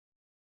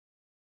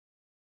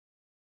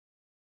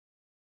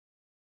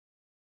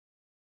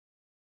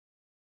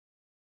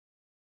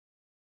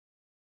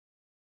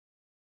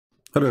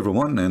Hello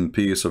everyone, and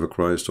peace of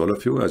Christ to all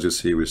of you. As you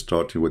see, we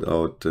started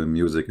without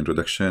music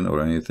introduction or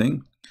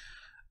anything.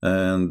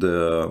 And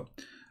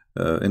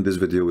in this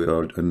video, we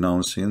are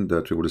announcing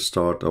that we will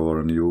start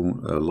our new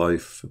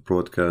live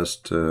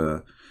broadcast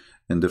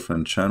in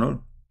different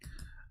channel.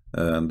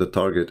 And the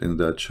target in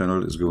that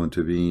channel is going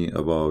to be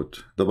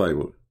about the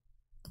Bible.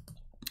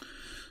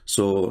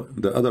 So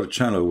the other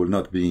channel will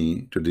not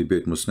be to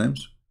debate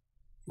Muslims,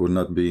 will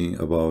not be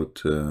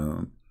about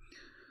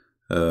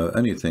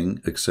anything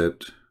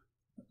except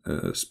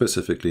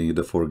specifically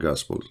the four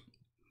Gospels.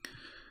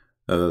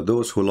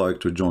 Those who like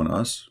to join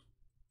us,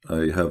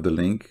 I have the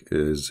link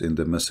is in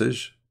the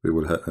message.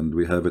 We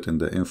have it in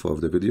the info of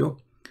the video,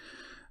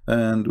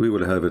 and we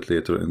will have it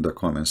later in the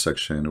comment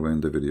section when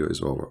the video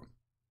is over.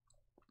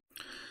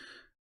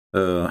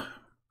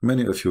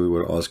 Many of you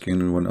were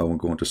asking when I'm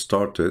going to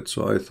start it,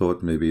 so I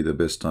thought maybe the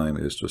best time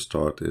is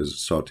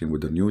starting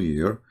with the new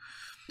year.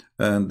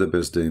 And the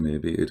best day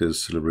maybe it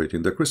is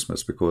celebrating the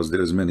Christmas, because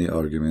there is many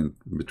argument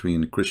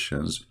between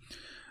Christians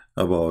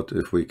about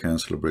if we can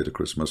celebrate the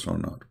Christmas or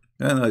not.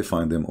 And I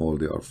find them all,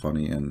 they are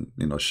funny and,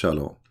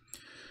 shallow.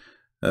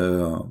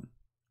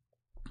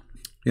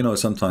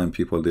 Sometimes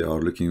people, they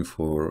are looking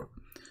for,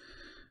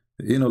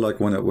 like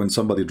when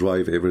somebody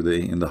drive every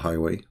day in the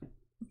highway,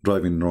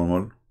 driving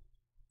normal,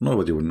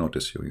 nobody will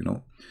notice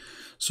you,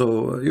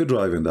 So you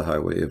drive in the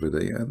highway every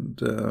day and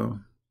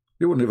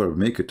you will never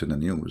make it in the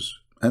news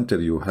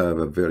until you have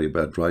a very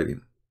bad driving.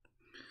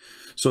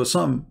 So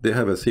some, they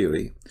have a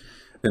theory.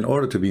 In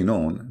order to be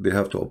known, they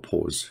have to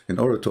oppose. In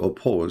order to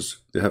oppose,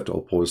 they have to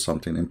oppose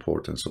something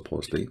important,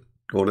 supposedly,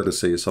 or let us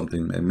say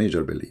something, a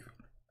major belief.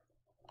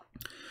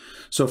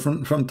 So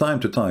from time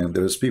to time,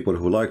 there's people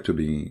who like to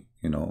be,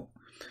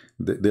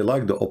 they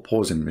like the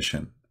opposing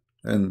mission.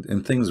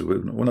 And things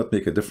will not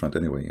make it different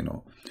anyway,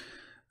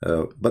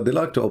 but they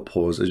like to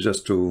oppose is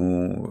just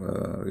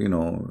to,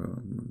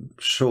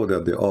 show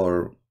that they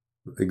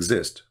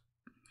exist.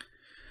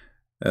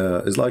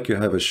 It's like you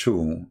have a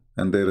shoe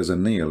and there is a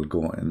nail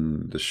going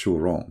in the shoe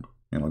wrong.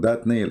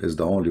 That nail is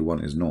the only one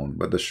is known,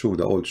 but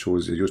the old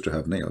shoes used to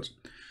have nails.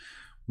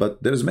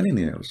 But there's many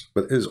nails,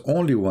 but there's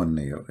only one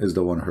nail is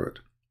the one hurt.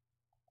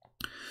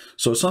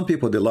 So some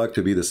people, they like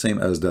to be the same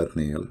as that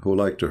nail, who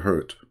like to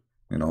hurt,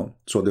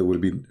 so they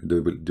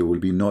will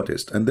be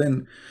noticed. And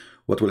then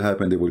what will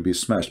happen? They will be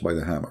smashed by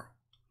the hammer.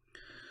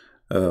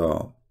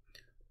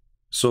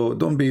 So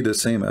don't be the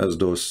same as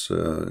those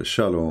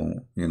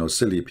shallow,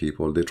 silly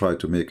people. They try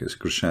to make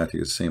Christianity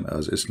the same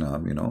as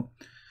Islam,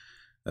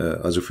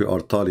 as if we are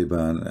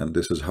Taliban and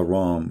this is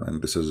haram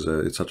and this is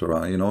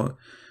etc.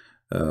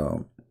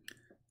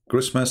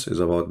 Christmas is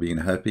about being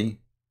happy,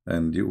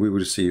 and we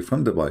will see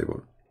from the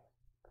Bible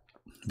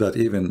that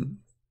even,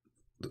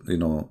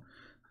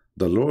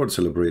 the Lord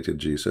celebrated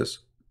Jesus,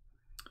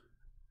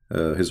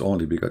 his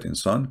only begotten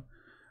Son,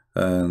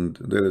 and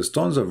there is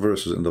tons of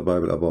verses in the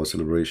Bible about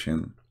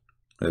celebration.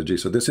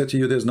 Jesus. They said to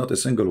you, there's not a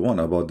single one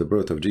about the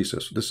birth of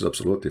Jesus. This is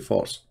absolutely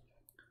false.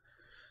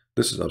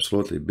 This is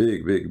absolutely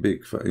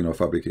big,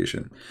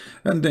 fabrication.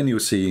 And then you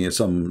see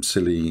some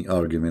silly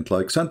argument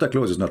like Santa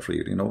Claus is not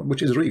real,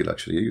 which is real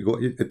actually.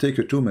 It takes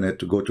you 2 minutes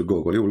to go to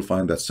Google. You will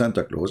find that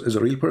Santa Claus is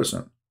a real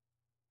person.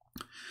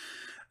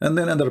 And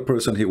then another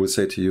person, he will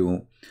say to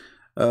you,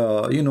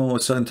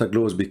 Santa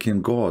Claus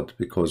became God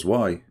because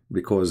why?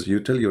 Because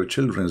you tell your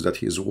children that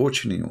he is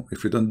watching you.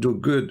 If you don't do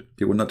good,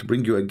 he will not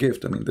bring you a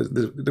gift. I mean,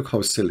 look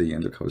how silly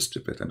and look how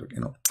stupid, and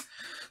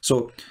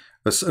So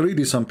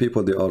really, some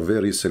people, they are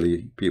very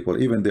silly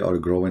people. Even they are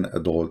growing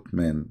adult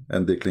men,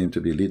 and they claim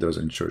to be leaders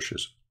in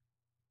churches.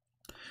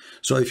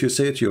 So if you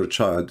say to your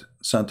child,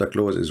 Santa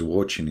Claus is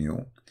watching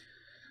you,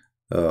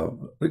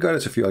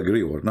 regardless if you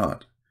agree or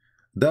not,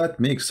 that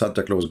makes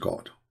Santa Claus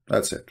God.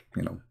 That's it,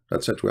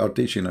 That's it. We are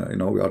teaching,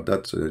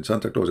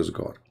 Santa Claus is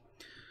God.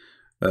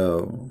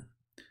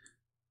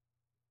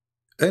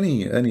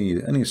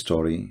 Any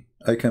story,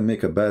 I can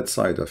make a bad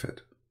side of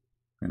it,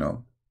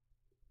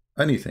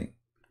 anything,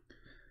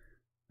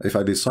 if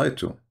I decide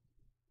to.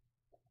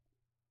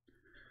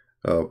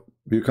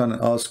 You can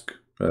ask,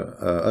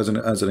 as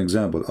an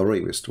example, a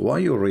rapist. Why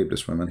you rape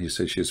this woman? He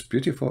says she's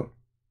beautiful.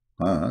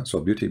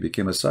 So beauty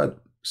became a sad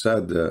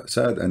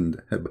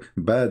and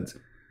bad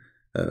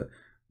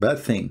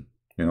thing,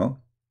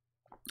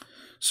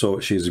 So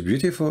she's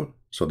beautiful.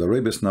 So the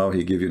rapist now,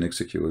 he give you an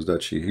excuse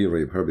that he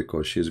raped her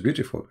because she is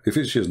beautiful. If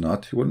she's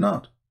not, he will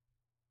not.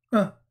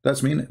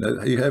 That's mean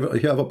you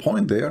have a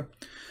point there.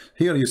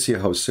 Here you see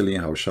how silly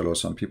and how shallow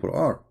some people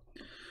are.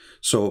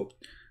 So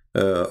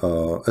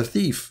a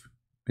thief,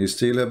 he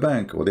steal a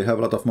bank, or they have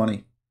a lot of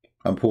money.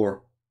 I'm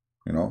poor,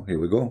 here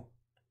we go.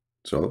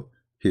 So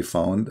he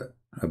found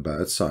a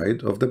bad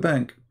side of the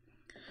bank.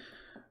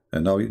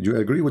 And now, you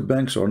agree with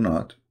banks or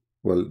not?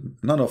 Well,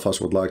 none of us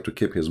would like to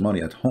keep his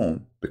money at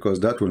home,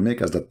 because that will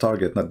make us the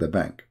target, not the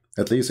bank.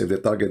 At least if they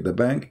target the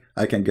bank,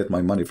 I can get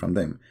my money from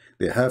them.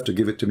 They have to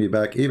give it to me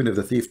back, even if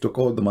the thief took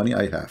all the money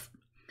I have.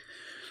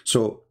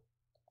 So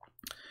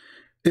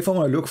if I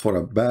want to look for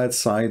a bad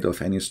side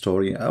of any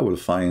story, I will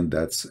find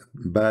that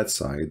bad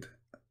side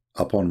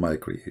upon my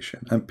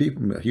creation. And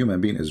people,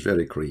 human being is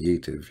very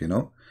creative, you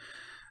know,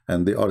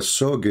 and they are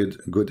so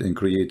good in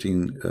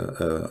creating,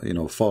 you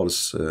know,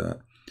 false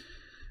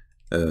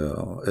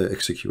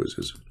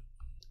excuses.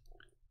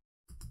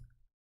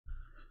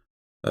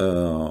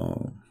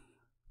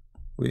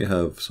 We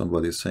have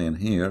somebody saying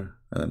here,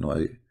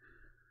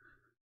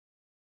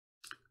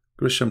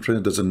 Christian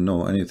Prince doesn't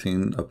know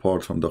anything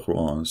apart from the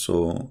Quran,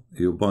 so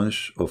you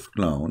bunch of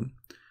clown,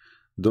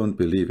 don't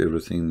believe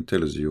everything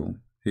tells you.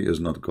 He is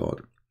not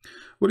God.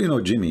 Well, you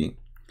know, Jimmy,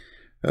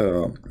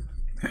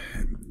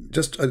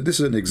 just this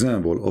is an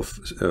example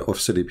of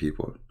silly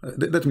people.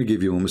 Let me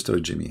give you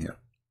Mr. Jimmy here.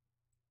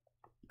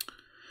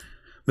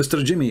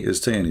 Mr. Jimmy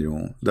is telling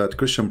you that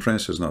Christian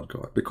Prince is not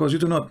God because you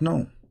do not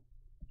know.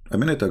 A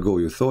minute ago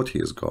you thought he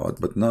is God,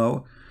 but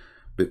now,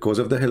 because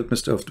of the help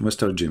of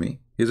Mr. Jimmy,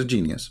 he's a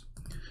genius.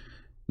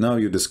 Now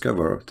you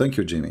discover, thank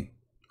you, Jimmy.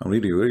 I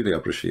really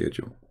appreciate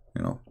you,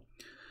 you know.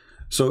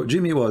 So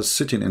Jimmy was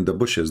sitting in the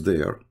bushes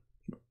there,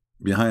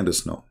 behind the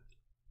snow.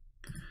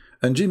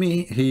 And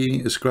Jimmy,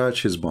 he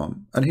scratched his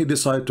bum, and he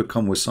decided to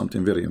come with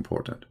something very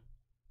important.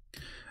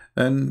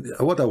 And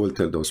what I will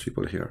tell those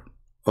people here.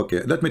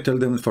 Okay, let me tell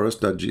them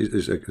first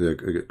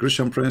that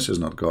Christian Prince is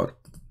not God.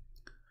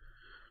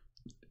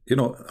 You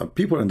know,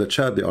 people in the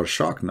chat, they are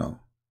shocked now.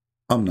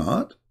 I'm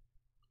not?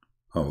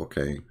 Oh,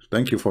 okay.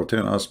 Thank you for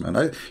telling us, man.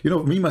 You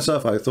know, me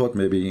myself, I thought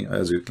maybe,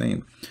 as you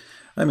claim,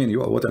 I mean,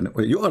 you are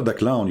the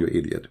clown, you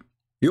idiot.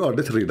 You are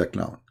literally the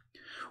clown.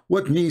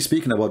 What me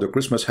speaking about the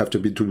Christmas have to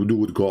do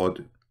with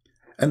God?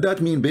 And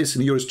that means, based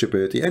on your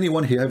stupidity,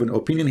 anyone who have an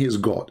opinion, he is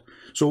God.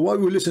 So why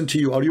we listen to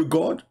you? Are you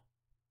God?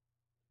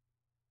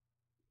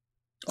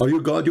 Are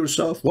you God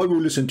yourself? Why we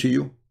listen to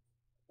you?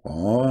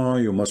 Oh,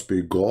 you must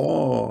be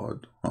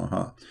God.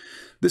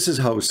 This is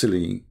how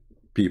silly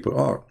people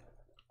are.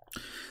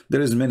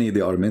 There is many,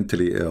 they are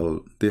mentally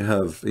ill. They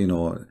have, you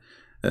know,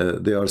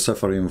 they are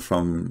suffering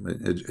from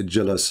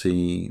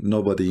jealousy.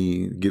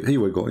 Nobody give.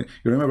 Here we go. You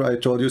remember I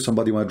told you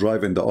somebody might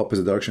drive in the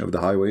opposite direction of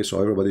the highway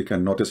so everybody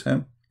can notice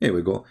him? Here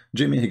we go.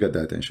 Jimmy, he got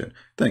the attention.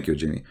 Thank you,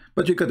 Jimmy.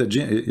 But you got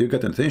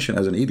attention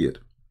as an idiot.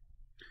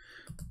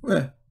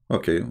 Well,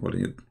 okay. Well,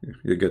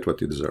 you get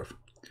what you deserve.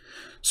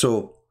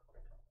 So,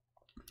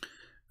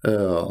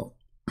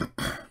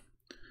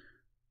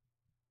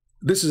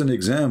 this is an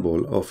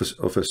example of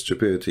a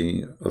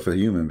stupidity of a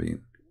human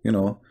being. You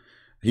know,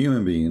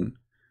 human being,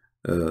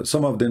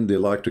 some of them, they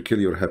like to kill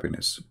your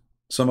happiness.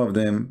 Some of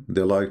them,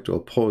 they like to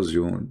oppose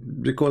you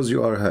because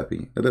you are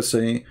happy. Let us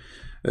say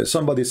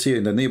somebody see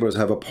in the neighbors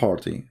have a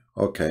party.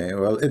 Okay,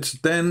 well, it's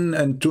 10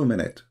 and 2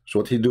 minutes. So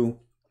what he do?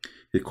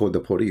 He called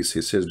the police.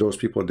 He says, those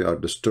people, they are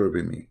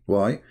disturbing me.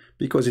 Why?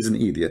 Because he's an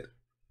idiot.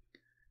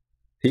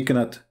 He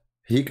cannot,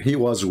 he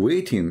was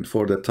waiting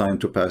for the time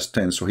to pass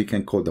 10 so he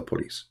can call the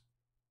police.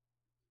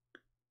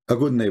 A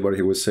good neighbor,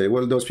 he would say,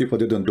 well, those people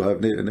didn't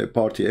have a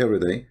party every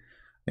day,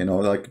 you know,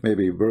 like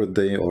maybe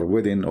birthday or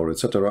wedding or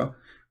etc.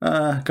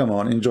 Come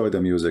on, enjoy the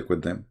music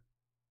with them.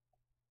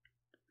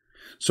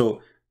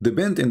 So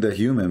depend in the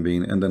human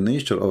being and the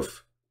nature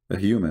of a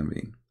human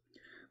being.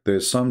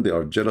 There's some, they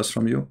are jealous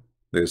from you.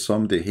 There's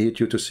some, they hate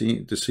you to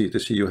see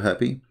you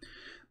happy.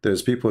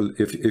 There's people,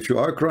 if you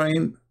are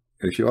crying,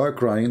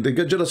 they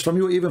get jealous from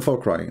you even for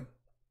crying.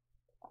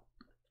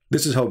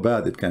 This is how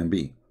bad it can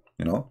be,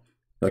 you know.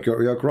 Like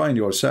you're crying,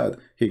 you're sad,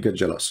 he gets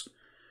jealous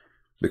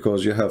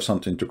because you have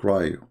something to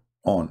cry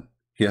on.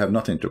 He have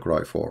nothing to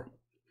cry for,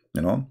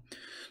 you know.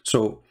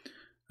 So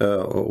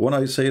when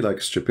I say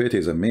like stupidity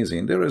is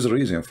amazing, there is a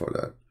reason for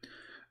that.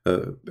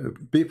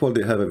 People,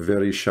 they have a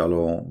very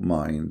shallow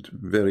mind,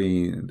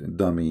 very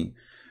dummy,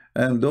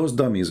 and those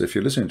dummies, if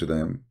you listen to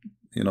them,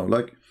 you know,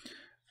 like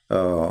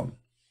the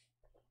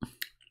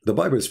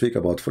Bible speak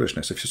about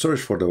foolishness. If you search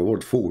for the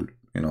word fool,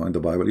 you know, in the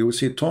Bible, you will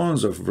see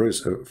tons of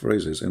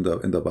phrases in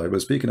the Bible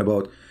speaking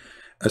about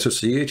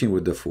associating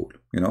with the fool,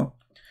 you know.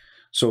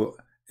 So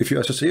if you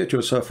associate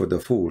yourself with the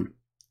fool,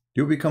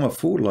 you become a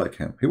fool like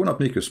him. He will not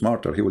make you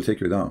smarter, he will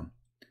take you down.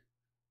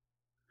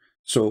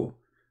 So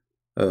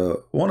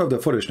one of the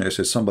foolishness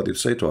is somebody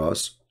say to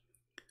us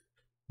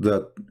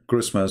that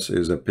Christmas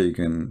is a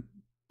pagan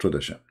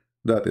tradition.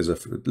 That is a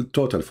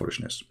total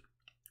foolishness.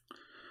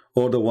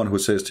 Or the one who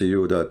says to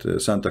you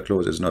that Santa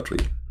Claus is not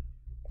real.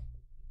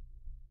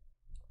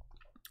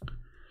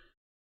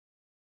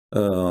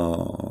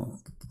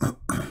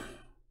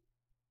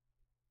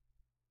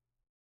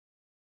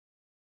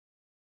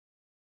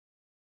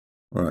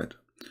 Right.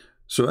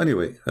 So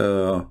anyway,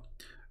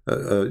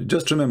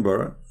 just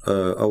remember,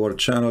 our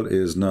channel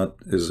is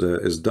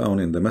down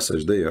in the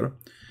message there.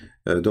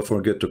 Don't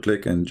forget to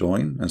click and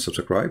join and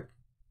subscribe,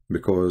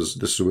 because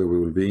this is where we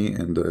will be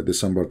in the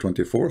December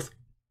 24th.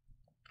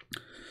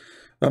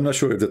 I'm not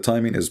sure if the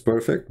timing is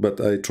perfect, but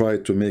I try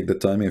to make the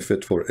timing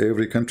fit for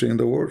every country in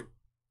the world.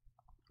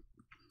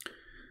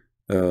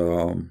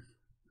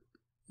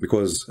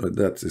 Because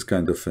that is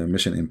kind of a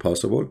mission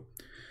impossible.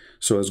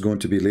 So it's going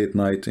to be late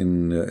night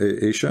in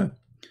Asia.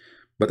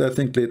 But I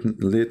think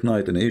late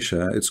night in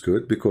Asia, it's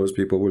good because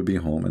people will be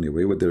home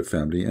anyway with their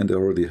family, and they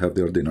already have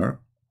their dinner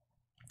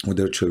with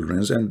their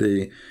children, and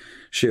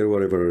share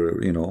whatever,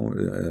 you know,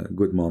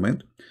 good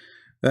moment,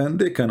 and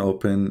they can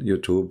open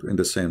YouTube in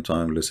the same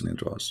time listening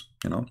to us,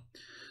 you know.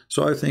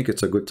 So I think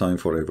it's a good time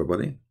for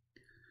everybody,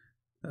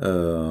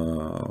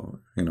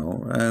 you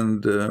know,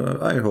 and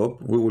I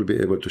hope we will be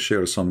able to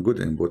share some good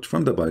input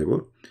from the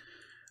Bible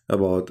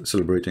about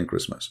celebrating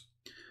Christmas.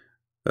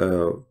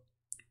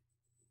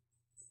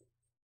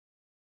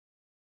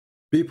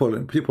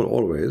 People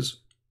always,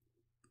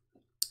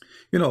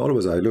 you know,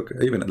 always I look,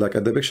 even like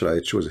at the picture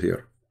I choose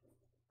here.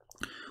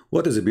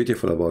 What is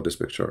beautiful about this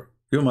picture?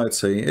 You might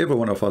say every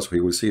one of us,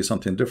 he will see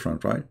something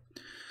different, right?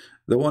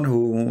 The one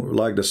who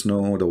like the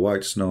snow, the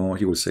white snow,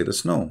 he will say the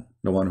snow.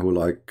 The one who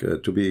like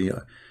to be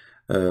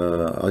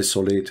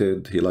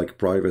isolated, he like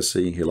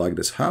privacy, he like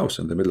this house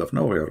in the middle of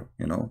nowhere,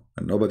 you know,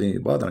 and nobody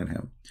bothering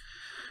him.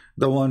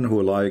 The one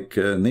who like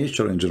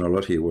nature in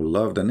general, he will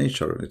love the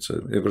nature. It's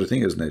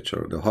everything is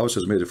nature. The house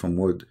is made from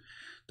wood,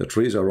 the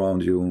trees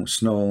around you,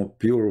 snow,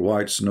 pure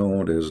white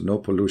snow. There's no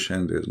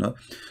pollution. There's no.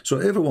 So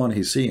everyone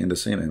he see in the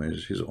same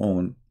image, his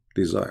own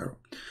desire.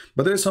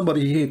 But there's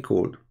somebody he hate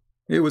cold.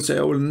 He would say,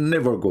 "I will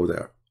never go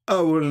there.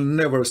 I will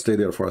never stay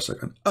there for a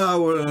second. I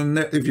will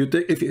if you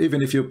take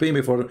even if you pay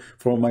me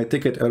for my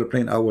ticket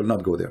airplane, I will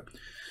not go there."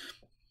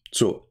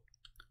 So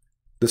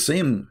the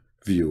same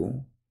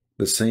view,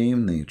 the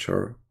same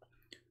nature,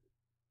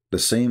 the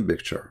same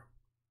picture.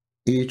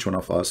 Each one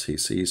of us, he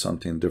sees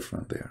something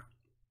different there.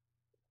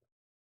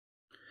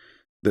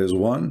 There's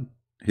one,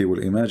 he will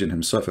imagine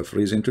himself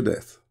freezing to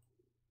death.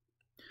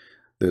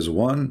 There's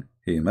one,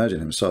 he imagine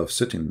himself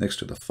sitting next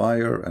to the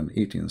fire and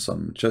eating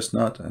some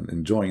chestnut and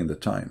enjoying the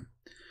time.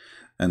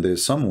 And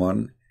there's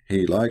someone,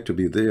 he like to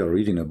be there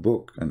reading a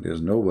book and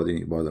there's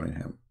nobody bothering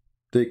him,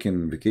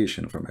 taking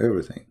vacation from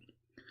everything.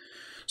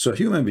 So a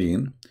human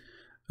being,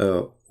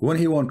 when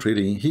he wants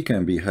really, he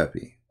can be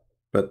happy.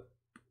 But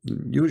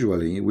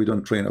usually we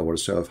don't train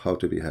ourselves how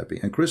to be happy.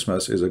 And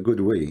Christmas is a good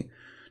way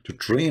to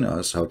train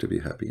us how to be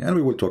happy. And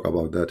we will talk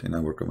about that in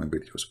our coming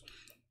videos.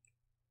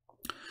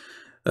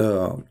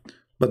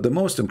 But the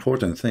most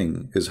important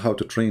thing is how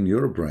to train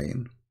your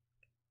brain,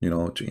 you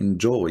know, to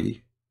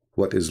enjoy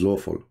what is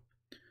lawful.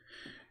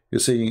 You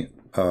see,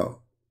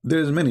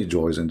 there's many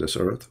joys in this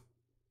earth,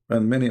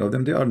 and many of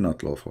them, they are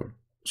not lawful.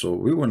 So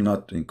we will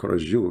not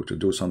encourage you to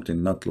do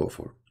something not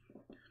lawful.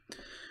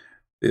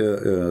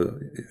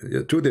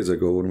 2 days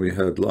ago when we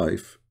had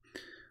live,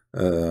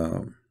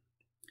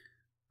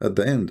 at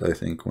the end, I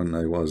think, when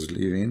I was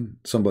leaving,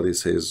 somebody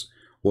says,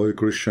 "Why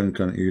Christian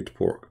can eat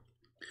pork?"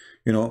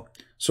 You know,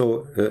 so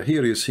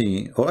here you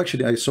see, or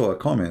actually I saw a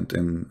comment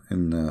in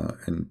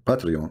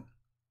Patreon.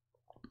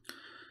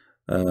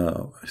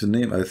 His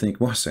name, I think,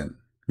 Mohsen.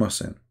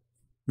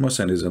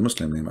 Mohsen is a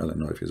Muslim name. I don't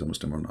know if he's a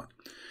Muslim or not.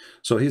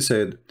 So he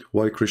said,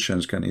 "Why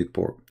Christians can eat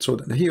pork?" So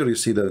here you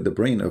see the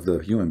brain of the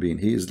human being.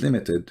 He is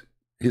limited.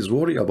 He's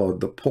worried about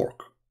the pork.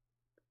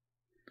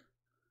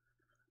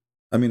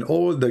 I mean,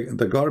 all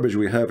the garbage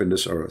we have in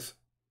this earth,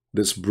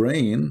 this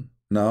brain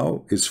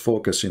now is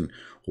focusing,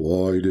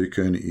 why they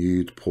can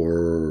eat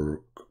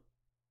pork,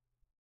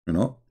 you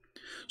know?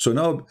 So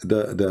now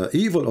the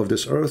evil of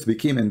this earth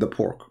became in the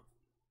pork.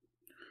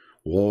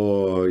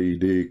 Why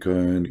they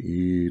can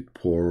eat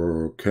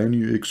pork? Can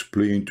you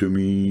explain to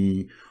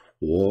me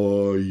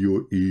why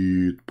you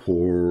eat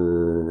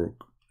pork?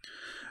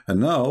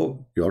 And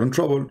now you're in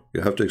trouble.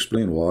 You have to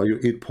explain why you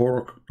eat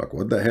pork. Like,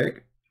 what the heck?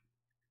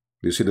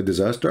 Do you see the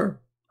disaster?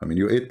 I mean,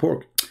 you ate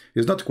pork.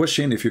 It's not a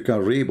question if you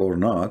can rape or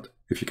not,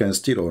 if you can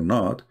steal or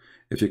not,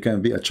 if you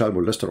can be a child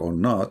molester or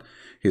not.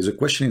 He's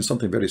questioning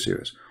something very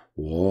serious.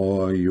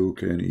 Why you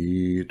can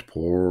eat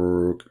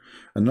pork?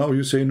 And now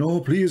you say,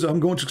 "No, please, I'm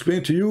going to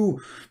explain to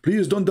you.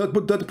 Please don't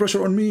put that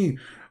pressure on me.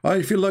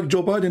 I feel like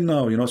Joe Biden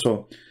now," you know.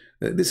 So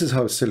this is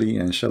how silly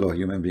and shallow a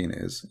human being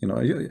is. You know,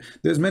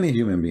 there's many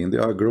human beings, they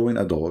are growing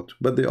adult,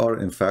 but they are,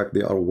 in fact,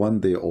 they are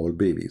one-day-old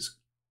babies.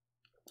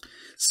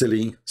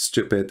 Silly,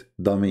 stupid,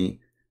 dummy,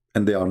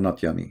 and they are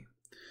not yummy.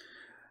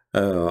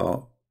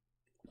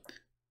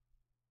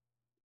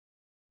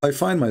 I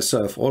find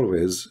myself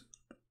always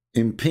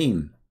in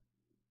pain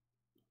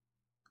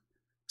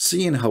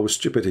seeing how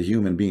stupid a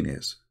human being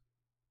is.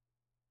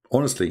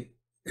 Honestly,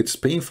 it's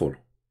painful.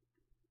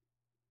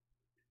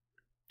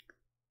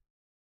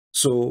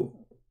 So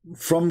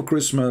from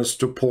Christmas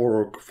to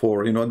pork,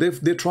 for, you know,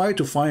 they try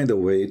to find a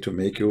way to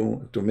make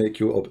you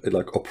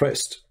like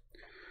oppressed.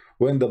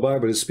 When the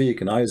Bible speak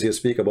and Isaiah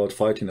speak about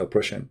fighting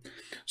oppression,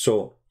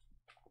 so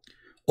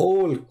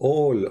all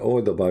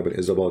the Bible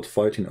is about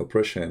fighting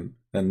oppression,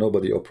 and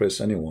nobody oppress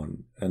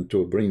anyone, and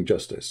to bring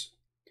justice.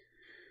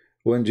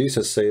 When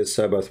Jesus says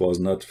Sabbath was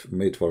not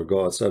made for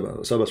God,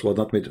 Sabbath was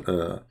not made.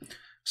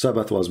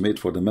 Sabbath was made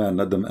for the man,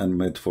 not the man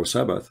made for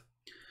Sabbath.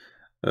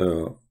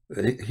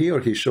 Here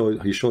he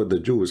showed the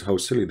Jews how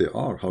silly they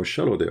are, how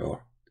shallow they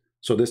are.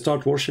 So they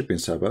start worshiping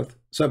Sabbath.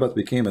 Sabbath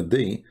became a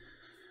day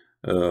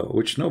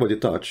which nobody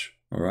touch.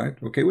 All right,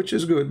 okay, which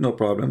is good, no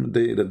problem.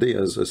 The day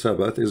as a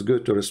Sabbath is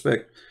good to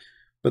respect,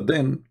 but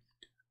then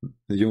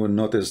you will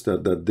notice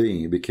that that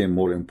day became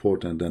more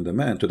important than the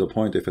man, to the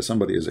point if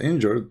somebody is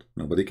injured,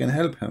 nobody can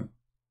help him.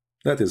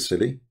 That is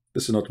silly.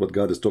 This is not what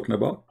God is talking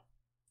about.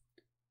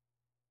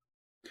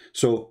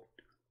 So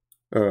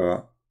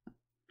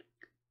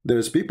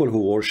there's people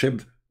who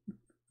worship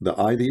the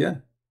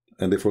idea,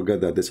 and they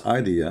forget that this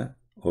idea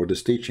or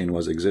this teaching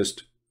was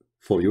exist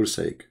for your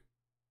sake,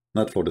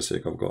 not for the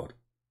sake of God.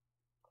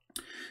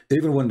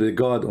 Even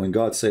when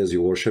God says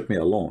you worship me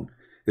alone,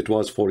 it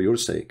was for your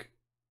sake,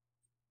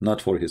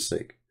 not for his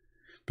sake.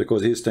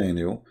 Because he's telling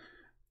you,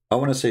 I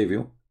want to save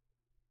you.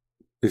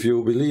 If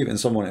you believe in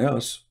someone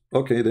else,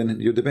 okay, then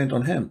you depend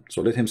on him,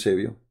 so let him save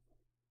you.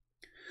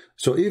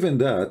 So even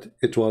that,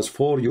 it was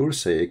for your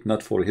sake,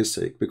 not for his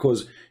sake.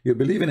 Because you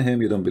believe in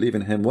him, you don't believe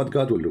in him, what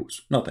God will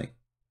lose? Nothing.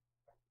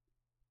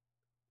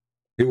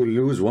 He will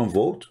lose 1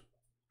 vote.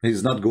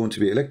 He's not going to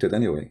be elected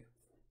anyway.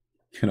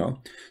 You know,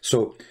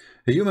 so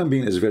a human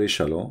being is very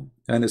shallow,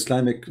 and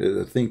Islamic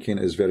thinking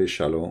is very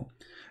shallow.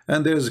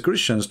 And there's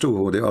Christians too,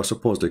 who they are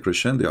supposedly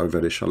Christian, they are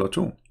very shallow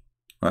too,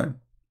 right?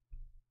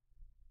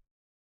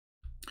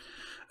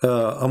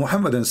 A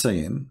Muhammadan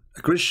saying,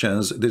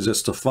 Christians, they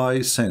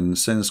justify sin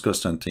since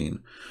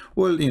Constantine.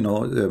 Well, you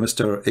know,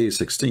 Mr.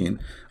 A16,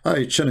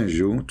 I challenge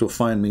you to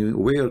find me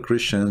where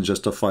Christians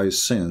justify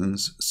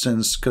sins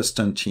since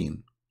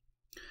Constantine.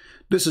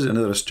 This is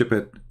another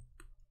stupid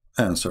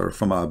answer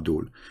from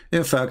Abdul.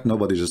 In fact,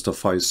 nobody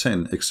justifies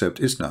sin except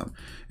Islam.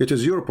 It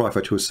is your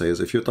prophet who says,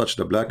 if you touch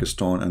the black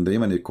stone and the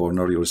Yemeni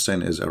corner, your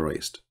sin is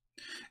erased.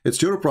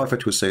 It's your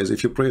prophet who says,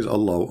 if you praise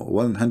Allah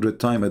 100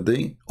 times a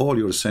day, all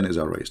your sin is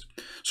erased.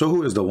 So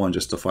who is the one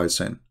justified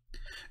sin?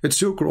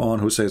 It's your Quran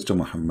who says to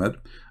Muhammad,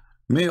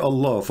 may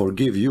Allah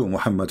forgive you,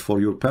 Muhammad, for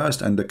your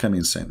past and the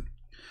coming sin.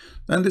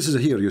 And this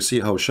is here you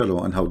see how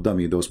shallow and how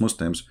dummy those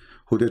Muslims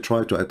who they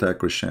try to attack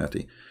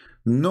Christianity.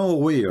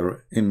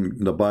 Nowhere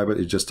in the Bible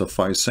it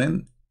justifies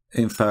sin.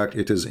 In fact,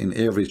 it is in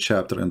every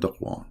chapter in the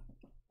Quran.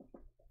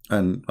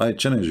 And I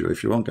challenge you,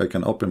 if you want, I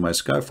can open my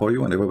sky for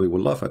you and everybody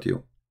will laugh at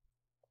you.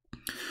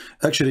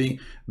 Actually,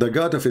 the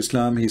God of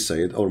Islam, he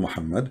said, or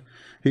Muhammad,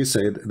 he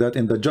said that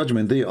in the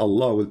judgment day,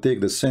 Allah will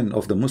take the sin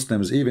of the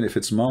Muslims, even if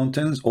it's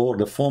mountains or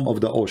the foam of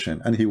the ocean,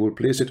 and he will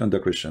place it on the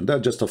Christian.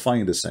 That's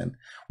justifying the sin,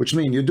 which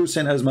means you do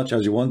sin as much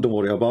as you want, don't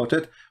worry about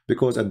it,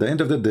 because at the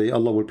end of the day,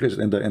 Allah will place it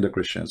in the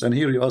Christians. And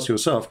here you ask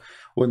yourself,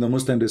 when the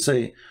Muslims, they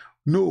say,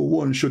 no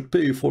one should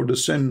pay for the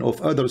sin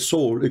of other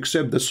soul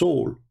except the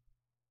soul.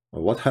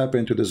 Well, what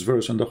happened to this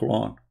verse in the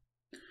Quran?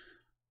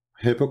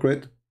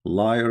 Hypocrite,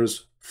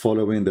 liars,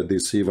 following the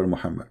deceiver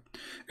Muhammad.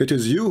 It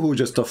is you who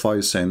justify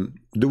sin,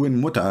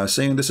 doing mut'ah,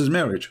 saying this is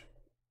marriage.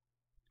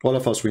 All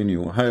of us, we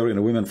knew hiring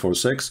a woman for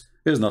sex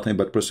is nothing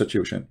but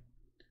prostitution.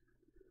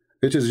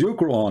 It is your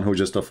Quran who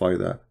justify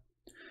that.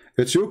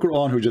 It's your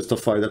Quran who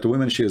justify that the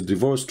woman, she is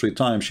divorced 3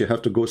 times, she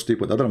have to go sleep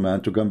with other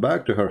man to come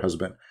back to her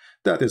husband.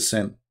 That is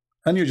sin.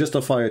 And you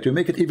justify it, you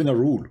make it even a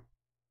rule.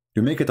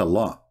 You make it a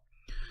law.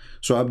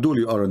 So Abdul,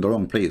 you are in the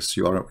wrong place.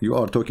 You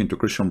are talking to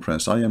Christian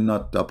Prince. I am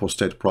not the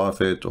apostate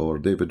prophet or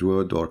David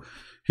Wood, or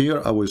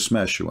here I will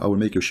smash you. I will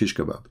make you shish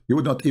kebab. You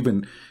would not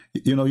even,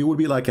 you know, you would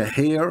be like a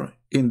hair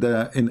in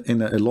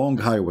a long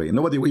highway.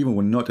 Nobody even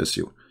will notice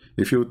you.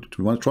 If you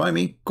want to try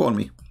me, call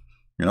me.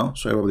 You know,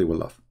 so everybody will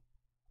laugh.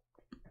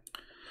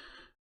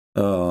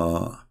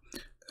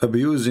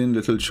 Abusing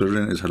little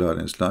children is halal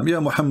in Islam.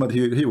 Yeah, Muhammad,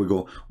 here we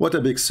go. What a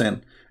big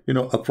sin. You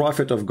know, a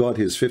prophet of God,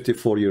 he is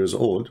 54 years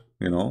old,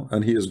 you know,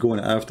 and he is going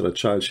after a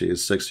child, she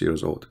is 6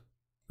 years old.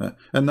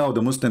 And now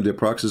the Muslim, they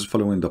practice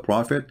following the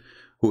prophet,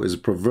 who is a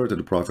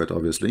perverted prophet,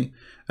 obviously,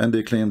 and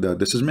they claim that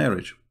this is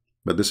marriage.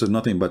 But this is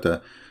nothing but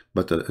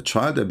a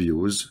child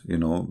abuse, you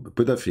know,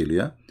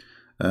 pedophilia,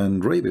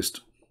 and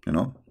rapist, you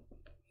know.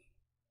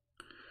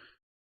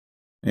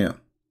 Yeah.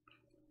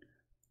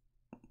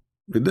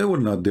 They were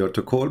not there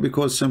to call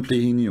because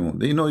simply he knew.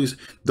 You know,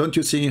 don't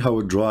you see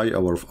how dry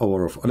our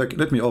like,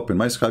 let me open.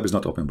 My Skype is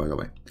not open, by the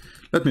way.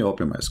 Let me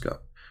open my Skype.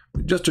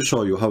 Just to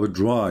show you how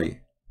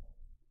dry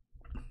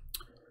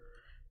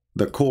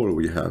the call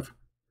we have.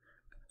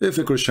 If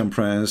a Christian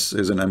Prince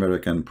is an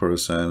American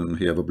person,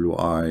 he have blue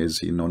eyes,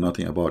 he know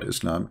nothing about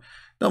Islam,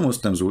 the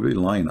Muslims will be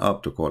lined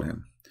up to call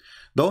him.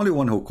 The only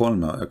one who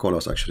call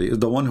us actually is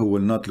the one who will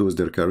not lose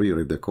their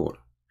career if they call.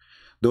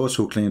 Those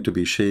who claim to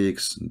be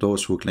sheikhs,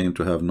 those who claim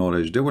to have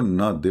knowledge, they were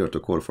not there to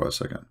call for a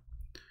second,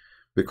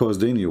 because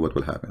they knew what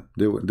will happen.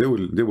 They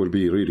will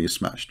be really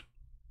smashed.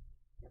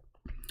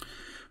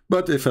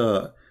 But if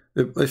a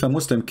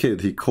Muslim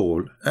kid, he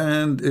called,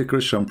 and a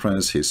Christian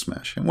Prince, he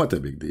smashed him, what a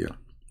big deal.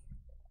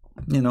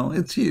 You know,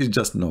 he's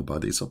just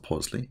nobody,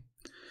 supposedly.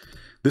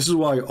 This is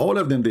why all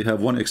of them, they have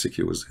one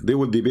excuse. They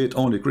will debate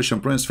only Christian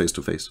Prince face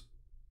to face.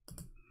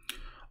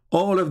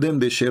 All of them,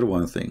 they share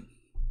one thing,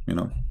 you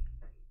know.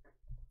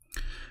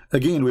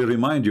 Again, we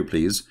remind you,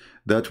 please,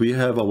 that we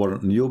have our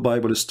new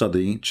Bible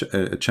study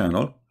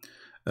channel.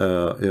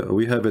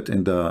 We have it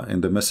in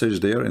the message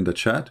there in the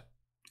chat,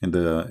 in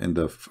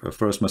the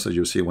first message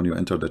you see when you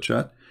enter the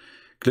chat.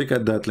 Click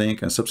at that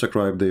link and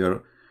subscribe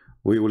there.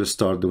 We will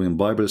start doing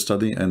Bible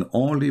study and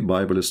only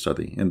Bible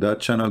study. In that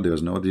channel,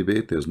 there's no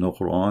debate, there's no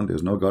Quran,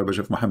 there's no garbage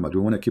of Muhammad.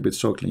 We want to keep it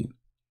so clean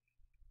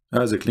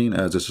as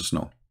the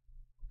snow.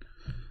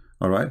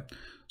 All right.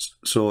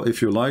 So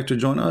if you like to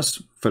join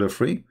us, feel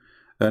free.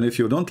 And if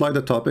you don't like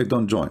the topic,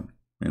 don't join.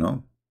 You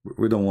know,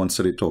 we don't want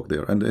silly talk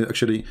there. And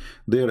actually,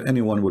 there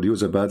anyone would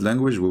use a bad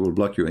language, we will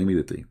block you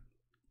immediately.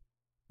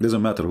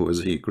 Doesn't matter who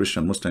is he,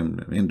 Christian,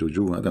 Muslim, Hindu,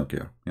 Jew, I don't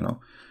care. You know,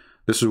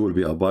 this will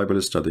be a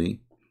Bible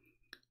study,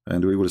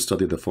 and we will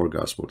study the 4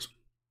 Gospels.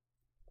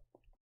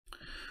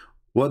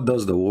 What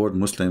does the word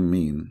Muslim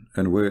mean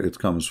and where it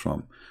comes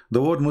from?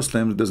 The word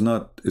Muslim does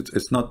not,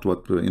 it's not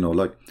what, you know,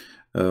 like,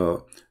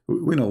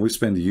 we know we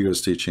spend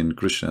years teaching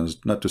Christians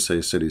not to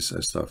say silly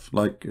stuff,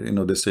 like, you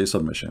know, they say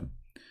submission.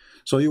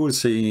 So you will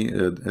see,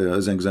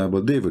 as an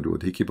example, David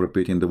Wood, he keep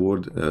repeating the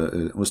word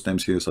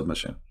Muslims here,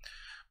 submission.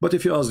 But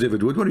if you ask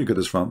David Wood, where do you get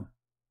this from?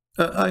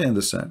 I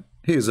understand.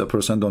 He is a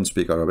person, don't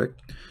speak Arabic.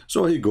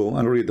 So he go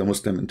and read the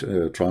Muslim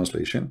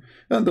translation.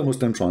 And the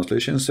Muslim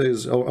translation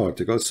says, our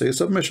article says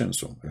submission.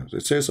 So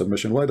it says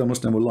submission. Why the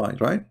Muslim will lie,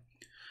 right?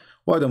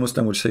 Why the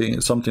Muslim will say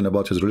something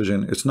about his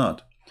religion? It's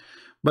not.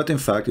 But in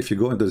fact, if you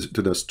go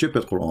into the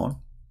stupid Quran,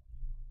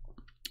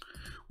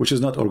 which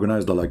is not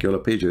organized like yellow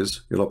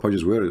pages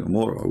were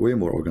way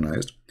more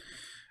organized,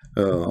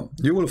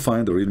 you will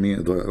find the real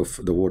meaning of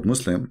the word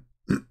Muslim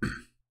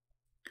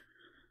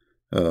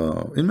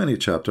in many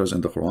chapters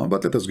in the Quran,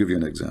 but let us give you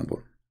an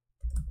example.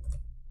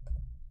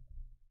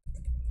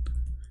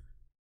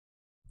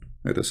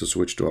 Let us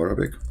switch to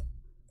Arabic.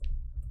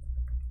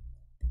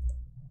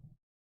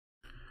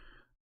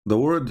 The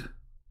word,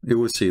 you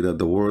will see that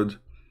the word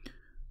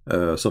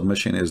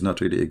submission is not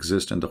really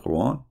exist in the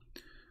Quran.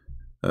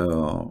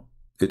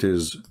 It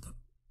is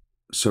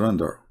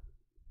surrender.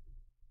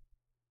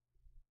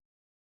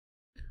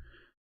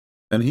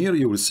 And here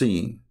you will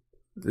see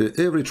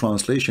every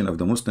translation of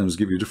the Muslims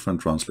give you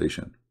different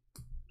translation.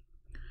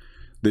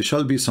 They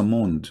shall be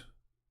summoned.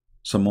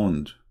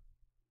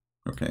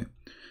 Okay.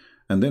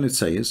 And then it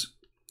says,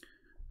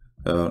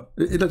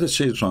 let us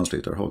change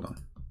translator. Hold on.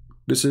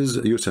 This is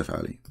Yusuf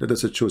Ali. Let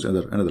us choose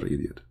another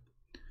idiot.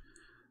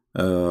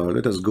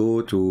 Let us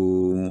go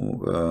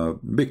to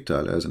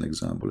Biktal as an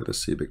example. Let us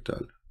see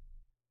Biktal.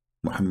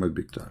 Muhammad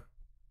Biktal.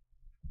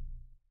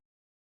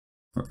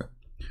 Okay.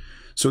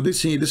 So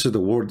this is the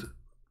word.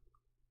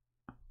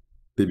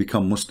 They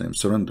become Muslims,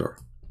 surrender.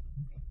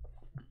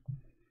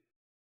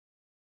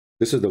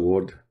 This is the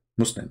word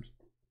Muslims.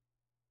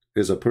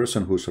 Is a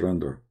person who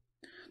surrender,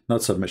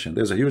 not submission.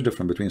 There's a huge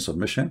difference between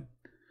submission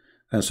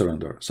and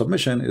surrender.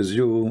 Submission is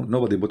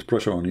nobody put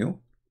pressure on you.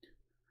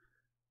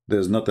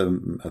 There's not a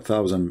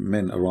 1,000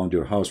 men around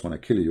your house want to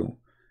kill you,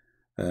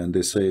 and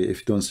they say, if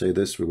you don't say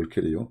this, we will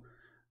kill you.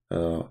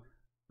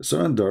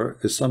 Surrender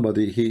is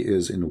somebody, he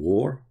is in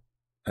war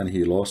and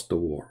he lost the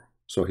war,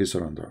 so he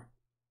surrender.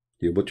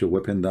 You put your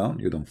weapon down,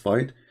 you don't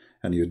fight,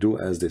 and you do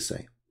as they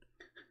say.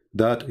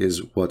 That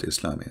is what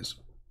Islam is.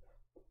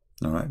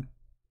 All right.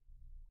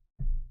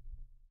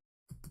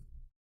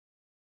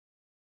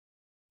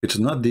 It's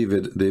not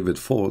David's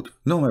fault.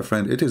 No, my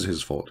friend, it is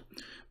his fault,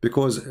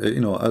 because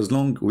you know, as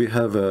long we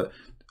have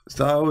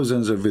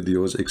thousands of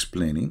videos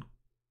explaining,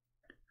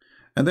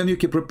 and then you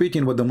keep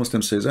repeating what the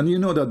Muslim says, and you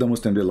know that the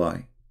Muslim they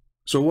lie.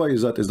 So why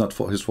is that? Is not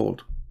his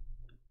fault,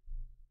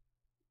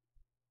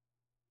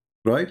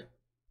 right?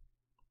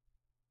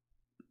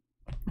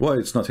 Why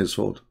it's not his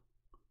fault?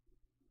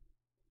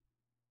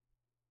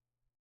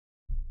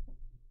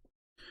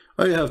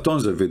 I have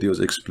tons of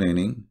videos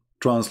explaining,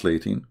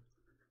 translating.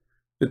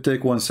 It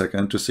take 1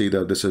 second to see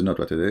that this is not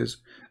what it is.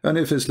 And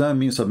if Islam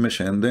means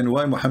submission, then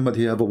why Muhammad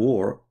he have a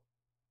war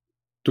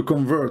to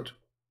convert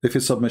if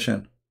it's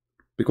submission?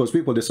 Because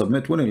people they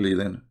submit willingly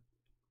then,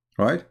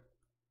 right?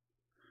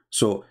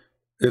 So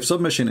if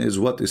submission is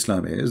what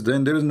Islam is,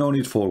 then there is no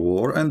need for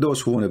war, and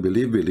those who want to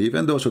believe, believe,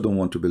 and those who don't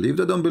want to believe,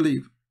 they don't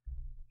believe.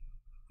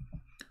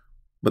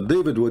 But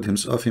David Wood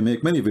himself, he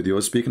make many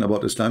videos speaking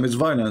about Islam is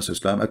violence,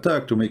 Islam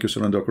attack to make you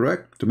surrender,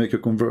 correct? To make you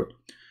convert.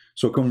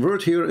 So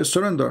convert here is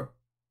surrender.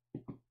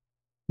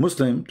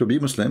 Muslim, to be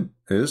Muslim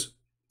is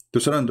to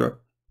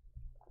surrender,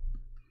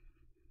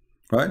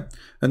 right?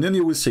 And then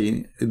you will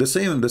see the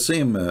same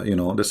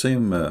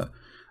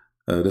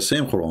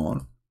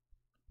Quran.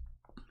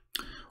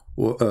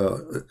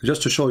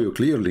 Just to show you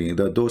clearly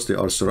that those they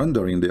are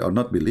surrendering, they are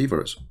not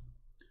believers.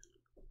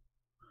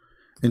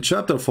 In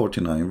chapter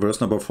 49, verse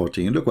number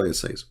 14, look what it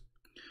says.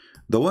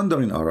 The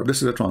wandering Arab,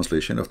 this is the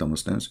translation of the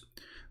Muslims,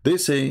 they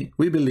say,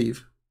 we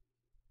believe.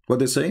 What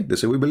they say? They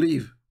say, we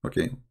believe.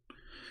 Okay.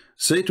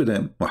 Say to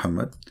them,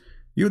 Muhammad,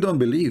 you don't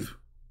believe,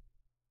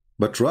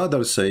 but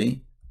rather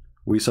say,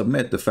 we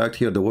submit. The fact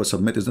here, the word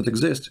submit does not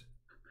exist.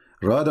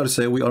 Rather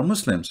say, we are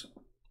Muslims.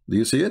 Do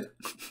you see it?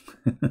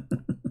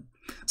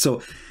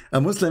 So, a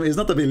Muslim is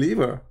not a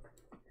believer.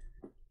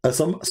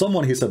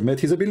 Someone he submit,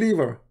 he's a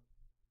believer.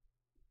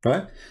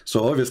 Right?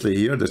 So obviously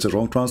here there's a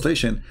wrong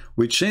translation.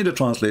 We change the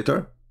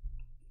translator.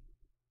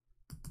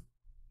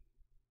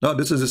 No,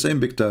 this is the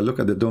same Biktal. Look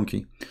at the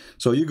donkey.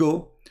 So you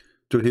go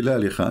to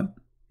Hilali Khan.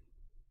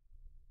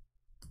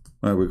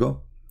 There we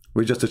go.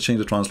 We just change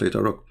the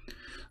translator. Look.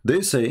 They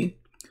say,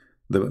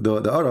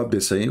 the Arab, they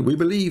say, we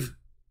believe.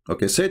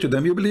 Okay, say to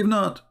them, you believe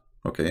not.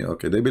 Okay,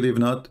 they believe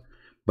not.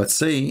 But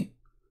say,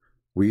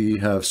 We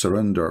have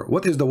surrender.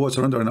 What is the word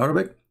surrender in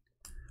Arabic?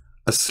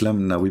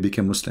 Aslamna. We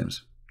became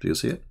Muslims. Do you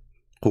see it?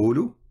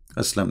 Qulu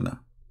aslamna.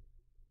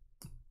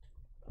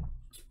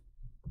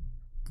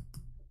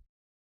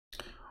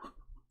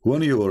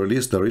 When you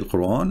release the real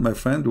Quran, my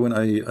friend, when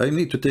I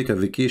need to take a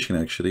vacation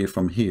actually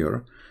from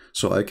here,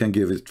 so I can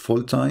give it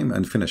full time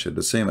and finish it.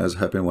 The same as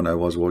happened when I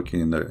was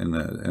working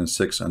in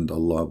Six and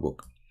Allah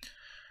book.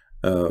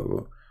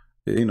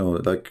 You know,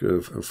 like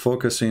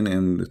focusing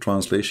in the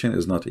translation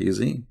is not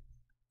easy,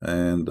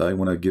 and I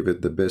want to give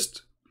it the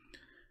best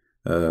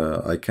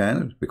I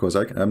can, because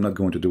I'm not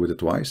going to do it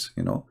twice,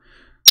 you know.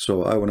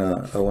 So I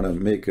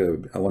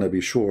wanna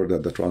be sure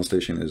that the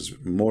translation is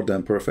more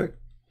than perfect.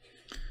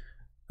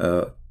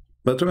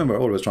 But remember,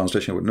 always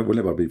translation will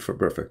never be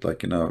perfect.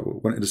 Like, you know,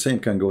 when the same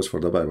can goes for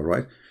the Bible,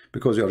 right?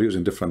 Because you are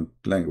using different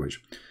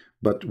language,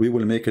 but we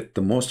will make it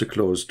the most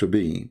close to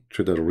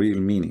the real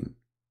meaning.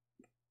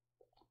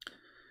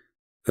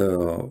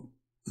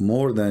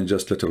 More than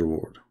just literal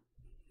word.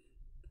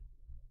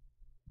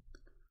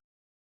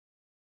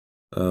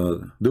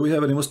 Do we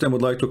have any Muslim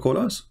would like to call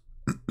us?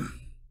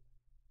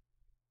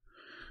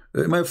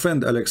 My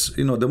friend Alex,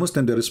 you know, the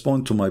Muslim, they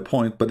respond to my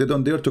point, but they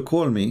don't dare to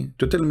call me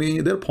to tell me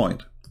their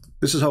point.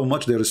 This is how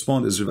much they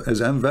respond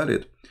is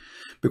invalid.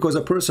 Because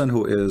a person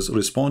who is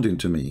responding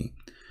to me,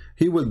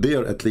 he will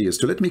dare at least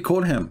to let me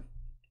call him.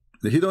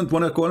 If he don't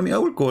want to call me, I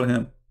will call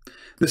him.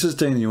 This is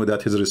telling you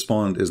that his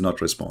respond is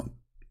not respond.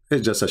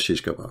 It's just a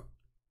shish kebab.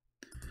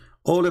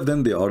 All of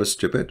them, they are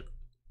stupid.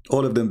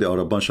 All of them, they are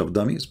a bunch of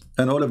dummies.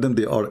 And all of them,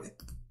 they are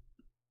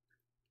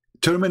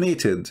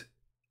terminated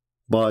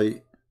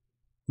by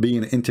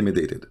being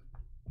intimidated.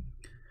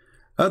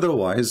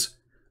 Otherwise,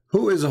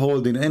 who is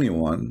holding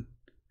anyone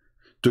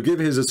to give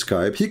his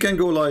Skype? He can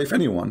go live,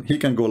 anyone. He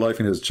can go live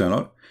in his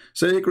channel.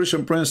 Say, hey,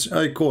 Christian Prince,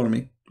 call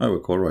me. I will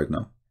call right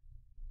now.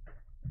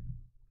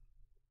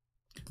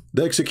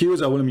 The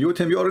excuse, I will mute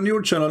him. You are on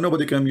your channel.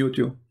 Nobody can mute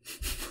you.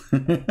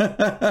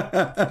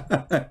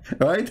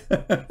 Right?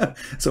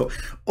 So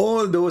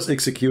all those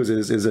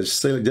excuses is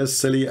just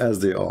silly as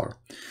they are.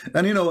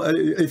 And you know,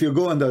 if you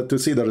go to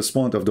see the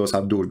response of those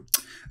Abdul,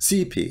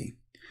 CP,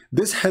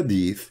 this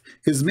hadith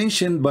is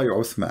mentioned by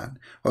Uthman.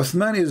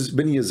 Uthman is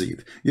bin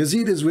Yazid.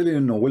 Yazid is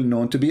well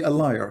known to be a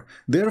liar.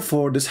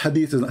 Therefore, this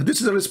hadith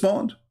this is a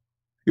response.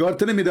 You are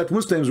telling me that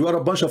Muslims, we are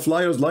a bunch of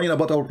liars lying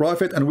about our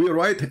prophet, and we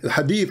write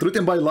hadith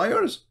written by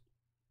liars?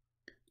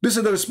 This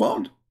is the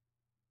response.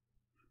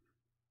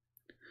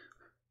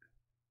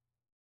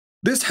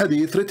 This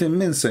hadith written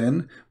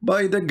mentioned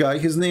by the guy,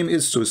 his name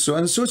is Susu,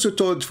 and Susu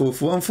told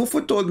Fufu, and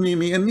Fufu told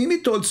Mimi, and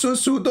Mimi told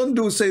Susu,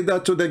 don't say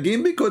that to the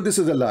game because this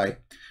is a lie.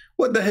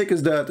 What the heck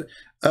is that?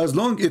 As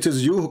long it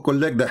is you who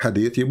collect the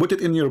hadith, you put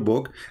it in your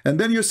book, and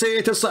then you say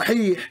it is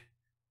sahih.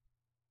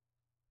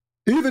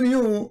 Even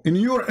you, in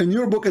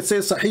your book, it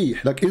says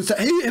sahih, like in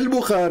Sahih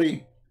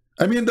al-Bukhari.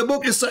 I mean, the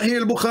book is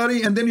Sahih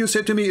al-Bukhari, and then you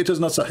say to me it is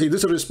not sahih.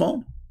 This is a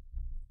response.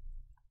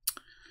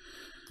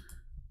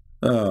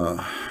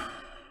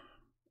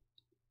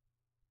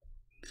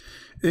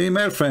 Hey,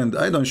 my friend,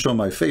 I don't show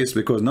my face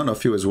because none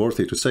of you is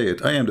worthy to say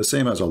it. I am the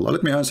same as Allah.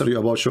 Let me answer you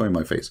about showing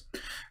my face.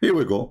 Here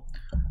we go.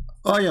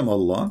 I am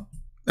Allah,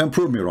 and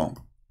prove me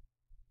wrong.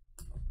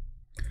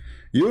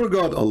 Your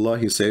God Allah,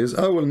 he says,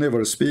 I will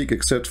never speak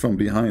except from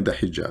behind the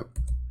hijab.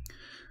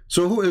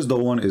 So who is the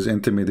one is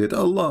intimidated?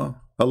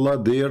 Allah. Allah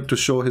dare to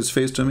show his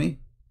face to me?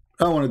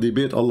 I want to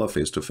debate Allah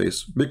face to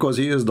face because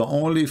he is the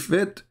only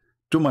fit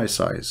to my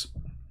size.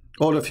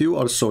 All of you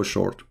are so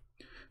short.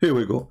 Here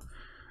we go.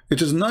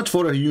 It is not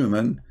for a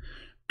human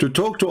to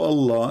talk to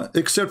Allah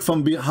except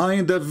from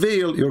behind the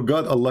veil. Your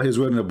God Allah is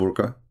wearing a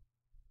burqa.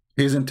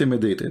 He is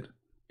intimidated.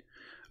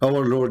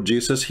 Our Lord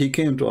Jesus, he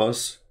came to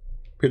us.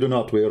 He do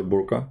not wear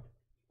burqa.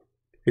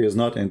 He is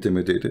not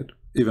intimidated,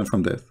 even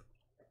from death.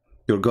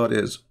 Your God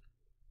is.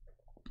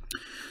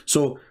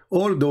 So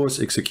all those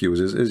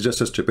excuses is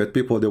just stupid.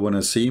 People, they want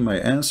to see my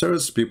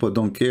answers. People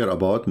don't care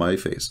about my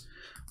face.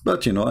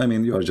 But you know, I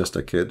mean, you are just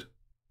a kid.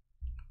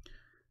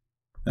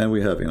 And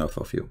we have enough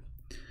of you.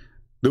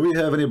 Do we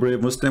have any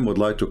brave Muslim would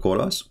like to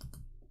call us?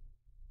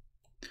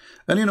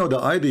 And you know, the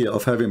idea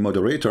of having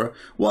moderator,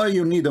 why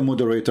you need a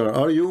moderator?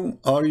 Are you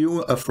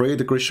afraid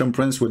the Christian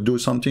Prince would do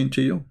something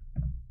to you?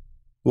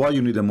 Why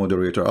you need a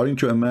moderator?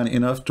 Aren't you a man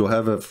enough to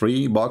have a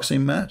free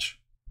boxing match?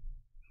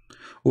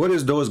 What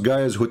is those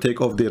guys who take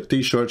off their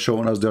t-shirt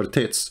showing us their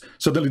tits?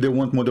 Suddenly they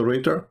want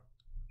moderator?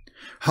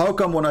 How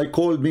come when I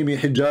called Mimi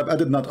Hijab, I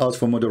did not ask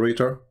for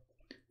moderator?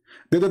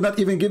 They did not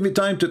even give me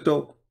time to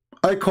talk.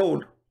 I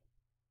called.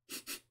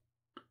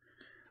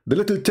 The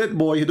little tit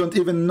boy, he don't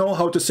even know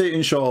how to say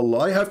inshallah.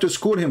 I have to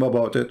school him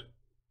about it.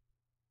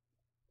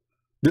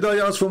 Did I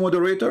ask for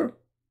moderator?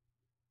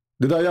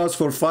 Did I ask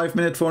for 5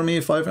 minutes for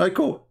me? I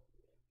called.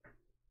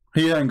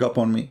 He hung up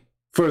on me.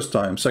 First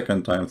time,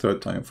 second time,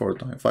 third time, fourth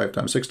time, 5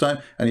 times, 6 times,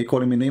 and he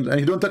calling me names, and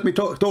he don't let me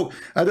talk.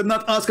 I did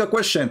not ask a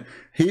question.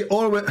 He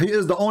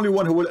is the only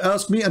one who will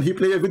ask me, and he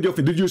play a video of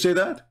me. Did you say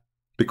that?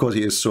 Because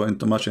he is so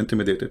much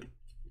intimidated.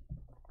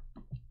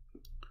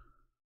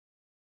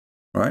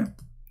 Right?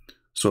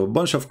 So a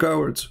bunch of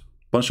cowards,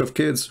 bunch of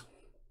kids.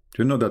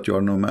 You know that you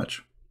are no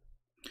match.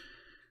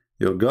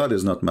 Your God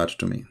is not matched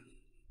to me.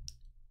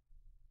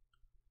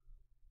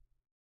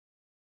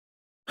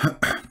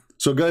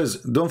 So guys,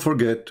 don't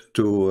forget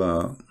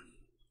to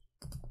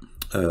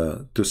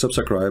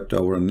subscribe to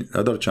our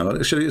other channel.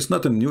 Actually, it's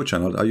not a new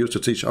channel. I used to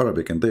teach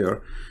Arabic in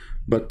there,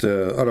 but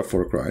Arab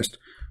for Christ.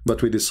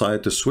 But we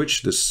decided to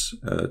switch this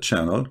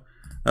channel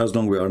as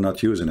long as we are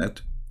not using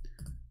it.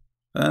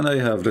 And I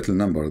have little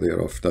number there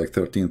of like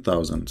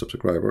 13,000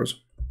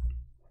 subscribers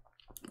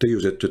to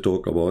use it to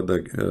talk about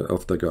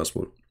the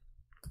gospel.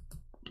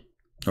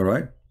 All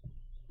right.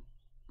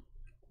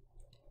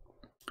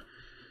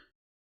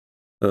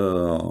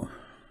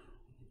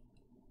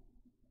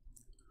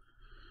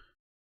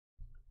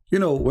 You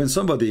know, when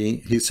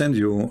somebody, he send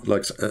you,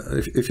 like,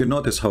 if you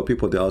notice how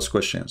people, they ask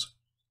questions.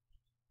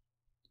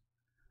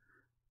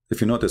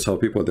 If you notice how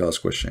people, they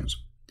ask questions.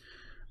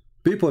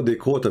 People, they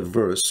quote a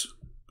verse,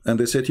 and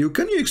they say to you,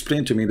 can you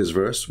explain to me this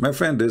verse? My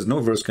friend, there's no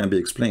verse can be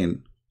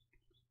explained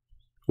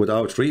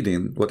without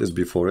reading what is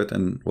before it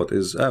and what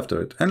is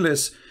after it.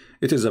 Unless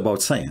it is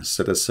about science.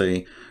 Let us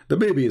say, the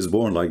baby is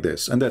born like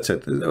this, and that's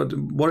it.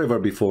 Whatever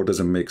before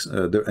doesn't make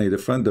any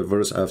difference. The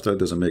verse after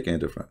doesn't make any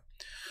difference.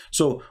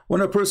 So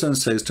when a person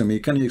says to me,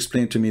 can you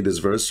explain to me this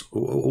verse?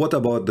 What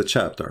about the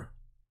chapter?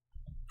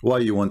 Why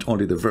you want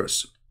only the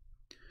verse?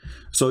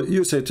 So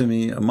you say to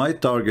me, my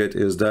target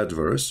is that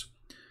verse,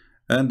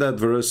 and that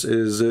verse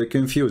is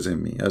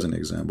confusing me, as an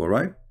example,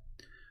 right?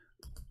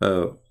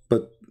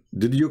 But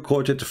did you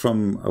quote it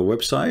from a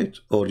website,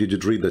 or did you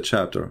read the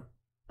chapter?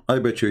 I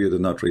bet you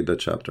did not read the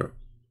chapter,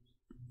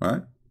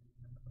 right?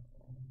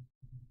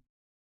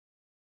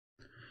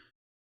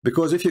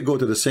 Because if you go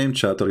to the same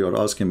chapter you're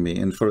asking me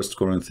in 1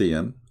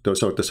 Corinthians,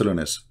 sorry,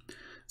 Thessalonians,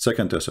 2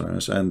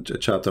 Thessalonians, and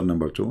chapter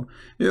number 2,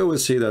 you will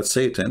see that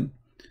Satan,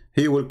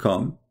 he will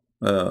come,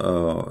 he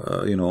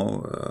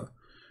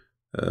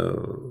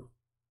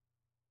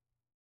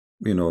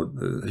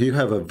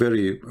have a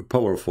very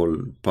powerful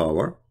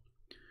power,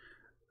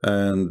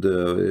 and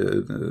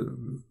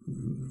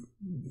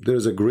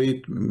there's a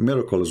great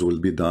miracles will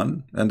be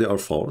done, and they are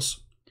false.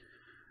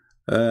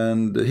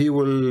 And he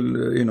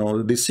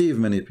will, deceive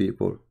many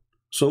people.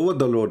 So what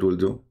the Lord will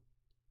do?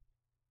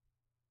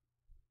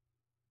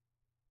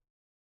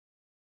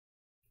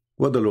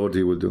 What the Lord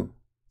he will do?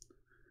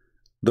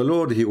 The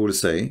Lord he will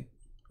say,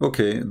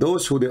 okay,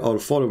 those who they are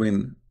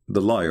following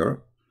the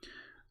liar,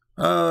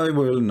 I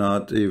will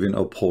not even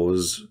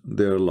oppose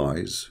their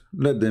lies.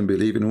 Let them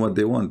believe in what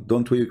they want.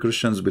 Don't we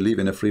Christians believe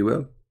in a free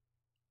will?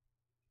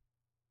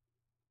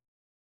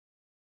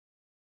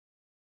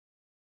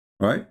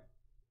 Right?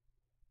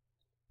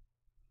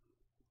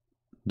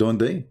 Don't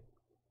they?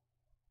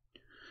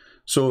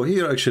 So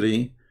here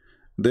actually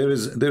there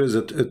is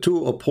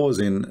two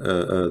opposing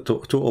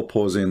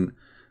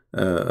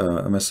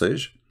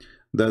message,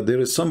 that there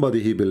is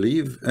somebody he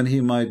believe and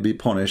he might be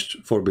punished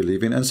for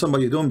believing, and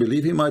somebody don't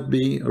believe, he might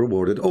be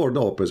rewarded, or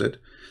the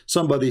opposite.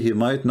 Somebody he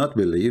might not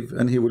believe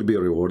and he will be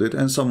rewarded,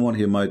 and someone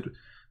he might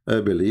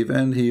believe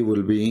and he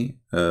will be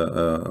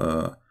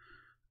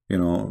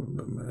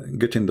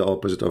getting the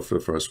opposite of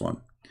the first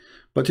one.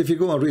 But if you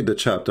go and read the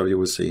chapter, you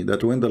will see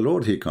that when the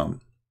Lord he come,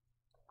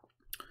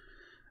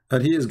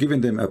 and he is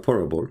giving them a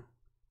parable,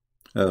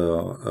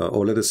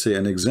 or let us say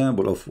an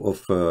example of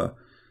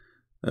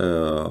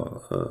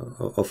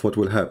what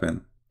will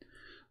happen.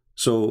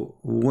 So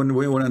when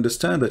we want to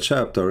understand the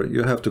chapter,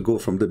 you have to go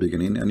from the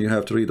beginning and you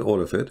have to read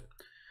all of it,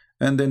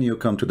 and then you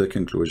come to the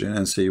conclusion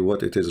and see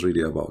what it is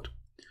really about.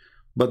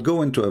 But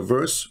going to a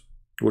verse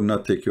will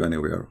not take you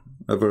anywhere.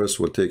 A verse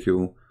will take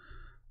you,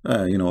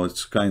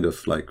 it's kind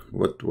of like,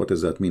 what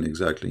does that mean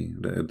exactly?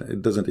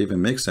 It doesn't even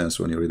make sense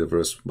when you read a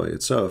verse by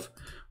itself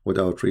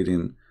without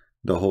reading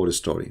the whole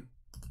story.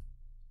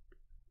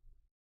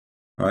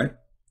 All right?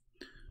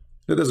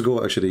 Let us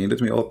go, actually,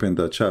 let me open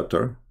the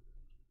chapter.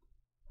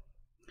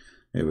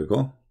 Here we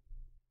go.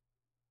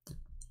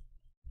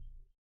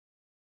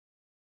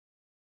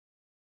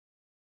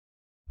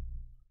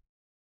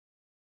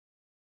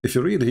 If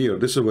you read here,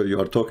 this is what you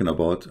are talking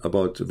about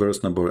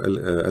verse number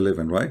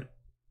 11, right?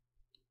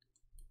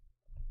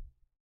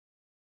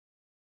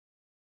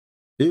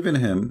 Even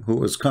him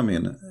who is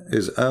coming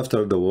is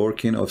after the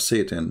working of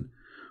Satan,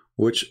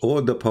 which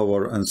all the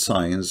power and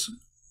signs,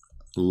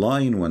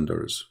 lying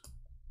wonders.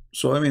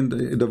 So, I mean,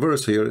 the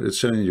verse here is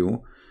showing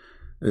you,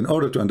 in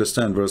order to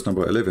understand verse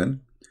number 11,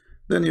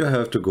 then you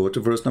have to go to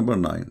verse number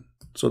 9.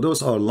 So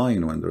those are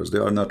lying wonders. They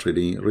are not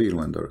really real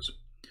wonders.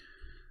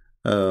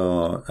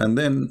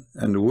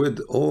 And with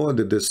all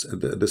this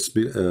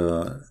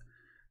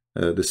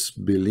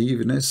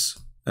believeness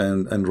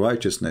and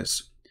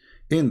righteousness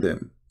in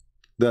them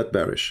that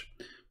perish,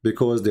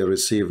 because they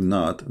receive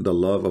not the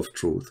love of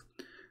truth,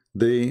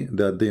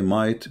 that they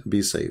might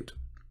be saved.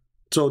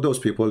 So those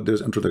people,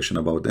 there's introduction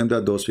about them,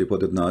 that those people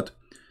did not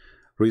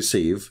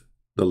receive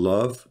the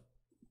love,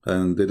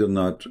 and they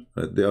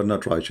are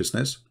not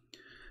righteousness,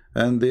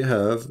 and they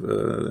have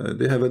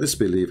a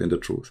disbelief in the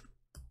truth.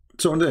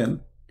 So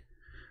then,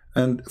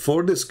 and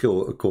for this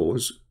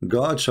cause,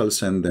 God shall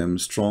send them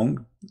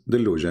strong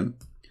delusion,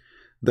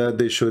 that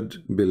they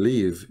should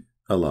believe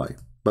a lie.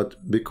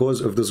 But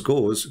because of this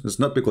goes, it's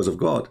not because of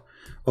God.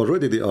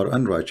 Already they are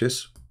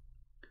unrighteous.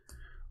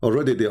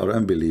 Already they are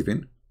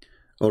unbelieving.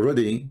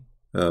 Already,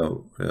 they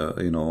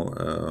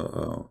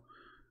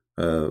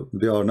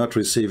are not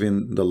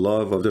receiving the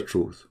love of the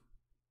truth.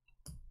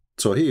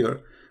 So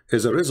here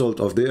is a result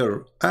of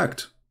their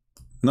act,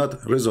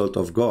 not result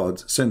of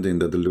God sending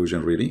the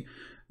delusion. Really,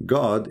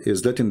 God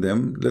is letting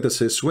them, let us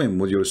say, swim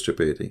with your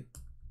stupidity.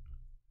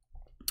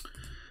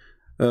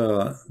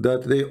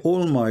 That they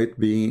all might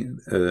be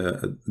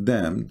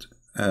damned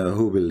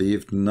who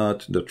believed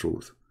not the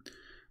truth,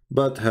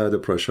 but had a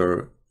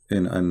pleasure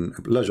in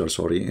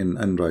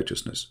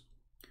unrighteousness.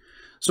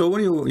 So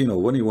when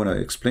you want to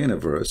explain a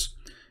verse,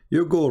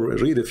 you go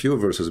read a few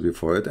verses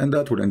before it, and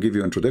that will give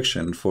you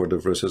introduction for the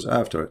verses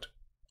after it,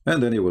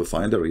 and then you will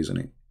find the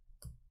reasoning.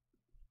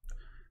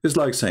 It's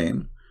like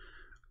saying,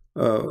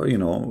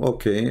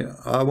 okay,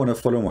 I want to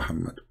follow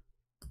Muhammad.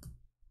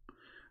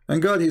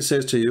 And God, he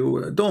says to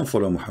you, don't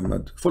follow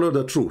Muhammad, follow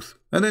the truth.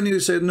 And then you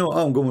say, no,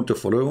 I'm going to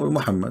follow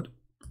Muhammad.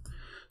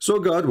 So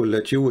God will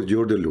let you with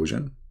your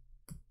delusion.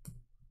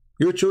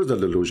 You choose the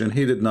delusion.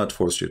 He did not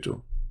force you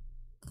to.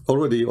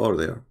 Already you are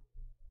there.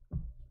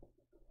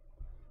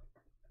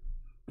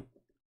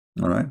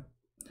 All right.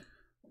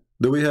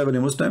 Do we have any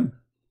Muslim?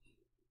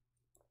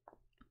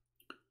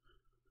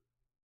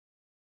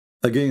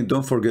 Again,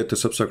 don't forget to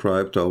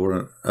subscribe to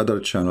our other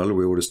channel.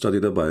 We will study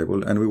the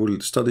Bible, and we will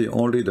study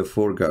only the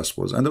 4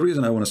 Gospels. And the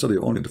reason I want to study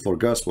only the 4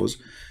 Gospels,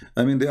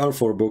 I mean, they are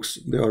 4 books.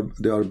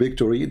 They are big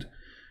to read,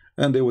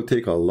 and they will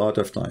take a lot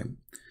of time.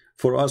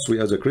 For us, we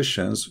as a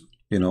Christians,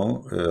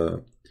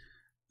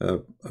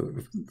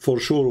 for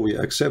sure we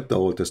accept the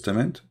Old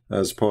Testament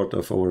as part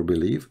of our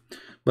belief,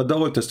 but the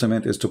Old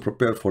Testament is to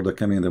prepare for the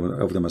coming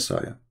of the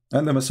Messiah,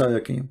 and the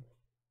Messiah came.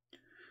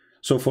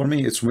 So for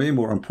me, it's way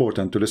more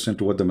important to listen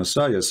to what the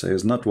Messiah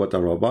says, not what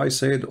a rabbi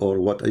said or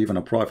what even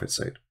a prophet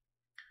said.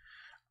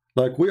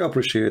 Like, we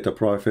appreciate a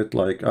prophet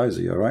like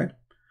Isaiah, right?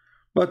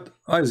 But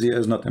Isaiah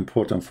is not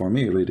important for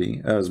me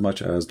really as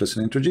much as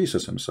listening to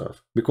Jesus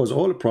himself, because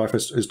all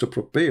prophets is to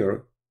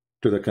prepare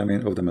to the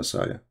coming of the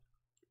Messiah.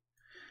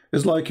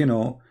 It's like,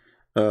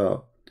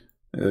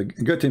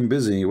 getting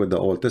busy with the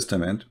Old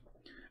Testament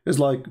is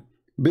like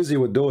busy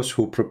with those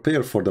who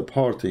prepare for the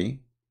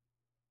party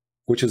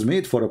which is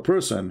made for a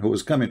person who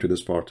is coming to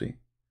this party.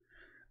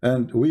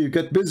 And we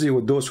get busy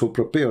with those who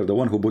prepare, the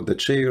one who put the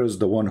chairs,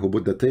 the one who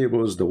put the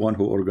tables, the one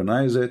who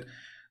organize it,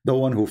 the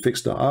one who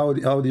fixed the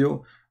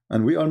audio,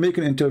 and we are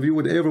making an interview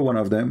with every one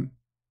of them.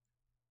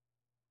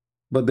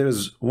 But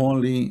there's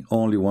only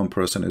one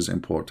person is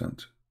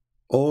important.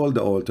 All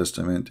the Old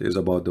Testament is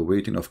about the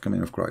waiting of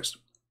coming of Christ.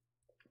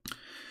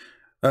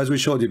 As we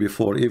showed you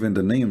before, even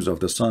the names of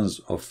the sons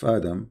of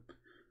Adam,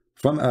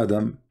 from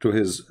Adam to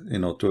his,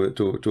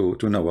 to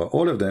Noah,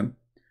 all of them,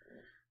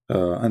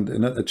 and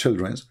the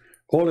children's,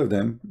 all of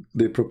them,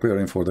 they're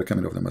preparing for the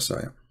coming of the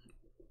Messiah.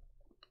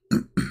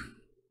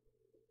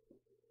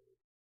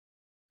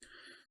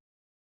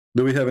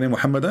 Do we have any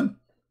Muhammadan?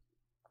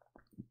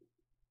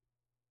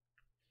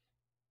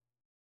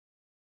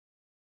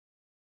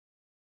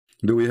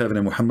 Do we have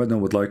any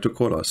Muhammadan would like to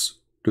call us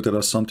to tell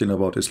us something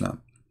about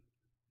Islam?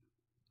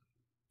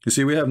 You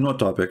see, we have no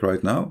topic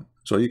right now,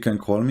 so you can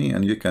call me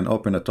and you can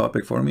open a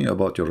topic for me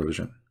about your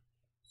religion.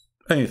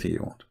 Anything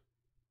you want.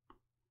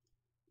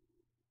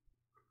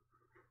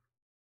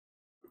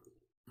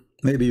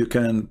 Maybe you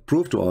can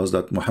prove to us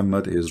that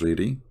Muhammad is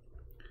really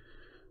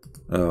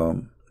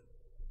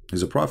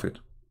he's a prophet,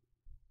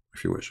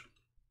 if you wish.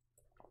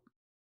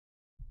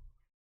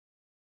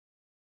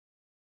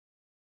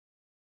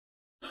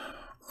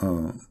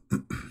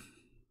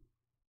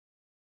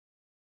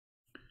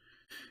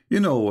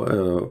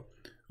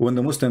 When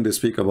the Muslims, they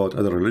speak about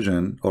other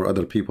religion or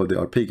other people, they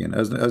are pagan.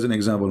 As an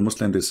example,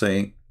 Muslims, they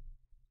say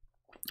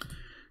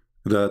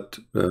that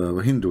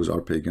Hindus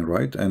are pagan,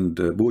 right? And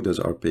Buddhas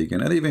are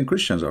pagan, and even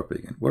Christians are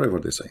pagan, whatever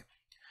they say.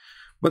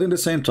 But in the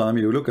same time,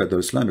 you look at the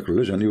Islamic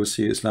religion, you will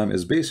see Islam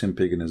is based in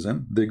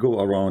paganism. They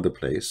go around the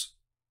place,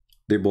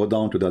 they bow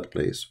down to that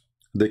place,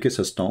 they kiss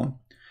a stone,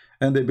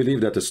 and they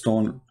believe that the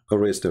stone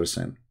erased their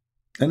sin.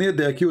 And yet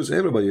they accuse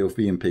everybody of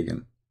being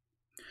pagan.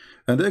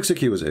 And the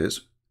excuse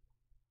is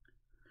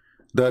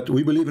that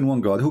we believe in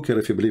one God. Who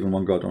cares if you believe in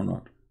one God or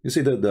not? You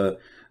see that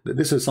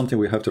this is something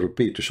we have to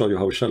repeat to show you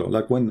how shallow.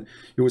 Like when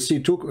you will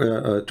see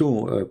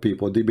two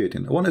people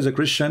debating. One is a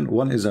Christian,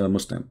 one is a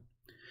Muslim.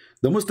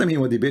 The Muslim, he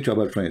will debate you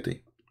about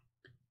Trinity.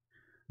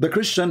 The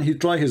Christian, he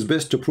try his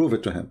best to prove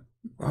it to him.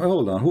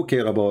 Hold on, who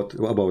care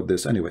about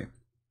this anyway?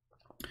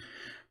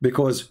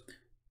 Because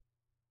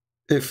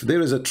if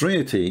there is a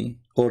Trinity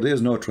or there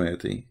is no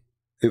Trinity,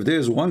 if there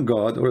is one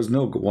God or is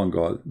no one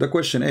God, the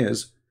question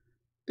is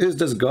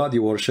this God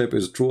you worship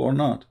is true or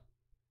not?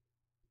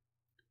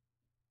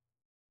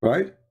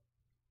 Right?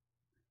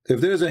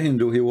 If there is a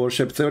Hindu, he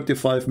worships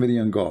 35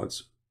 million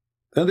gods,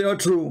 and they are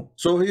true,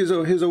 so he's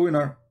a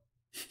winner.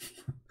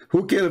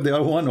 Who cares if they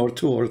are 1 or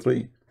 2 or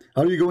 3?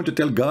 Are you going to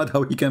tell God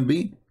how he can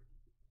be?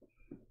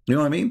 You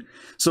know what I mean?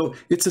 So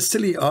it's a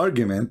silly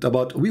argument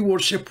about we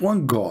worship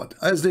one God,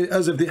 as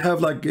if they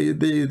have like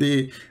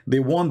they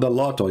won the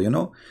lotto. You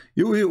know,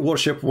 you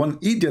worship one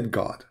idiot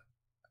God.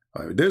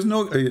 There's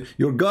no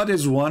your God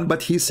is one,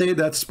 but he say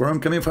that sperm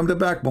coming from the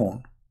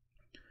backbone.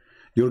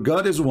 Your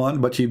God is one,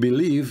 but he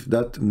believe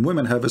that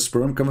women have a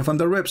sperm coming from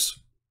the ribs.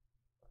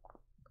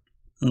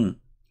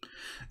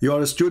 You are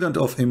a student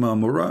of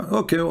Imam Murrah.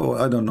 Okay, well,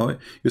 I don't know.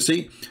 You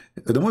see,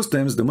 the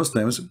Muslims,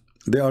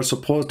 they are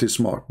supposedly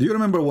smart. Do you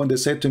remember when they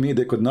said to me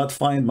they could not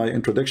find my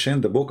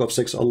introduction, the book of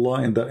Six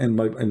Allah in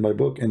my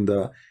book in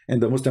the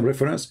Muslim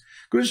reference?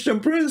 Christian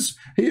Prince,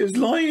 he is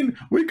lying.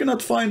 We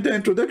cannot find the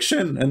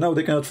introduction, and now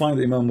they cannot find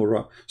Imam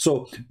Murrah.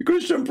 So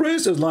Christian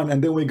Prince is lying,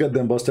 and then we get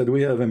them busted.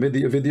 We have a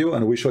video,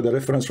 and we show the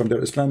reference from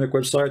their Islamic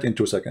website in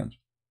 2 seconds.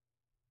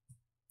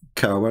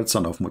 Coward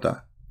son of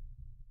Muta.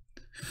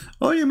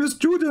 I am a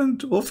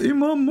student of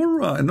Imam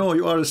Murrah. No,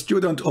 you are a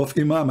student of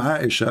Imam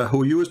Aisha,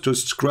 who used to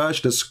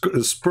scratch the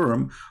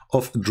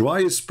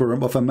dry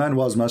sperm of a man who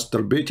was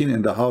masturbating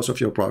in the house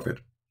of your prophet.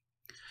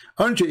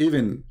 Aren't you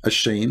even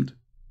ashamed?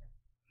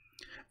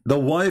 The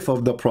wife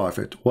of the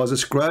prophet was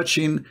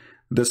scratching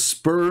the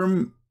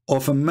sperm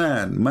of a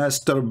man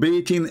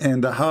masturbating in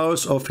the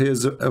house of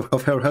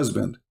her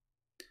husband.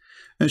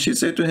 And she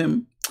said to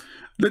him,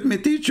 let me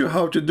teach you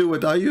how to do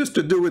it. I used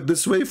to do it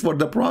this way for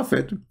the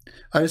prophet.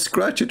 I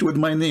scratch it with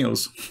my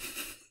nails.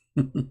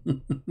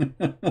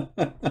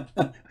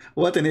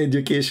 What an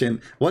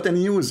education. What a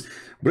news.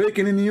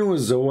 Breaking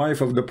news. The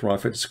wife of the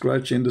prophet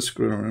scratching the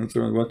sperm.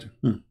 What?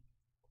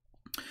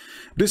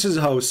 This is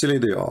how silly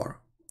they are.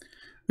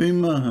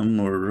 Imam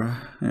Murrah,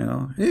 you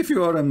know, if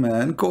you are a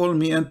man, call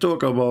me and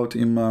talk about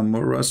Imam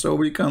Murrah so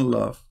we can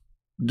laugh.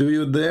 Do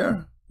you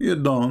dare? You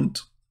don't.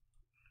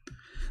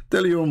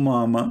 Tell your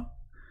mama,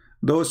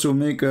 those who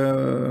make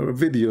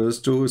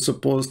videos to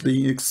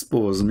supposedly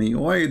expose me,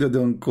 why they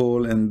don't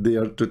call and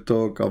dare to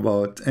talk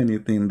about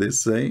anything they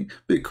say?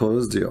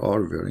 Because they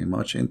are very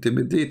much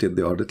intimidated.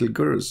 They are little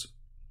girls,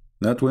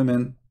 not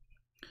women.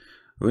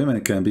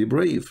 Women can be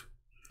brave.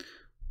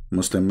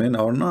 Muslim men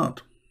are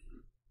not.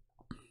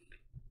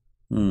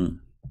 Do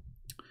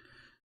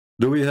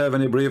we have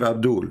any brave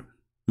Abdul?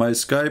 My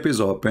Skype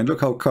is open. Look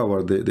how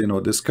coward they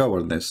know this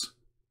cowardness.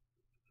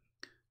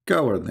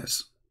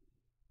 Cowardness.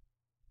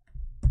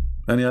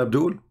 Any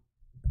Abdul?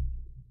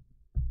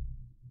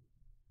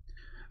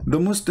 The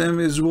Muslim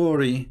is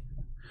worried.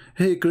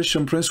 Hey,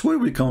 Christian Prince, where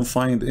we can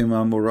find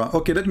Imam Murrah?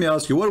 Okay, let me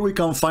ask you, where we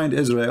can find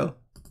Israel?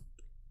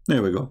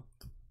 There we go.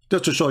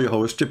 Just to show you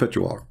how stupid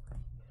you are.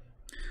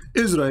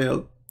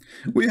 Israel.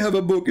 We have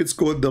a book, it's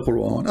called the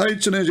Quran. I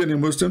challenge any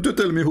Muslim to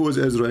tell me who is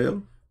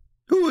Israel.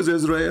 Who is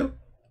Israel?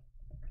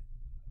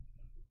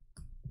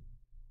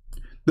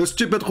 The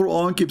stupid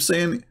Quran keeps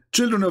saying,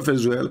 children of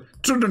Israel,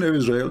 children of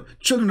Israel,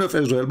 children of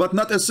Israel, but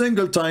not a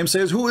single time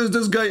says, who is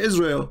this guy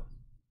Israel?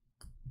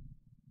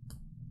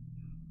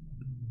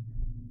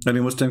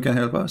 Any Muslim can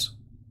help us?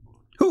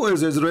 Who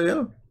is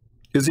Israel?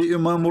 Is he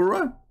Imam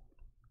Murrah?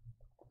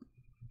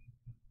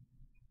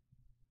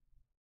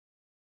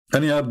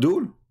 Any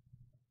Abdul?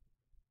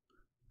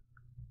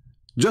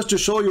 Just to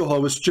show you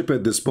how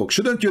stupid this book,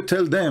 shouldn't you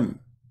tell them,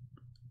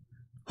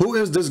 who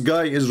is this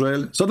guy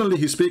Israel? Suddenly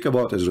he speak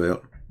about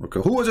Israel. Okay,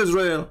 who is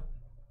Israel?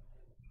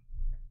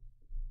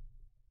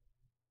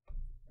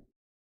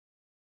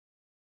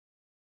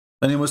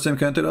 Any Muslim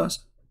can tell us?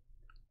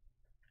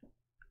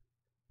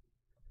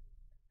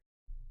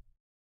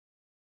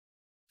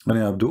 Any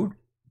Abdul?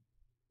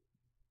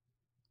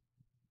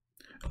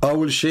 I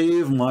will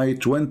shave my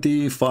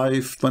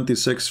 25,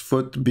 26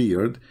 foot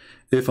beard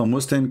if a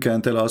Muslim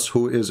can tell us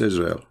who is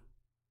Israel.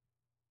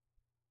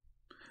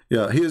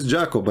 Yeah, he is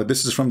Jacob, but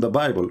this is from the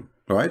Bible,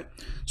 right?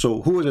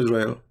 So who is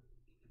Israel?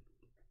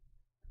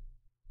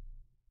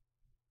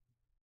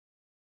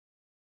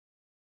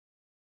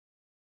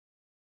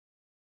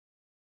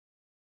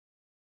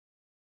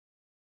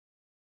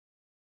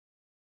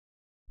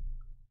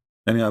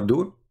 Any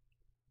Abdul?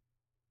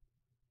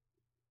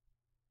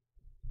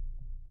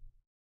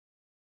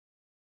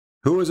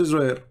 Who is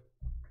Israel?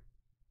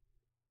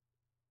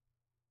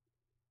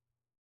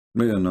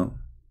 We don't know.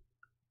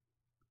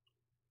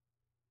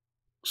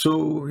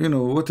 So, you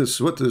know, what this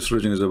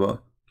religion is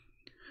about.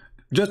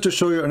 Just to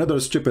show you another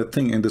stupid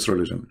thing in this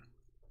religion.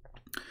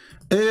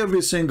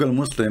 Every single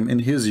Muslim in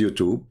his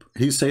YouTube,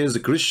 he says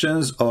the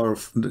Christians are,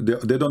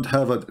 they don't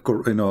have a,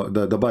 you know,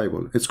 the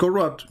Bible. It's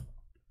corrupt.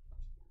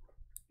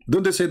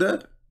 Don't they say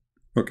that?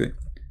 Okay.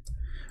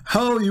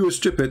 How you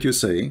stupid you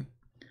say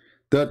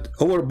that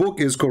our book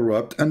is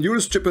corrupt and your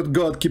stupid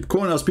God keep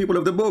calling us people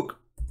of the book?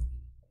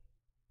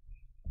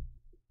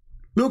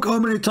 Look how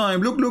many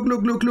times.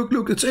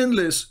 Look. It's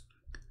endless.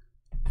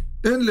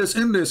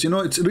 Endless. You know,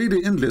 it's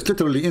really endless.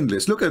 Literally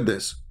endless. Look at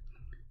this.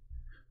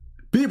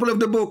 People of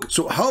the book.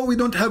 So how we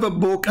don't have a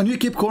book and you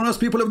keep calling us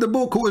people of the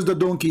book? Who is the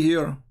donkey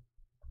here?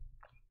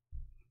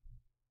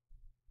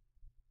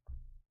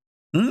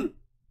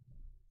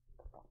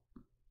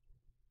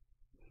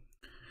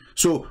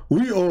 So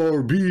we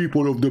are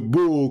people of the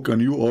book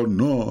and you are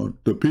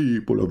not the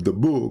people of the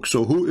book.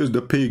 So who is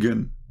the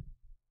pagan?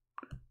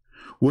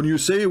 When you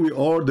say we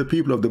are the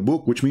people of the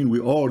book, which means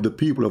we are the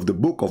people of the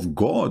book of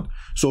God.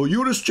 So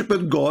your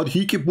stupid God,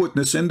 he keep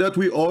witnessing that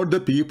we are the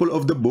people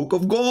of the book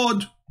of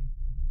God.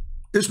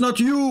 It's not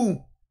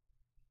you.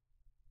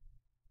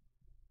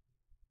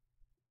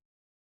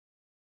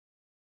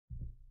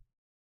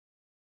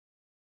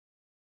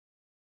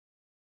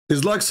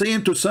 It's like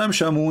saying to Sam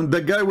Shamoun,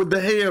 the guy with the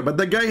hair, but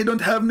the guy he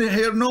don't have any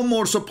hair no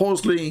more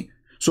supposedly.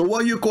 So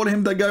why you call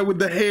him the guy with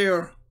the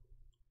hair?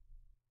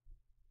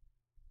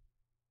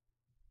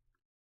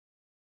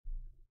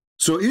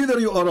 So either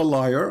you are a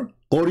liar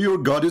or your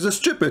God is a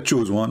stupid.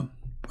 Choose one.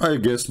 I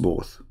guess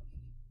both.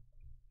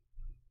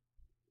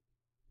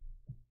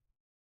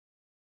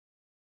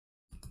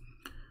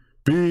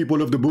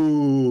 People of the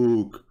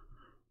book,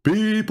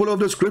 people of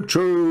the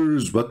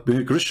scriptures. But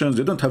Christians,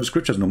 they don't have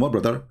scriptures no more,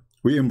 brother.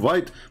 We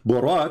invite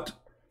Borat,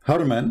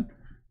 Herman,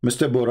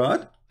 Mr.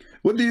 Borat.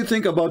 What do you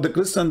think about the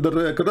Christian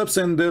that corrupts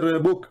in their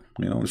book?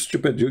 You know,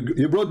 stupid.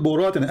 You brought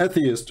Borat, an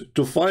atheist,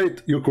 to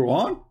fight your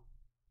Quran?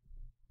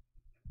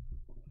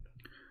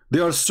 They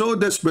are so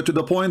desperate to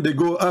the point they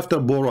go after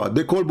Borat.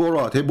 They call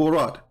Borat, hey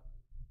Borat,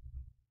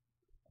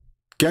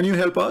 can you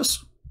help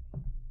us?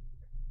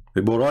 Hey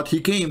Borat,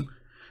 he came.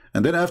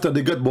 And then after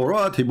they got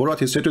Borat,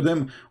 he said to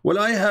them, well,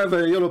 I have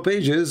yellow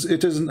pages.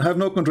 It doesn't have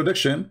no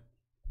contradiction.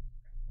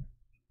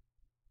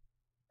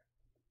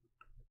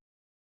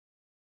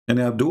 And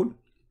Abdul?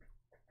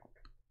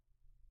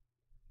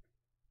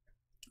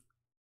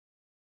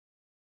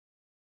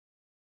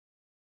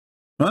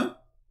 Huh?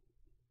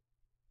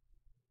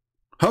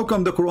 How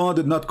come the Quran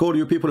did not call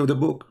you people of the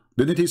book?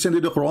 Didn't he send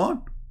you the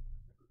Quran?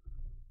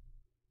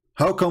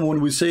 How come when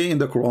we say in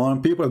the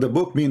Quran, people of the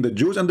book mean the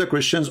Jews and the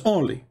Christians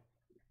only?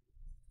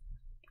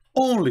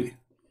 Only.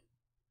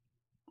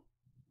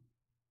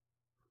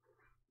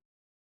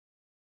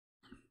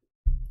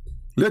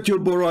 Let your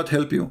Borat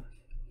help you.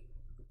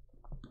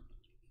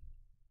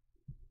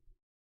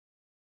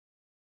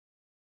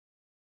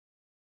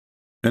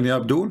 Any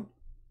Abdul?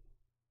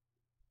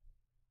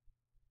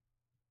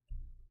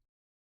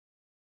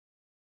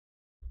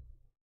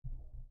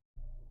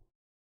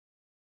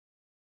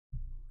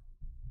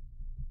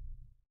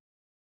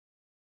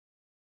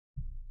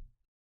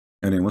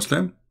 Any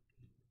Muslim?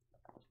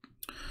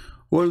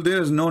 Well, there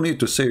is no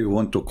need to say you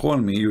want to call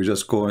me. You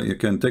just call. You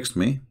can text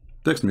me.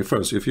 Text me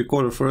first. If you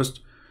call first,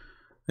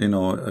 you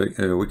know,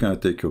 we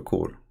cannot take your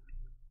call.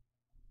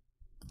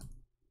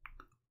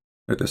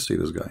 Let us see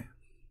this guy.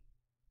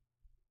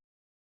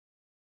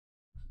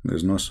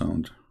 There's no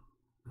sound.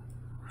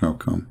 How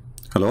come?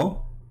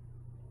 Hello?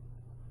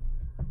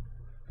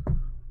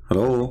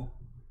 Hello?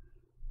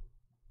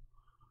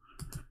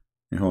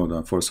 Hold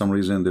on. For some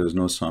reason, there's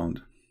no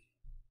sound.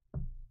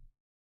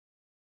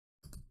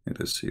 Let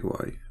us see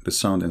why. The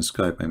sound in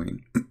Skype, I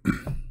mean.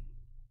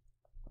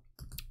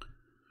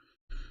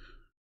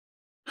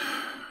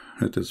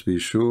 Let us be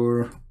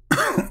sure.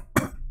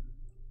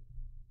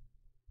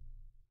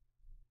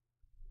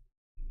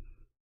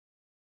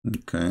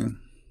 Okay.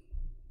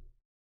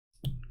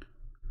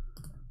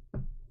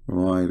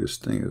 Why this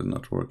thing is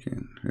not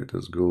working? Let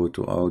us go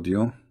to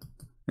audio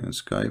in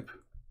Skype.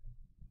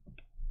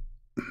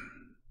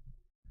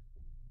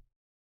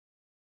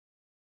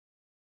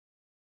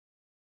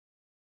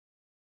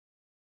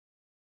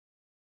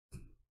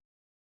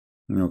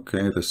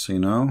 Okay, let's see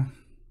now.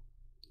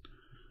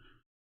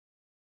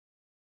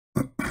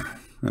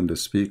 And the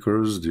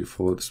speakers,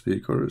 default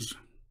speakers.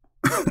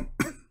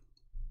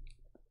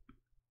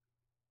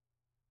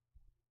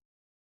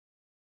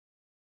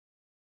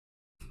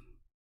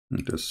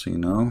 Let's see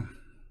now.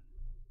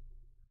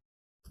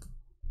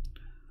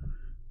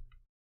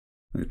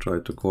 We try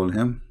to call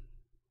him.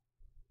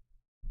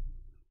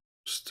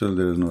 Still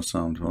there is no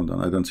sound. Hold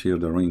on, I don't hear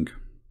the ring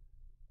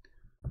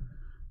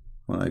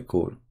when I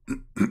call.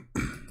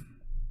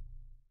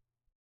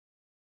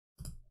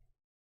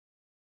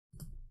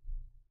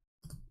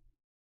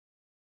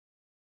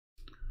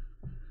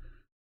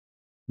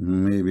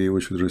 Maybe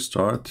we should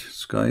restart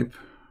Skype.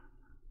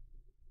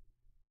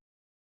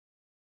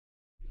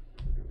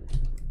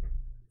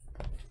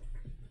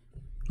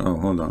 Oh,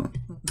 hold on.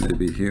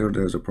 Maybe here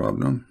there's a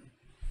problem.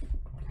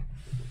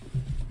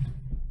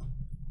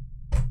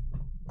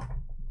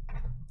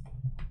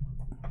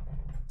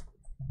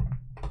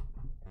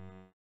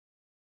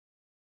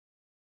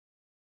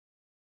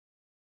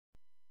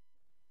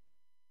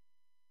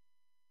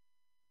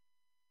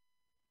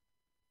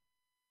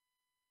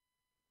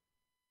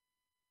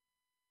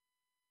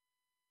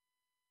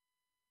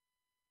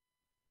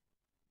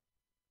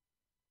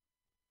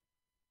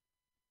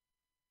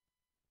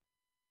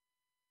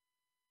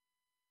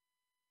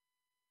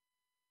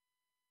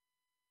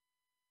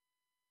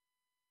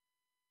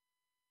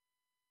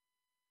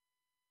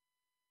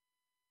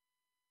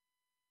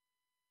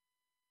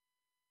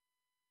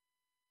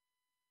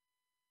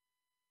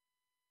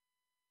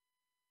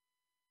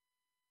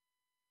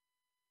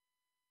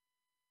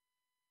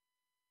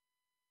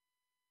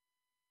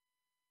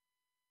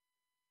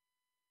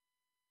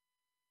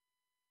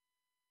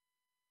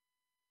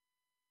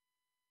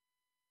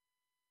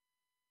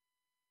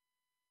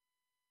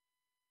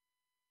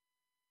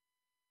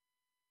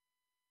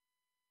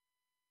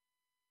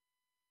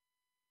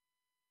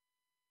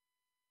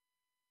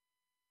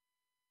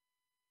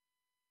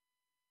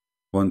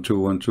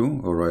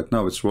 1212. All right,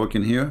 now it's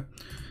working here.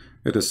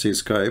 Let us see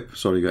Skype.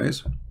 Sorry,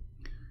 guys.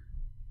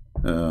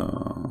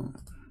 All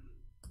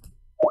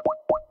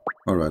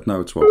right,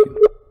 now it's working.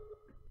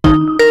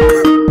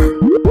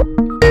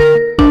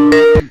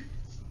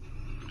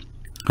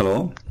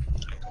 Hello?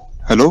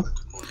 Hello?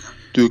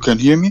 Do you can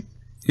hear me?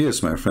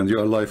 Yes, my friend, you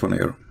are live on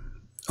air.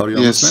 Are you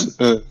a Yes.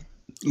 Muslim?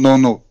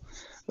 No.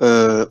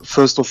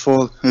 First of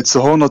all, it's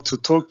an honor to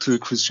talk to you,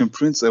 Christian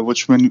Prince. We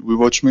watch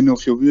many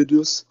of your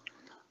videos.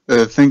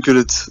 Thank you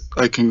that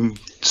I can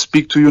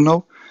speak to you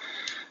now.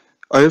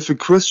 I have a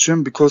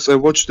question because I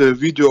watched a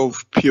video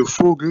of Pierre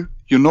Vogel.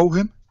 You know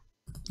him?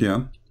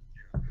 Yeah.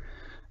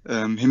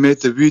 He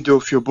made a video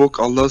of your book,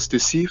 Allah's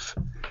Deceive,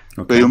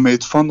 where Okay. you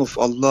made fun of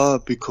Allah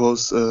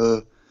because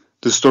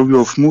the story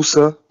of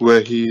Musa,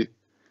 where he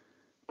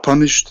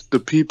punished the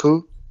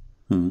people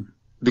Hmm.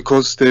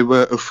 because they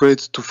were afraid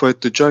to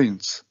fight the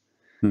giants.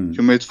 Hmm.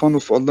 You made fun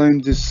of Allah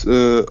in this.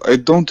 I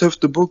don't have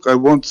the book. I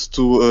want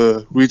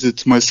to read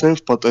it myself,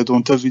 but I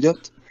don't have it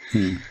yet.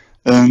 Hmm.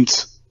 And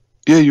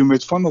yeah, you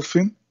made fun of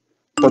him,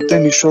 but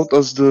then he showed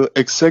us the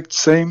exact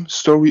same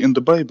story in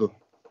the Bible.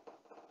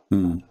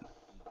 Hmm.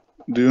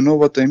 Do you know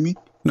what I mean?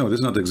 No, this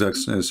is not the exact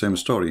same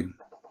story.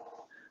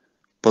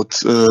 But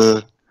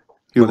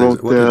he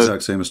wrote What there,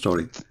 exact same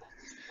story?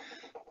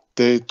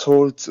 they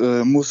told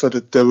Musa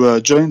that there were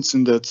giants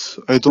in that.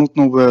 I don't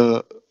know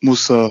where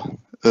Musa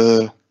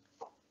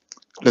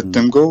let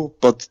them go,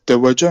 but there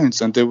were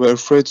giants and they were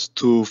afraid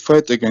to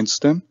fight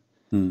against them.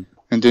 Hmm.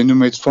 And then you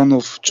made fun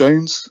of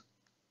giants,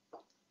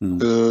 Hmm.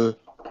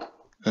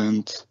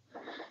 and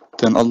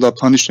then Allah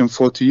punished them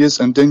 40 years.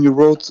 And then you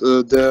wrote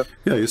there,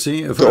 Yeah, you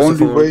see, first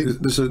only of all, way-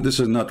 this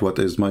is not what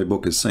my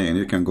book is saying.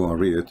 You can go and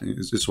read it.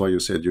 This is why you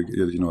said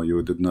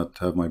you did not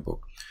have my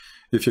book.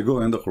 If you go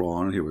in the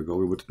Quran, here we go.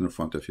 We put it in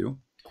front of you.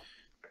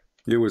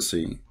 You will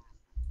see,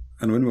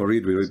 and when we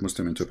read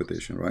Muslim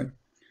interpretation, right?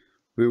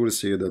 We will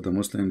see that the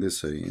Muslim, they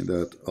say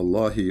that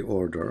Allah, He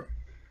ordered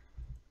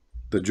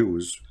the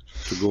Jews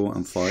to go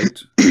and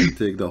fight and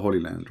take the Holy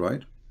Land,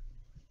 right?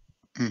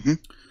 Mhm.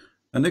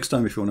 And next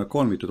time, if you want to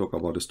call me to talk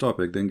about this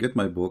topic, then get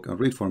my book and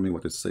read for me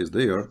what it says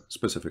there,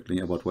 specifically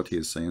about what he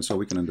is saying, so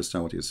we can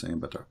understand what he is saying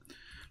better.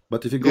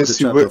 But if you go Yes,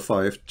 to you will.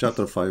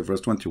 chapter 5,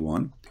 verse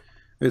 21,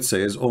 it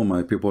says, "Oh,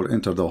 my people,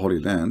 enter the Holy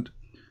Land,"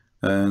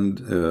 and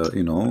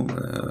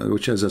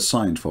which is a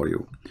sign for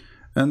you.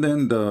 And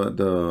then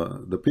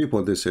the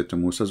people, they said to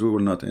Moses, "We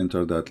will not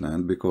enter that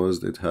land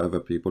because it have a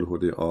people who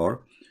they are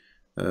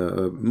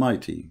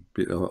mighty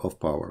of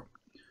power."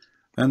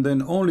 And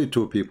then only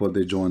two people,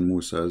 they join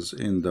Moses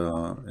in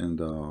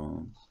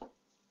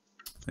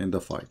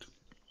the fight.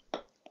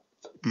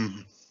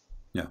 Mhm.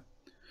 Yeah.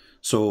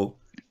 So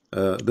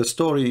the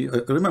story,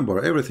 remember,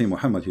 everything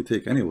Muhammad he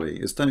take anyway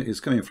is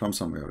coming from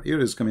somewhere.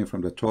 Either is coming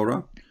from the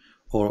Torah,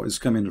 or is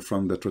coming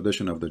from the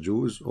tradition of the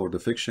Jews, or the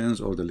fictions,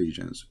 or the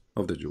legends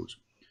of the Jews.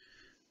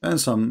 And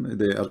some,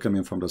 they are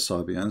coming from the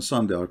Sabians,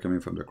 some they are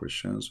coming from the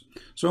Christians.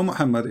 So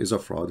Muhammad is a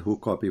fraud who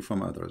copy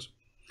from others.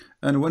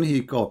 And when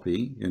he copy,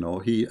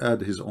 he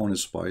add his own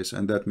spice,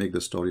 and that make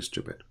the story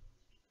stupid.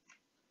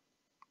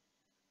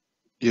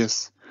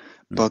 Yes,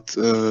 but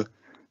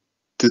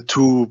the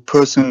two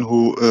person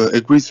who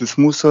agrees with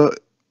Musa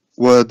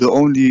were the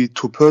only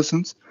two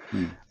persons,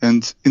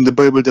 and in the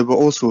Bible there were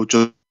also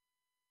just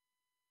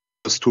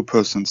two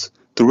persons.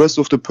 The rest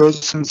of the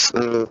persons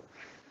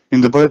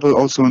in the Bible,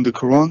 also in the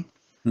Quran,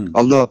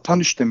 Allah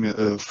punished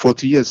them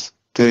 40 years.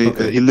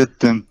 He let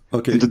them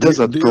in the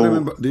desert do you go.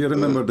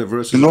 remember the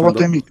verses? You know from what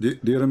the, I mean?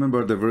 Do you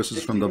remember the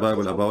verses from the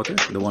Bible about it?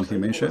 The one he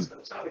mentioned?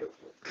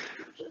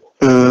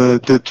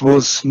 That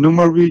was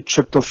Numeri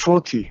chapter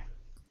 40.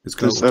 It's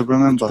Yes, I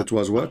remember. It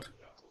was what?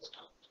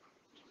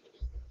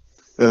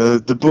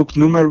 The book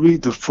Numeri,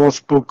 the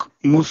fourth book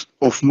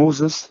of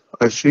Moses,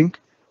 I think,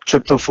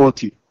 chapter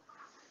 40.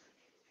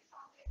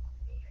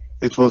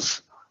 It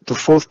was the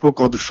fourth book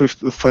or the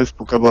fifth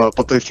book,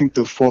 but I think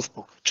the fourth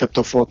book,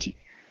 chapter 40.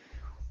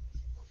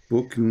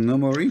 Book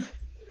Numeri?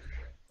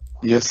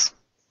 Yes.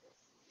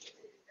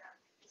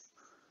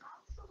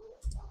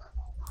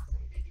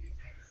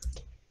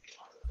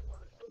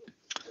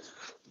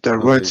 The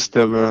words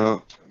there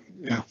were,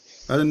 yeah.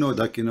 I don't know,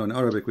 like, in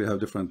Arabic we have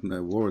different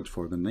words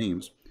for the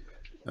names.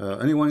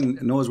 Anyone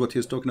knows what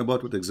he's talking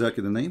about with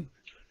exactly the name?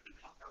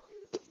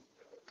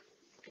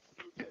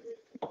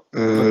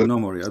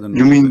 Numeri, I don't know.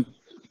 You mean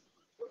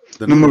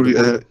the name of the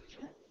Numeri? book?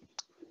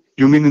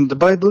 You mean in the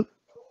Bible?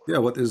 Yeah,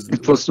 what is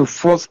it? Was the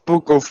fourth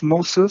book of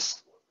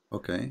Moses.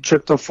 Okay.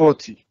 Chapter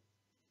 40.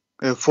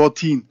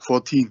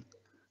 14.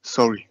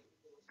 Sorry.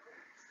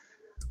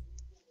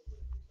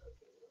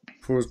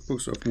 Fourth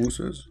books of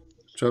Moses,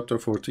 chapter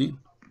 14.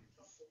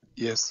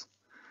 Yes.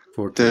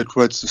 14. That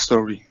writes the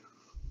story.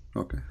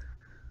 Okay.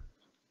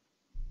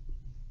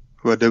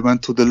 Where they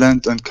went to the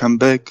land and come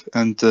back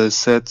and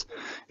said,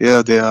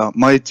 yeah, they are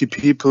mighty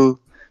people.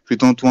 We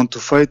don't want to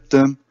fight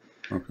them.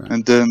 Okay.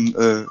 And then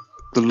the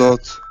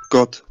Lord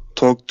God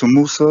talked to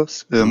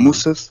Moses,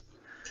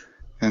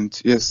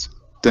 and yes,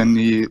 then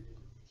he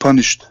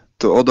punished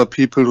the other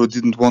people who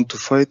didn't want to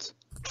fight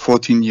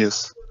 14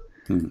 years.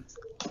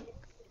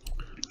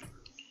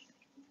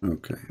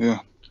 Okay. Yeah.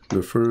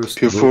 The first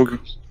Pierre book. Vogel.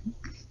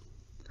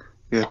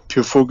 Yeah,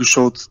 Pierre Vogel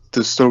showed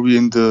the story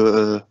in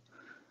the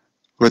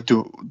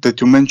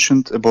that you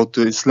mentioned about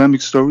the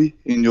Islamic story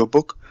in your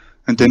book,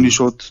 and then he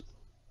showed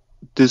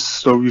this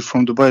story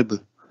from the Bible.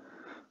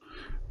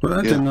 Well,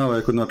 until now,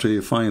 I could not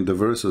really find the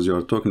verses you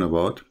are talking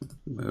about.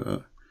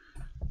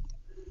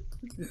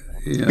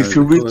 If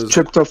you read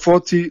chapter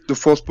 40, the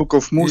first book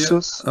of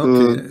Moses,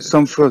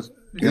 some first.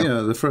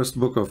 Yeah, the first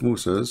book of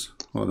Moses.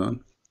 Hold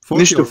on.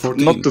 40 or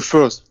 14? Not the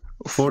first.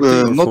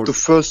 14 not the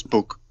first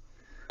book.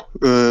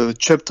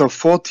 Chapter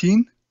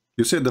 14.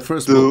 You said the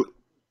first book?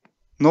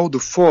 No, the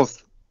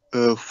fourth.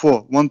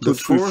 4. 1, 2,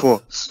 3,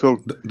 4. So,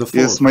 the fourth.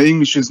 Yes, my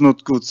English is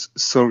not good.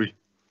 Sorry.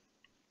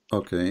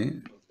 Okay.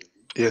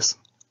 Yes.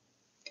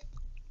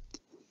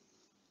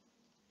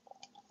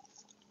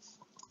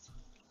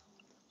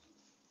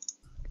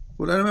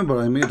 Well, I remember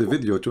I made a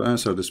video to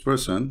answer this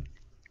person.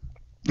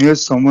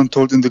 Yes, someone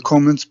told in the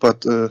comments,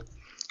 but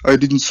I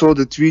didn't saw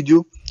that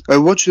video. I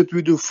watched that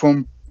video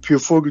from Pierre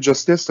Vogel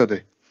just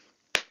yesterday,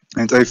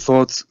 and I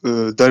thought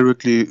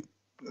directly,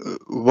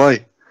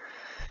 why?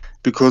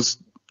 Because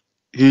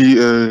he,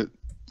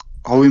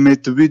 how he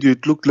made the video,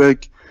 it looked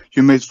like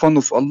you made fun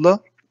of Allah,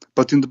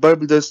 but in the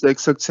Bible there's the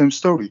exact same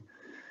story.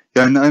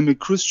 Yeah, and I'm a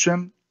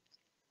Christian.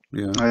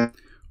 Yeah.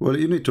 Well,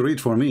 you need to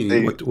read for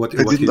me what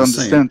I didn't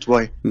understand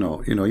why.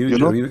 No, you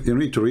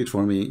need to read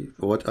for me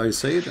what I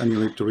said, and you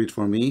need to read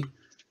for me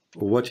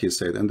what he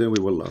said, and then we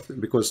will laugh,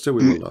 because still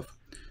we will laugh.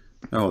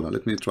 Now, hold on,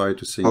 let me try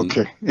to see.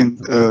 Okay.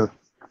 And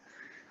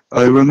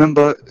I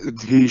remember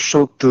he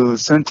showed the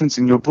sentence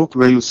in your book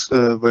where you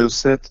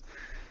said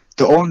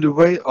the only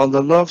way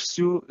Allah loves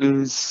you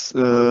is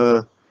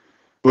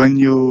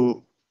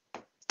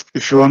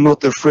if you are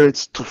not afraid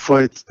to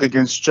fight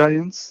against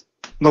giants.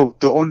 No,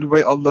 the only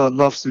way Allah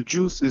loves the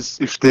Jews is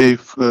if they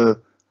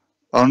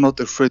are not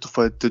afraid to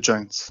fight the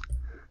giants.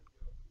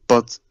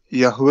 But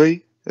Yahweh,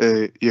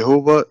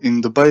 Jehovah in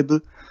the Bible,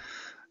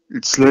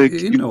 it's like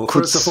you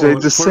could say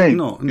the same.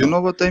 You know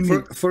what I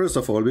mean? First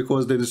of all,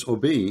 because they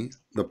disobey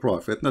the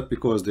Prophet, not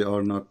because they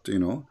are not,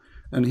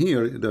 And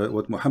here,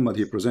 what Muhammad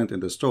he present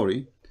in the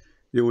story,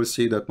 you will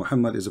see that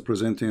Muhammad is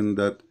presenting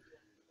that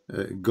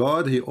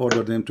God, he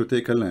ordered them to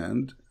take a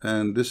land,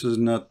 and this is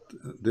not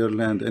their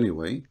land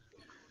anyway.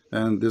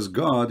 And this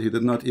God, he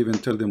did not even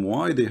tell them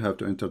why they have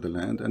to enter the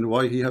land and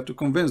why he have to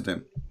convince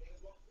them.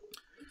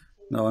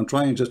 Now I'm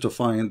trying just to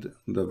find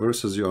the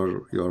verses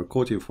you are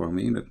quoting for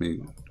me.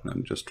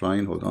 I'm just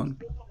trying. Hold on.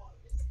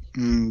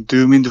 Do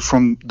you mean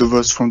the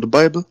verse from the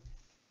Bible?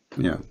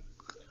 Yeah.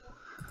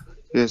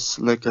 Yes,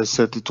 like I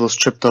said, it was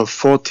chapter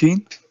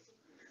 14.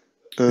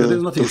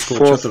 There's nothing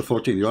called chapter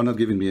 14. You are not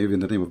giving me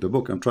even the name of the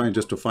book. I'm trying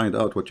just to find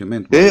out what you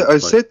meant. Yeah, I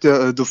said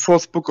the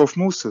fourth book of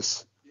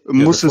Moses.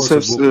 Moses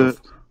has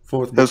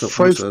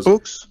five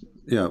books.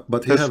 Yeah,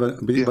 but he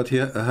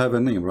have a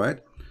name, right?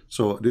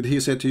 So did he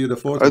say to you the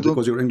fourth,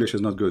 because your English is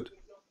not good?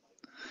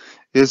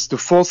 Yes, the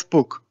fourth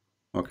book.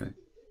 Okay.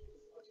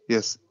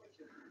 Yes,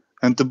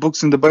 and the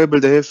books in the Bible,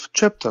 they have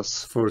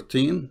chapters.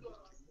 14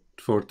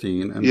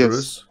 and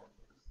yes.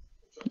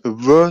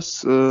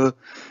 Verse.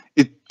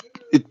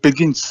 It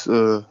begins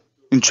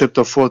in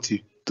chapter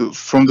 40.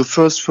 From the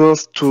first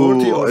verse to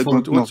 40 or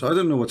 40, I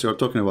don't know what you're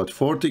talking about.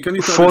 40. Can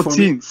you tell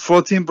 14?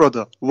 14,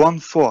 brother.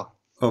 1-4.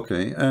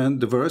 Okay, and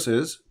the verse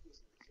is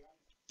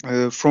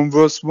from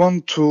verse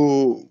 1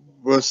 to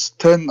verse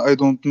 10. I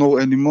don't know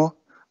anymore,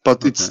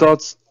 but it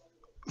starts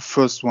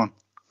verse 1.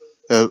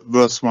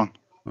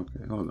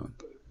 Okay, hold on.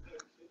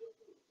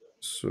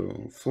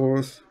 So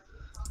fourth.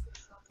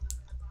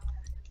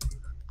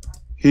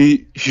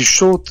 He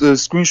showed a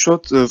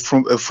screenshot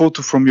from a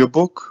photo from your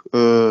book.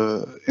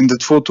 In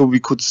that photo, we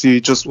could see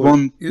just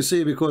one. You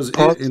see, because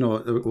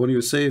when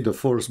you say the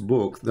fourth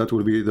book, that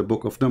will be the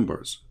book of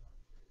Numbers.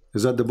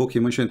 Is that the book he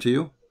mentioned to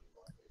you?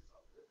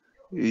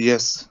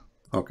 Yes.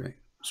 Okay.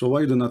 So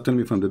why you do not tell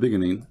me from the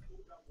beginning?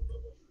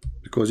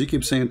 Because you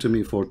keep saying to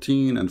me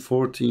 14 and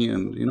 40,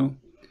 and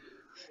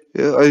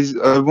Yeah,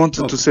 I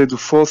wanted to say the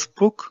fourth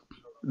book,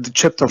 the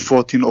chapter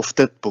 14 of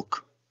that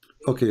book.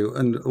 Okay,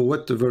 and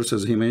what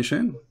verses he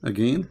mentioned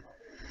again?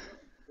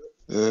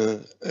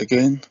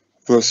 Again,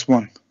 verse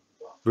 1.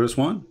 Verse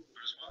 1?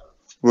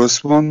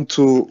 Verse 1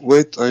 to,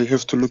 wait, I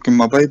have to look in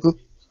my Bible.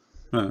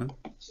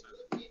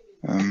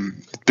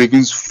 It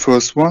begins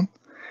verse 1.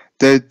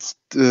 That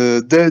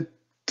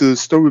the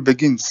story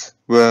begins,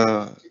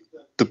 where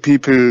the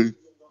people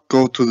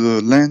go to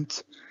the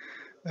land,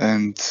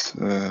 and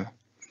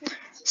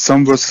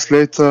some verses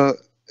later,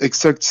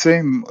 exact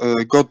same,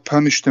 God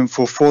punished them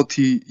for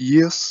 40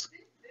 years.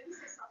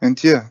 And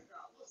yeah,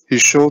 he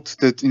showed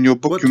that in your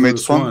book what you made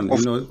fun of...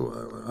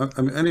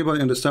 I mean,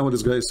 anybody understand what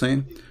this guy is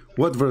saying?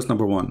 What verse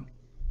number 1?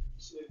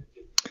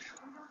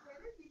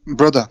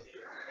 Brother,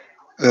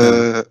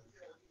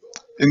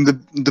 in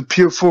the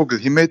Pierre Vogel,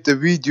 he made a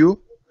video.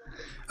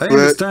 I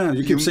understand.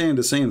 You keep saying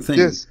the same thing.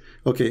 Yes.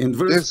 Okay, in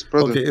verse... Yes,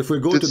 brother. Okay, if we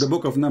go to the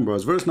book of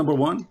Numbers, verse number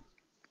 1?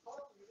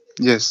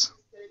 Yes.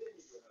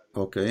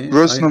 Okay.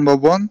 Verse number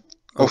 1.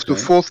 of the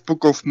Okay. 4th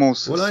book of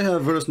Moses. Well, I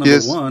have verse number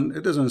Yes, 1.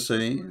 It doesn't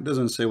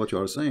say what you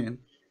are saying.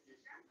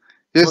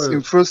 yes. In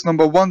Well, verse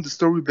number 1, the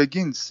story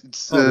begins.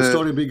 It's the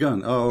story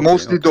began. Oh, okay,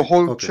 mostly the okay,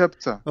 whole okay,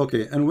 chapter.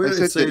 okay. And I where it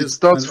said that it says,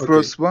 starts and okay,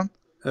 verse 1.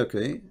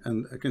 okay,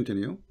 and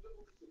continue.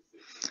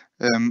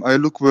 I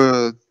look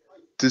where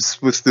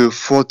this with the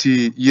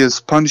 40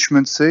 years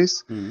punishment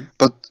says,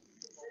 but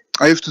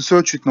I have to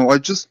search it now. I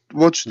just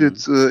watched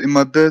it in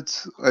my bed.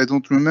 I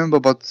don't remember,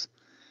 but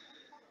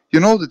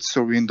you know that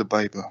story in the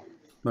Bible.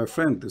 My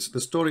friend,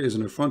 the story is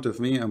in front of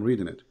me. I'm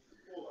reading it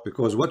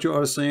because what you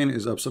are saying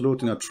is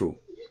absolutely not true.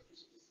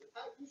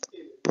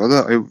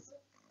 Brother,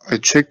 I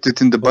checked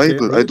it in the Okay,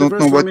 Bible. I read the don't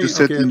verse know for what you me.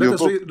 said Okay, in your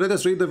book. let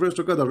us read the verse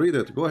together. Read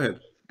it. Go ahead.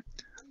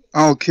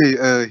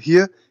 Okay,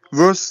 here,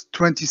 verse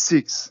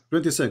 26.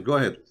 26. Go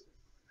ahead.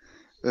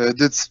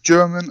 That's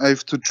German. I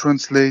have to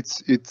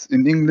translate it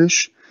in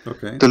English.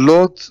 Okay. The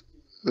Lord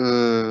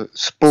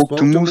spoke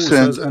to Moses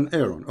Musa and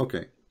Aaron.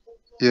 Okay.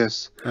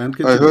 yes. And I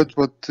continue. heard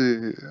what.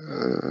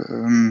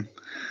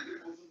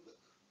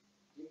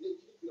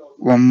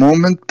 One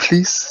moment,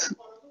 please.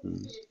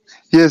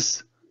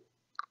 Yes.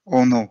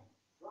 Oh no.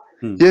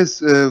 Yes.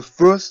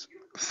 Verse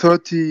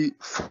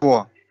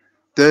 34.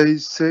 There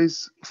it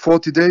says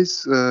 40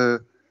 days,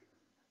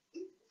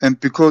 and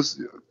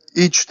because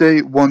each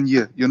day 1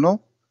 year. You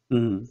know.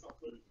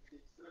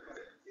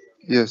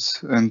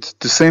 Yes, and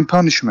the same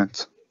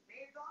punishment.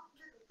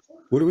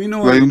 Well, we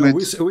know,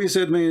 we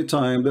said many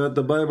times that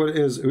the Bible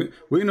is,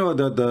 we know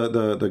that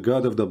the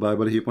God of the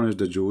Bible, he punished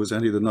the Jews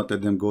and he did not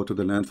let them go to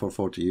the land for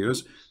 40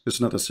 years. It's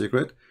not a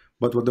secret.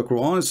 But what the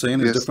Quran is saying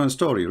is a different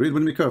story. Read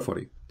with me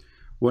carefully.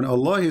 When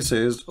Allah, he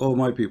says, "Oh,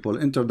 my people,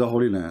 enter the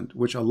Holy Land,"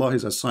 which Allah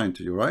has assigned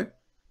to you, right?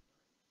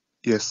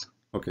 Yes.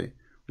 Okay.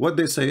 What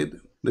they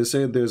said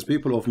there's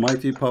people of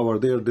mighty power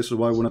there. This is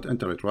why we will not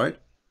enter it, right?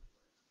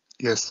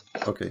 Yes.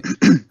 Okay.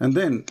 And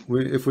then,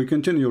 if we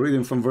continue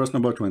reading from verse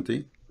number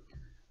 20,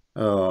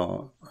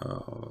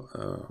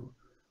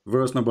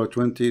 verse number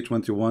 20,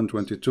 21,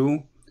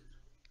 22,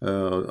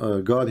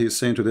 God, he's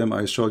saying to them,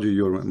 I showed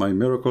you my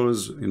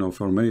miracles,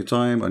 for many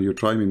time, and you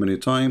tried me many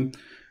time,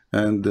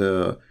 and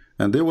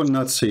they will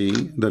not see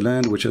the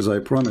land which as I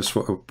promised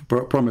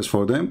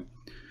for them.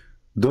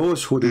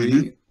 Those who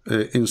they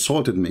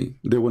insulted me,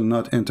 they will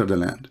not enter the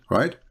land,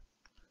 right?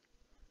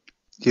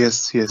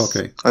 Yes.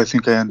 Okay. I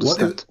think I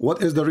understand.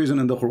 What is the reason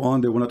in the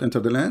Quran they will not enter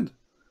the land?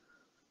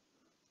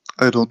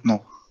 I don't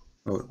know.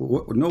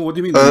 No, what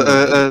do you mean?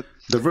 The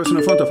verse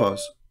in front of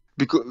us.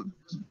 Because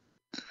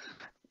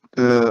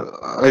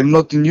I'm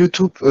not in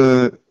YouTube.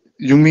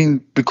 You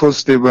mean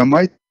because they were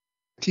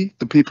mighty,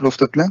 the people of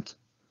that land?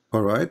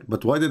 All right,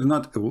 but why did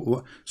not?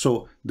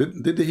 So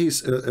did he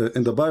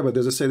in the Bible?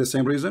 Does it say the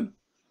same reason?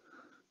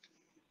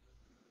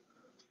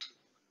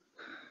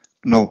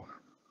 No.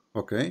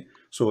 Okay,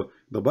 so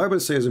the Bible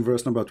says in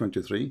verse number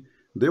 23,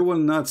 they will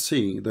not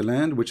see the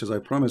land which as I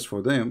promised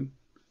for them.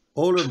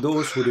 All of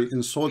those who they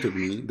insulted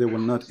me, they will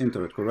not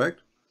enter it,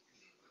 correct?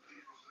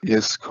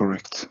 Yes,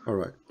 correct. All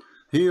right.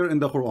 Here in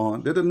the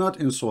Quran, they did not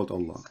insult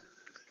Allah.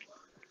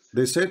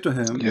 They said to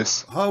him,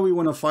 yes, how we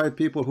want to fight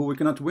people who we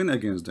cannot win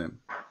against them,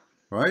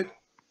 right?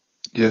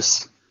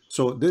 Yes.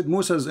 So did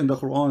Moses in the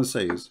Quran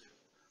says,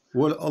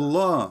 well,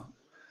 Allah,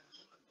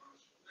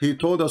 he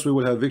told us we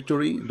will have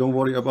victory, don't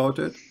worry about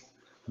it.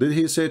 Did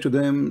he say to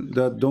them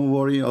that don't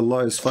worry,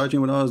 Allah is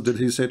fighting with us? Did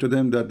he say to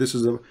them that this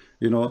is a,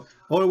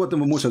 all what the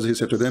Moses, he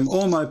said to them,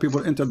 all my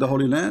people enter the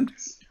Holy Land,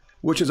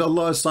 which is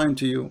Allah assigned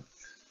to you,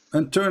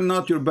 and turn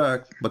not your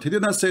back. But he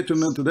did not say to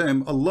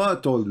them, Allah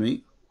told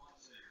me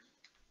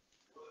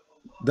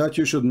that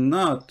you should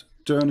not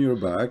turn your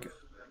back,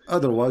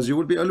 otherwise you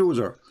will be a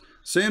loser.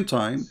 Same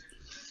time,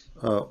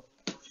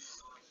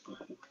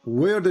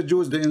 where the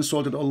Jews, they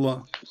insulted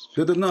Allah.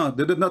 They did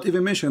not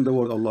even mention the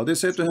word Allah. They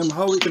said to him,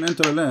 how we can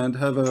enter a land,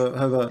 have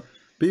a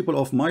people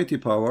of mighty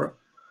power,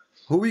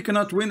 who we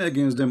cannot win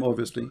against them,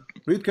 obviously.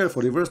 Read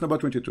carefully, verse number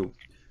 22.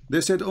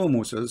 They said, oh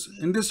Moses,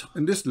 in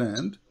this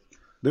land,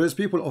 there is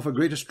people of a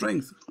great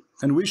strength,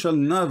 and we shall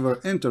never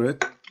enter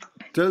it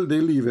till they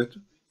leave it.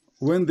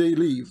 When they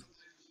leave,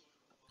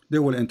 they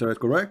will enter it,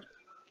 correct?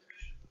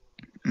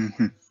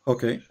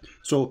 Okay,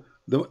 so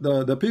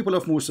the people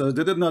of Musa,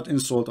 they did not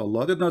insult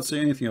Allah, did not say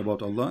anything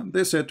about Allah.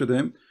 They said to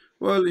them,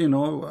 well,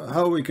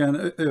 how we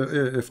can,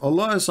 if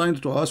Allah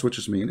assigned to us, which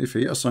is mean, if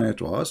he assigned it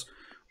to us,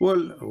 well,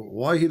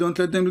 why he don't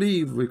let them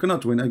leave? We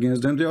cannot win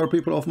against them. They are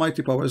people of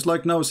mighty power. It's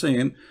like now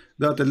saying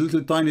that a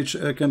little tiny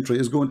country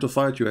is going to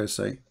fight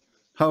USA.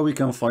 How we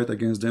can fight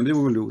against them? They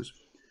will lose.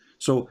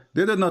 So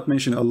they did not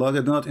mention Allah, they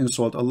did not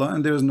insult Allah,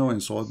 and there is no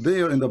insult.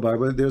 There in the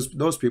Bible, there's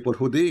those people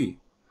who they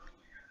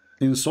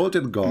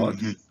insulted God.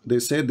 They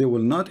said they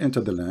will not enter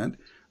the land.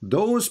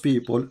 Those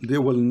people, they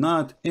will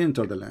not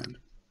enter the land.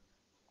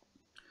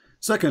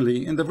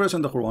 Secondly, in the verse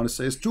in the Quran, it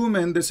says, two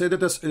men, they say,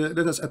 let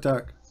us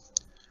attack.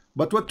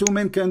 But what two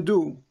men can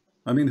do?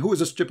 I mean, who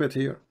is stupid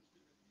here?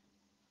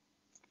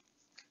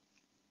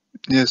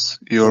 Yes,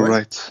 you're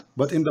right.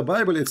 But in the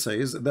Bible, it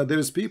says that there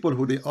is people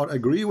who they are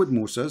agree with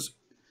Moses.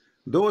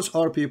 Those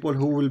are people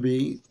who will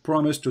be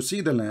promised to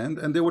see the land,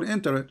 and they will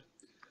enter it.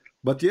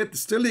 but yet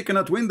still he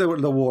cannot win the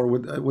war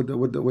with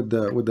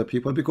the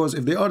people, because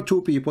if they are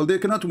two people, they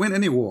cannot win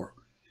any war.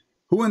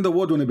 Who in the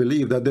world want to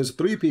believe that there's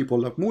three people,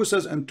 like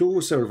Moses and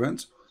two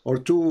servants, or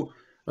two,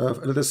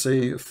 let us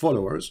say,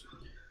 followers,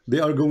 they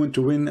are going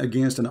to win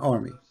against an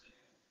army?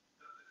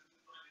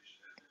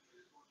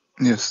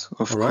 Yes,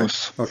 of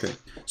course. Okay.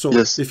 So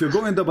yes. If you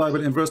go in the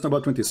Bible in verse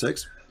number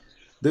 26,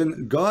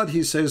 then God,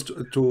 he says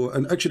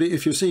and actually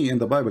if you see in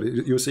the Bible,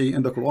 you see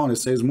in the Quran, it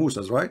says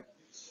Moses, right?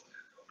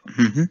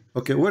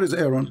 Okay, where is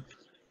Aaron?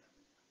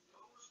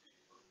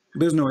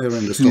 There's no Aaron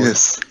in the story.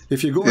 Yes.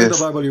 If you go in the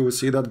Bible, you will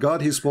see that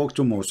God, he spoke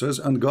to Moses,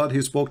 and God,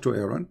 he spoke to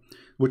Aaron,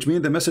 which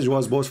means the message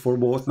was for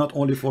both, not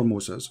only for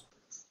Moses.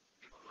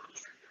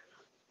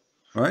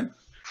 Right?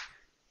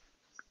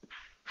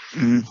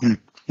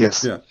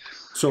 Yes. Yeah.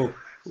 So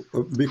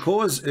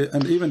because,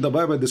 and even the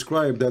Bible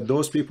described that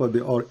those people, they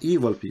are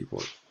evil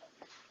people,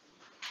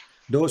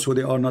 those who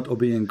they are not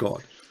obeying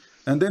God.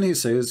 And then he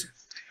says,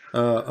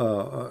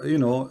 you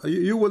know,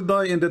 you will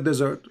die in the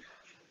desert.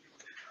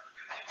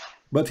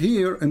 But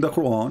here in the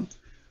Quran,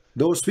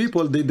 those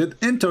people, they did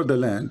enter the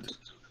land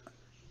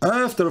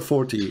after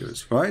 40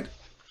 years, right?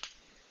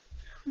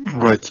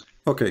 Right.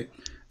 Okay.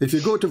 If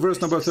you go to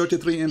verse number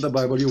 33 in the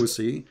Bible, you will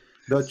see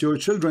that your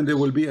children, they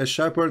will be a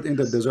shepherd in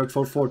the desert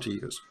for 40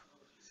 years.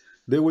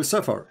 They will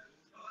suffer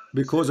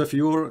because of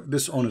your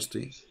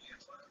dishonesty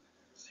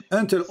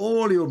until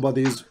all your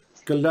bodies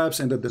collapse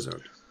in the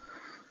desert.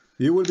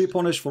 You will be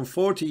punished for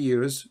 40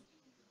 years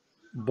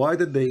by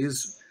the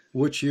days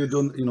which you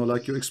don't, you know,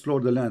 like you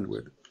explore the land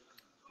with.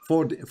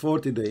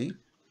 40 days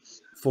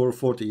for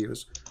 40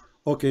 years.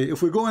 Okay,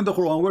 if we go in the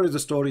Quran, where is the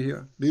story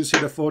here? Do you see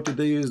the 40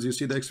 days? Do you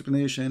see the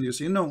explanation? You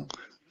see no?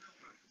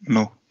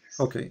 No.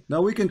 Okay,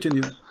 now we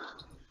continue.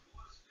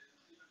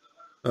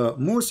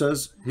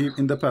 Moses, he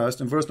in the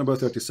past, in verse number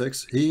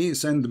 36, he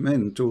sent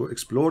men to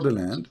explore the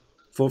land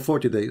for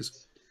 40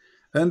 days.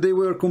 And they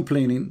were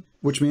complaining,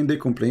 which means they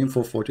complained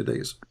for 40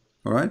 days.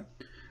 All right?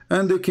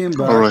 And they came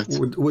back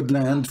with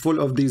land full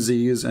of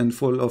disease and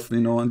full of,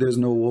 you know, and there's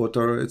no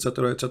water,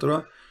 etc.,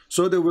 etc.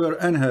 So they were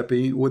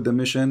unhappy with the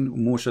mission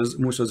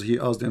Moses he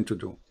asked them to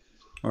do.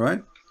 All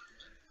right?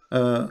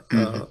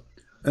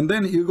 And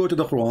then you go to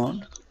the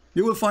Quran,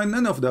 you will find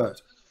none of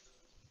that.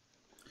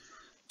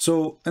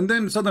 So, and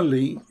then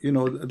suddenly, you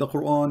know, the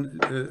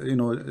Quran, you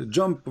know,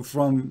 jump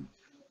from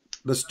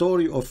the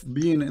story of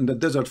being in the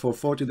desert for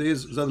 40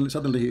 days,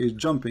 suddenly he is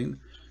jumping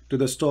to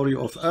the story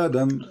of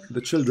Adam,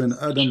 the children,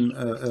 Adam,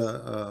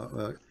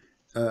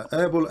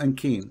 Abel and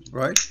Cain,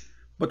 right?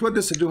 But what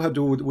does it have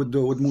to do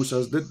with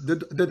Moses?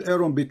 Did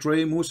Aaron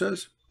betray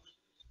Moses?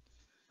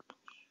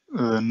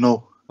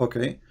 No.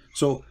 Okay,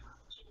 so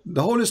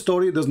the whole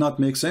story does not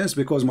make sense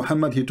because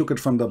Muhammad, he took it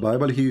from the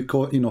Bible, he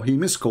he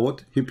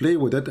misquote, he played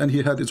with it, and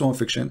he had his own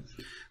fiction.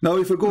 Now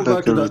if we go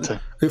back to that,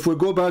 if we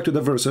go back to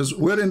the verses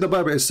where in the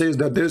Bible it says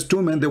that there's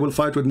two men, they will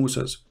fight with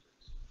Moses.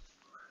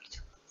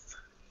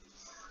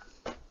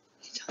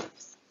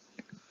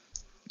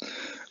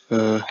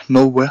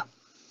 Nowhere.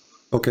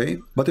 Okay,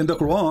 but in the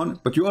Quran,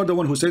 but you are the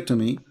one who said to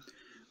me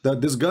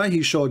that this guy,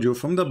 he showed you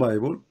from the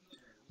Bible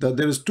that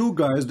there is two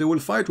guys, they will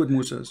fight with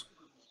Moses.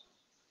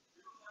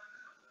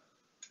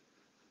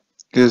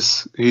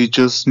 Yes, he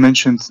just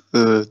mentioned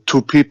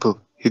two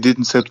people. He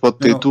didn't say what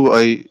they do.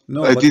 I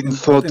didn't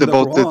thought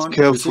about Quran, that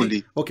carefully.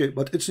 See, okay,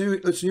 but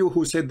it's you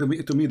who said to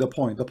me the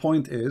point. The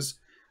point is,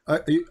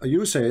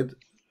 you said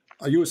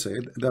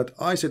that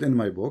I said in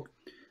my book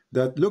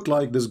that look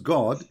like this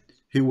God,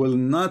 he will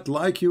not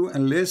like you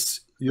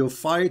unless you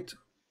fight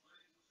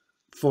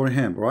for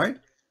him, right?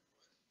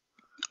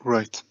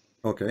 Right.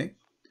 Okay.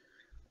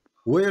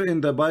 Where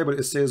in the Bible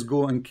it says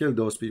go and kill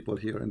those people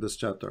here in this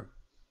chapter?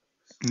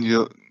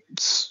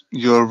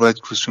 You're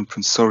right, Christian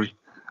Prince. Sorry,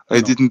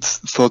 I didn't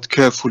thought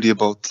carefully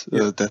about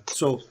that.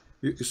 So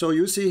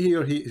you see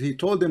here, he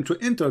told them to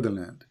enter the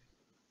land,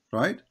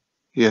 right?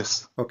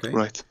 Yes. Okay.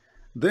 Right.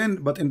 Then,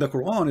 but in the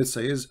Quran it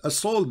says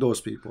assault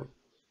those people.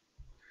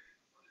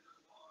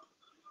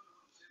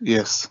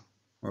 Yes.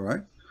 All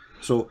right.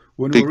 So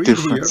when we read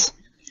difference.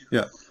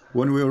 Here,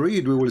 when we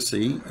read, we will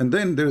see, and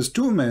then there's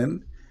two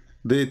men.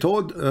 They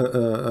told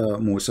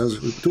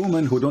Moses, two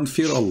men who don't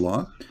fear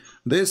Allah.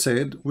 They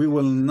said, we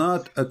will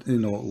not,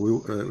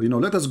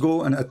 let us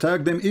go and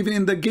attack them even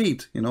in the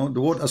gate. You know,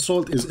 the word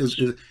assault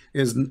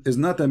is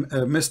not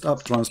a messed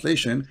up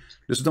translation.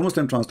 This is the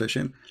Muslim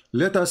translation.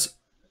 Let us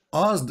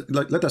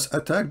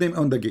attack them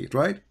on the gate,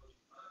 right?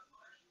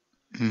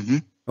 Mm-hmm.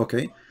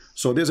 Okay.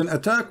 So there's an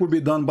attack will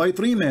be done by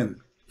three men.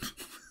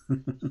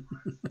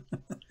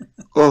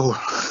 Oh.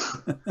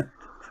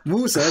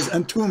 Moses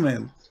and two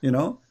men, you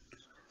know.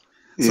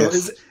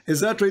 Yes. So is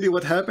that really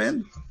what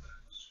happened?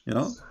 You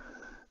know?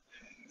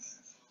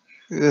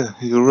 Yeah,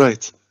 you're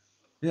right.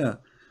 Yeah.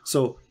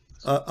 So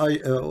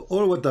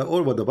all what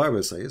the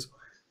Bible says,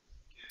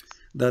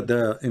 that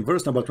in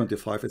verse number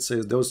 25 it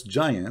says those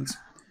giants,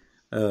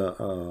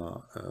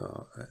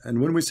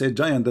 and when we say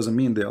giant, doesn't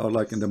mean they are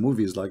like in the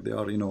movies, like they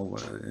are,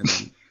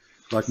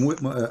 like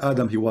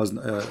Adam, he was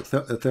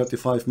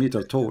 35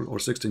 meter tall or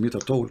 60 meter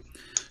tall.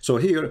 So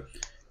here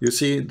You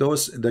see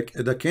those the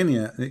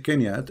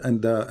Kenyat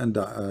and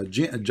the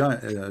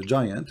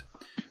giant,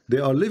 they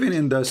are living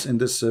in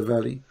this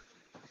valley.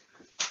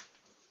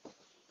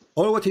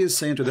 All what he is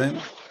saying to them,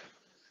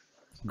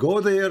 go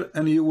there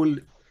and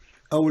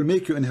I will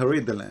make you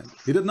inherit the land.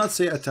 He did not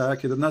say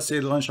attack. He did not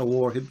say launch a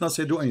war. He did not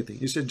say do anything.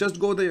 He said just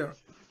go there.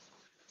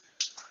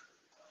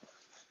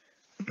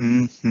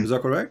 Is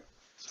that correct?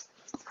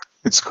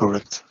 It's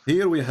correct.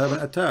 Here we have an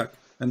attack,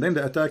 and then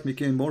the attack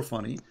became more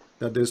funny.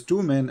 That there's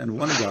two men and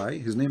one guy.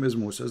 His name is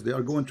Moses. They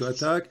are going to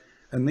attack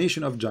a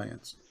nation of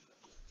giants.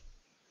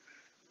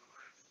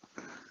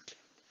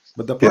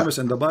 But the promise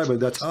in the Bible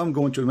that I'm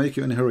going to make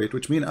you inherit,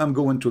 which means I'm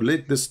going to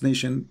let this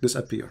nation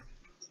disappear.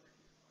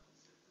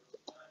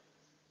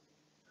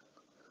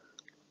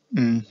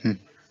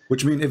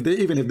 Which means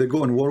even if they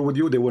go in war with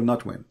you, they will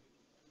not win.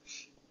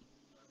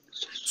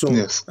 So,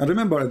 and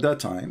remember at that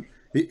time,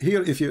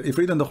 here if you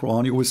read in the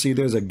Quran, you will see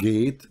there's a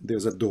gate,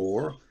 there's a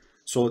door.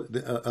 So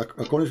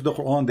according to the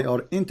Quran, they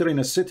are entering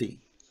a city.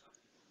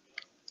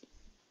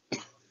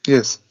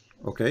 Yes.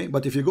 Okay,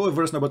 but if you go to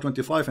verse number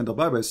 25, and the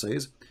Bible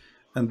says,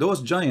 and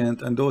those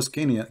giant and those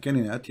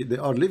Canaanite, they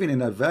are living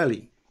in a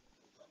valley.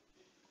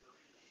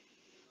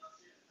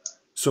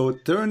 So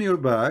turn your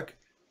back,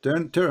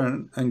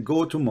 turn and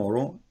go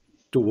tomorrow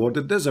toward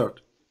the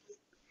desert,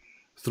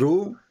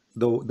 through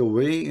the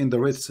way in the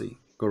Red Sea.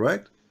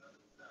 Correct?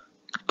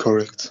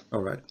 Correct.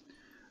 All right.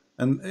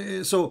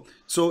 And so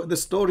the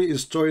story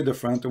is totally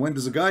different. When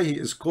this guy he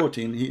is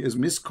quoting, he is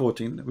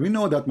misquoting. We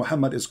know that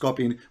Muhammad is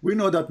copying. We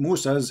know that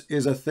Moses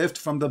is a theft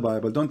from the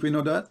Bible. Don't we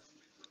know that?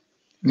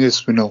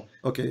 Yes, we know.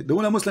 Okay.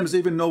 Do Muslims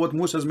even know what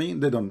Moses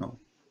mean? They don't know.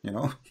 You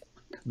know.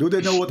 Do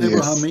they know what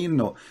Abraham mean?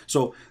 No.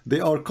 So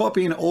they are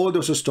copying all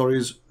those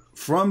stories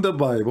from the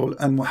Bible,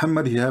 and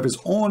Muhammad he have his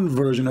own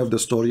version of the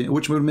story,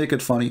 which will make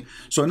it funny.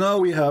 So now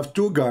we have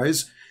two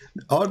guys.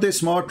 Are they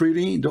smart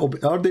really?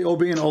 Are they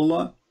obeying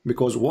Allah?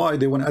 Because why?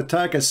 They want to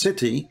attack a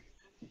city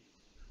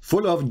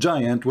full of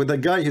giant with a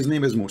guy, his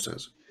name is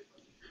Moses.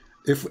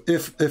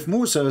 If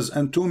Moses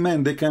and two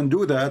men, they can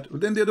do that,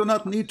 then they do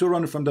not need to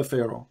run from the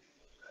Pharaoh.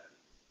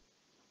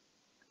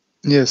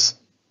 Yes.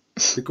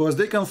 Because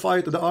they can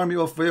fight the army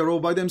of Pharaoh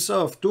by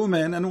themselves. Two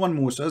men and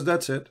one Moses,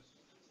 that's it.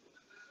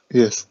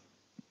 Yes.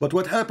 But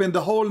what happened?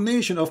 The whole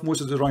nation of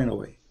Moses is running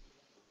away.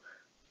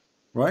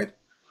 Right?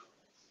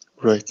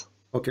 Right.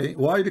 Okay,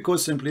 why?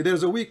 Because simply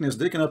there's a weakness.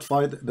 They cannot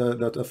fight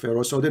that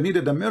Pharaoh. So they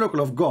needed the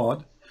miracle of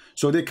God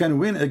so they can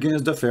win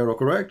against the Pharaoh,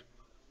 correct?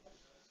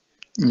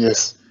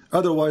 Yes.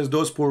 Otherwise,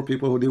 those poor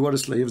people who they were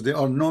slaves, they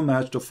are no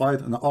match to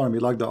fight an army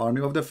like the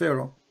army of the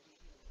Pharaoh.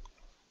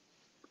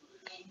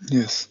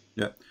 Yes.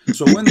 Yeah.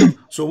 So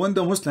when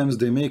the Muslims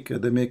they make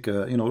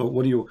you know,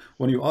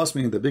 when you asked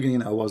me in the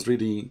beginning, I was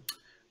reading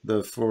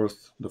the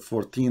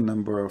 14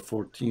 number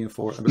 14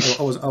 for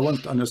I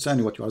want to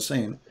understand what you are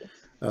saying.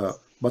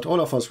 But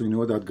all of us, we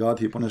know that God,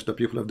 he punished the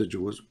people of the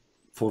Jews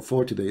for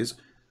 40 days,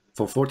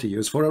 for 40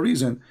 years, for a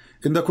reason.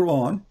 In the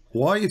Quran,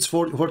 why it's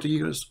 40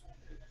 years?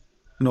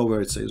 Nowhere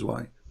it says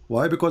why.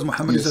 Why? Because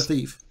Muhammad is a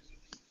thief.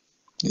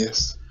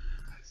 Yes.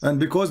 And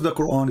because the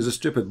Quran is a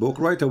stupid book,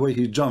 right away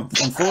he jumped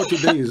from 40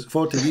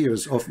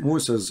 years of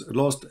Moses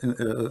lost,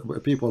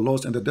 people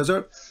lost in the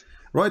desert,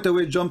 right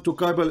away jumped to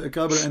Kabil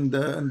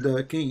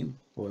and Cain.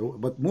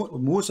 But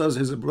Moses,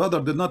 his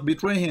brother, did not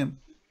betray him.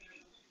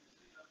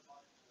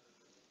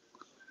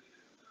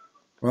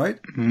 Right?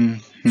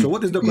 So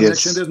what is the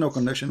connection? Yes. There's no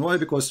connection. Why?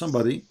 Because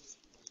somebody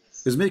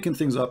is making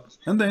things up,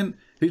 and then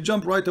he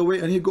jumped right away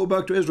and he go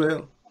back to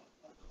Israel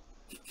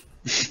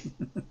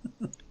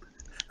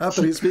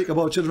after he speak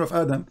about children of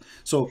Adam.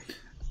 So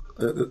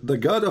the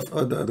God of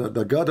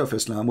the God of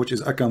Islam, which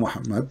is Aka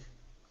Muhammad,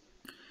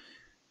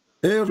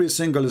 every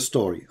single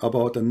story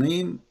about a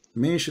name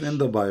mentioned in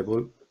the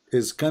Bible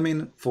is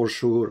coming for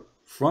sure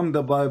from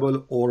the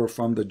Bible or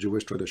from the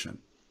Jewish tradition.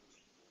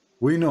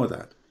 We know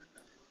that.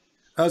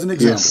 As an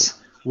example,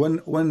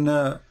 when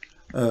the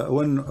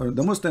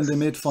Muslims they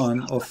made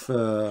fun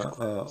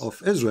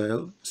of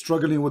Israel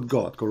struggling with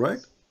God,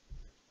 correct?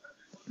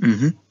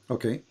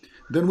 Okay.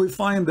 Then we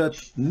find that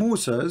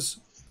Moses,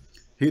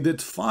 he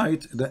did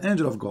fight the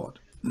angel of God,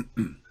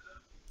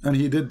 and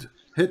he did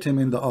hit him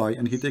in the eye,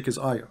 and he take his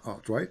eye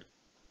out, right?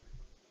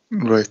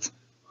 Right.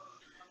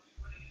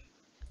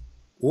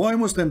 Why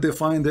Muslims they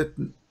find it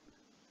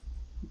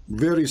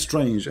very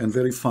strange and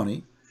very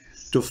funny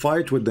to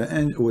fight with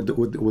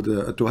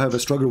to have a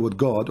struggle with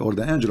God or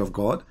the angel of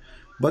God,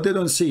 but they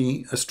don't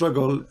see a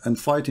struggle and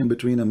fighting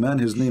between a man,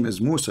 his name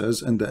is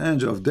Moses, and the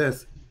angel of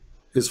death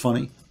is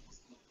funny.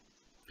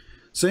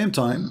 Same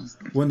time,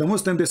 when the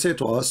Muslim they say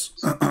to us,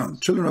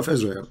 children of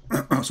Israel,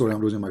 sorry,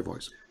 I'm losing my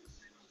voice.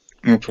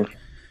 Okay.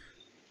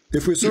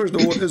 If we search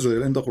the word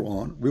Israel in the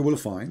Quran, we will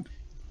find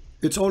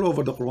it's all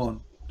over the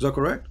Quran. Is that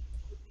correct?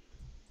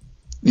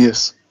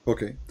 Yes.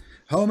 Okay.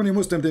 How many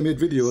Muslims they made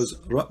videos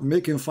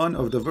making fun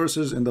of the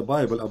verses in the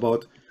Bible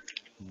about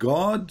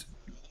God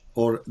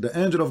or the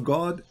angel of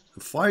God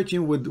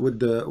fighting with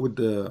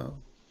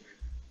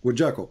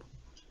Jacob?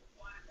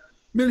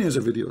 Millions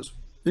of videos,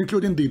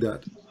 including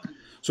Didat.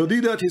 So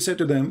Didat, he said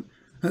to them,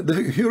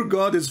 Your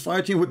God is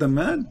fighting with a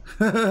man,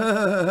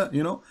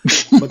 you know.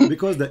 But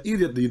because the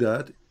idiot did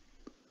that,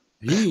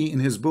 he in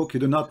his book he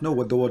did not know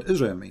what the word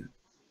Israel means.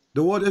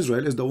 The word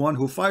Israel is the one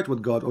who fight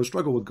with God or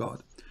struggle with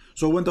God.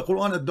 So when the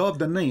Quran adopt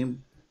the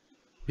name,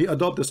 he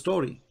adopt the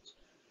story.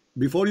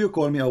 Before you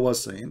call me, I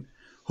was saying,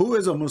 who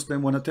is a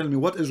Muslim want to tell me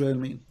what Israel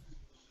mean?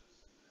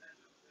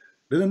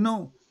 Didn't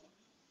know.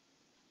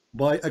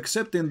 By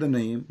accepting the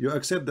name, you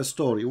accept the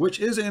story, which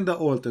is in the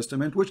Old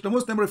Testament, which the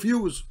Muslim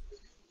refuse.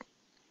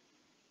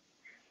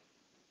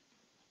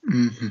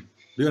 Mm-hmm.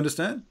 Do you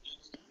understand?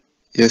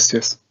 Yes,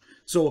 yes.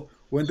 So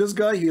when this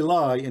guy he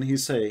lie and he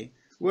say,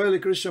 well, the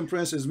Christian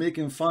Prince is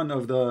making fun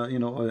of the, you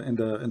know, in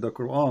the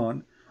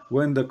Quran,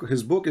 when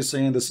his book is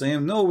saying the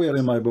same. Nowhere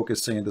in my book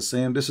is saying the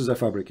same. This is a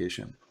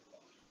fabrication.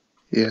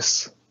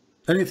 Yes.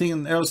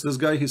 Anything else this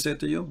guy he said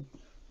to you?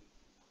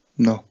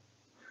 No.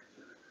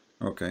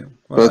 Okay.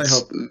 Well, But I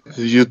hope.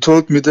 you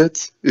told me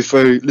that if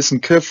I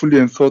listened carefully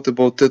and thought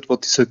about that,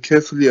 what he said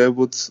carefully, I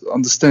would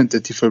understand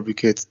that he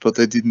fabricated, but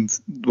I didn't.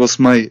 It was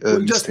my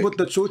We'll just mistake. put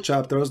the two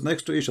chapters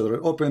next to each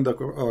other. Open the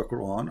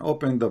Quran,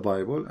 open the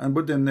Bible, and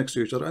put them next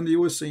to each other, and you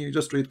will see. You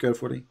just read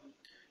carefully.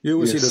 You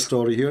will see the Yes.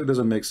 story here. It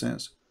doesn't make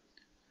sense.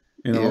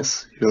 You know.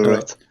 Yes, you're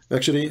right.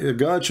 Actually,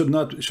 God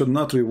should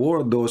not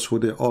reward those who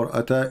they are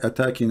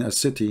attacking a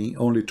city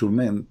only to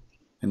men.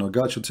 You know,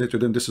 God should say to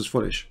them, "This is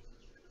foolish."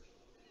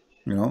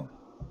 You know,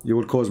 you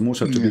will cause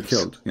Musa to be Yes.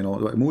 killed. You know,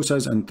 Musa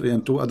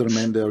and two other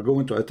men, they are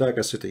going to attack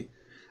a city,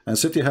 and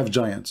city have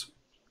giants.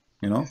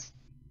 You know,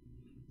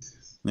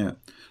 yeah.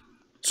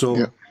 So,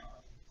 Yeah.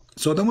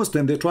 so the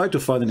Muslim they try to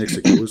find an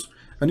excuse,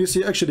 and you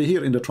see actually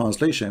here in the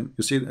translation,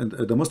 you see in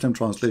the Muslim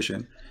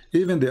translation,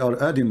 even they are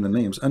adding the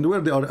names, and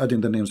where they are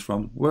adding the names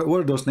from,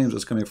 where those names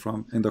is coming from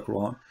in the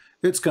Quran,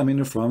 it's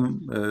coming from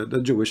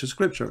the Jewish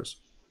scriptures.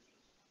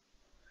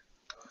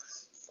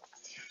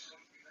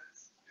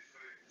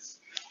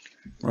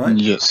 Right?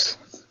 Yes.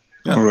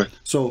 Yeah. All right.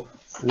 So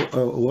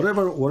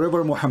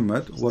whatever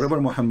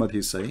Muhammad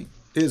he say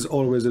is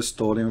always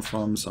stolen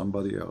from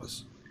somebody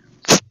else.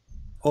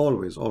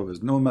 Always,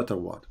 no matter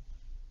what.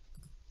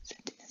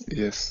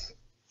 Yes.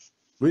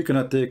 We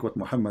cannot take what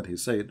Muhammad he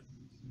said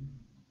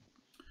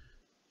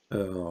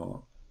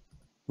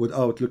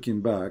without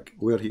looking back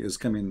where he is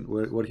coming,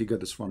 where he got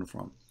this one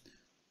from.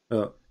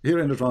 Here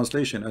in the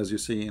translation, as you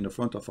see in the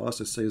front of us,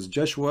 it says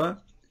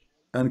Joshua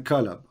and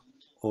Caleb,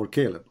 or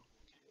Caleb.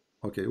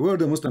 Okay, where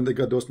the Muslim they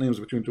got those names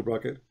between two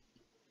brackets?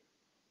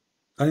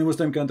 Any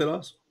Muslim can tell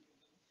us?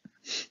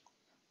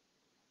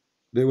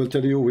 They will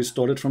tell you we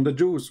stole it from the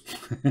Jews.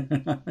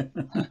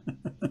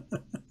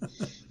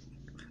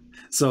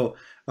 So,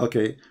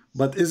 okay,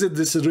 but is it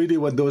this is really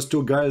what those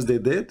two guys they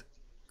did?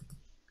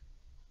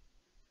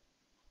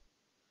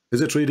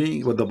 Is it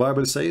really what the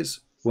Bible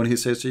says when he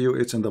says to you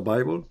it's in the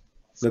Bible?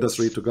 Let us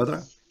read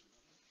together.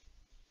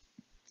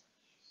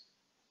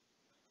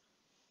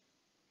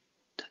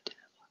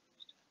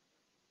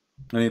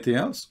 Anything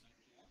else?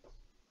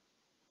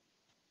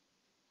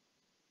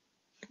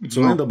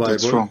 So No, in the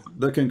that's Bible, wrong.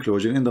 the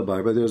conclusion in the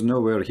Bible, there's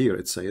nowhere here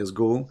it says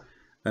go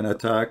and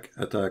attack.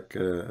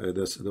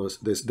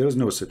 There's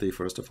no city,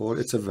 first of all.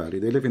 It's a valley.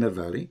 They live in a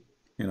valley,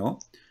 you know,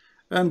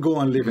 and go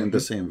and live in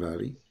the same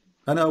valley.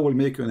 And I will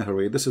make you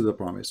inherit. This is the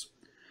promise.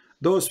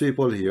 Those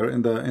people here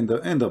in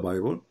the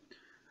Bible,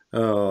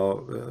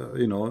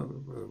 you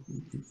know,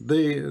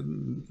 they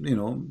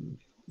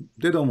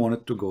don't want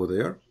it to go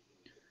there.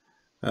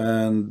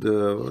 And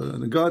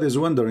God is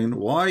wondering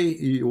why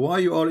you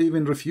are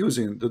even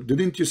refusing.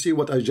 Didn't you see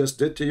what I just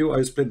did to you?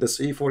 I split the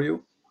sea for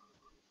you.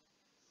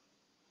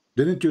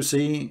 Didn't you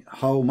see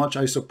how much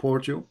I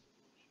support you?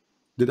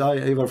 Did I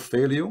ever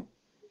fail you?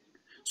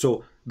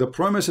 So the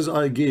promises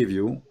I gave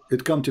you,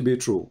 it come to be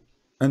true.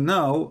 And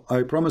now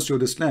I promise you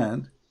this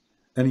land,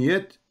 and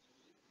yet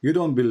you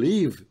don't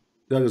believe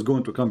that is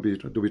going to come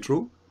to be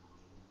true.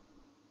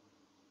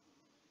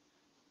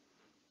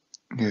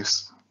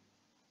 Yes.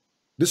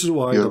 This is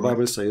why You're the Bible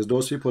right. says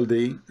those people,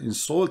 they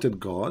insulted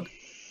God.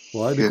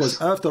 Why? Because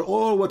Yes. after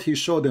all what he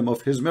showed them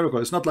of his miracle,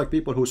 it's not like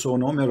people who saw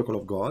no miracle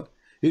of God.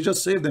 He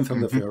just saved them from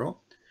the Pharaoh.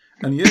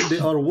 And yet they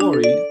are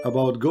worried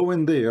about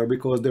going there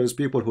because there's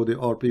people who they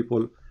are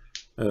people,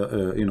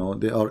 you know,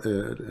 they are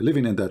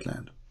living in that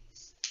land.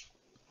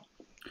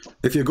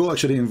 If you go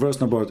actually in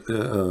verse number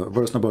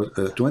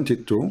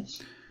 22,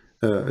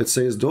 it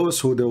says,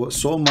 those who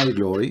saw my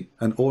glory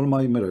and all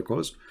my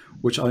miracles,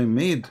 which I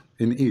made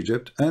in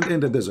Egypt and in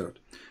the desert,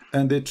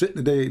 and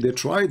they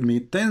tried me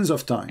tens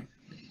of times,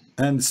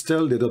 and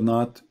still they did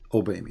not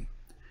obey me.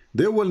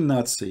 They will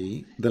not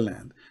see the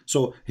land.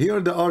 So here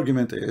the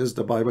argument is,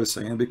 the Bible is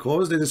saying,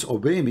 because they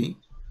disobey me,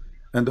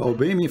 and they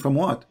obey me from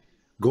what?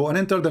 Go and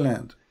enter the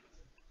land.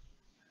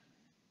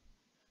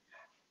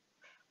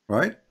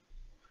 Right?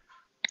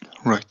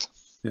 Right.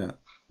 Yeah.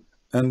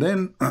 And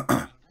then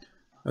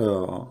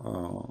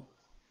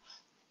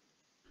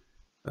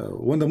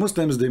when the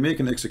Muslims they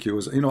make an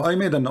excuse, you know, I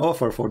made an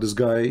offer for this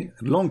guy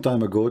a long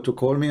time ago to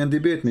call me and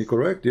debate me,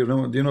 correct? Do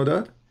you know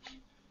that?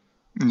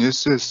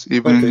 Yes, yes.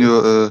 Even in Okay.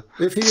 your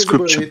If he is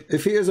scripture. brave,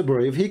 if he is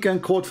brave, he can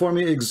quote for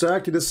me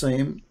exactly the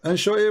same and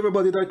show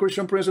everybody that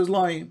Christian Prince is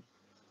lying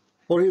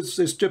or he's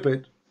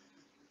stupid.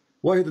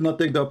 Why he did not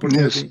take the Yes,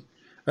 opportunity?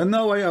 And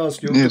now I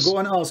ask you to yes, go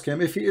and ask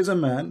him if he is a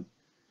man,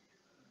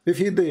 if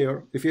he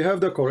dare, if he have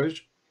the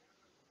courage,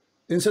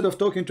 instead of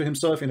talking to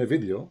himself in a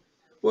video,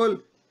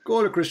 well,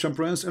 call a Christian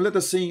Prince and let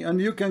us see.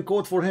 And you can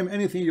quote for him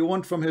anything you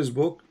want from his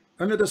book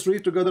and let us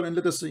read together and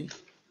let us see.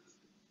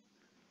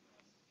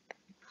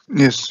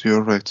 yes.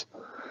 You're right.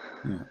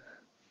 Yeah.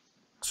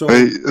 So,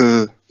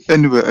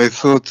 Anyway, I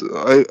thought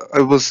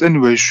I was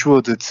anyway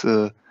sure that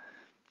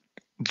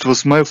it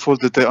was my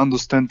fault that I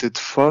understand it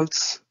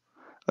false.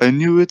 I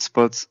knew it,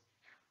 but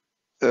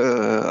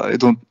I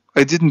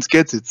didn't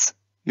get it.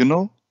 You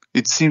know,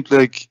 it seemed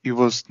like he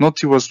was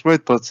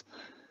right, but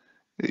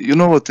you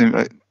know what I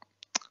mean.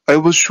 I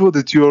was sure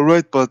that you are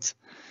right, but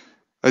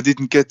I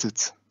didn't get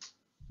it.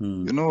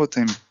 You know what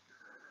I mean.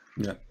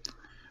 yeah.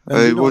 And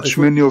I you know, watched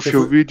many of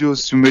your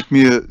videos. You made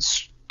me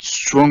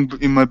strong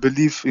in my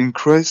belief in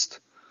Christ.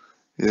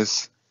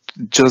 Yes,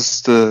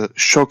 just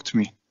shocked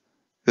me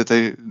that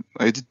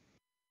I didn't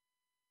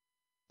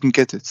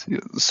get it.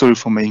 Sorry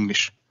for my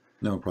English.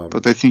 no problem.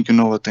 But I think you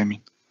know what I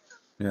mean.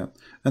 Yeah.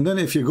 And then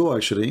if you go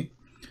actually,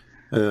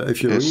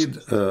 if you read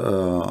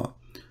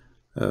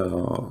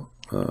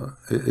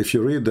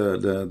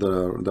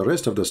the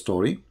rest of the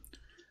story,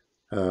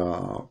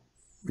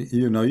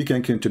 you know, you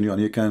can continue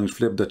and you can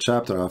flip the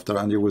chapter after,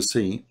 and you will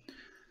see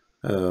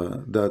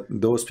that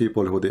those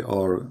people who they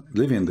are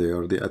living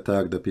there, they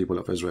attack the people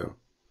of Israel,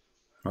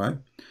 right?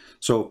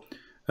 So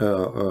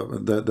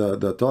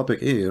the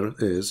topic here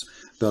is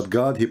that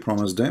God, he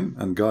promised them,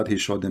 and God, he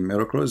showed them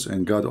miracles,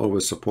 and God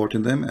always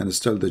supporting them, and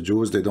still the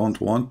Jews, they don't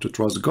want to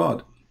trust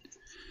God.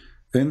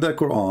 In the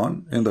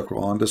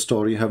Quran, the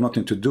story have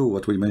nothing to do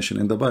what we mention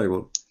in the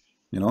Bible,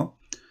 you know.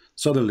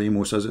 Suddenly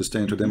Moses is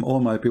saying to them, all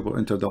my people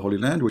enter the Holy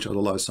Land, which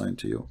Allah assigned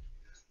to you.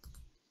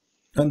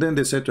 And then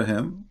they said to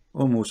him,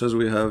 oh Moses,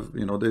 we have,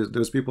 you know,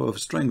 there's people of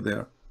strength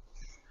there.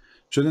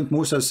 Shouldn't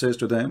Moses says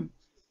to them,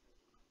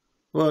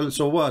 well,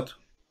 so what?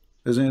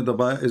 Isn't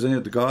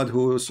it God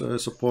who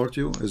support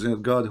you? Isn't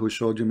it God who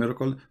showed you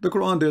miracle? The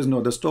Quran,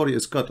 the story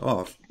is cut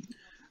off.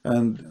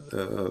 And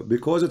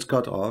because it's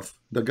cut off,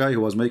 the guy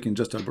who was making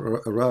just a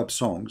rap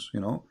songs,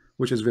 you know,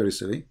 which is very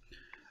silly,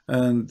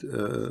 and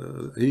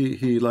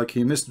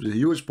he missed a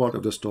huge part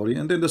of the story,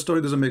 and then the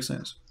story doesn't make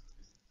sense.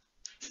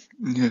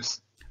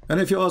 Yes. And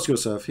if you ask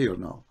yourself here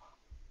now,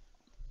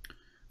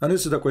 and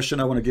this is the question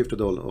I want to give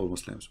to all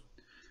Muslims,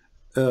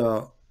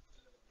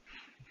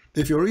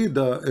 if you read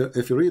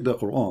the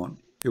Quran,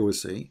 you will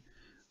see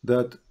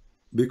that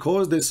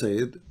because they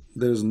said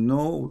there's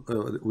no,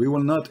 we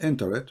will not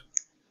enter it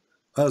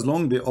as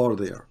long they are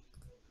there.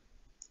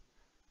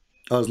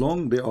 As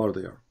long they are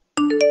there.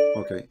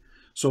 Okay.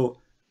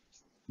 So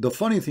the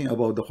funny thing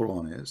about the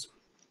Quran is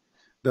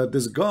that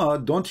this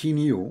God, don't he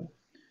knew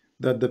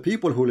that the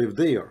people who live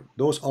there,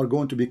 those are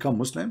going to become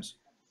Muslims,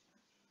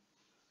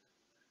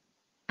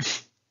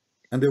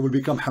 and they will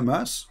become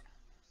Hamas.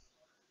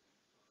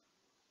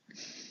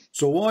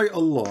 So why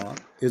Allah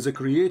is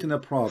creating a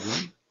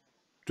problem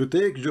to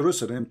take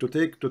Jerusalem, to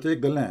take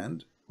the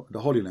land,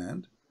 the Holy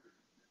Land,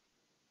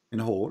 in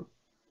whole?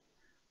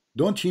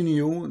 Don't he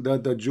knew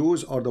that the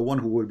Jews are the one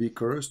who will be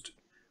cursed,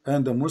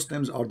 and the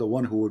Muslims are the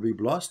one who will be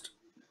blessed?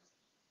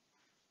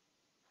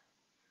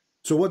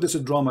 So what this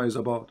drama is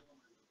about?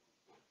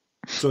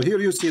 So here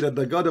you see that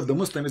the God of the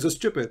Muslim is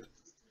stupid.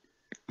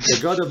 The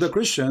God of the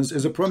Christians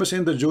is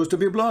promising the Jews to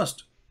be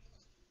blessed.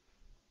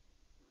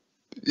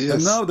 Yes.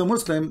 And now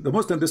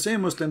the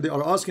same Muslim, they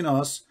are asking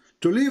us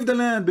to leave the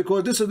land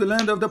because this is the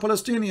land of the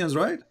Palestinians,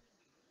 right?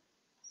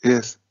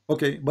 Yes.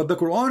 Okay, but the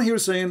Quran here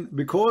saying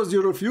because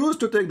you refuse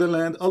to take the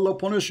land, Allah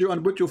punish you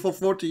and put you for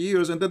 40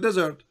 years in the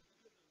desert.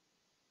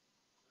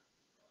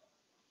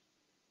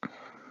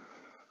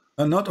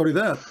 And not only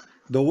that,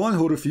 the one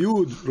who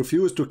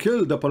refused to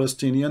kill the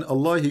Palestinian,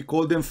 Allah, he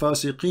called them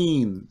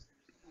fasiqeen.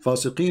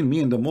 Fasiqeen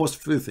mean the most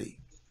filthy.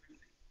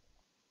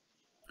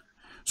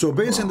 So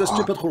based on the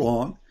stupid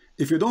Quran,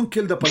 if you don't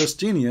kill the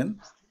Palestinian,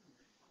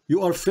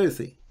 you are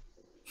filthy.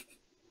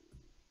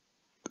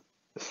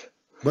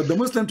 But the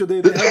Muslim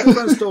today, they have a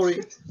different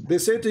story. They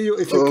say to you,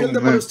 if you kill the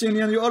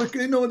Palestinian, you are,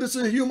 you know, this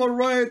is a human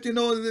right, you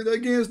know,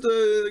 against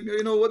the,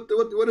 you know,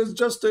 what is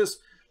justice?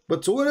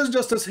 But so what is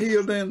justice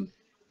here then?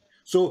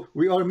 So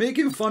we are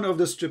making fun of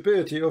the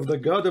stupidity of the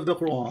God of the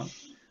Quran.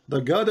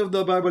 The God of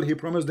the Bible, he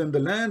promised them the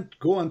land,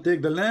 go and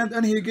take the land,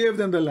 and he gave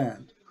them the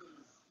land.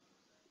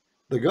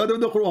 The God of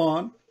the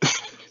Quran,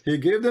 he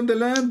gave them the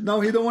land, now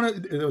he don't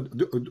want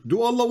to,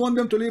 do Allah want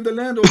them to leave the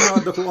land or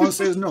not? The Quran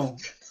says no.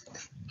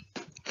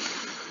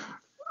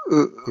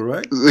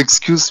 Correct?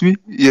 Excuse me?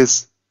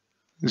 Yes.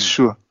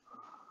 Sure.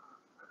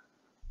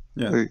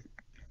 Yeah.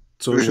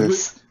 So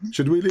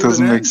should we leave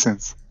Doesn't the land? make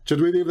sense.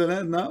 Should we leave the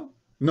land now?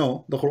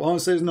 No. The Quran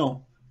says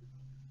no.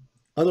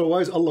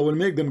 Otherwise, Allah will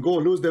make them go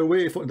lose their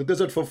way in the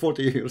desert for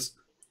 40 years.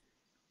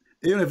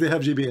 Even if they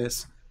have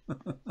GPS.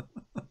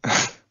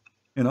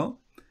 You know?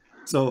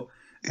 So,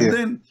 and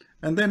then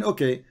And then,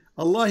 okay,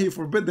 Allah, He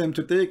forbid them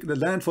to take the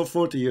land for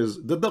 40 years.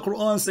 Did the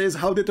Quran says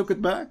how they took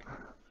it back?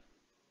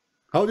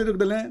 How they took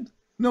the land?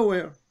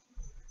 Nowhere.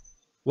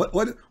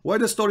 Why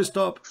the story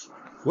stop?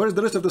 Where is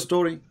the rest of the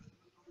story?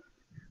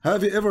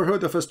 Have you ever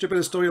heard of a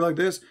stupid story like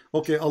this?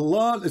 Okay,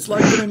 Allah, it's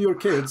like telling your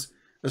kids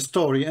a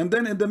story, and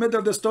then in the middle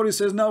of the story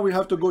says, now we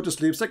have to go to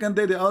sleep. Second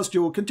day they ask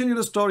you, continue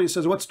the story. He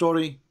says, what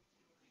story?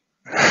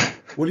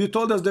 Well, you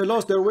told us they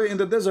lost their way in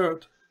the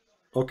desert.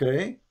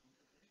 Okay.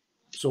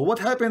 So what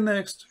happened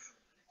next?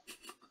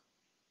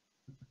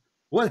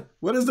 What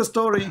is the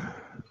story?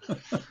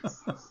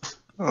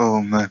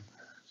 Oh man.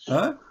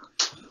 Huh?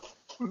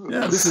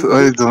 Yeah, this is,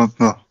 I don't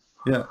know.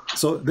 yeah.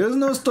 So there's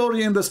no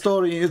story in the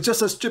story. It's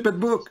just a stupid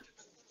book.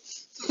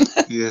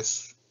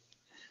 Yes.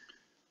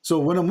 So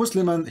when a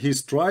Muslim and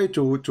he's trying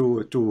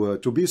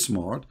to be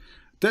smart,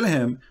 tell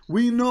him,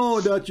 we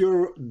know that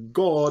your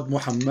God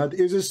Muhammad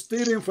is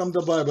stealing from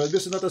the Bible.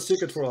 This is not a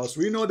secret for us.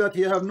 We know that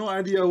he have no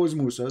idea who is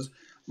Moses.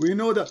 We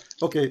know that.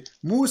 Okay,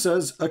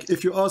 Moses.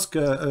 If you ask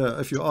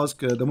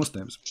the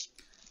Muslims,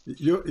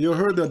 you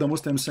heard that the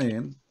Muslims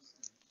saying,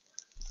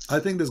 I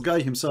think this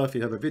guy himself, he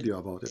have a video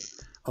about it,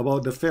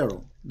 about the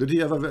Pharaoh. Did he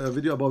have a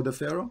video about the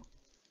Pharaoh?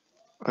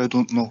 I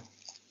don't know.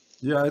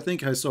 Yeah, I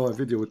think I saw a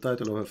video with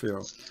title of a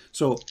Pharaoh.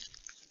 So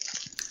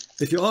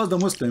if you ask the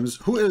Muslims,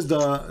 who is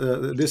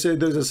the, they say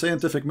there's a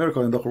scientific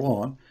miracle in the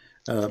Quran,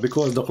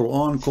 because the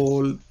Quran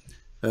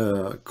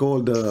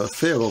called the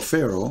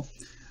Pharaoh,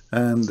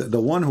 and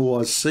the one who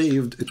was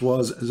saved, it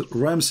was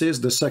Ramses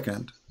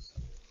II.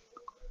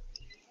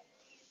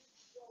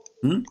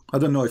 I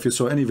don't know if you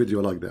saw any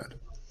video like that.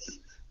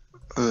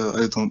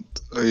 I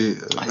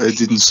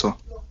didn't saw.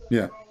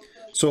 Yeah.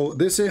 So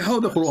they say how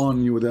the Quran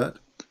knew that,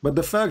 but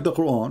the fact the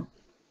Quran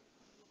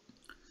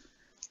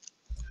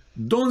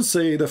don't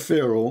say the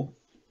Pharaoh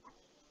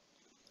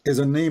is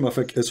a name of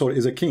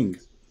is a king.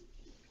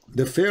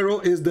 The Pharaoh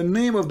is the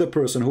name of the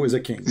person who is a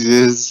king.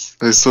 Yes,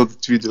 I saw the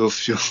video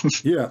of you.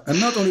 Yeah, and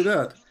not only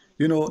that,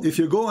 you know, if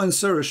you go and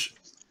search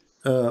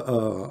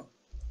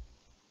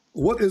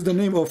what is the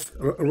name of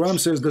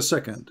Ramses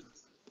II?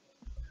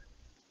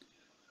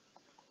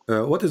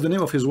 What is the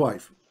name of his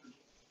wife?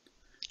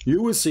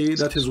 You will see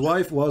that his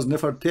wife was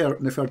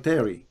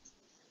Nefertari.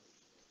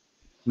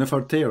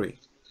 Nefertari.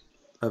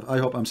 I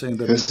hope I'm saying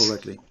that name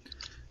correctly.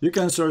 You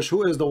can search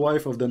who is the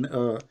wife of the.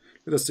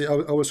 Let's see. I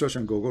will search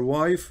on Google.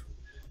 Wife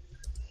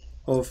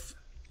of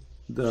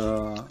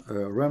the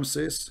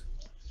Ramses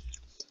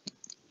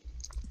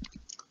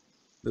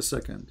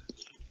II.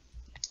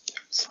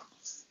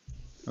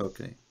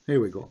 Okay, here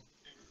we go.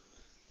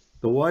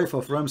 The wife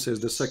of Ramses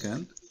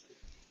II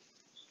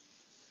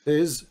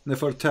is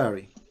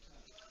Nefertari.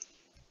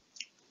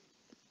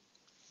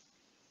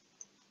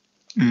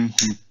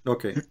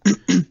 Okay.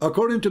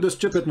 According to the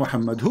stupid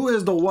Muhammad, who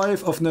is the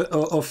wife of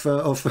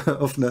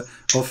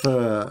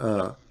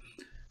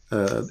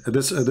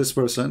this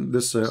person,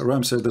 this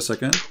Ramses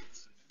II?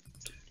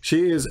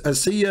 She is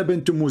Asiya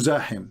bint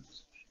Muzahim.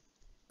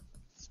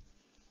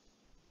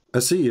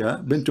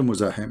 Asiya bint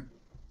Muzahim.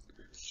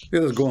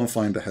 Let us go and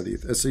find the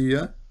hadith.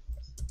 Asiya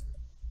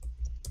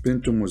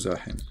bint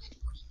Muzahim.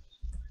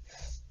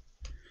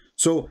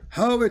 So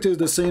how it is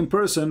the same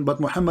person, but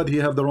Muhammad he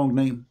have the wrong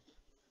name?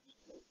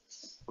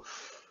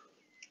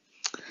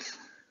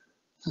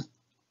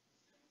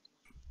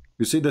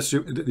 You see this?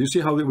 You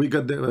see how we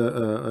got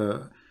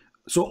the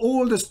so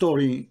all the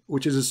story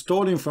which is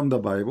stolen from the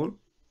Bible,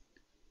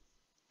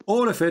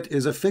 all of it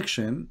is a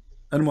fiction,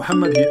 and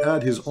Muhammad he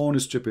add his own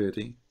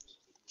stupidity.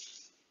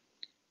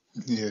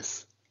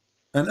 Yes.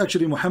 And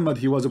actually Muhammad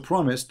he was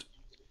promised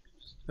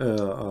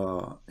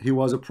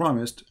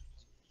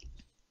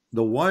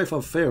the wife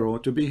of Pharaoh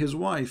to be his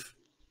wife.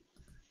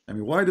 I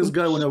mean, why this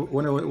guy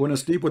wanna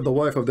sleep with the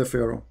wife of the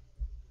Pharaoh?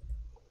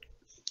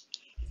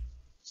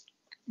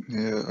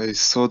 Yeah, I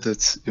saw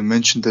that you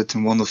mentioned that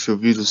in one of your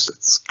videos.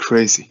 That's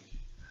crazy.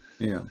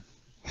 Yeah.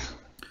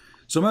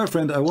 So my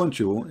friend, I want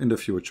you in the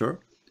future,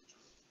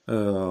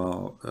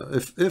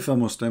 if a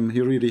Muslim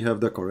he really have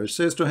the courage,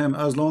 says to him,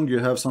 as long you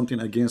have something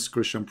against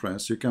Christian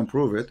Prince, you can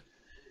prove it,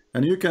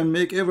 and you can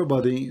make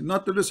everybody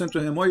not to listen to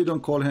him. Why you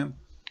don't call him?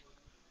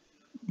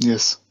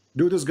 Yes.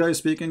 Do this guy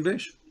speak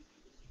English?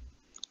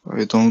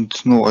 I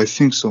don't know. I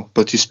think so,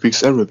 but he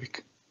speaks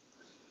Arabic.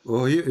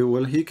 Oh,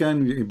 he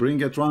can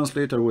bring a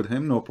translator with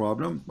him, no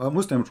problem. A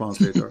Muslim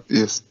translator.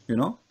 Yes. You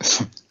know,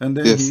 and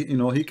then Yes.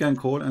 he can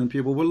call, and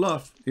people will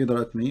laugh either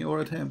at me or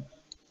at him.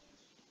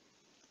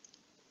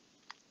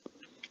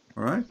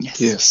 All right.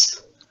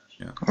 Yes.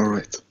 Yeah. All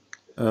right.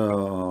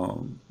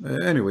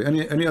 Anyway,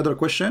 any other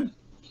question?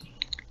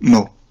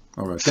 No.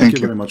 All right. Thank Thank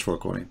you you. very much for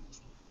calling.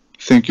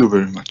 Thank you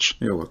very much.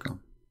 You're welcome.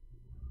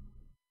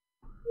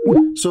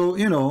 So,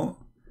 you know,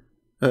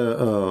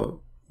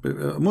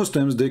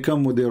 Muslims, they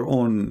come with their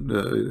own,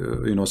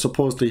 you know,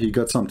 supposedly he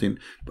got something.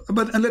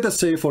 But and let us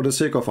say, for the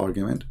sake of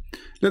argument,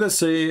 let us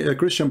say a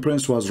Christian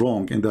Prince was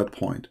wrong in that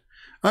point.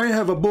 I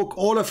have a book,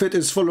 all of it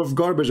is full of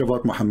garbage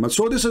about Muhammad.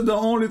 So this is the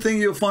only thing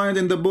you find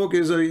in the book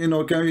is, you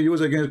know, can you use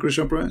against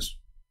Christian Prince?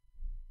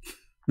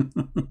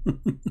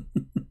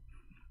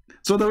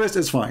 So the rest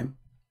is fine.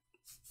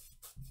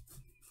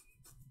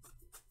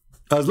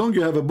 As long as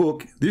you have a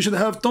book, you should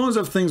have tons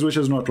of things which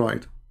is not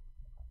right.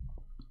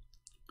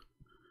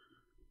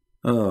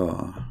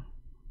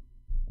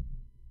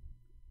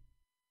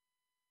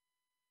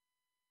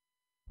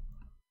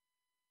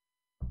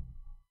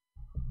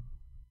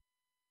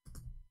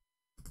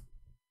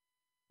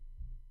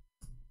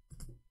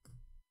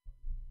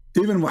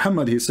 Even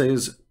Muhammad, he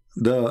says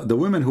the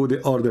women who they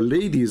are the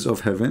ladies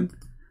of heaven,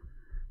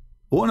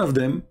 one of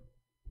them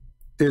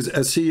is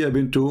Asiya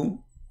bintu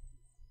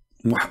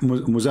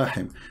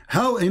Muzahim.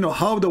 How, you know,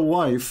 how the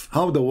wife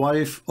of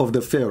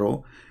the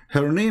Pharaoh,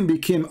 her name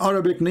became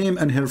Arabic name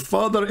and her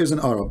father is an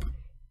Arab.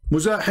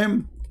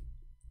 Muzahim,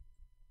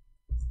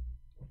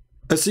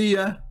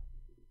 Asiya.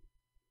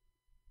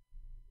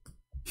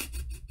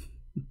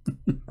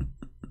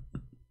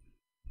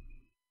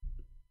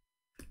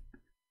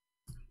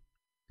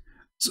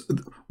 So,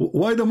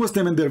 why the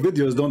Muslim in their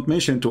videos don't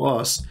mention to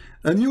us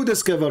a new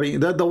discovery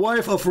that the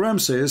wife of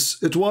Ramses,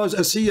 it was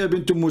Asiya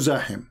bint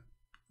Muzahim,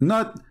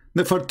 not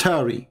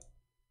Nefertari,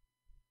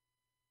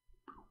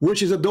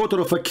 which is a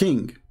daughter of a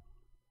king.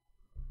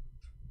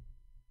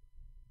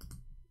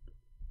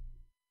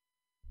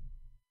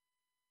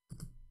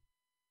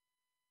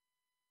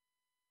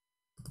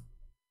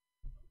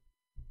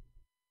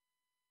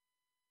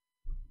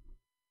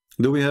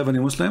 Do we have any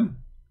Muslim?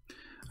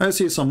 I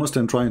see some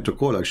Muslim trying to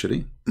call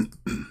actually.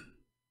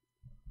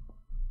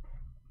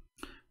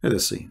 Let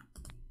us see.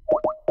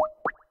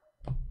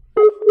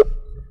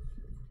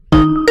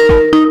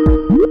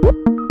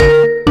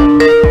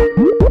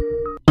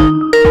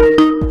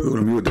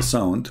 We'll mute the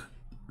sound.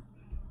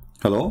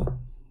 Hello?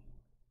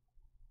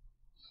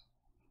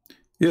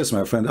 Yes,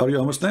 my friend. Are you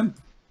a Muslim?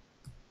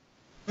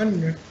 1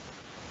 minute.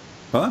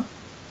 Huh?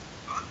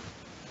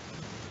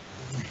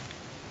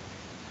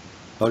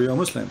 Are you a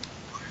Muslim?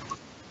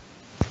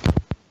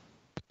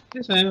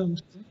 Yes, I am a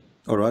Muslim.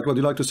 All right. What would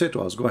you like to say to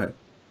us? Go ahead.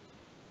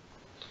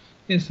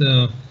 Yes,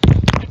 I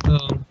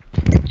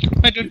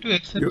don't to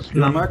accept Your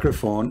Islam.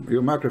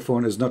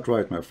 microphone is not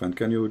right, my friend.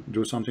 Can you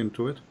do something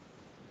to it?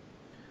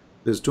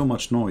 There's too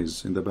much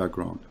noise in the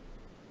background.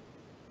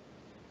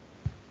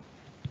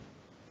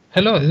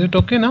 Hello, is it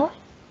okay now?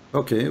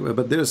 Okay,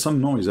 but there is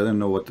some noise. I don't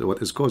know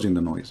what is causing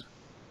the noise.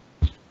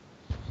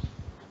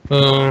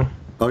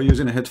 Are you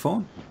using a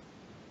headphone?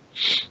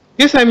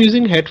 Yes, I'm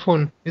using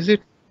headphone. Is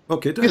it?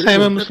 Okay. Yes, I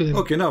am a Muslim.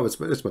 Okay, now it's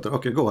better.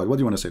 Okay, go ahead. What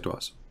do you want to say to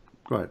us?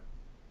 Go ahead.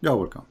 You're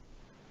welcome.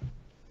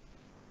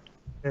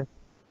 Yeah.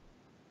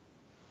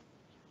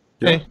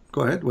 Yeah, Hey.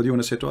 go ahead. What do you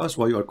want to say to us?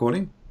 Why you are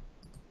calling?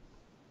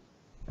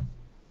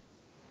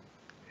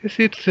 Yes,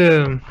 it's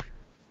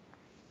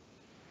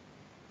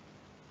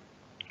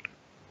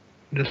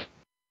this.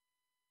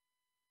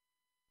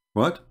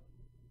 What?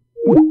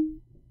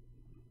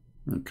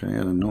 Okay,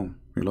 I don't know.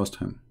 We lost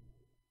him.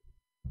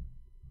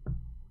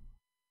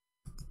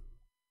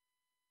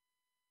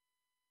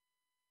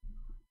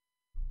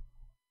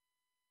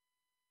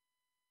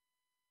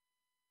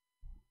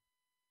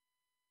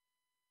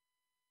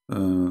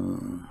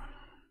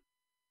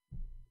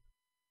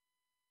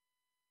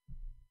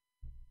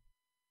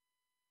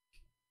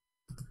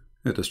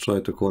 Let us try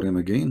to call him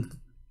again.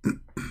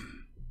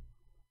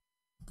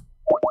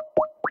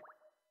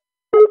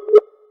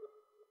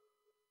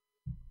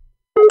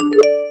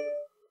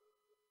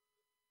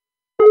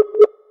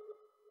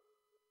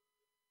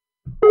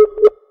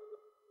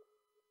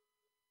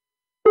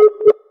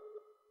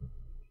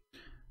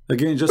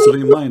 Again, just a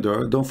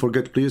reminder, don't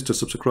forget please to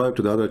subscribe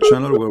to the other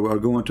channel where we are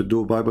going to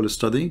do Bible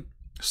study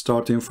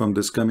starting from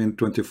this coming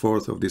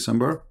 24th of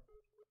December.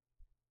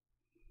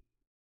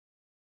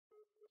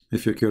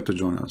 If you care to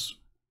join us.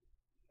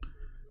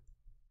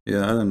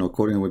 Yeah, I don't know,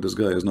 calling with this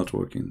guy is not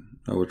working.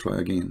 I will try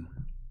again.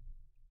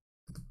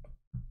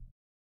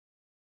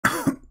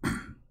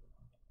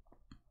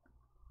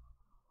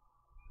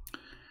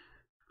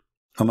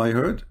 Am I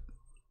heard?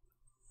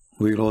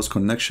 We lost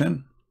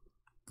connection.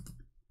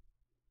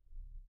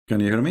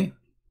 Can you hear me?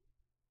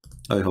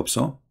 I hope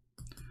so.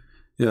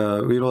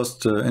 Yeah, we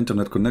lost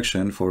internet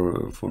connection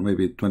for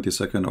maybe 20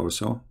 seconds or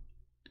so.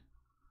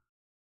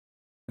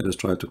 I just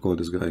tried to call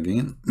this guy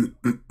again.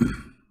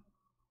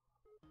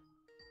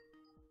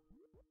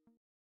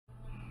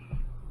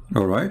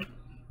 All right.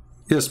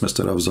 Yes,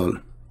 Mr.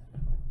 Afzal.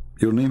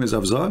 Your name is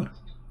Afzal?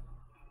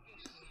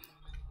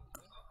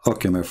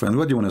 Okay, my friend.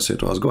 What do you want to say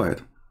to us? Go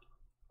ahead.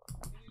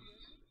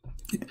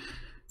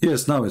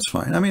 Yes, now it's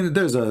fine. I mean,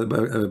 there's a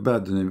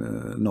bad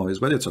noise,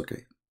 but it's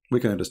okay. We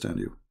can understand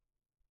you.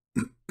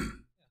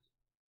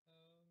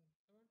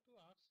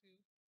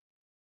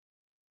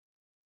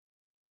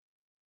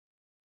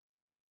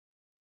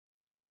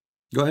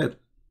 Go ahead.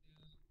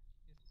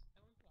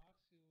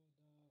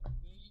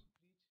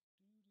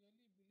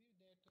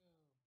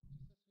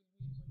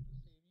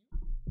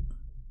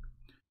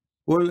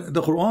 Well,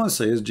 the Quran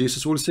says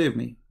Jesus will save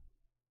me.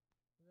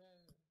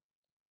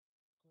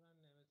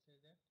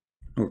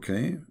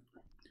 Okay.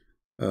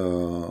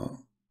 Are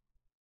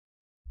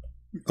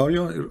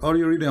you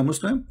really a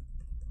Muslim?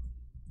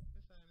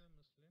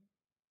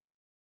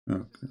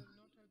 Okay.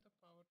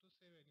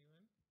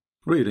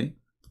 Really?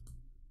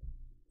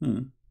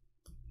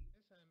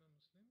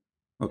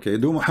 Okay,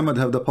 do Muhammad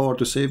have the power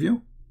to save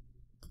you?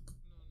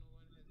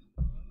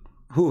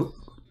 Who?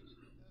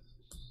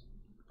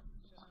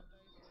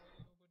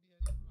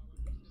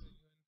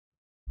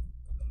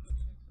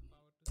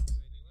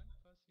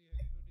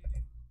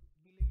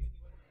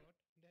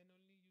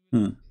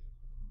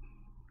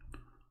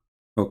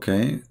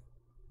 Okay.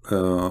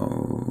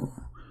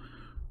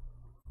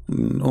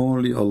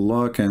 Only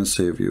Allah can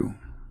save you.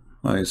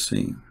 I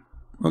see.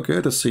 Okay,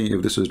 let's see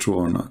if this is true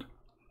or not.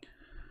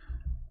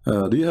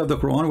 Do you have the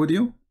Quran with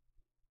you?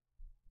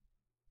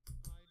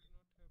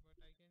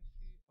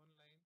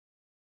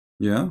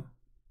 Yeah?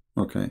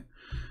 Okay.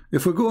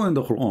 If we go in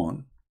the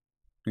Quran,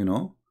 you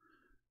know,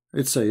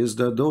 it says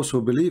that those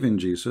who believe in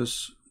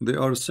Jesus, they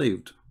are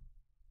saved.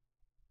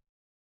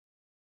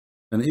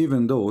 And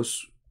even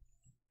those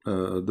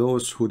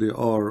who they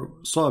are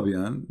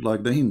Sabian,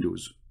 like the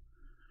Hindus,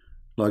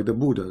 like the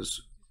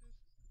Buddhas.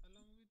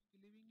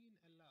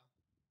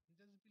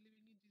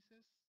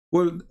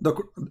 Well,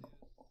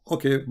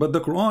 okay, but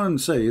the Quran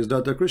says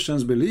that the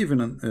Christians believe in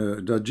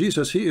that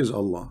Jesus, he is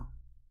Allah.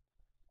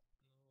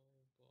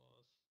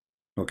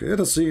 Okay, let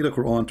us see the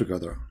Quran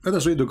together. Let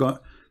us read the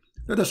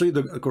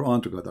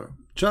Quran together.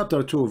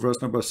 Chapter 2,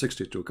 verse number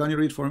 62. Can you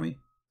read for me?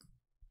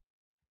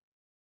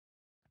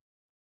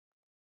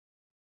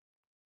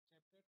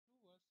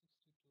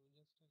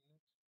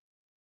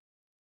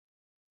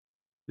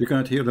 You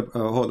cannot hear the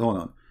hold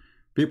on.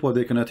 People,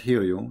 they cannot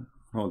hear you.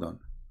 Hold on.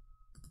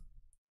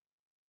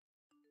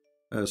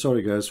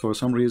 Sorry guys, for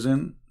some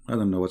reason, I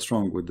don't know what's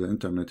wrong with the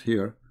internet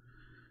here.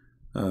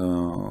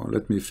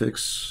 Let me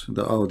fix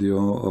the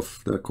audio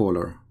of the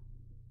caller.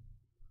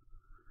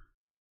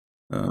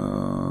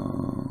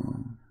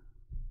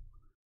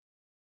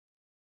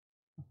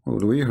 Well,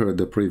 we heard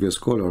the previous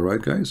caller,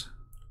 right guys?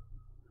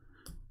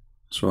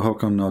 So how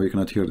come now you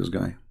cannot hear this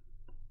guy?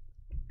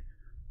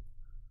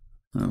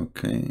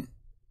 Okay.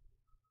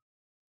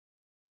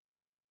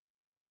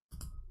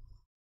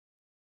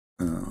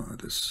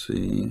 Let's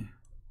see.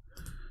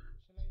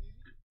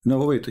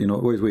 No, wait,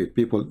 wait.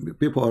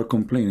 People are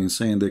complaining,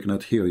 saying they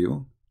cannot hear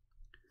you.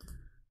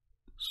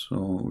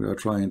 So we are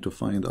trying to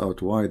find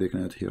out why they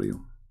cannot hear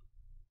you.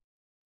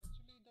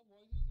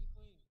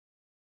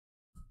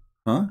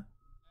 Huh?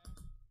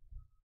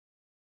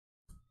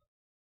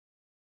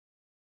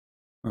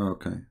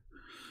 Okay.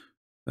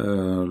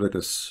 Let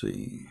us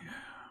see.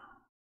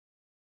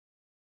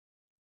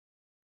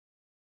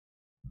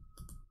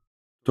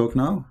 Talk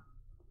now?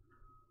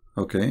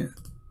 Okay.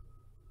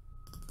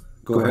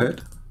 Go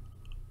ahead.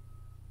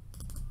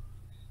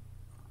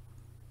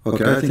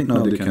 Okay, I think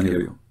now they can hear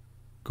you.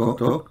 Go,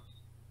 talk.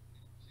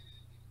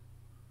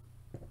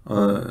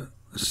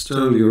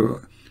 Still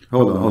your...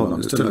 Hold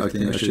on. Still, I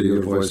think actually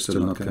your voice is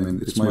still not coming.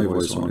 It's my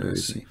voice only, I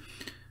see.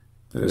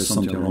 There is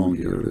something wrong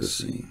here. Let's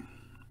see.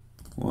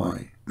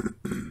 Why?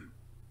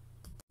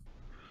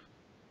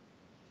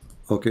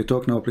 Okay,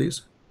 talk now,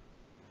 please.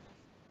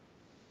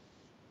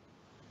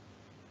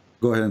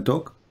 Go ahead and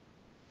talk.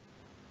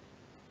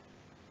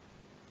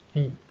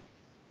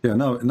 Yeah,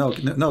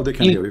 now they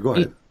can hear you. Go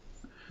ahead.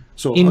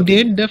 So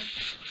indeed, the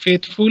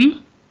faithful,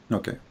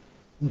 okay,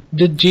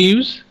 the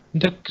Jews,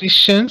 the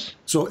Christians.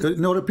 So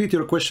now repeat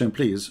your question,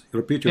 please.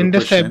 Repeat your and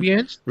question. The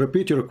Sabians.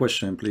 Repeat your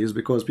question, please,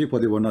 because people,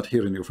 they were not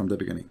hearing you from the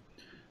beginning.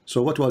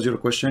 So what was your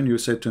question? You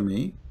said to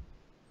me,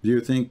 do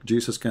you think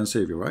Jesus can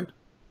save you, right?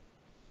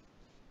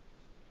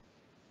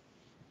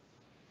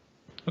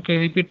 Okay,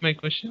 repeat my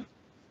question.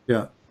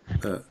 Yeah.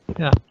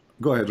 Yeah.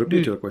 Go ahead,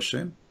 repeat your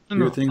question. Do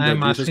you think that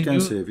Jesus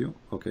can save you?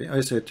 Okay,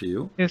 I said to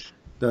you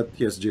that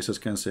yes, Jesus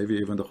can save you,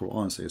 even the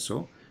Quran says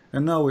so.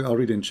 And now we are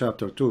reading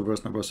chapter 2,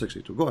 verse number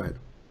 62. Go ahead.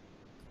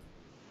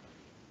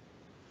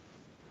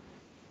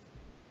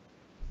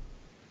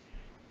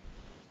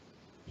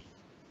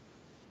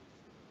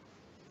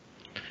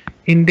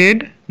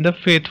 Indeed, the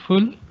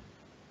faithful,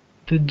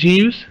 the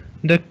Jews,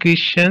 the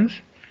Christians,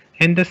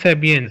 and the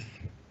Sabians,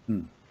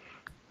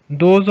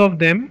 those of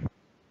them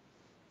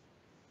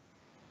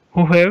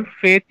who have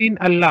faith in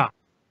Allah.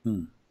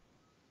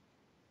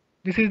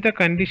 This is the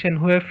condition,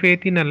 who have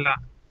faith in Allah.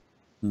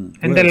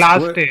 And the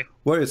last day.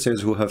 Where it says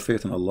who have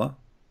faith in Allah?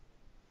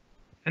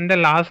 And the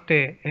last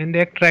day, and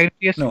they try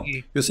to No,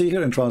 you see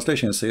here in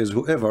translation it says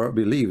whoever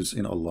believes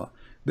in Allah.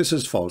 This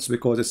is false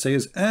because it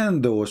says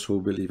and those who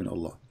believe in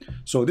Allah.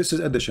 So this is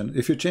addition.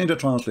 If you change the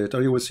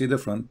translator, you will see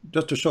different.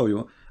 Just to show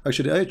you,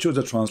 actually I choose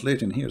the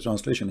translation here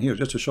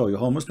just to show you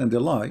how Muslim they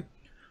lie.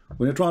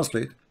 When you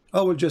translate,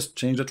 I will just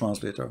change the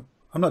translator.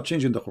 I'm not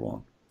changing the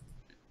Quran.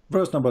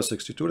 Verse number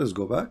 62. Let's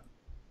go back.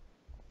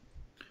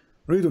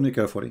 Read with me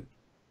carefully.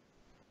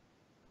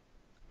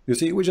 You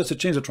see, we just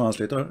change the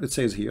translator. It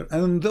says here,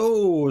 and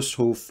those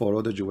who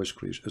follow the Jewish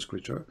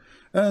scripture,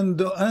 and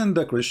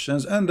the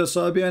Christians, and the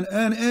Sabian,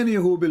 and any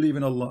who believe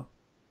in Allah.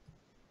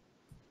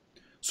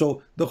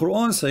 So the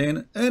Quran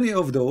saying any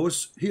of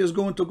those, he is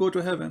going to go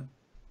to heaven.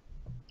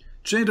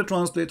 Change the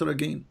translator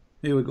again.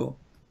 Here we go.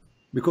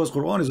 Because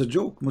Quran is a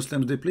joke.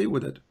 Muslims, they play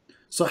with it.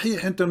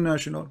 Sahih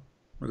International.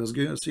 Let us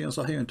see in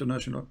Sahih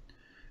International.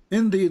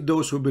 indeed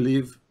those who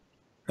believe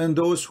and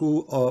those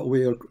who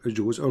were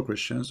Jews or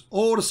Christians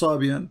or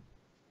Sabian,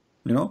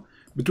 you know,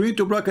 between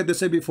two brackets they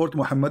say before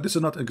Muhammad, this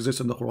does not exist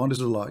in the Quran, this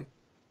is a lie.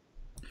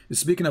 It's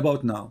speaking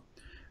about now.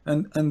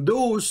 And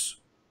those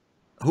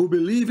who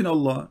believe in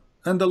Allah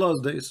and the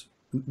last days,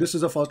 this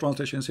is a false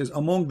translation, it says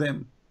among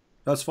them.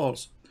 That's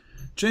false.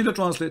 Change the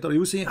translator.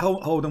 You see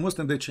how the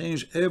Muslim, they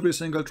change every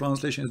single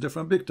translation is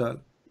different, big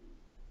time.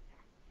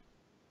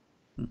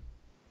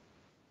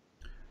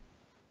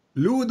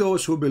 Lu,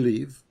 those who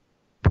believe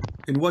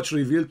in what's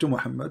revealed to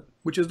Muhammad,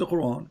 which is the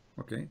Quran,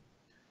 okay,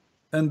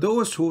 and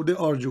those who they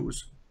are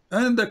Jews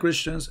and the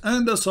Christians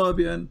and the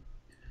Sabian,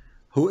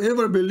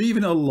 whoever believe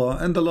in Allah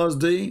and the last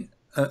day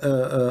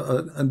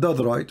and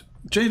does right.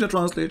 Change the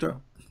translator.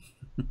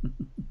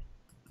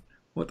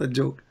 What a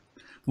joke.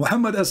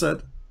 Muhammad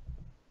Asad,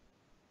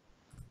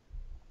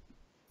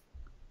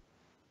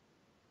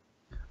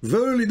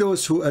 verily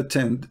those who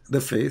attend the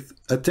faith,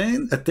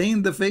 attain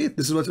the faith,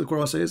 this is what the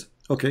Quran says,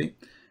 okay,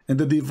 and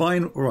the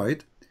divine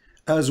right,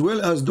 as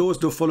well as those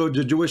who follow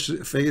the Jewish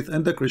faith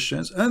and the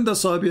Christians and the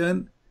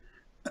Sabian,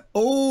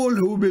 all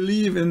who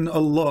believe in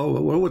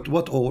Allah.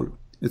 What all?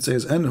 It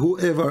says, and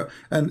whoever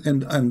and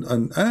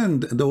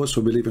those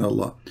who believe in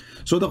Allah.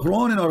 So the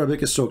Quran in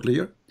Arabic is so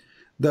clear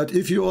that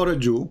if you are a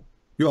Jew,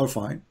 you are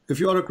fine. If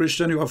you are a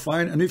Christian, you are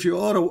fine. And if you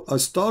are a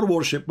star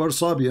worshipper,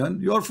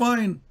 Sabian, you are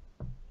fine.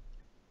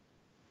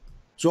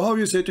 So how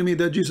you say to me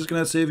that Jesus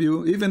cannot save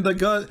you? Even the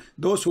God,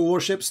 those who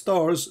worship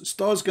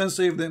stars can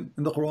save them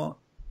in the Quran.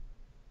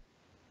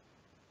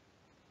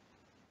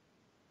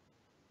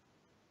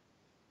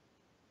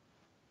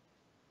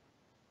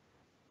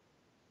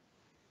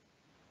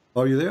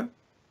 Are you there?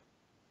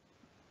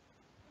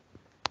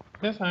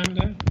 Yes, I am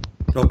there.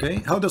 Okay,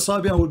 how the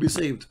Sabian will be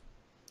saved?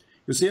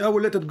 You see, I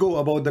will let it go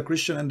about the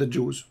Christian and the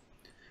Jews.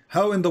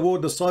 How in the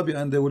world the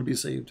Sabian they will be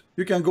saved?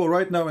 You can go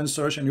right now and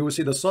search and you will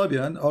see the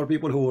Sabian are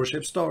people who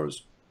worship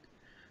stars.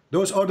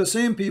 Those are the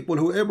same people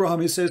who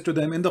Abraham, he says to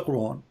them in the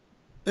Quran.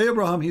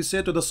 Abraham, he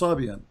said to the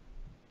Sabian.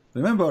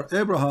 Remember,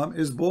 Abraham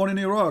is born in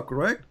Iraq,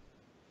 correct?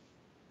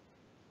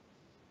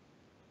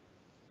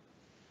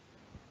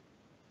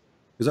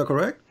 Is that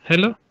correct?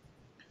 Hello?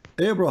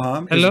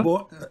 Abraham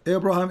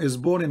is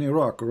born in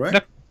Iraq,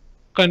 correct?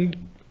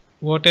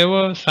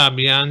 Whatever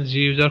Sabians,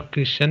 Jews or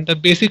Christian, the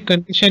basic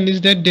condition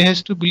is that they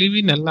has to believe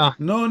in Allah.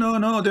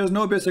 No, there's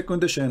no basic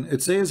condition.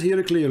 It says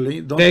here clearly,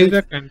 There is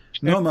a condition.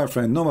 No, my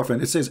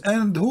friend, it says,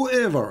 and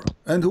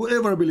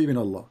whoever believe in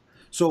Allah.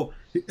 So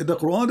the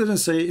Quran doesn't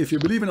say if you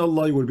believe in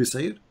Allah you will be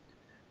saved.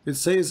 It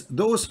says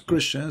those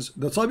Christians,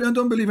 the Sabian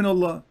don't believe in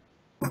Allah.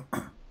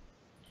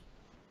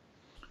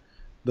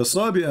 The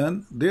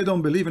Sabian, they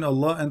don't believe in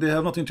Allah and they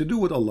have nothing to do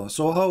with Allah.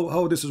 So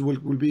how this will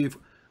be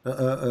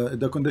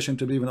the condition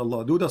to believe in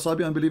Allah? Do the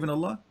Sabian believe in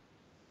Allah?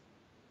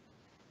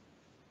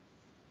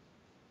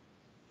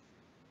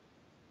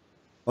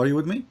 Are you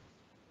with me?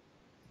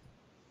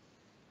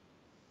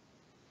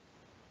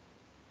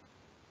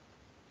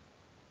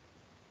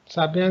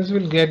 Sabians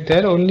will get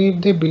there only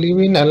if they believe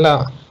in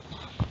Allah.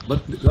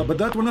 But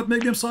that will not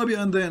make them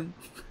Sabian then.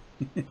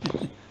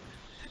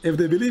 If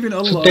they believe in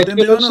Allah, So then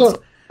they are not.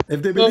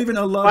 If they believe in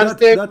Allah,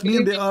 that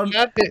means they are.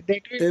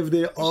 If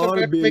they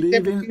are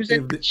believing,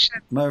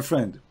 my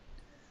friend,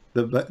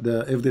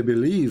 if they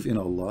believe in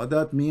Allah,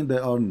 that means they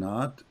are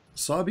not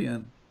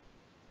Sabian.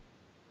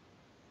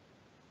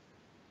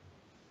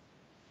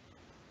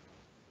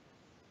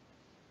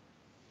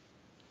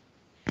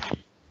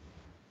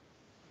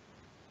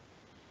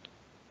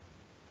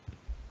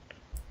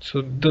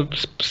 So the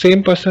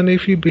same person,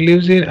 if he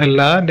believes in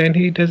Allah, then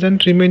he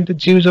doesn't remain the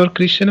Jews or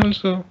Christian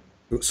also.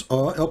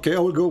 Okay, I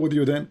will go with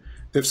you then.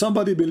 If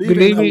somebody believes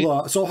in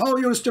Allah, so how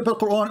you stupid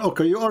Quran?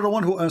 Okay, you are the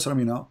one who answer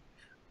me now.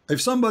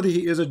 If somebody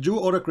he is a Jew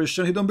or a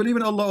Christian, he don't believe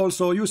in Allah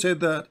also. You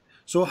said that.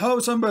 So how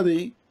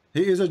somebody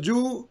he is a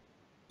Jew,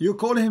 you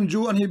call him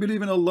Jew and he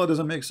believe in Allah,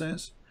 doesn't make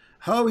sense.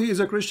 How he is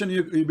a Christian,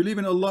 you believe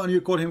in Allah and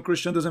you call him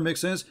Christian, doesn't make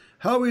sense.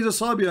 How he is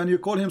a Sabian, you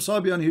call him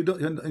Sabian, he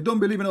don't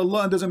believe in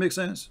Allah and doesn't make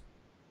sense.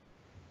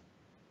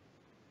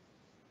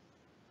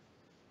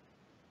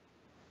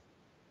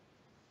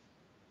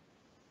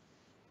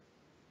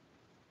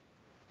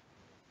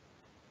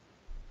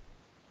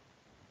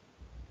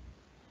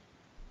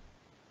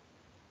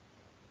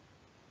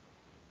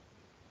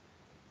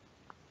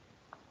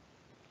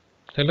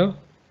 Hello?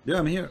 Yeah,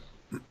 I'm here.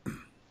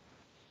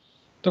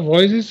 The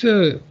voice is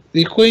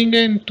echoing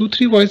and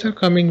 2-3 voices are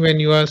coming when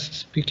you are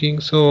speaking.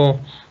 So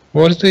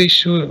what's the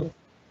issue?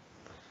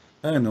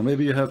 I don't know,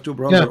 maybe you have two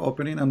browser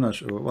opening, I'm not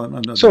sure. Well,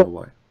 I'm not So- sure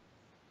why.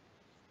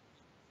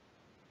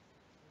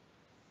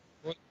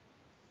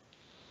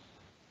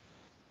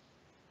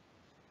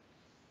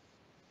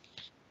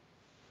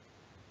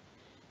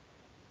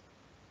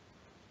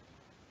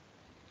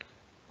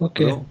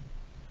 Okay. Hello?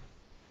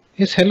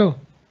 Yes, hello.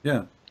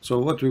 Yeah. So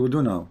what we will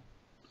do now?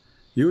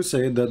 You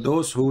say that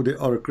those who they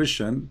are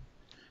Christian,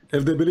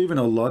 if they believe in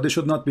Allah, they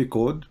should not be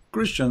called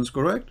Christians,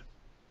 correct?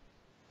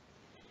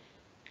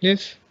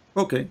 Yes.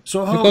 Okay.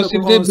 So how Because the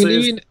if they Quran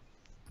believe says?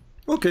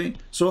 in Okay.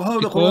 So how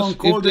the Because Quran if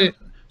called they-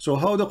 them? So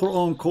how the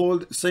Quran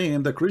called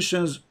saying the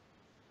Christians,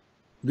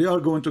 they are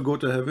going to go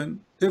to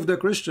heaven if the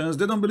Christians,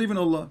 they don't believe in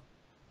Allah?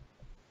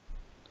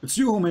 It's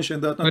you who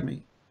mentioned that, not But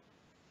me.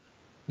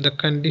 the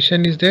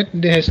condition is that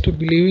they has to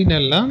believe in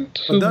Allah,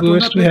 so But that will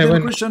goes not to make them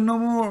heaven. Christian no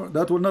more.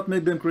 That will not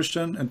make them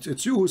Christian. And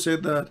it's you who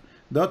said that.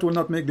 That will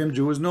not make them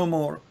Jews no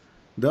more.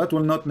 That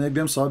will not make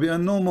them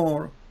Sabian no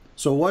more.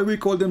 So why we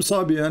call them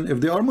Sabian if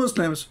they are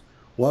Muslims?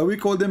 Why we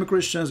call them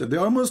Christians if they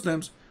are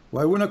Muslims?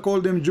 Why we not call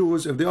them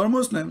Jews if they are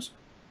Muslims?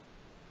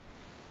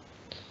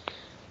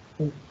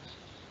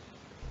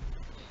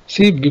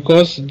 See,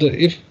 because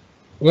if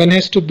one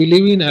has to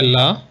believe in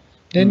Allah,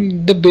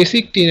 then the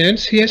basic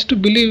tenets, he has to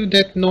believe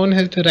that no one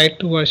has the right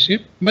to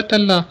worship but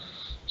Allah.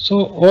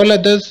 So all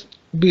others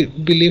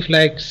believe,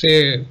 like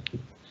say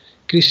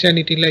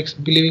Christianity, like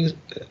believing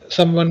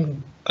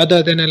someone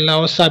other than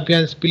Allah, or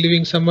Sabians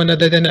believing someone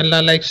other than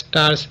Allah, like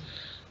stars,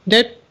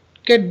 that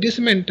get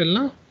dismantled,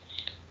 no?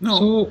 No,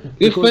 So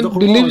if because the one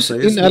Quran believes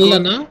says, in Allah,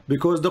 na,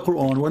 because the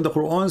Quran, when the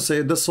Quran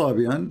said the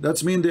Sabian,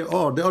 that's mean they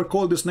are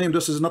called this name.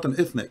 This is not an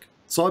ethnic.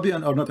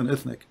 Sabian are not an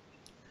ethnic.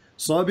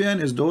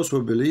 Sabian is those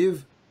who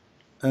believe,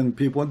 and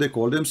people, they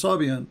call them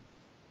Sabian.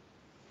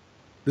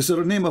 This is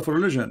the name of a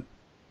religion.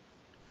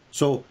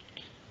 So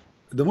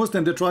the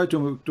Muslim, they try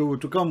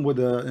to come with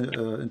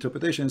a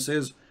interpretation,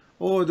 says,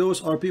 oh,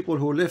 those are people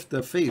who left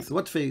the faith.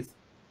 What faith?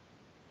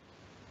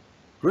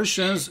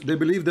 Christians, they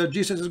believe that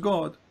Jesus is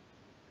God.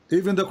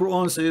 Even the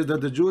Quran says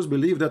that the Jews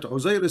believe that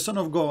Uzair is son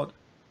of God.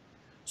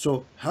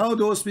 So how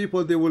those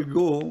people, they will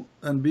go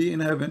and be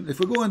in heaven? If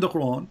we go in the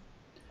Quran,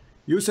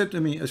 you said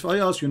to me, if I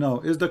ask you now,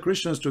 is the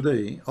Christians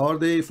today, are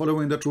they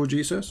following the true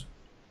Jesus?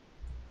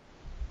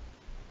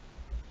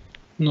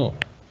 no.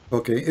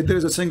 Okay, if there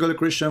is a single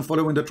Christian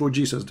following the true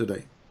Jesus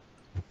today?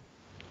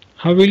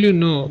 How will you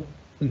know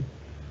No.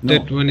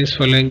 that one is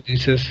following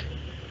Jesus?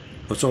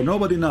 So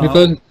nobody now.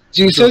 Because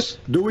Jesus,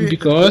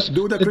 because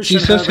do the the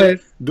Christians Jesus have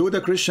has, do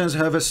the Christians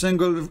have a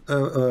single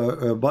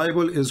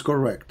Bible is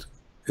correct?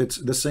 It's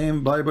the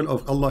same Bible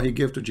of Allah he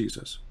gave to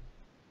Jesus.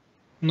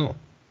 no.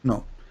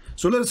 No.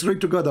 So let's read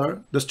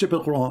together the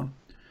stupid Quran.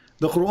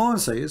 The Quran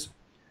says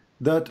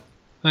that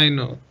I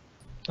know,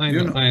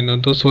 You know. I know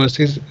those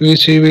verses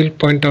which he will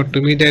point out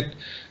to me, that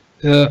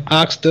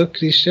ask the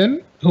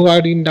Christian who are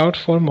in doubt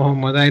for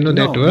Muhammad. I know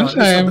that verse.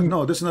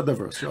 This is not the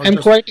verse. I'm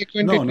quite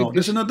acquainted No, with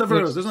this is not the verse.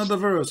 verse. This is not the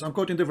verse. I'm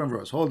quoting different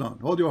verse. Hold on.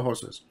 Hold your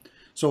horses.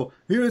 So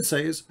here it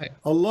says,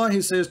 Allah,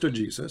 he says to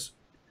Jesus,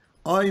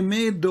 I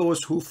made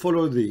those who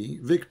follow thee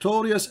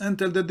victorious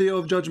until the day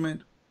of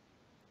judgment.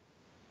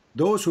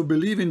 Those who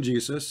believe in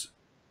Jesus,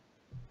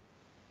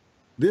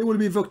 they will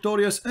be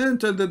victorious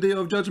until the day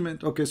of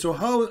judgment. Okay, so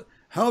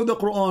how the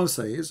Quran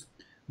says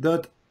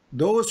that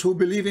those who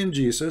believe in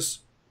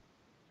Jesus,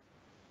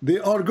 they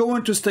are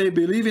going to stay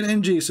believing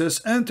in Jesus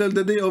until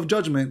the day of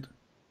judgment.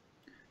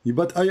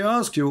 But I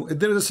asked you, if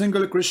there is a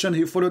single Christian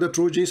who followed the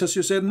true Jesus,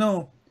 you said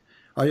no.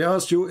 I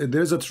asked you, if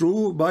there's a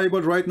true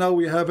Bible right now,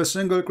 we have a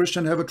single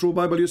Christian have a true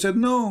Bible, you said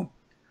no.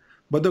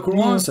 But the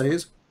Quran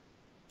says,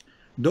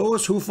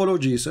 those who follow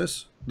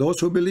Jesus, those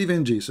who believe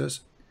in Jesus,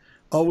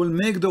 I will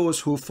make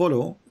those who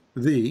follow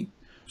thee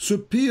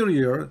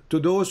superior to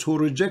those who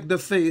reject the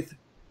faith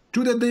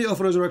to the day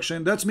of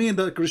resurrection. That means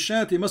that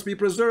Christianity must be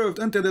preserved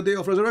until the day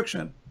of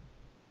resurrection.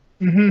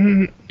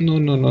 No, no,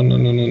 no, no, no,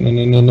 no, no,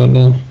 no, no, no,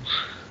 no.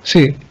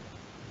 See,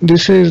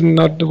 this is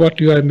not what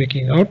you are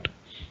making out.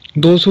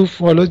 Those who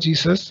follow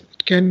Jesus,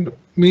 it can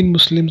mean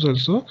Muslims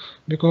also,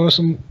 because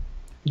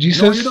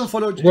Jesus, no, you don't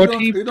follow.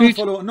 You don't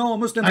follow. No,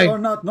 Muslims are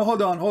not. No,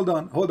 hold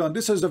on.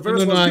 This is the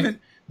verse given.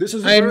 This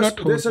is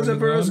a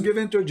verse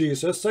given to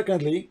Jesus.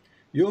 Secondly,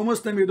 you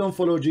Muslim, you don't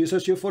follow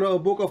Jesus. You follow a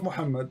book of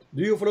Muhammad.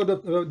 Do you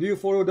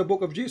follow the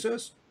book of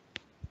Jesus?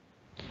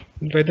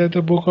 Whether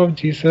the book of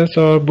Jesus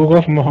or book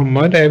of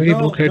Muhammad, every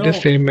book had the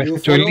same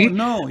message only.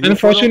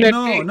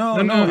 Unfortunately,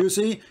 no. You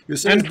see,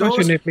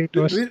 unfortunately,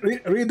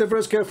 read the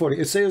verse carefully.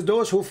 It says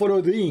those who follow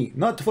thee,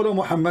 not follow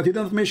Muhammad. He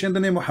doesn't mention the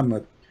name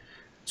Muhammad.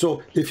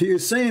 So if he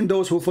is saying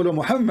those who follow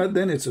Muhammad,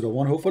 then it's the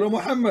one who follow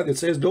Muhammad. It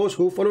says those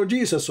who follow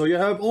Jesus. So you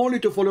have only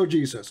to follow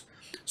Jesus.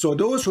 So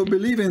those who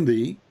believe in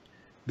thee,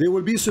 they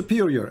will be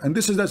superior. And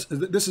this is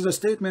a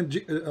statement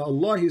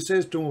Allah, he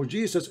says to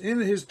Jesus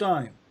in his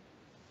time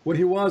when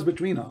he was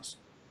between us.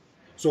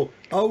 So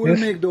I will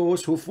make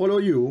those who follow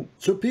you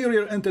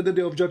superior until the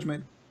day of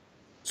judgment.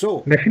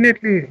 So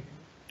definitely.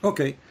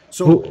 Okay.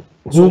 So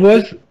who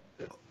was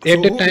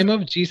at the time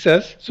of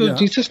Jesus? So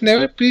Jesus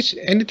never preached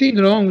anything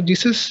wrong.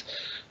 Jesus,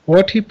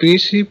 what he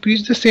preached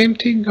the same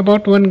thing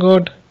about one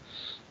God.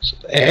 So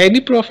any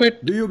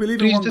prophet do you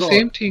believe in one the God?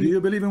 Same thing. Do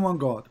you believe in one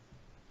God?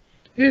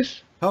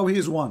 Yes. How he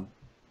is one?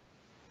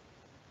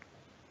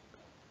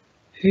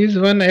 He is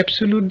one,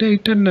 absolute, the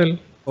eternal.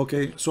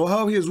 Okay, so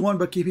how he is one,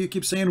 but he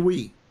keeps saying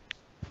we?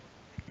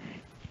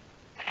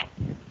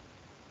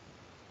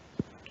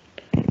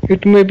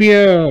 It may be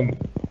a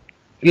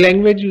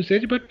language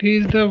usage, but he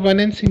is the one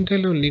and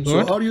single only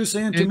God. So are you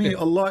saying to me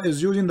Allah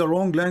is using the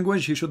wrong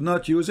language? He should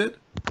not use it?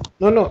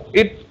 No.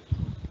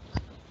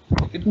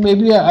 It may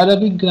be a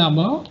Arabic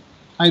grammar.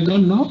 I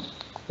don't know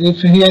if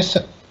he has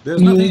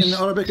There's nothing in use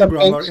Arabic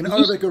grammar. sometimes In use.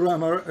 Arabic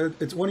grammar,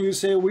 it's when you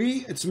say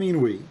we, it's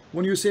mean we.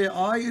 When you say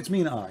I, it's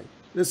mean I.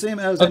 The same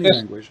as any Okay,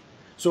 language.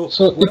 So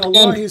so when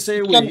Allah He say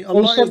it can we,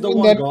 Allah also is the mean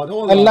one that God.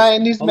 Hold on. Allah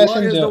and His Allah is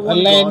messenger, the one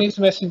Allah and God. His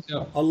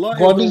messenger. Allah is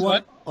God the is one.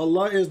 one.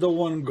 Allah is the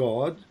one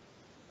God,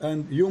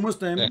 and you Right.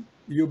 Muslim,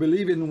 you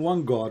believe in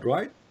one God,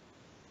 right?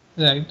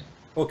 Right.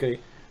 Okay.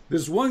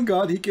 This one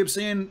God, He keeps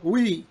saying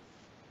we.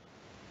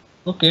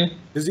 Okay.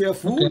 Is He a Okay.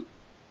 fool?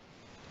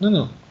 No,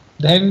 no.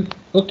 Then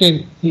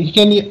okay, he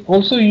can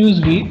also use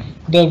we.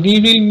 The we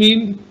will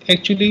mean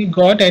actually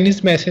God and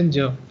His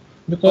messenger,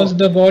 because Oh,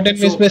 the God and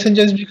His so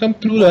messengers become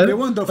okay, plural,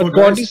 wonderful, but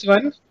God guys. is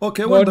one.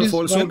 Okay, God is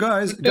wonderful. So, one.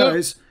 guys,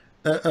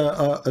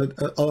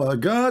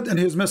 But God and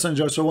His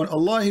messenger. So when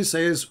Allah He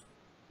says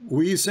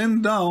we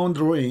send down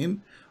the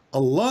rain,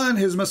 Allah and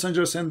His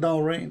messenger send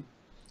down rain.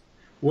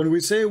 When we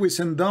say we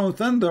send down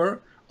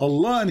thunder,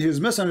 Allah and His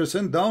messenger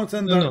send down no,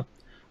 thunder. no.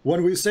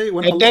 When we say,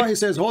 when At Allah that He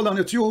says, hold on,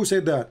 it's you who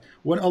said that.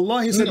 When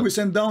Allah He no, said no, we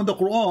send down the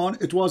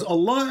Quran, it was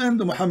Allah and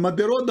Muhammad.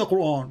 They wrote the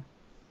Quran.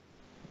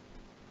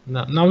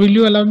 no. Now will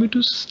you allow me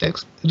to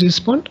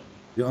respond?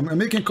 Yeah, I'm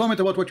making comment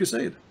about what you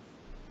said.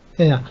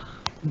 Yeah.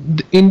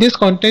 In this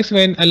context,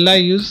 when Allah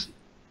use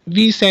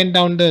we send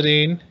down the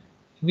rain,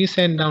 we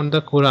send down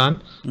the Quran,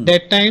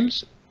 that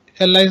times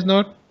Allah is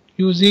not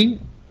using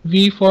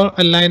we for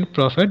Allah and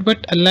Prophet,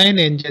 but Allah and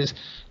angels,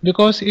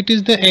 because it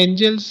is the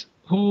angels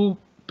who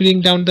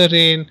bring down the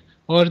rain,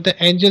 or the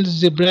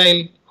angels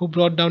Jibrail who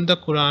brought down the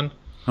Quran.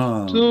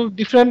 Ah. So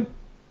different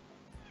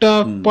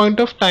point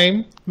of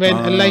time when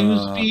Allah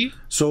used we,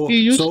 He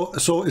used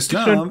So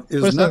different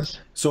persons.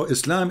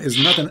 Islam is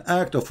not an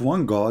act of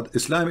one God.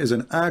 Islam is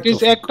an act It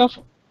is of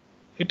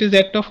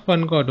act of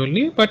one God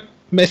only, but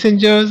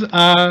messengers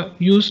are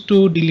used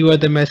to deliver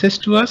the message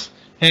to us,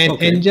 and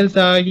Okay. angels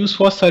are used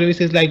for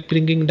services like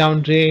bringing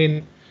down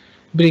rain,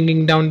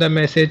 bringing down the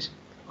message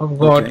of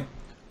God. Okay.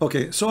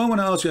 Okay, so I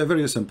want to ask you a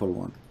very simple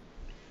one.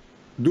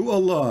 Do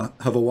Allah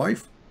have a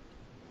wife,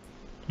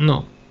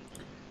 No.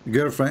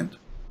 girlfriend?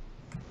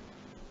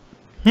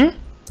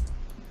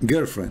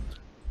 Girlfriend.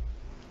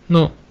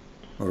 No.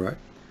 All right.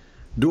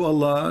 Do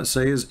Allah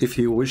says if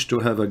He wish to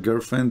have a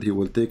girlfriend, He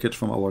will take it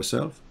from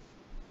ourselves?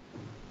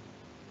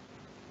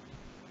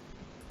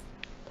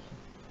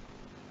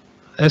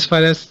 As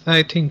far as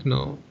I think,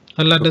 no.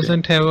 Allah Okay.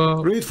 doesn't have a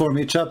Read for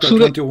me chapter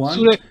Surah 21.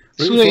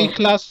 Surah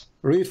Ikhlas.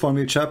 Read for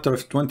me chapter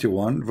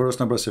 21, verse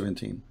number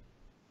 17.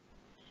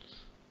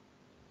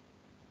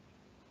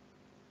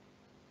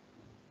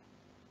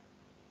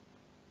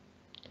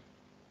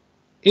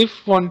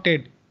 If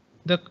wanted,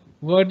 the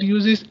word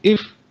uses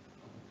if,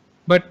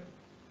 but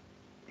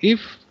if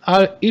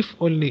are if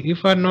only,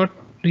 if are not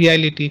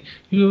reality.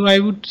 I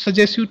would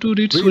suggest you to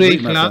read Surah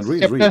Read, my Ikhlas,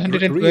 friend. chapter Read,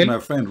 112. my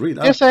friend. Read.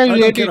 Yes, I I don't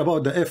read care it.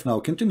 about the F now.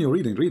 Continue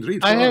reading. Read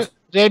I for have us.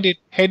 read it.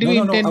 Had we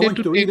No. I intended want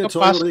you to to read take a it so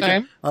past everybody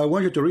can. time, I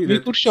want you to read we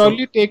it. could So,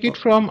 surely take it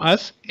from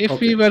us if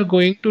we okay. were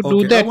going to do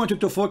Okay, I that. want you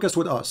to focus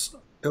with us.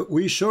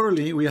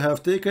 We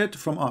have taken it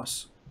from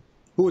us.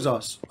 Who is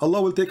us?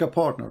 Allah will take a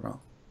partner now.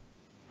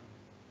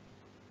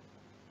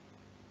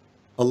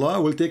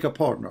 Allah will take a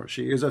partner.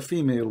 She is a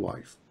female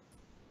wife.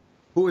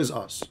 Who is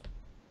us?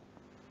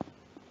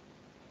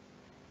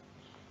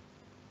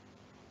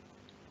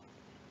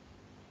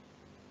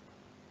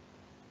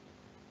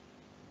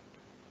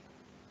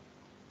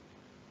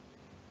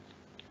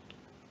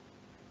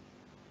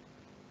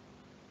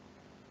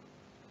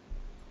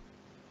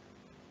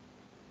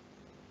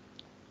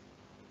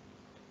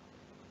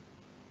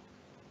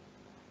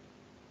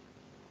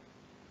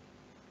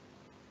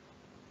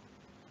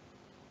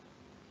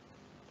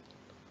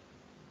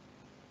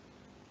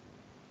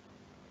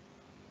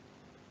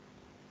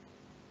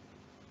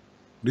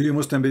 Do you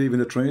Muslim believe in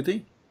the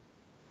Trinity?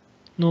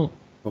 No.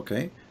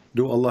 Okay.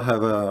 Do Allah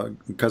have a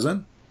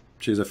cousin?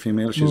 She's a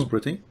female, she's No.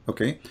 pretty.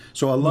 Okay.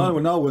 So Allah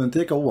will now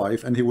take a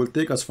wife and He will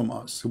take us from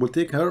us. He will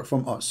take her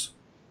from us.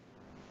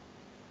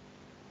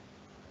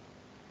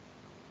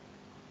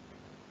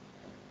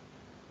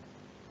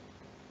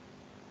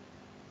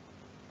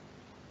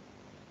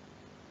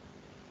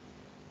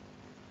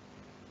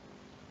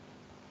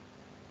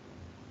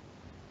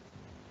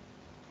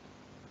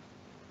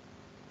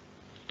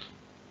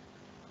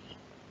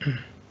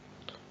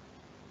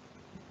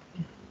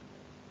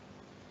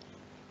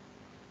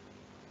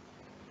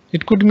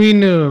 It could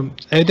mean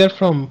either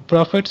from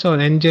prophets or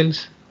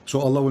angels. So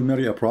Allah will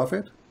marry a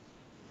prophet?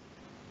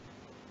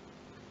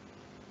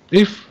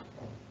 If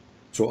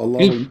So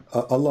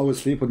Allah will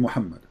sleep with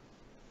Muhammad.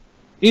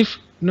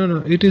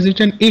 no, it is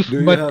written if, Do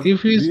you but have-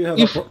 if is do you have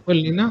if a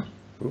only, no.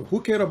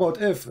 Who care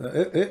about if?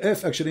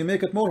 If actually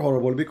make it more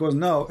horrible, because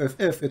now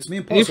if it's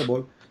mean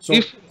possible. So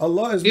if-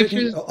 Allah is if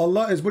making is-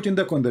 Allah is putting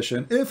the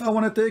condition. If I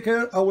want to take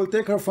her, I will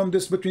take her from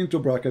this between two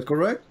bracket,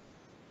 correct?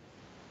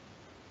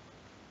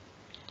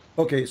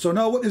 Okay, so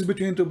now what is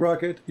between two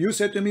bracket? You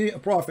said to me a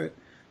prophet.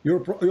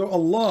 Your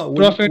Allah will,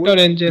 Prophet or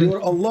angel.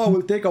 Your Allah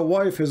will take a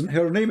wife.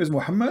 Her name is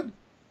Muhammad.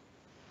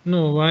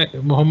 No, why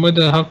Muhammad?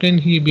 How can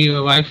he be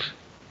a wife?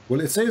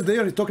 Well, it says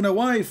there, he's talking a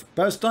wife.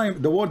 Past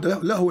time. The word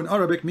lahu in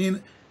Arabic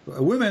mean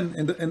Women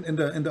in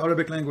the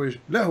Arabic language,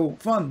 lahu,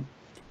 fun.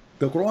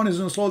 The Quran is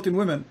insulting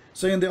women,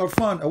 saying they are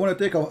fun. I want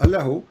to take a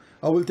lahu,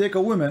 I will take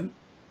a woman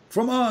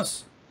from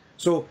us.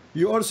 So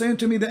you are saying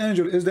to me the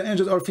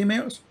angels are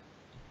females?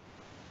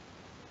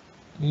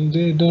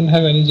 They don't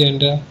have any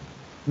gender.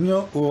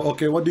 No. Oh,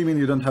 okay, what do you mean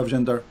you don't have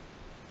gender?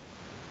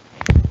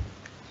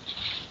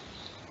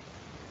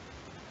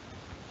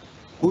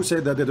 Who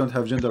said that they don't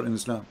have gender in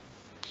Islam?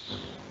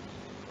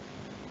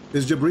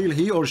 Is Jibreel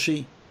he or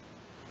she?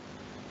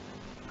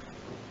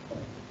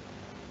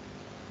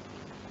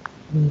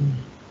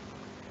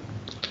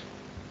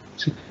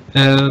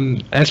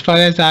 As far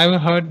as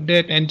I've heard,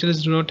 that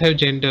angels do not have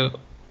gender.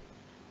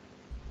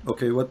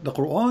 Okay, what the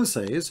Quran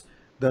says,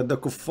 that the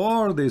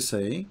kuffar, they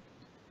say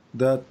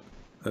that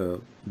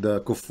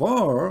the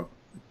kuffar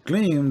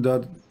claim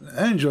that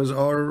angels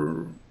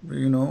are,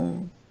 you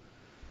know,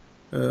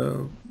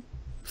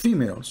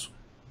 females.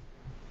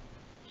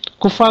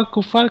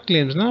 Kuffar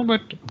claims, no,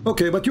 but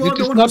okay, but you are it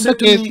the is one who not the said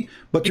to case. me,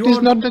 but It you is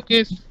are, not the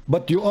case.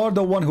 but you are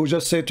the one who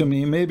just said to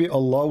me, maybe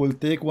Allah will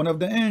take one of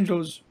the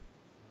angels.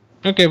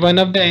 Okay, one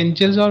of the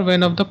angels or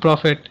one of the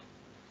prophet.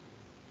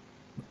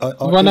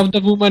 One is, of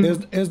the women.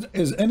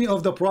 is any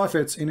of the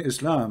prophets in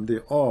Islam, they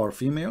are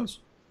females?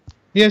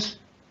 Yes.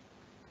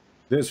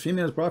 There's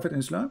female prophet in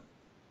Islam?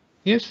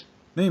 Yes.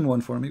 Name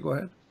one for me, go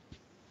ahead.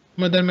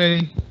 Mother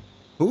Mary.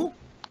 Who?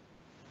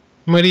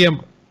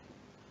 Maryam.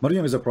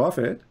 Maryam is a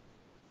prophet.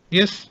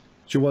 Yes.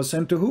 She was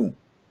sent to who?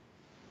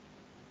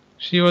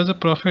 She was a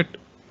prophet.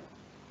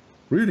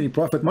 Really,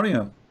 Prophet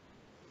Maryam?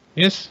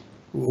 Yes.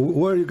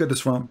 Where do you get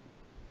this from?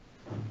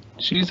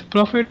 She is a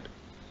prophet.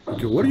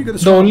 Okay, where do you get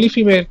this The from?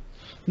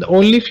 the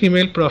only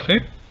female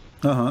prophet.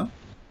 Uh-huh.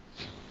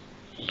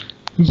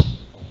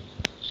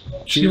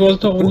 She was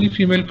the only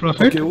female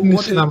prophet okay, in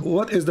Islam.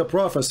 what is the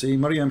prophecy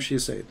Maryam she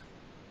said?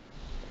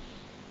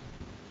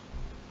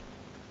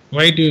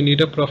 Why do you need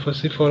a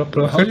prophecy for a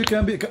prophet?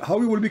 How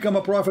you will become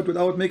a prophet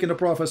without making a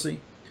prophecy?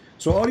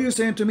 So are you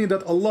saying to me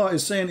that Allah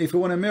is saying if you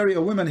want to marry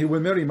a woman, he will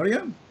marry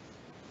Maryam?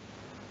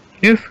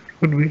 Yes,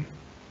 could be.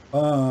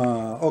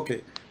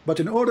 Okay. But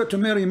in order to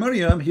marry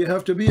Maryam, he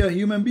have to be a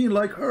human being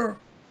like her.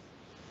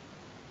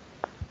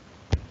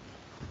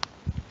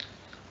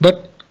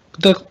 But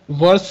the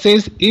verse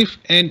says if,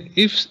 and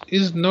if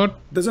is not.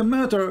 Doesn't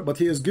matter, but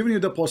he is giving you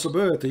the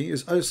possibility.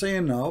 Is I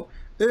saying now,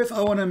 if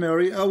I want to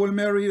marry, I will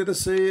marry,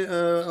 let's say,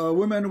 a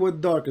woman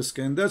with dark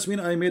skin. That's mean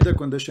I made the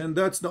condition.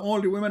 That's the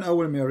only woman I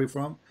will marry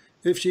from.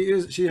 If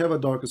she have a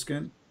dark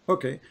skin,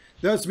 okay.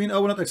 That's mean I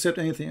will not accept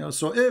anything else.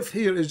 So if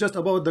here is just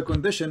about the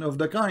condition of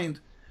the kind,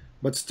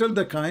 but still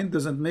the kind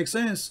doesn't make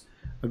sense,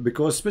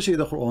 because especially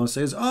the Quran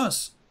says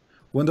us.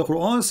 When the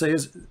Quran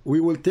says we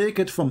will take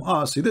it from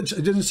us, it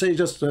didn't say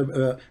just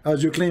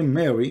as you claim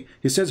Mary.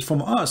 He says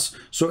from us.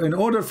 So in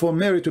order for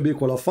Mary to be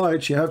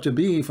qualified, she have to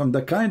be from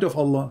the kind of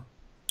Allah.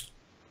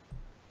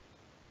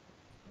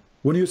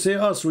 When you say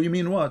us, you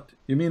mean what?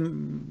 You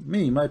mean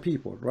me, my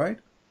people, right?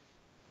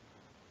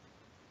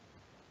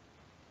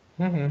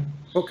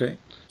 Okay.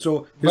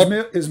 So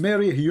is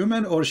Mary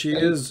human or she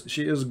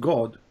is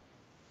God?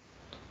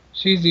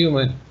 She's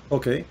human.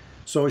 Okay.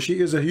 So she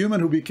is a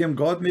human who became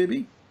God,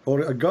 maybe?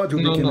 Or a God who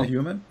became a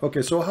human?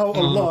 Okay, so how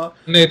Allah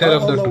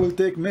will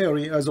take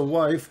Mary as a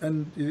wife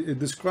and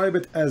describe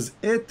it as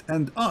it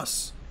and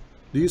us?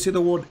 Do you see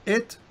the word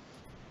it?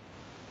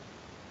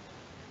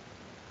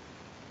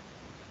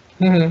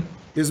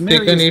 Is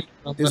Mary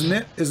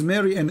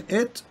an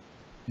it?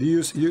 Do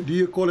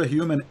you call a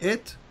human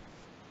it?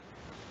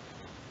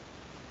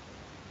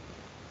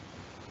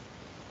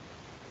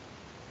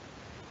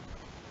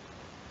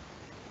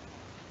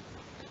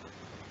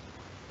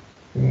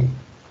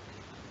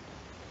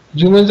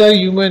 Humans are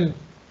human.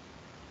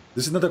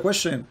 This is not a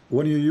question.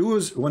 When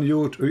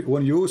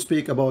you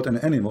speak about an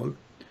animal,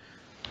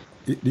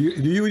 do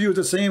you use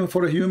the same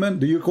for a human?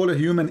 Do you call a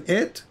human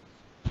it?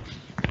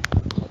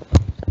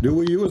 Do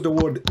we use the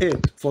word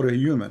it for a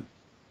human?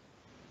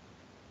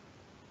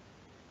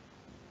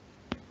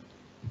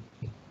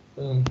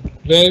 Where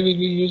will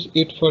we use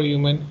it for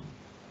human?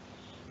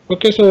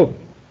 Okay, so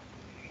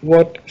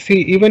what?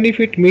 See, even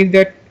if it means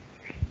that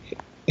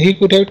he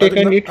could have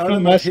taken it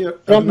from us,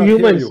 from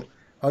humans.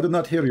 I did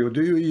not hear you.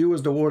 Do you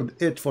use the word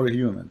it for a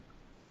human?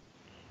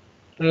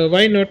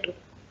 Why not?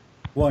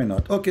 Why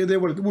not? Okay, we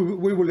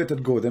will let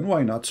it go then.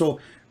 Why not? So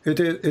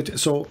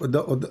so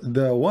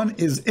the one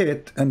is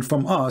it, and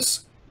from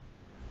us,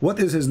 what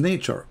is his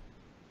nature?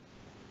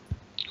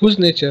 Whose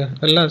nature?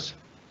 Allah's.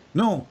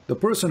 No, the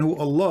person who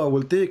Allah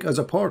will take as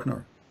a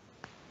partner.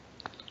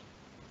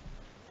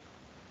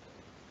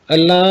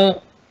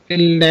 Allah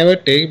will never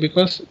take,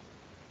 because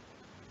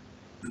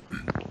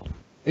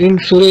in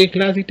Surah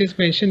Ikhlas it is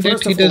mentioned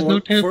that he does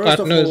not have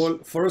partners.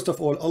 First of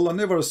all, Allah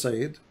never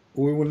said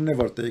we will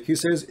never take. He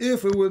says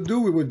if we will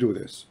do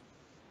this.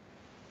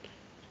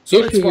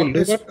 So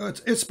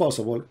it's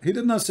possible. He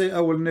did not say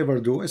I will never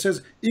do. It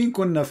says in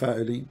kunna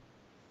fa'ilin.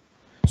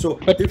 So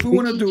But if we in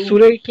want to do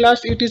Surah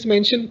Ikhlas, it is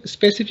mentioned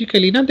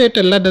specifically now that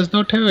Allah does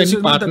not have this any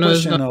is not the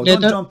partners, question now.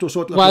 Don't neither jump to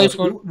Surah wife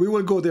Al-Ikhlas. or. We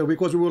will go there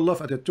because we will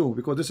laugh at it too,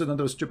 because this is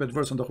another stupid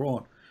verse in the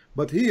Quran.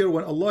 But here,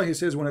 when Allah He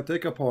says, when I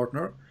take a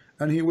partner,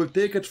 and He will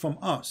take it from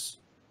us.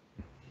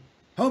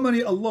 How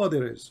many Allah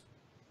there is?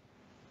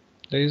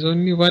 There is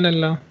only one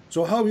Allah.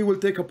 So how He will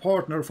take a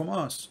partner from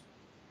us?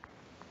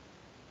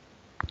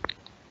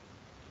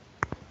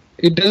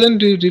 It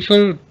doesn't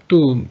refer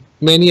to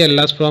many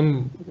Allahs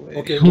from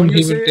Okay, whom when you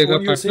He will say take a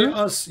when you say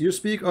partner. us, you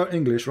speak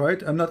English,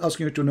 right? I'm not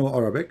asking you to know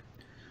Arabic.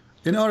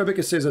 In Arabic,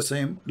 it says the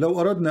same. لو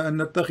أردنا أن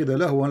نتخذ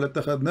لهوا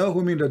لاتخذناه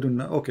من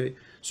لدنا. Okay,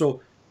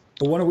 so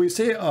when we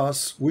say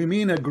us, we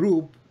mean a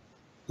group.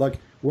 Like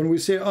when we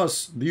say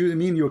us, do you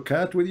mean your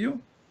cat with you?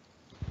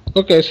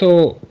 Okay,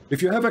 so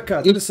If you have a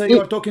cat, if, let's say you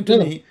are talking to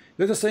no, me.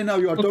 Let us say now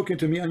you are talking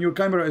to me and your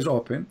camera is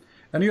open,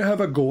 and you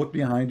have a goat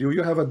behind you,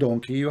 you have a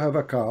donkey, you have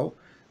a cow.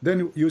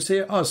 Then you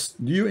say us.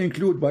 Do you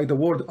include by the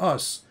word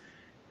us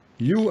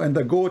you and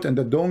the goat and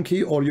the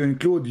donkey, or you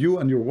include you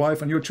and your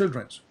wife and your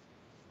children?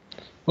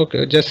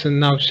 okay, just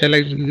now shall I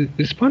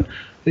respond?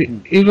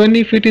 Even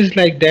if it is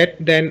like that,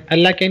 then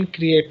Allah can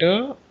create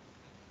a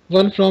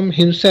one from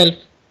Himself,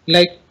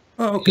 like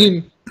Oh, okay.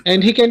 Him,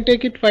 and He can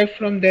take it wife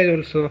from there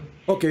also.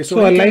 Okay, so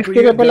So He Allah can is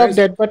create, capable of guys.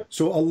 that. But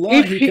So Allah,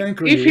 if He He can if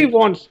He create.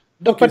 wants,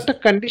 the Okay, but the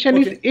condition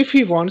is okay, if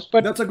He wants.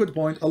 But that's a good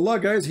point. Allah,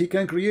 guys, He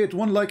can create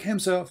one like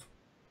Himself.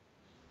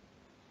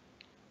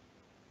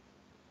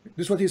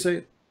 This is what He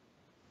said.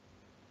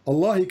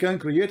 Allah, He can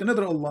create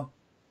another Allah,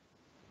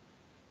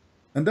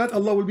 and that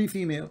Allah will be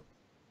female.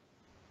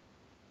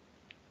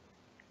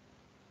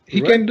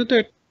 He Right? can do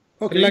that.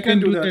 Okay, Allah He can can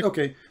do do that. that.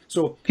 Okay,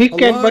 so He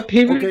can, but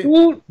He will okay,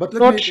 do. but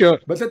Not sure.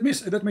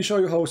 let me show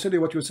you how silly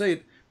what you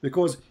said.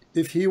 Because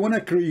if He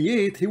wanna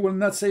create, He will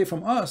not say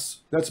from us.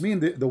 That's mean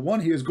the one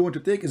He is going to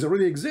take is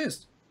already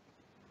exist.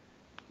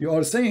 You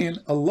are saying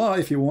Allah,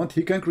 if He want,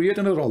 He can create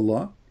another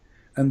Allah,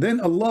 and then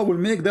Allah will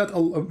make that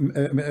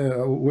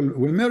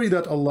will marry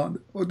that Allah.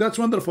 Oh, that's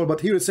wonderful.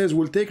 But here it says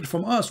will take it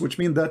from us, which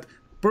means that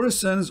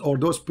persons or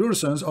those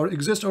persons are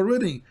exist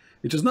already.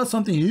 It is not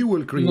something He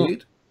will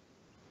create.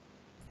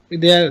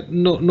 There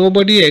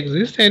nobody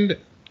exists, and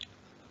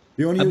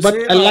When you but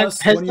say Allah us,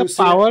 has when the you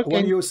say power.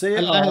 when you say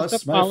Allah has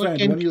us, the my power friend,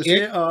 can when you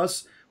create. say us,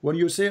 when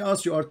you say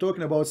us, you are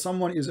talking about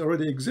someone is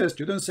already exist.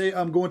 You don't say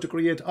I'm going to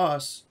create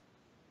us.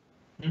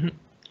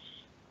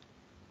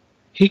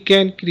 He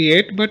can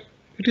create, but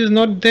it is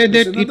not there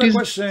This that is not it the is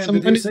question.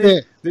 someone is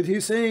there. Did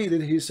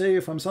he say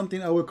from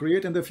something I will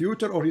create in the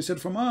future, or he said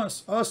from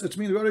us? Us, it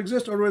means we already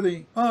exist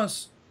already.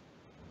 Us.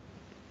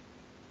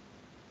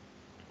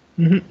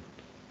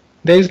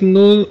 There is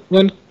no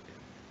one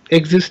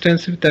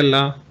existence with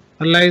Allah.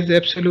 Allah is This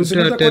absolute is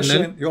not the eternal.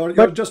 question. You're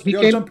But just He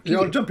can.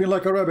 you're jumping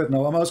like a rabbit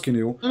now. I'm asking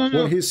you. No,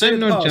 When he I'm said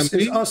not us,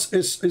 jumping.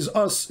 is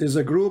us is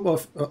a group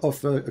of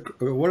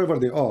whatever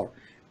they are.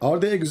 Are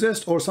they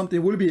exist or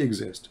something will be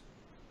exist?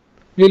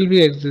 Will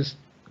be exist.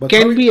 But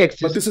Can how- be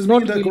exist. But this is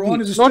Not mean the will Quran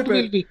be. is Not stupid.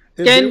 will be.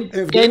 If Can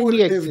they, if can they will,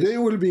 be if exist. they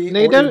will be,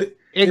 Neither or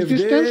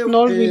existence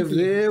nor will if be.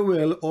 they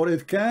will, or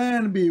it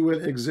can be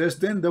will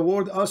exist, then the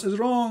word us is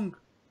wrong.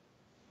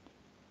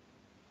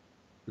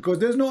 Because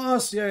there's no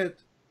us yet.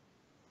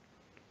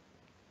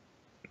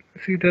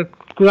 See, the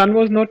Quran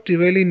was not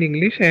revealed in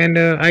English, and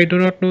I do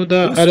not know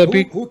the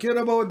Arabic Who care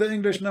about the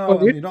English now?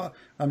 for I it. mean,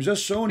 I'm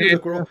just showing you the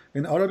And, Quran.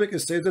 In Arabic, it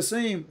says the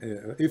same.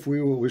 If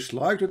we wish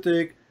like to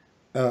take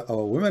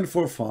women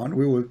for fun,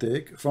 we will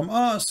take from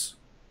us.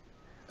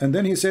 And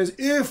then he says,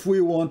 if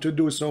we want to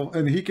do so,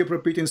 and he kept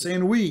repeating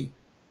saying we,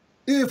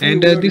 if we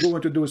And were this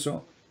going to do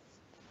so.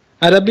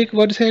 Arabic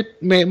words have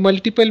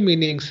multiple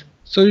meanings,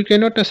 so you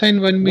cannot assign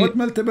one What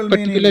multiple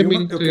meaning? particular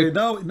meaning to Okay,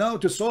 it. now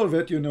to solve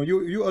it,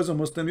 you as a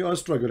Muslim, you are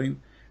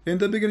struggling. In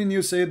the beginning,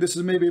 you say this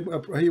is maybe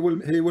he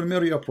will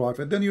marry a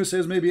prophet. Then you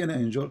says maybe an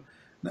angel,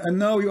 and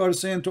now you are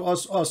saying to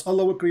us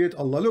Allah will create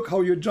Allah. Look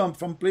how you jump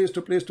from place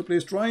to place to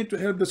place, trying to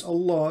help this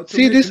Allah to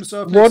See make this.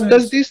 himself make What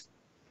does sense. this?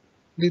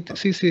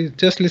 See.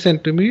 Just listen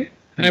to me.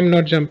 I'm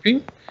not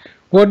jumping.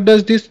 What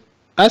does this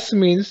us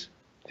means?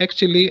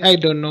 Actually, I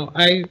don't know.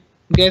 I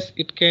guess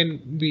it can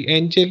be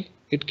angel.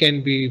 It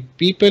can be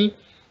people,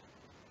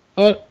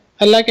 or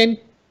Allah can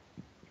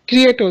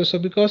create also,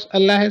 because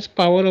Allah has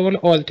power over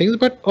all things.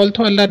 But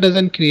although Allah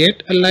doesn't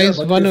create, Allah Yeah, is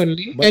but one if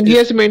only, but and He if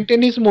has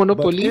maintained His but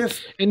monopoly, if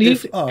and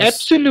He's us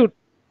absolute.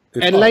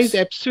 if Allah is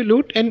us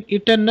absolute and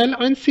eternal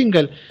and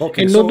single,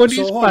 okay, and so nobody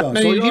is hold on.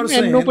 partner So in you are Him, and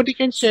saying nobody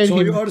can share so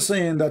you Him. are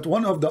saying that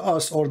one of the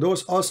us or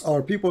those us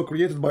are people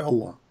created by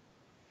Allah.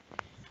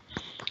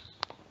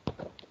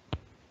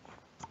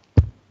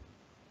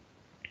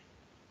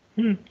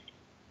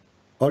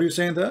 Are you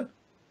saying that?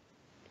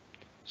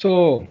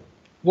 So,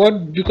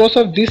 what because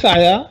of this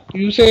ayah,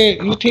 you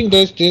think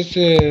this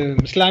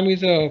Islam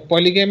is a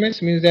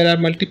polygamous, means there are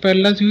multiple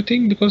Allahs. You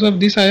think because of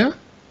this ayah?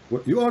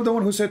 Well, you are the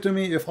one who said to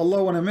me, if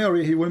Allah want to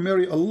marry, he will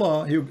marry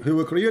Allah. He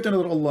will create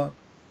another Allah.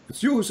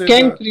 It's you who said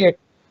Can that. create,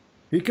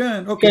 He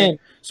can. Okay. can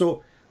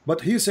So,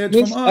 but he said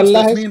from means us.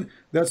 Allah has.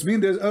 That's mean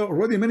there's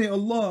already many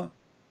Allah.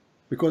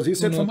 Because he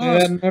said No, from there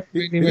us. are not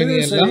He very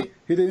many Allah.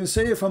 didn't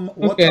say from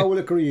what I Okay,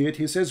 will create.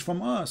 He says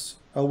from us.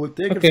 I will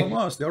take it from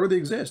okay, us. They already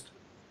exist.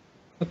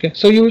 okay.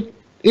 So you,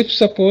 if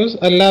suppose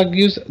Allah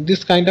gives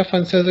this kind of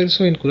answers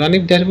also in Quran,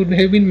 if there would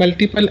have been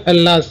multiple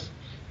Allahs,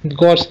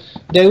 gods,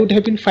 there would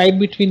have been fight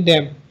between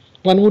them.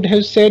 One would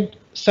have said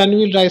sun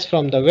will rise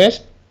from the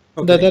west,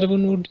 the Okay. other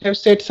one would have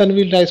said sun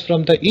will rise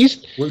from the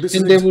east, Well, this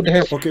is and they would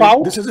have okay.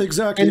 This fought, is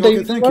exactly and the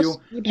okay. Thank universe you.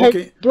 would have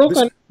Okay.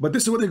 broken. But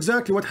this is what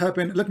exactly what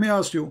happened. Let me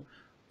ask you.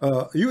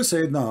 You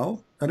said now,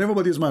 and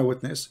everybody is my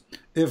witness.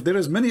 If there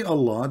is many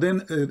Allah, then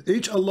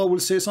each Allah will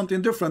say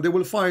something different. They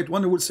will fight.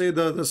 One will say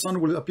the sun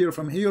will appear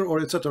from here,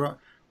 or etc.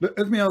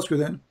 Let me ask you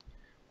then,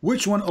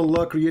 which one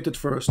Allah created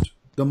first,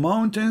 the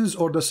mountains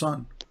or the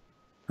sun,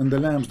 and the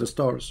lamps, the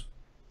stars?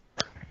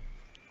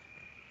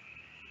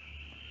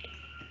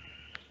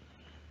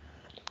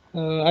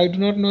 I do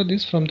not know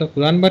this from the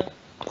Quran, but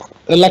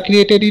Allah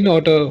created in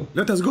order.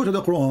 Let us go to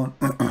the Quran.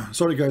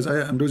 Sorry, guys, I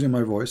am losing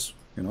my voice.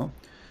 You know.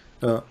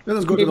 Let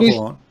us go to the Maybe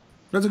Quran.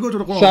 Let's go to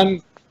the Quran.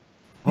 sun.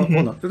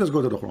 Hold on. Let us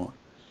go to the Quran.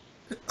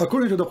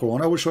 According to the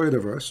Quran, I will show you the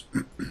verse,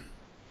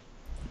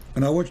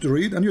 and I want you to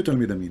read, and you tell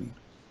me the meaning.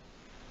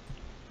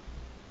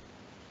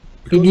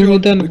 Give me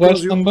the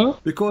verse number.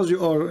 Because you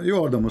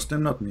are the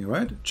Muslim, not me,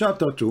 right?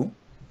 Chapter 2,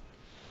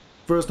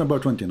 verse number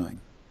 29.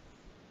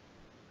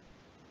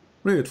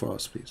 Read it for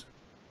us, please.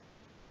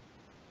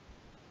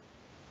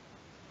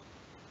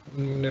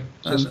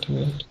 Just a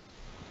minute.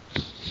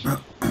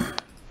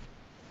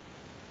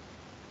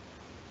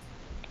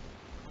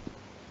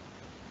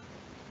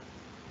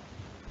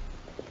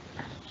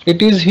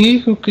 It is He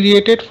who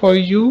created for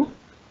you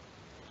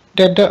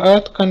that the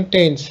earth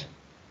contains.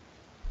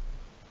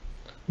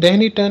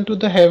 Then He turned to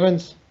the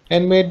heavens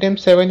and made them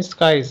 7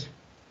 skies.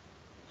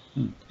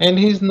 And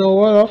He is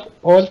knower of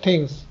all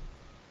things.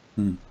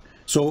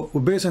 So,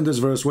 based on this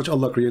verse, which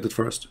Allah created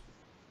first?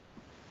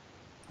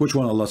 Which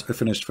one Allah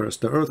finished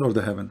first, the earth or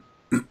the heaven?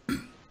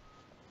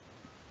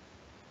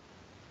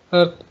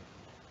 Earth.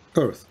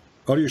 Earth.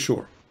 Are you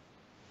sure?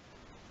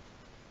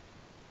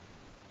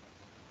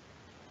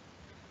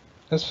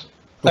 Yes,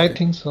 I Okay.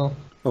 think so.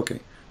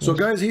 Okay. So,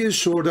 guys, he is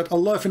sure that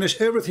Allah finished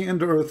everything in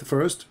the earth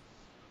first,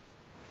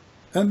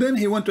 and then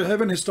he went to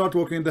heaven. He started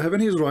walking in the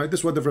heaven. He's right. This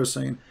is what the verse is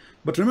saying.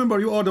 But remember,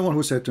 you are the one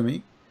who said to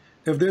me,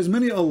 if there's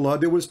many Allah,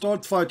 they will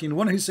start fighting.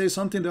 One he says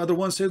something, the other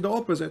one says the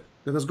opposite.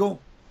 Let us go.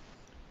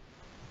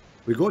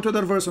 We go to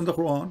that verse in the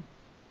Quran.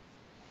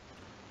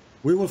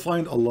 We will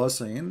find Allah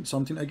saying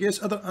something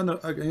against other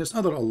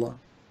Allah.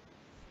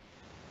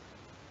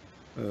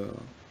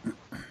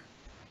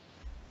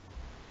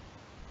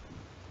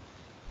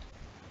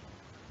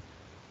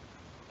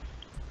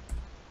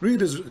 Read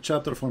this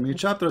chapter for me,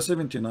 chapter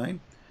 79,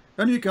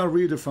 and you can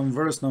read it from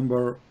verse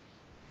number,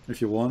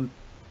 if you want,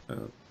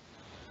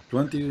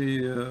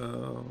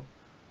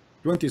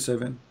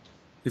 27.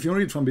 If you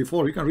read from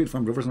before, you can read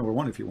from verse number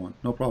 1 if you want,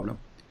 no problem.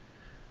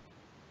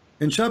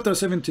 In chapter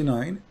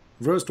 79,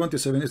 verse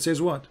 27, it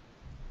says what?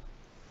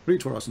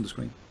 Read for us on the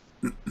screen.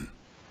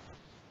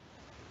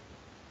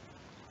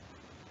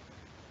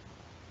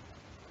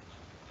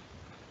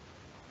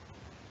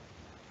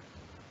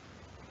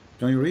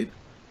 Can you read?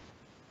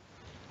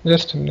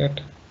 Just a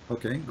minute.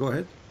 Okay, go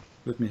ahead.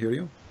 Let me hear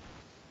you.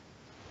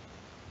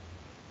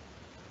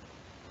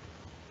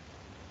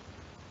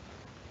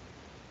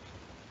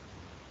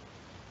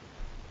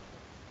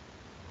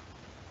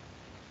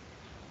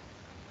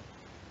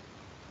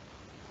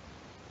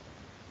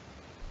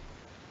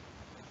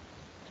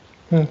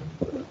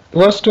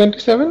 Verse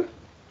 27?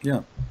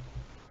 Yeah.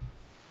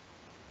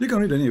 You can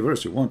read any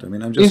verse you want. I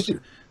mean, I'm just to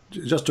cut.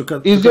 Is to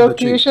cut your the chase.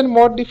 creation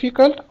more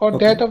difficult or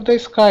Okay. that of the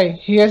sky?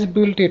 He has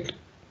built it.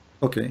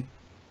 Okay.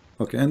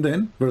 Okay, and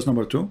then verse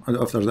number 2, and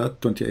after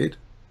that, 28.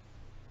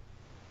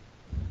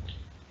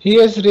 He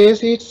has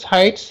raised its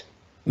heights,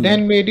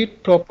 then made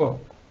it proper.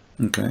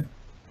 Okay.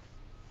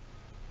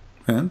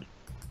 And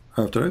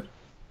after it?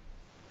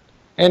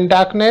 And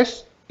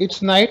darkness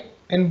its night,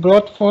 and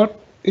brought forth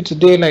its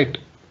daylight.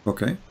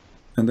 Okay.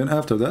 And then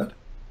after that?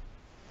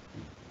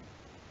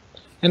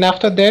 And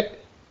after that,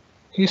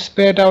 he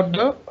spread out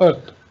the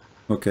earth.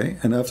 Okay.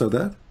 And after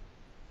that?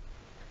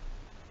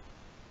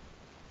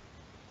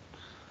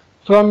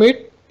 From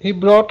it, he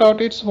brought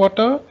out its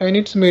water and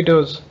its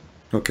meadows,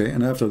 Okay.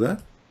 And after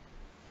that?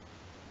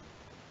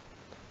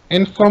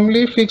 and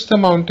firmly fixed the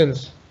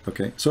mountains.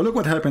 Okay. So look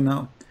what happened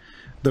now.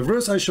 The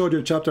verse I showed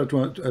you, chapter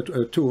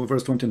 2,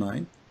 verse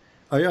 29,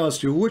 I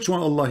asked you, which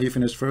one Allah he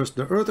finished first,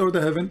 the earth or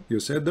the heaven? You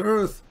said the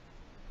earth.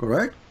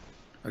 Correct?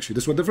 Actually,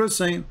 this is what the verse is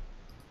saying.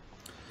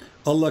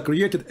 Allah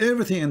created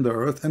everything in the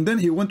earth, and then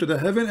he went to the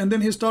heaven, and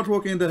then he started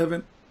walking in the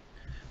heaven.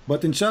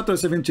 But in chapter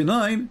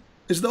 79,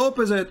 it's the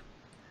opposite.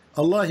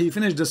 Allah, he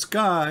finished the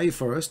sky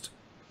first.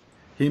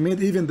 He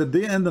made even the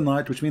day and the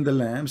night, which mean the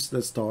lamps,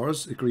 the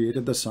stars. He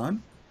created the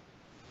sun.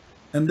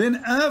 And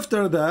then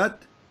after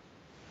that,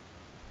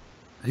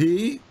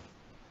 he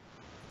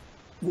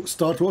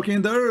started walking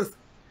in the earth.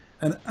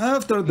 And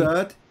after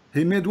that,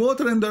 he made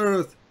water in the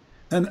earth.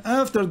 And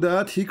after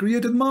that, he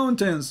created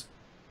mountains.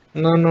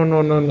 No, no,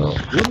 no, no, no.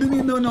 What do you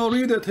mean? No, no.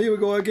 Read it. Here we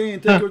go again.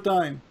 Take your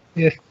time.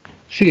 Yes.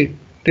 See,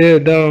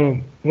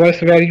 the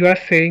verse where you are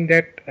saying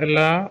that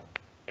Allah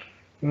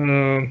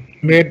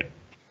made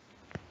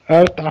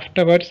earth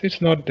afterwards,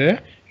 it's not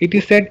there. It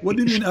is said What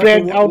do you mean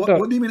spread after? out.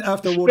 What do you mean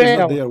afterward is Spread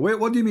not out. there? Wait,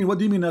 what do you mean? What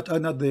do you mean not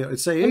there? It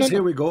says No, no, here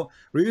no. we go.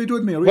 Read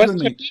with me. Read Verse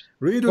with me. 30.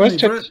 Read with Verse me.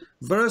 30.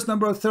 Verse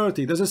number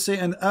 30. Does it say,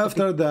 and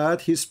after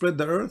that he spread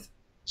the earth?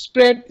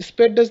 Spread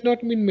does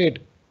not mean made.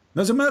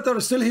 Doesn't matter.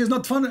 Still, he's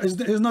not fun. He's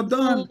not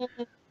done.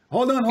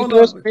 Hold on, hold It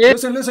was on. made.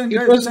 Listen, listen, It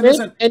guys. was Listen, made,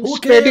 listen. and Who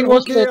spreading cares? Who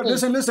was cares? later.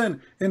 Listen,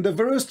 listen. In the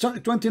verse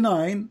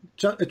 29,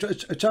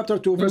 chapter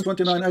 2, verse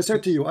 29, I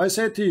said to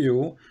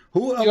you,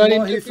 who You are Allah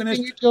he interpreting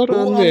finished? it your Who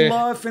own way.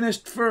 Allah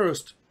finished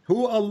first?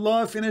 Who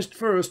Allah finished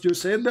first? You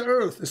said the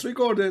earth. It's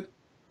recorded.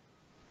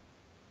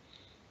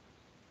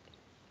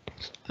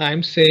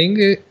 I'm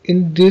saying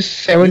in this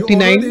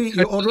 79.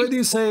 You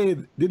already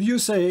said. Did you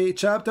say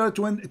chapter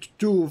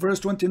 22, verse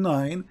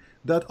 29,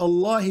 that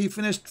Allah he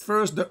finished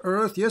first the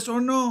earth? Yes or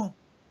no?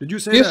 Did you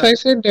say Yes, that? I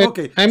said that.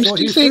 Okay. I'm so still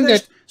he saying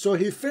finished, that. So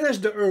he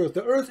finished the earth.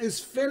 The earth is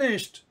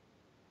finished.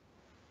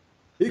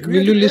 He Will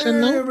created you listen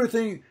now?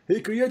 everything.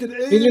 He created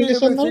Will you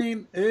listen now?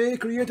 everything. He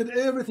created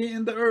everything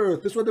in the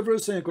earth. This is what the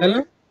verse is saying, Hello?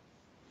 correct?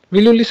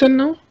 Will you listen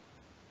now?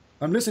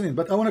 I'm listening,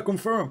 but I want to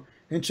confirm.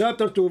 In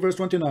chapter 2, verse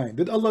 29,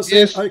 did Allah say,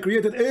 Yes. I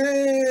created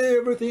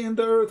everything in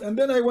the earth and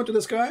then I went to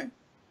the sky?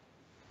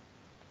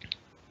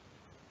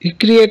 He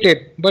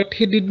created, but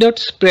he did not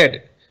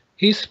spread.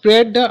 He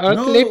spread the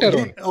earth later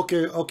on.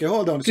 Okay,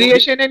 hold on.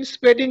 Creation and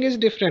spreading is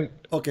different.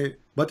 Okay,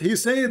 but he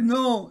said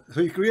no.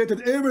 He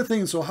created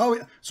everything. So how?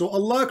 So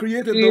Allah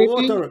created the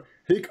Creating- water.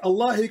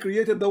 He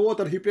created the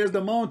water. He placed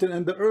the mountain,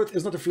 and the earth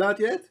is not flat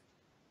yet.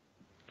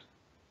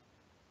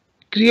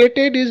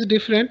 Created is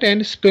different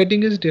and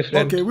spreading is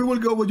different. Okay, we will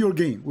go with your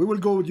game. We will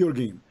go with your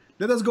game.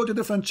 Let us go to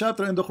different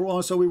chapter in the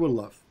Quran, so we will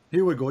laugh.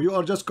 Here we go. You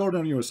are just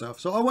cornering yourself.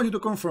 So I want you to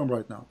confirm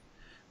right now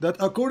that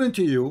according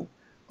to you,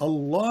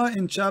 Allah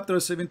in chapter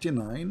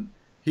 79,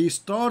 he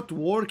start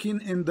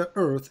working in the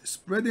earth,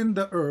 spreading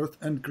the earth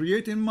and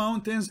creating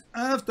mountains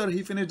after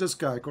he finished the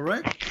sky,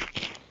 correct?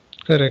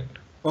 Correct.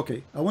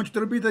 Okay, I want you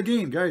to repeat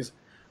again, guys.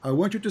 I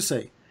want you to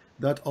say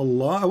that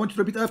Allah, I want you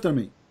to repeat after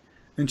me.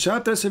 In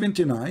chapter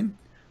 79,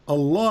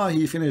 Allah,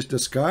 he finished the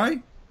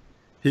sky,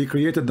 he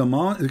created the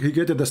mountain, he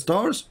created the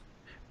stars,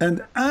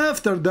 and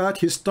after that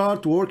he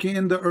start working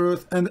in the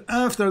earth, and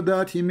after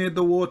that he made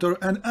the water,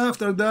 and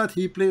after that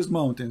he placed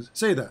mountains.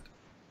 Say that.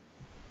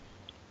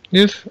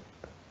 Yes.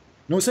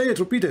 No, say it,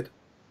 repeat it.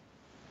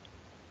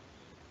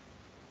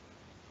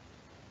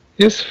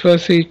 Yes,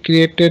 first he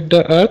created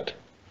the earth,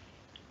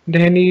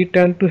 then he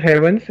turned to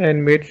heavens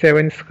and made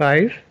 7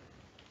 skies.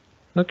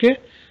 Okay.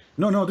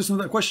 No, this is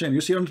not the question.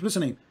 You see, I'm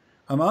listening.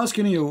 I'm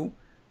asking you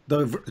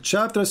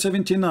chapter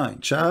 79.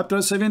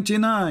 Chapter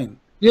 79.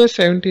 Yes,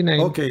 79.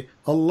 Okay,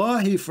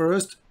 Allah, he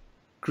first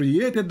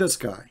created the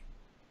sky.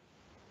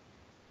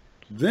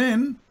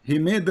 Then he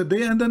made the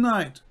day and the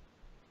night.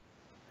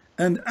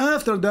 And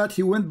after that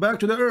he went back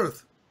to the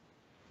earth.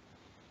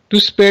 To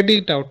spread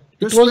it out.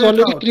 To It was spread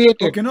already out.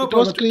 created. Okay, no It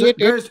was problem. created.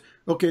 Guys,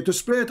 okay, to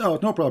spread it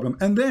out, no problem.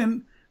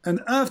 And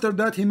after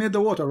that he made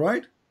the water,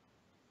 right?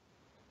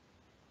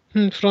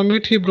 From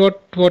it he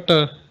brought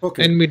water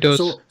and meadows.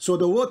 So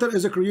the water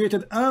is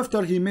created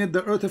after he made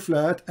the earth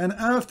flat and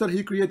after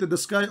he created the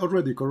sky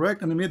already,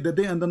 correct? And he made the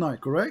day and the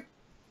night, correct?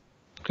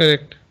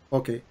 Correct.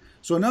 Okay.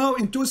 So now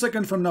in 2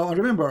 seconds from now, and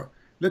remember,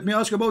 let me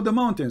ask you about the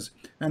mountains.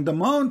 And the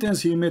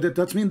mountains he made it,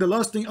 that means the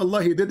last thing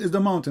Allah he did is the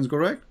mountains,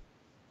 correct?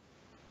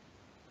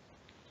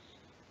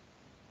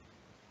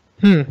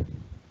 The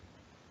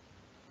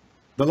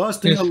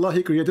last thing Yes. Allah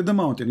he created the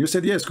mountain. You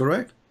said yes,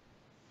 correct?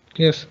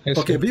 Yes, I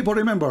see. Okay, people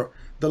remember,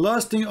 the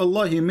last thing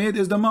Allah he made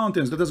is the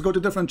mountains. Let us go to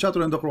different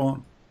chapter in the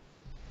Quran.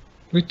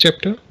 Which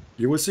chapter?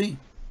 You will see.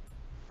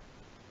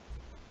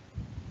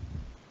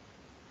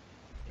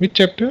 Which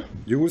chapter?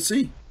 You will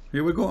see.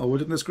 Here we go. I'll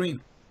put it on the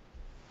screen.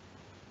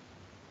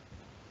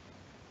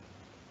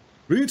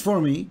 Read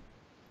for me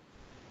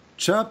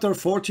chapter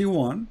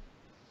 41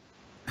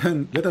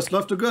 and let us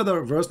laugh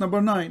together. Verse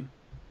number 9.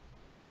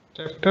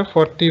 Chapter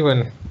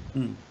 41.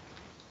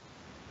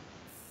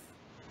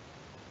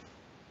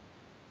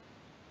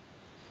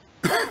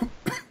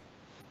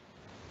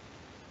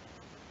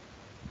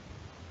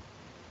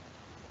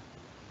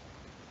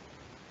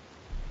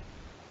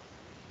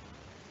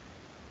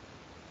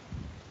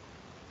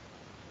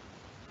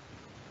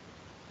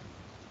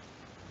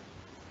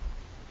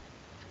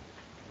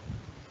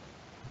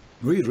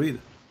 Read.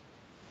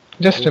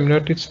 Just a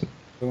minute, it's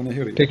I want to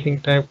hear it.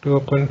 taking time to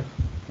open.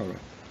 All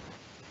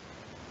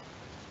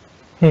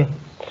right.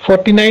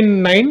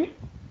 49:9.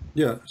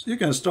 Yeah, you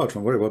can start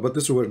from wherever, but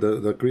this is where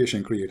the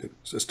creation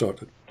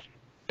started.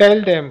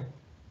 Tell them,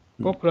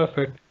 O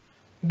Prophet,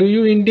 do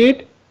you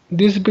indeed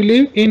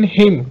disbelieve in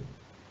him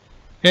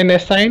and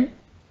assign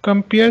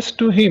compares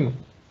to him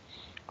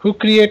who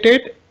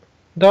created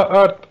the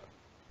earth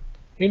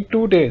in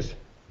 2 days?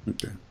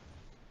 Okay.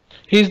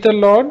 He is the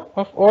Lord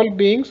of all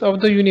beings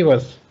of the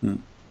universe.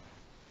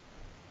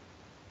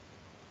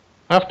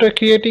 After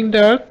creating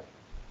the earth,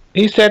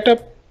 He set up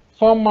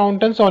firm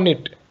mountains on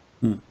it,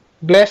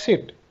 blessed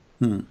it,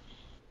 and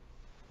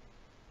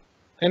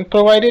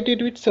provided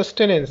it with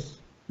sustenance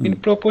in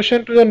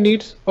proportion to the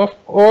needs of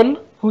all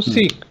who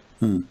seek.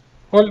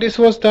 All this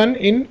was done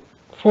in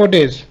 4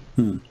 days.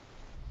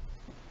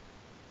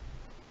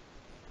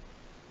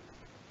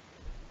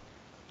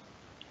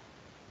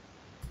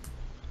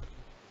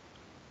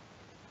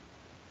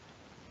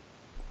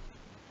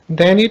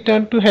 Then he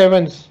turned to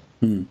heavens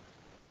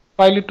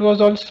while it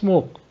was all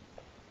smoke.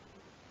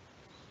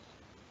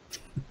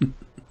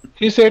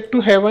 He said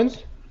to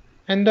heavens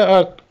and the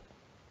earth,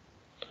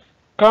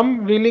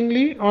 "Come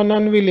willingly or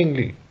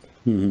unwillingly."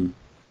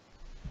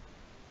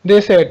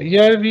 They said,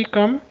 "Here we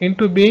come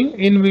into being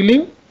in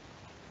willing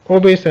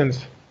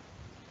obeisance."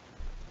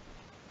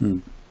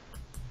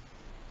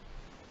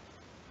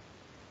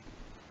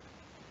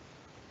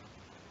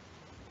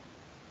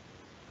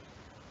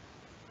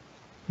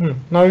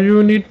 Now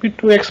you need me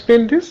to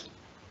explain this?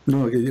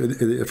 No,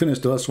 finish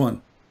the last one.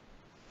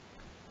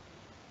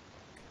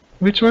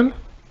 Which one?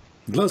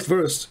 The last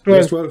verse, 12.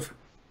 verse 12.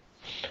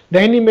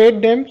 Then he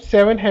made them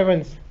 7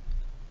 heavens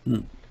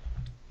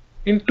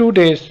in 2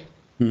 days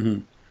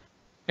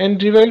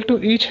and revealed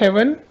to each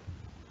heaven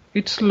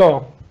its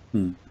law.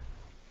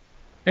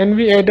 And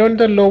we adorned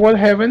the lower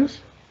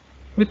heavens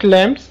with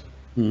lamps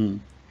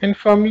and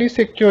firmly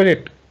secure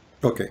it.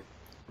 Okay.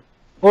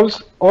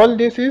 All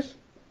this is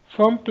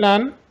from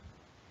plan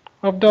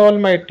of the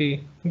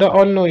Almighty, the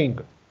All-Knowing.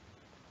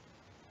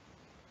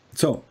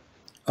 So,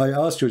 I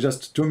asked you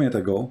just 2 minutes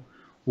ago,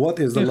 what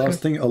is the Yes, last sir.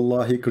 thing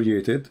Allah He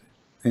created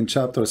in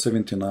chapter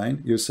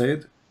 79? You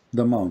said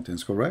the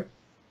mountains, correct?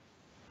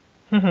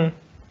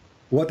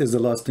 What is the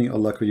last thing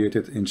Allah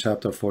created in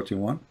chapter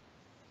 41?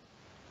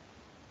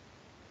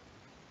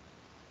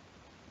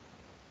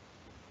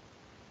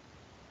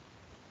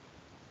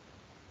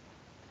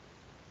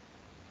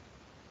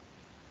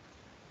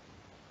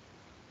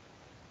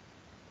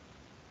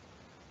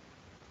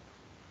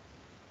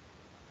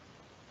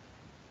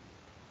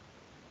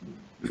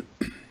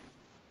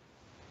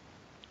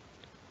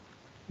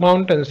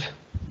 Mountains.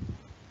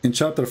 In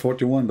chapter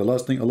 41, the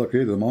last thing Allah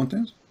created the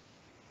mountains?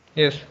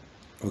 Yes.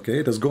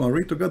 Okay, let's go and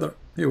read together.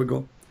 Here we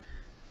go.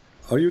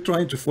 Are you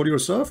trying to fool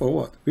yourself or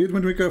what? Read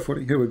with me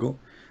carefully. Here we go.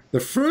 The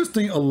first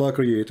thing Allah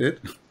created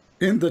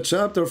in the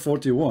chapter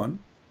 41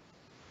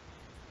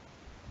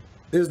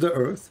 is the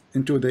earth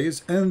in 2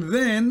 days, and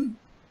then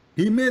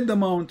He made the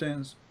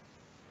mountains.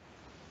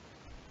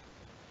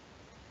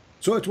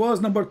 So it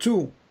was number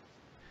 2.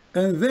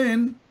 And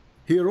then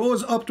He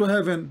rose up to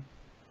heaven.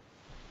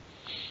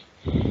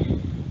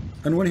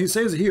 And when He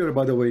says here,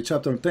 by the way,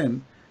 chapter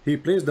 10, He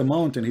placed the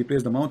mountain,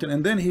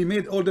 and then He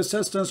made all the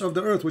sustenance of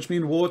the earth, which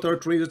means water,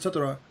 trees,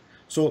 etc.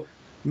 So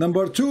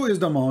number 2 is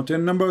the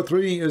mountain, number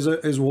 3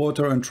 is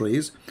water and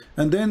trees,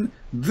 and then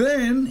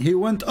He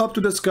went up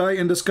to the sky,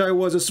 and the sky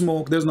was a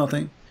smoke, there's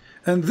nothing.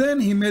 And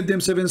then He made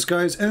them 7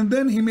 skies, and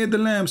then He made the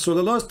lamps. So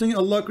the last thing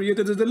Allah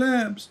created is the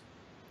lamps.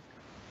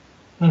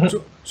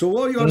 So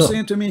what you are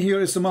saying to me here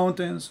is the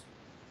mountains.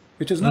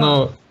 It is not.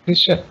 No,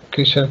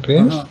 Christian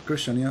Prince.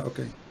 Christian, yeah,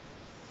 okay.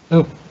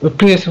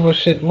 Prince,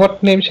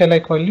 what name shall I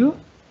call you?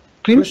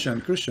 Prince?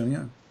 Christian,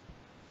 yeah.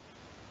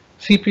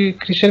 CP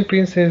Christian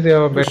Prince is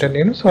your better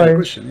name, so Yeah,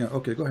 Christian, yeah,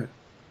 okay, go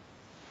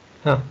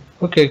ahead.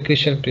 Okay,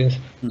 Christian Prince.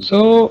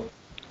 So,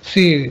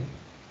 see,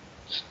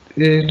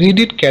 read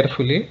it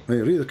carefully.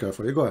 Hey, read it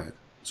carefully, go ahead.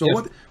 So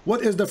Yeah.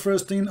 what is the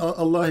first thing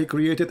Allah He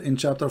created in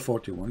chapter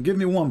 41? Give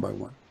me one by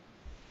one.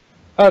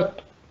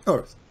 Earth.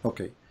 Earth,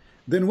 okay.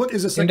 Then what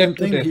is the In that second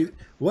thing today.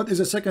 what is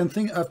the second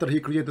thing after He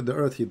created the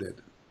earth He did?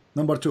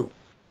 Number 2.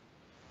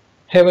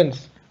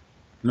 Heavens.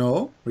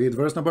 No, read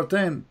verse number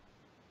 10.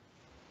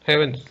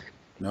 Heavens.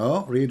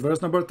 No, read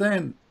verse number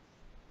 10.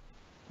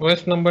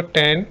 Verse number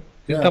 10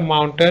 is Yeah. the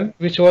mountain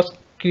which was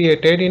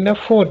created in the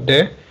 4th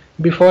day.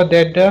 Before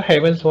that, the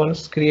heavens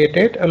was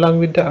created along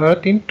with the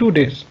earth in 2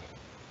 days.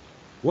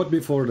 What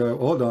before the,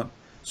 hold on.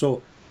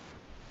 So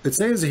it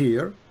says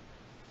here,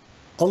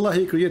 Allah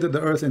He created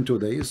the earth in 2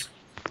 days,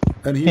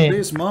 and He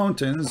placed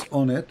mountains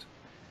on it,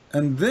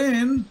 and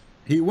then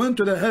He went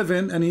to the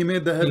heaven and He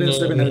made the heaven No,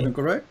 7 no. heaven,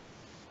 correct?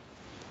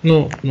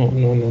 No.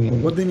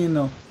 What do you mean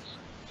now?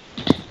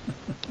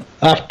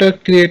 After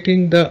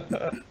creating the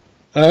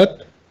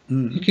earth,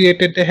 He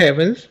created the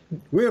heavens.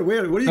 Where do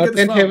you Earth get this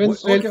and from?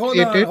 heavens Okay, were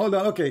created. hold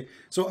on, okay.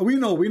 So we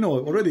know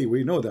already,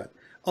 we know that.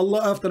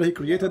 Allah after He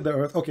created the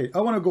earth, okay,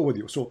 I want to go with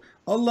you. So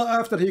Allah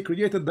after He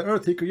created the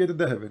earth, He created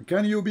the heaven.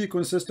 Can you be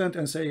consistent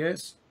and say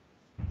yes?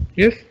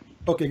 Yes.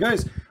 Okay,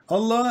 guys,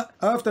 Allah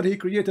after He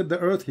created the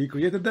earth, He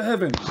created the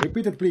heaven.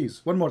 Repeat it,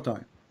 please, one more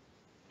time.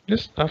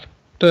 Yes. After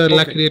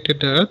Allah Okay. created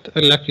the earth,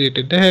 Allah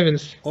created the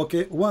heavens.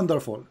 Okay,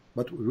 wonderful.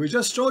 But we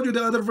just showed you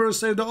the other verse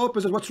say the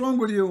opposite. What's wrong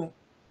with you?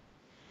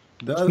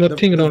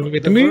 Nothing wrong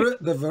with me.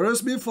 The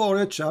verse before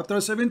it,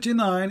 chapter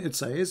 79, it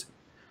says,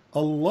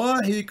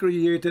 Allah He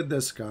created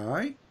the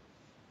sky,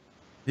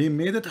 He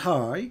made it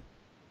high,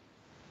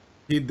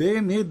 He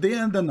made day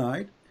and the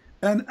night,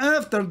 and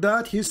after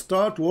that He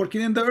start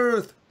working in the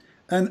earth,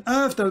 and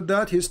after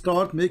that He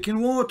start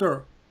making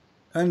water.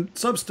 and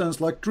substance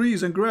like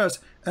trees and grass,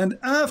 and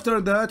after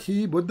that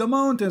he put the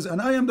mountains.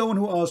 And I am the one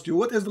who asked you,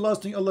 what is the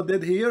last thing Allah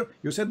did here?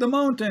 You said the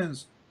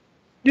mountains.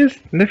 Yes,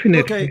 definitely.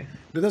 Okay,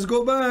 let us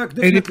go back.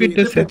 I repeat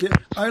the same.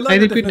 I I like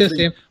it repeat the definitely.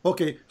 same.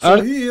 Okay, so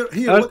Earth-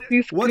 here, Earth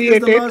is what is the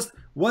created- last?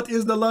 What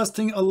is the last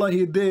thing Allah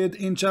He did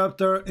in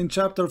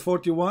chapter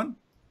 41?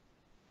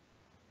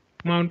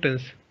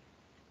 Mountains.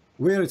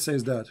 Where it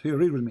says that? Here,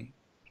 read with me.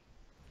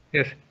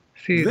 Yes.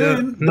 See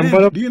Then, the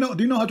number of do you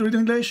know how to read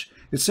English?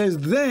 It says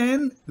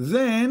then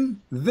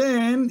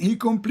he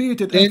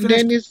completed and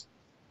finished.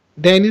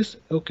 then is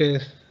okay.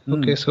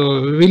 Okay, so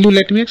will you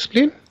let me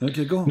explain?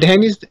 Okay, go.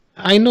 Then is,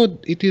 I know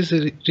it is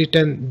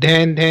written,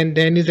 then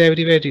is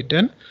everywhere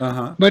written,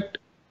 but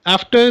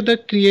after the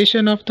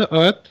creation of the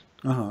earth,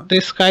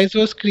 the skies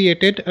was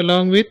created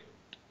along with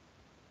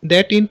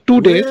that in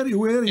 2 days.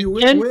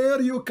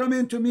 Where you come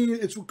into me,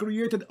 it's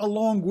created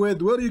along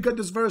with. Where you get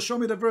this verse? Show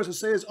me the verse. It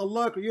says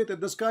Allah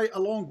created the sky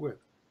along with.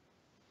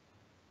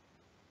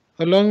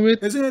 Along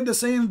with, Isn't it the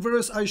same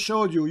verse I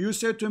showed you? You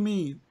said to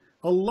me,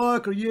 Allah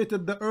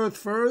created the earth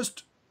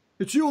first.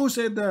 It's you who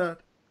said that.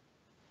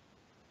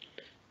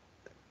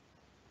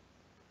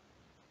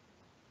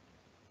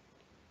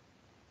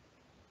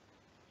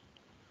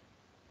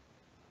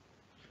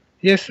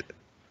 yes,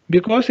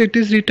 because it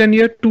is written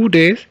here 2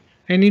 days,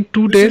 and in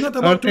 2 days It's not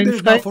about earth 2 and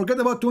days now. sky. Forget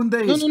about 2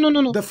 days.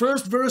 No. The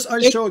first verse I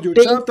Take- showed you,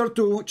 take-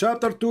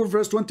 chapter 2,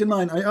 verse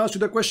 29. I asked you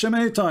the question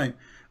many times.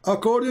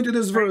 According to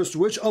this verse,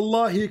 which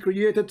Allah He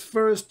created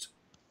first,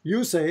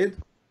 you said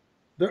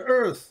the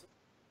earth.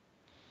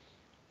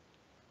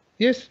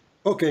 Yes,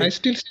 Okay. I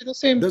still say the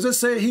same. Does it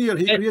say here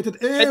He created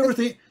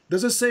everything?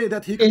 Does it say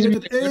that He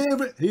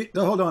created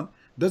hold on.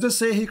 Does it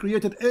say He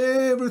created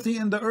everything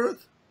in the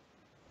earth?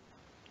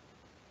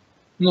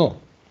 No,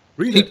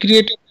 Read he it.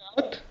 created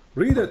the earth,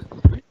 Read it.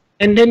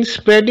 and then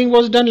spreading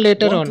was done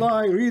later Don't on.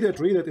 lie. Read it.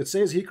 Read it. It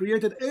says He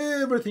created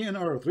everything in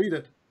earth. Read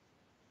it.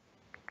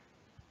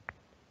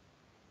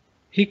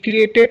 He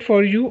created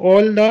for you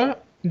all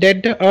that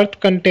the earth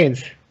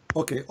contains,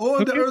 Okay. All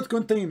the Okay. earth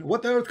contain.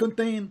 What the earth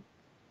contain?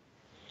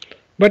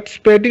 but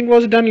spreading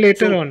was done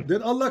later So, on.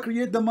 did Allah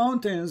create the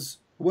mountains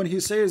when He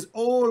says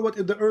all what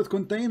the earth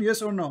contain?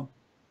 Yes or no?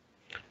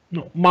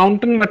 No,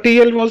 mountain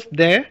material was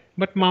there,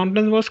 but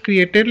mountain was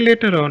created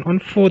later on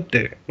 4th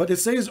day. But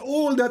it says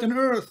all that in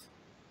earth.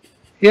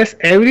 Yes,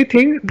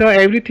 everything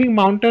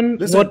mountain,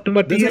 Listen, what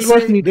material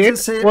was needed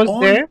was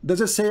on, there, Does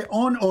it say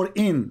on or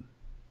in?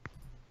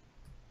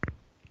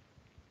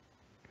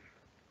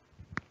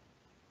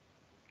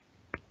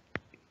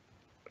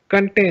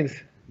 contains.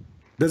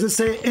 Does it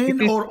say in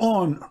It is- or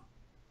on?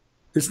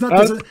 It's not. Earth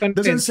Doesn't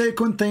contains. say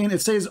contain.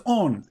 It says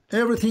on.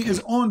 Everything is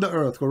on the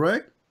earth.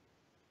 Correct?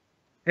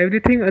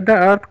 Everything the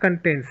earth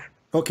contains.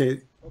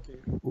 Okay.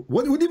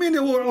 What do you mean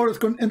the word earth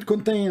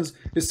contains?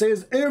 It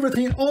says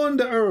everything on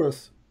the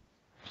earth.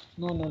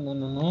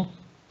 No.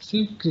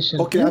 See,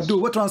 Christian. Okay,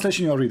 Abdul, what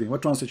translation you are reading?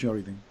 What translation you are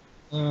reading?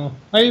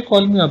 Why you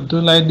call me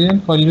Abdul? I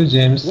didn't call you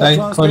James. What I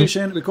call you.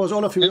 translation? Because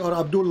all of you are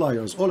Abdul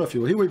liars. All of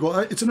you. Here we go.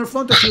 It's in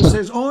front of you. It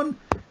says on.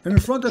 And in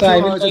front of So I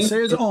your will eyes tell it you-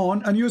 says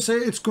on, and you say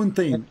it's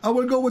contain. I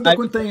will go with the I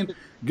will contain.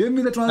 Give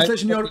me the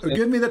translation.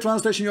 Give me the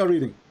translation you are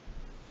reading.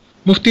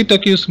 Mufti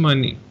Taqi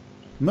Usmani.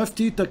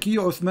 Mufti Taqi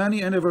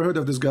Uthmani. I never heard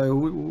of this guy.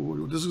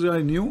 This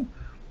guy new.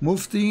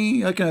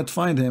 Mufti. I cannot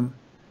find him.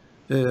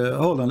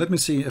 Hold on. Let me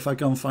see if I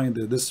can find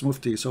this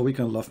Mufti so we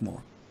can laugh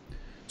more.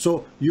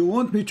 So you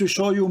want me to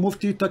show you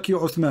Mufti Taqi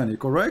Uthmani,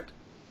 correct?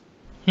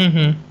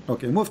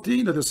 Okay,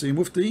 Mufti. Let us see.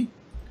 Mufti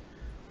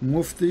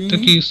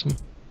Taqi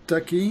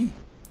Taqi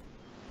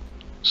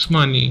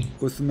Usmani.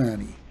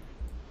 Uthmani.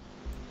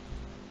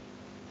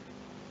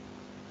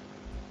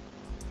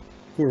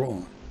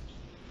 Quran.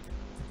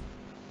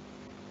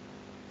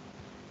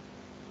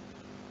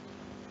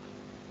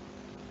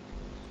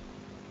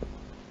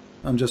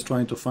 I'm just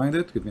trying to find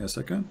it. Give me a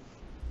second.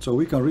 So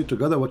we can read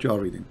together what you are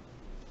reading.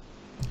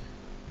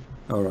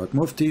 Alright,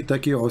 Mufti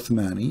Taqi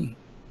Uthmani.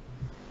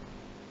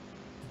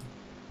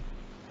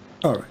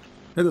 Alright,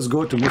 let us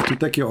go to Mufti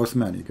Taqi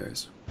Uthmani,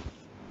 guys.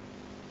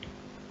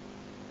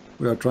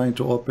 We are trying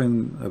to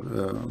open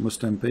a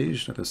Muslim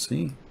page. Let us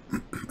see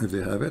if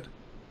they have it.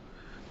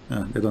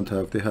 They don't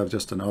have. They have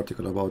just an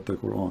article about the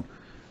Quran,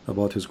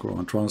 about his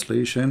Quran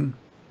translation.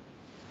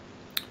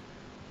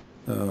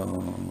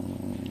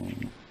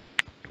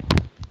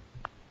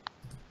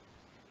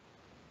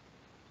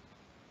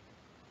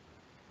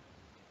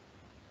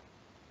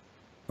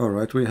 All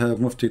right, we have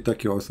Mufti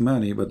Taqi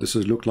Uthmani, but this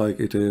is look like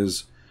it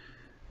is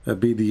a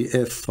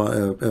PDF.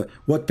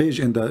 What page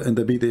in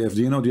the PDF?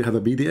 Do you know? Do you have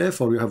a PDF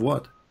or you have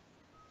what?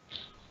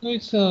 No,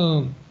 it's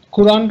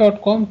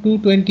Quran.com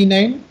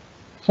 229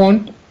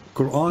 font.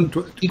 Equal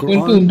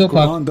to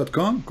Indo-Pak.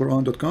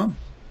 Quran.com.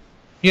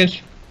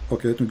 Yes.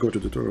 Okay, let me go to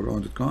the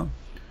Quran.com.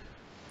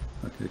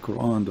 Okay,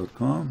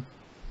 Quran.com.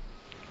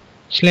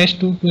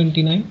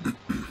 /229.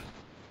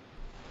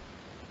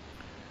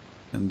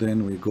 And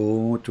then we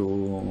go to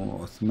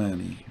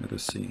Uthmani. Let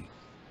us see.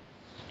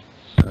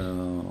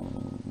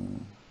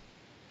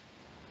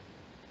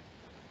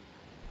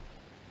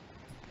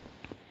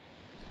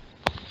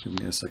 Give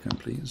me a second,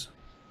 please.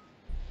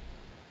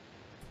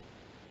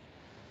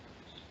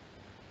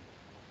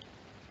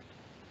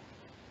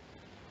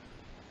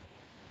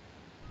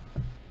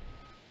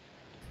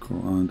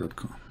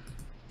 Quran.com.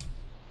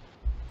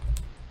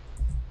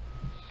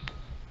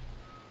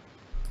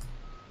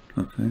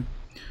 Okay,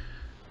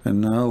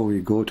 and now we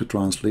go to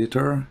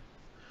translator.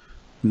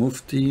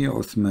 Mufti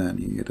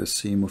Uthmani. Let's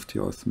see, Mufti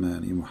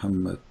Uthmani,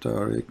 Muhammad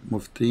Tariq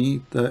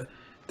Mufti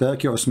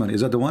Taki Osmani.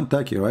 Is that the one?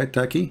 Taki, right?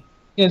 Taki?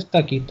 Yes,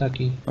 Taki.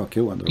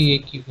 Okay, wonderful.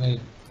 T-A-Q-I.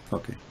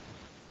 Okay,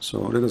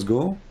 so let us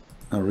go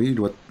and read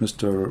what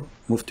Mr.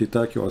 Mufti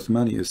Taki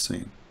Uthmani is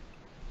saying.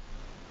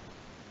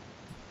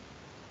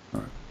 All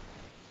right.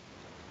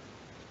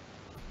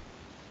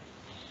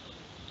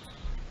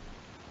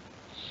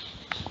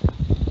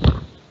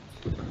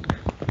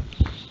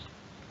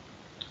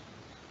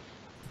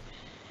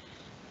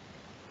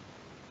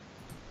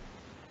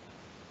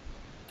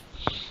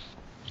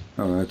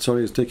 All right,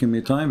 sorry it's taking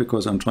me time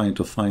because I'm trying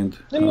to find...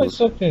 No, it's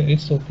okay.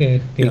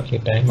 Take your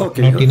time.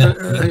 Okay, Not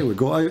enough. here we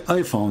go.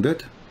 I found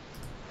it.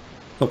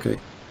 Okay,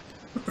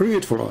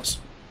 read for us.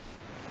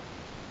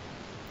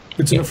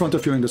 It's in front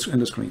of you in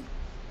the screen.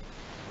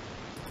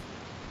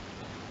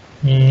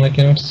 I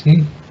cannot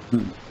see.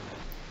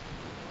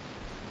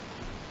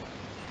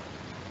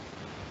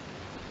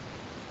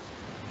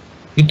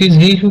 It is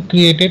He who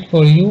created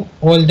for you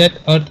all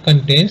that earth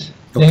contains.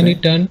 Okay. Then He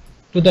turned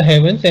to the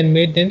heavens and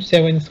made them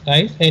 7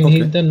 skies, and He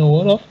Okay. is the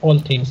knower of all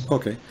things.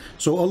 Okay,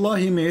 so Allah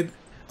He made.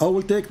 I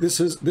will take this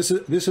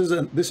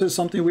is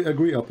something we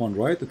agree upon,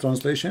 right? The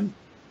translation.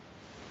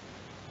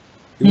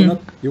 You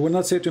will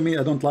not say to me,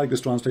 I don't like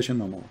this translation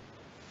no more.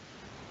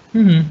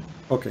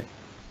 Okay,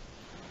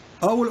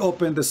 I will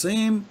open the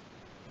same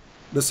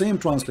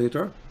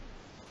translator.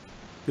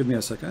 Give me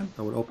a second.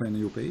 I will open a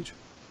new page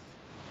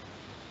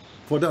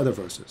for the other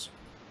verses.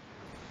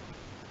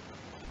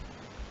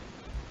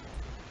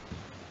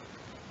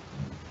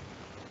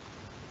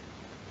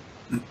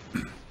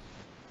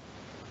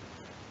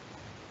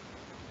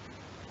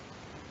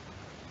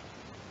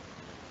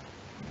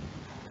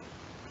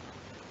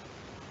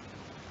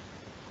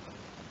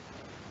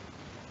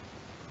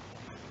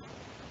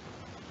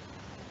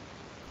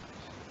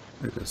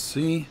 Let us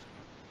see.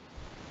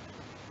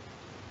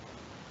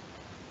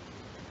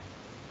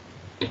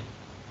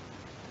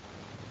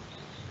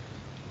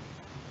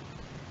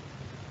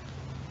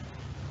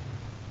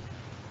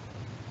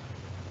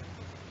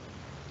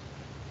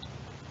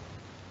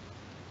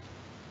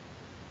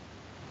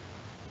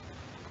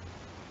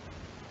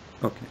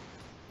 Okay.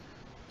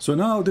 So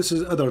now this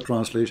is other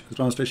translation.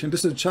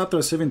 This is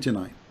chapter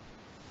 79.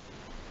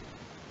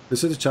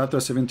 This is chapter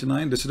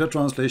 79. This is the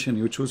translation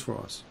you choose for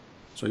us.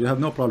 So you have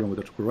no problem with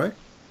it, correct?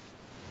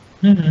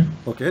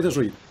 Okay, let us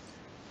read.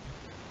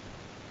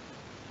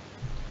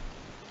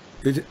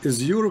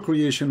 Is your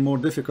creation more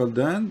difficult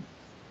than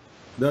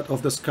that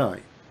of the sky?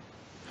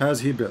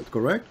 Has He built,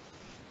 correct?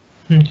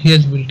 He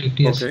has built it,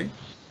 yes. Okay.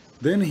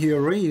 Then He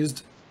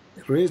raised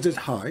its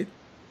height.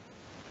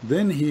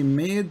 Then He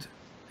made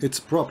its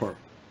proper,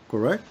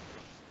 correct?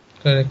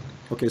 Correct.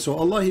 Okay, so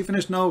Allah He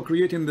finished now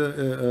creating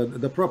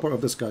the proper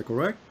of the sky,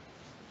 correct?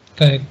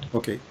 Correct.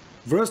 Okay.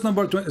 Verse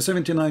number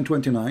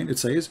 79-29, it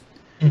says,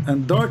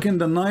 and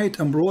darkened the night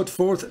and brought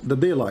forth the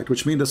daylight,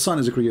 which means the sun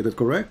is created,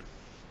 correct?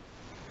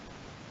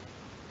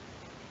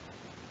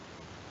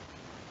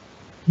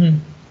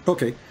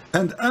 Okay.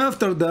 And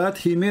after that,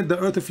 He made the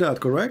earth flat,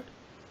 correct?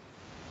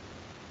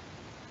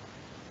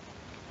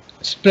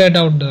 Spread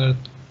out the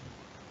earth.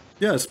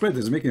 Yeah, spread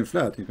is making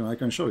flat. I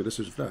can show you this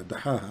is flat. The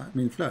ha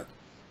mean flat.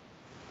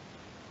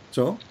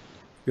 So,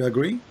 you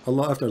agree?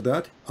 Allah after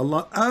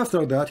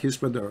that, He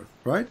spread the earth,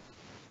 right?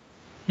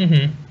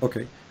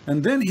 Okay.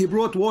 And then He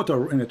brought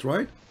water in it,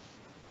 right?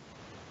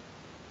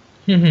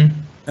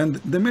 And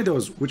the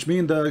meadows, which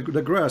mean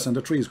the grass and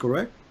the trees,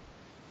 correct?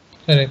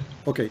 Correct.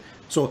 Okay.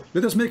 So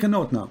let us make a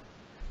note now.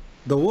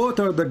 The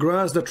water, the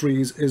grass, the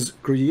trees is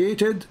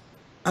created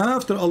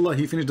after Allah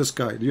He finished the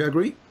sky. Do you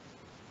agree?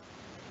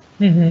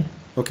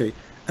 Okay.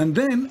 And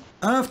then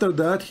after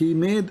that He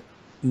made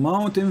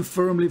mountain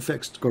firmly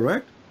fixed,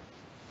 correct?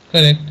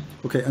 Correct.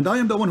 Okay. And I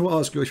am the one who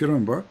asked you, if you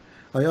remember.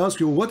 I asked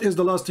you, what is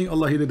the last thing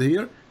Allah He did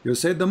here? You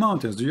said the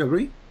mountains. Do you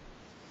agree?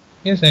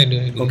 Yes, I do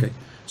agree. Okay.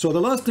 So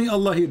the last thing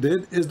Allah He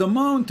did is the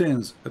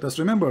mountains. Let us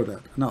remember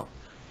that. Now,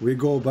 we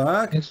go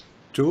back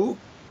to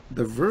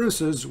the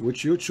verses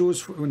which you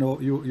choose.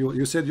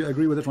 You said you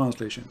agree with the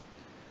translation.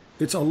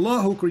 It's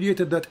Allah who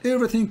created that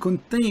everything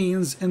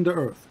contains in the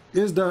earth.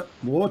 Is the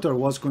water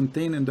was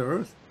contained in the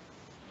earth?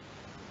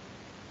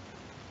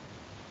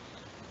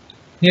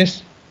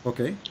 Yes.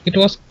 Okay. It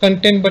was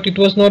contained, but it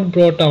was not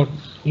brought out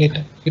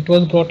later. It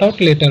was brought out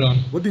later on.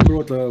 What do you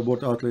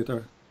brought out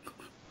later?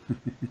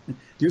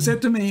 You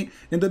said to me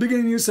in the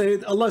beginning, you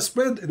said Allah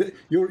spread.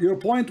 Your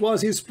point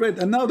was He spread,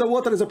 and now the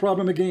water is a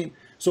problem again.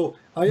 So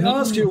I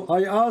asked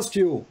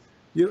you.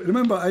 You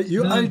remember? I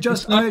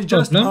just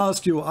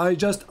asked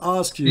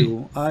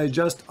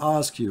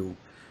you.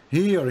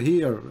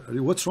 Here.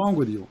 What's wrong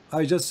with you?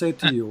 I just said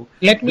to you.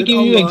 Let me did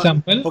give you Allah-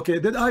 example. Okay,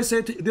 did I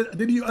say?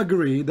 Did you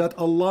agree that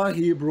Allah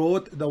He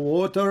brought the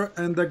water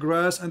and the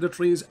grass and the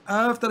trees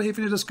after He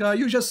finished the sky?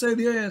 You just said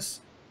yes.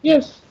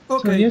 Yes.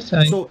 Okay. So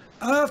yes, So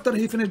after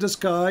He finished the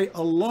sky,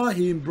 Allah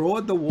He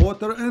brought the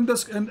water and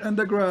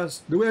the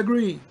grass. Do we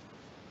agree?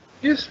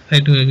 yes, I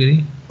do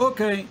agree.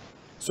 Okay.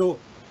 So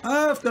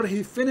after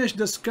He finished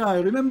the sky,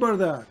 remember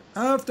that.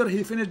 After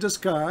He finished the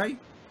sky,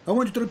 I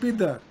want you to repeat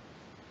that.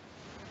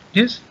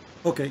 Yes.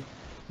 Okay,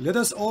 let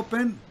us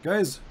open,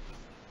 guys.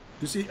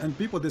 You see, and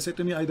people they say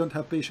to me, I don't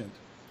have patience.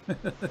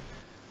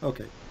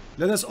 Okay,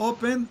 let us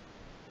open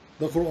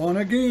the Quran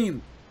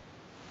again.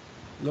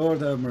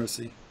 Lord have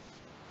mercy.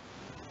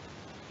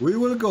 We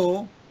will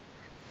go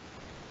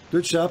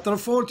to chapter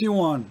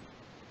 41.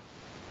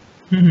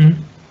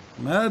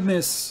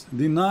 Madness,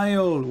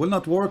 denial will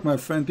not work, my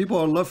friend. People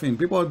are laughing.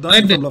 People are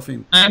dying from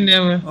laughing. I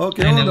never.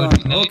 Okay, I hold never on.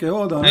 deny. Okay,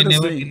 hold on. I Let us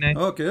never see. deny.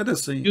 Okay, let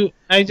us see.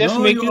 I just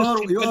No, make you you are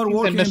simple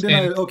working things in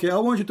denial. understand. Okay, I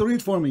want you to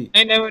read for me.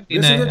 I never This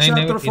deny. is the I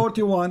chapter never deny.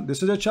 41.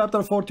 This is the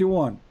chapter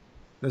 41.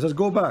 Let us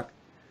go back.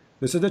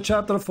 This is the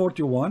chapter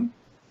 41.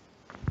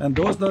 And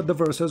those are the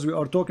verses we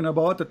are talking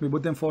about. Let me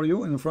put them for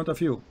you in front of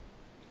you.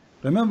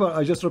 Remember,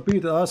 I just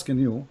repeated asking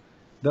you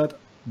that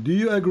do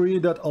you agree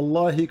that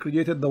Allah He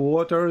created the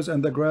waters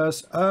and the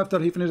grass after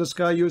He finished the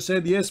sky? You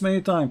said yes many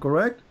times,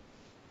 correct?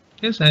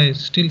 Yes, I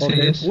still say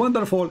Okay, yes.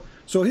 wonderful.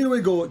 So here we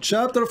go,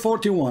 chapter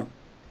 41,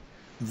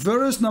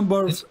 verse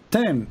number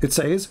 10. It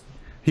says,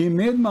 He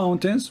made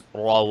mountains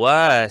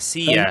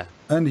رواسي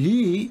and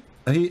he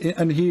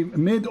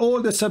made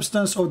all the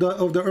substance of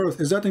the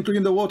earth. Is that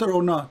including the water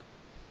or not?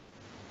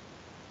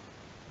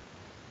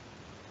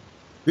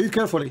 Read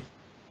carefully.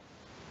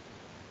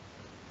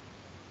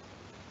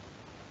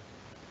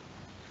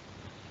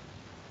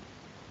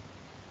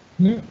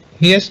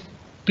 He has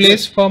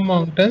placed firm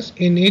mountains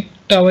in it,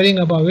 towering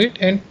above it,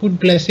 and put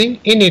blessing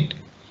in it,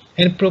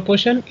 and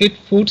proportion it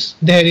foods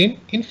therein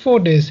in 4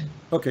 days.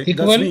 Okay,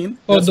 Equal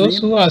for those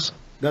who ask.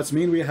 That's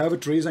mean we have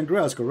trees and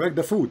grass, correct?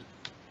 The food.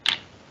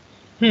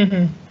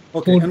 Okay,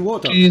 Okay, and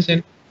water. Trees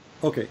and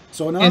Okay,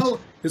 so now Yes.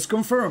 it's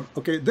confirmed.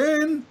 Okay,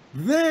 then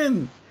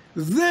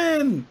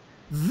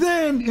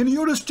in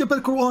your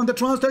stupid Quran, the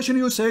translation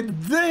you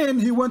said, then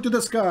he went to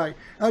the sky.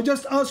 I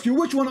just asked you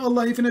which one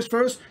Allah He finished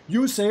first.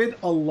 You said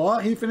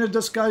Allah He finished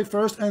the sky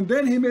first, and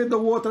then He made the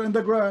water and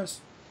the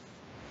grass.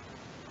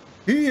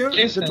 Here,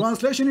 Yes, the sir.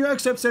 translation you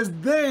accept says,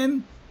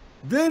 then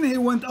He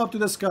went up to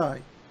the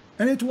sky,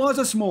 and it was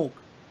a smoke.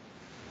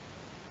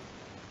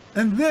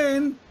 And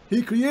then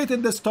He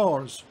created the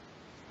stars.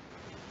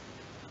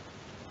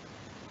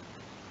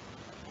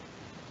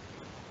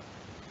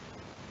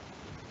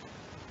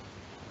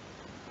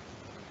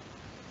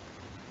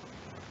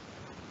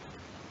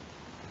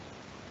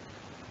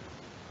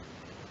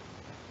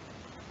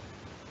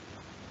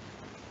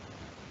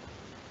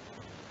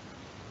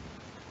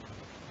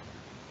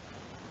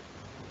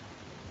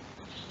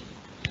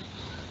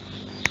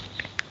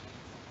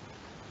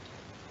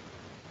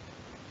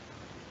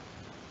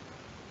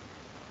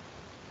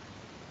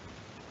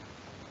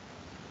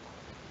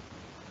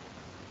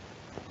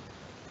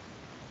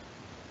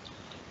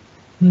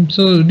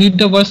 so read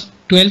the verse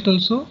 12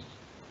 also.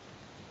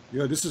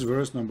 Yeah, this is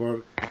verse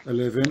number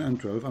 11 and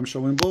 12. I'm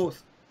showing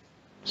both.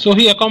 So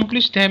he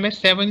accomplished them as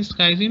 7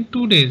 skies in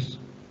 2 days.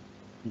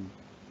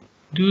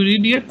 Do you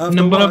read here? After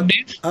Number what? of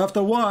days?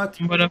 After what?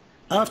 Number of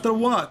After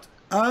what?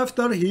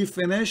 After he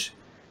finished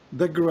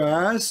the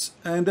grass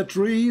and the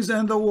trees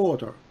and the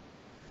water.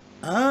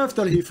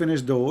 After he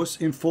finished those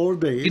in 4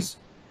 days,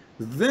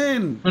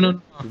 then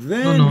no.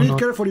 read No.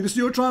 carefully. This is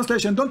your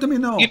translation. Don't tell me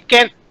no. It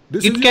can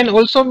This is it can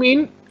also mean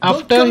Don't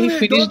after tell he me-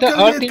 finished don't the tell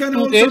me earth it can in 2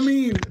 also days.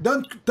 mean.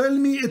 Don't tell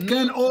me it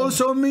can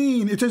also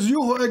mean. It is you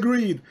who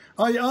agreed.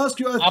 I asked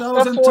you a After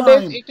thousand 4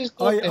 days, times. it is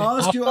I not there.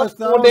 asked you a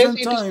After 4 days, thousand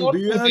it is times. not Do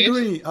you 2 days.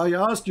 agree? I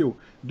asked you.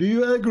 Do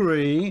you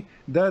agree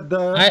that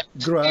the I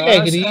still grass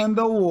agree. and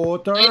the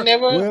water I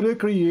never- were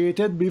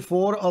created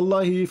before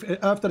Allah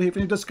after he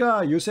finished the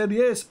sky? You said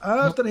yes.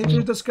 After he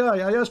finished the sky.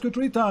 I asked you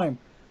 3 times.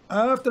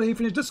 After he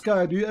finished the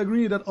sky, do you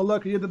agree that Allah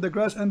created the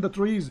grass and the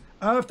trees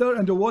after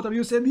and the water?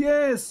 You said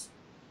yes.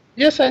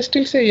 Yes, I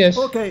still say yes.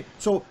 Okay,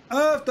 so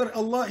after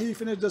Allah He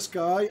finished the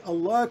sky,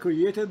 Allah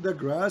created the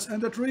grass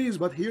and the trees.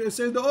 But here it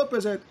says the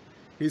opposite.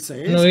 He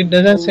says No, it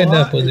doesn't say the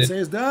Allah- opposite. It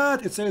says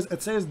that.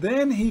 It says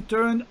then He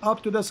turned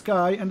up to the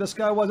sky, and the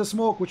sky was a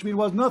smoke, which means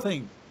was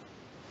nothing.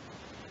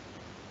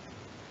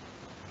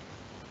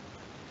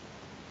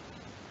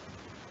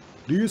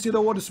 Do you see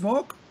the word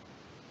smoke?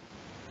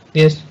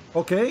 Yes.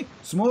 Okay,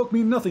 smoke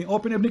mean nothing.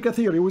 Open Ibn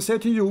Kathir. He will say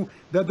to you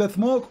that the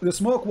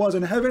smoke was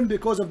in heaven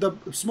because of the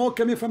smoke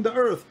coming from the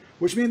earth,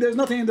 which means there's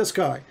nothing in the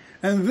sky.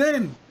 And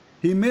then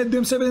he made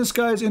them 7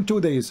 skies in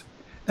 2 days.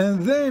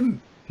 And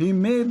then he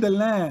made the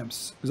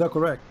lamps. Is that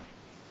correct?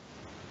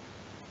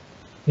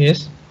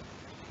 Yes.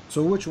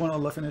 So which one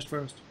Allah finished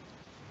first?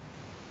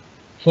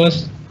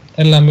 First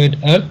Allah made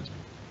earth,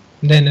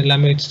 then Allah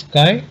made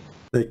sky.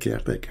 Take care,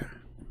 take care.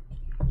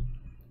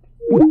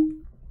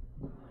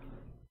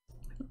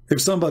 If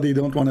somebody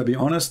don't want to be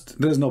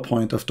honest, there's no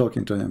point of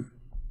talking to him.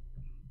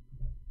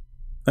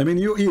 I mean,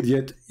 you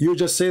idiot, you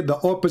just said the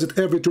opposite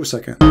every 2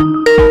 seconds.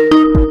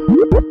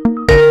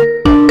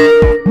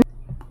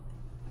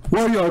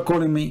 Why you are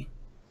calling me?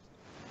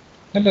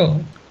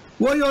 Hello.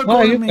 Why you are Why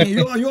are calling me?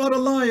 you You are a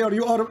liar.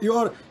 You are.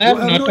 I am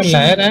not a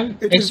liar. I am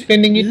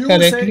explaining it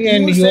correctly,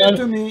 and you are.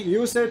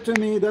 You said to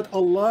me that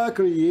Allah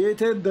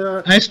created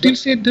the. I still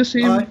said the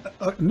same.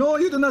 No,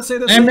 you do not say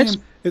the same.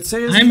 It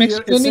says I'm here.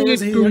 explaining It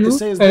says it here. to you It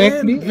says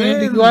correctly,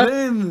 then, and you are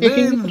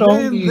taking it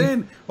wrongly.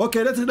 then.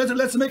 Okay,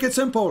 let's make it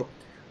simple.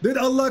 Did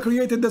Allah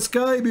created the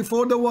sky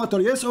before the water?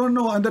 Yes or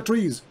no? And the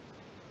trees?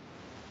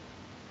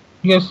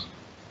 Yes.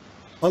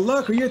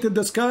 Allah created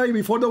the sky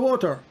before the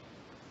water.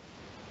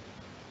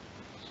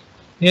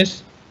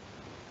 Yes.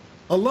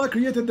 Allah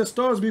created the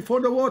stars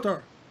before the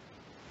water.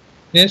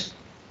 Yes.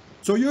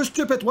 So you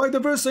stupid. Why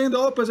the verse saying the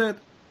opposite?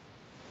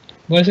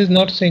 Verse is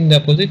not saying the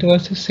opposite.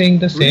 Verse is saying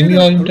the same. You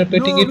are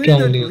interpreting it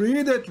wrongly.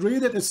 Read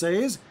it. It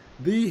says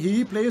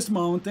he placed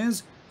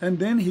mountains, and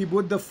then he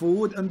put the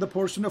food and the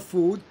portion of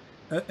food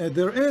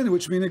therein,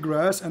 which means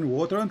grass and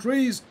water and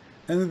trees.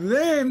 And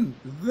then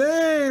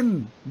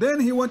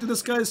he went to the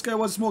sky. Sky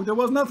was smoke. There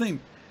was nothing.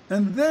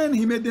 And then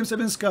he made them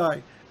seven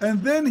sky.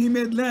 And then he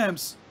made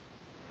lamps.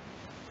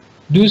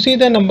 Do you see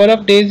the number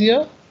of days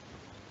here?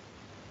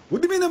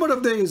 What do you mean number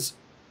of days?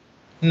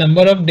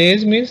 Number of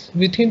days means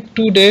within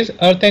 2 days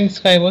earth and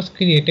sky was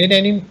created,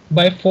 and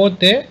by 4th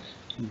day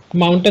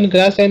mountain,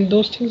 grass and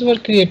those things were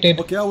created.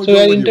 Okay, so you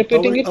are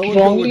interpreting it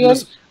wrongly or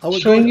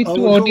showing it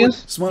to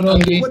audience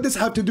wrongly. What does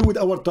have to do with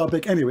our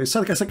topic anyway?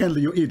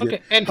 Secondly, you idiot.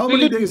 Okay, and how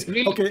many days?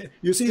 Okay,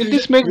 you see. Will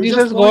this make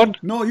Jesus God?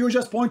 No, you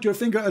just point your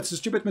finger at a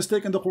stupid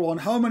mistake in the Quran.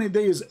 How many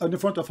days are in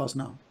front of us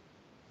now?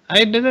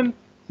 I didn't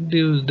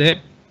do that.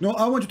 No,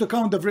 I want you to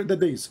count the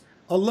days.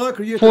 Allah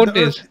created 4 the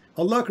days. earth.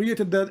 Allah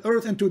created the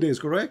earth in 2 days,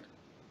 correct?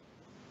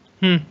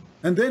 And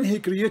then he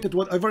created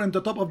whatever in the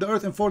top of the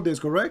earth in 4 days,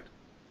 correct?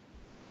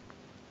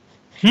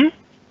 And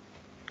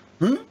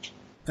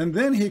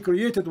then he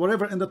created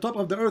whatever in the top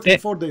of the earth in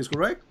 4 days,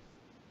 correct?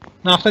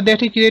 After that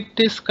he created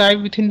the sky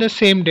within the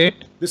same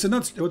date. This is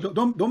not.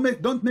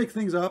 Don't make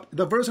things up.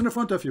 The verse in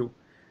front of you.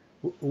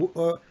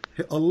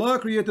 Allah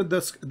created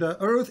the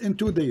earth in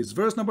 2 days.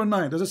 Verse number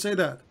 9. Does it say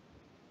that?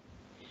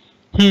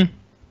 Okay.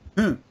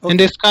 Okay. And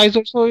the sky is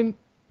also in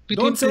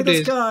within Don't say 2 the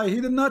days. sky.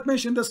 He did not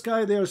mention the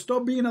sky there.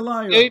 Stop being a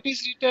liar. Here it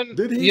is written.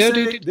 Did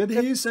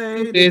he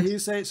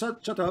say?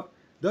 Shut up.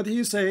 Did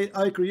he say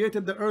I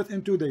created the earth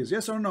in 2 days?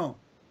 Yes or no?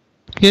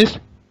 Yes.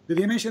 Did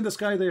he mention the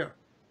sky there?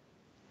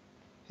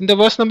 In the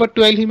verse number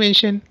 12 he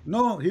mentioned.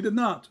 No, he did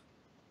not.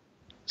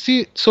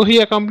 See, so he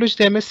accomplished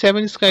them as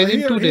 7 skies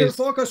in 2 days.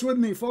 Focus with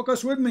me,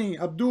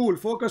 Abdul.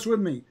 Focus with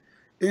me.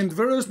 In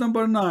verse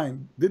number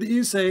 9, did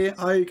he say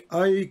I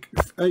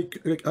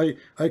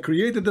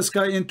created the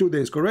sky in 2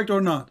 days? Correct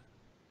or not?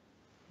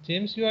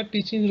 James, you are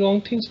teaching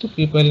wrong things to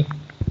people.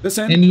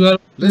 Listen. And you are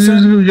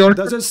Listen.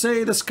 Does it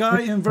say the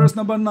sky in verse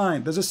number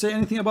 9? Does it say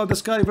anything about the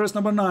sky? Verse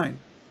number 9.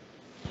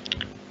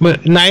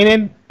 But 9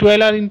 and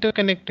 12 are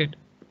interconnected.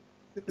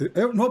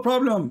 No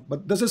problem.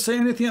 But does it say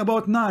anything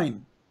about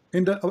 9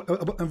 in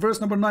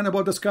verse number 9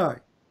 about the sky?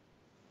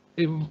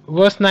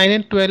 Verse 9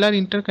 and 12 are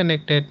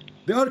interconnected.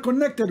 They are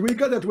connected. We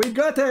got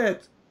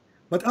it.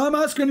 But I'm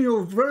asking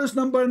you, verse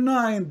number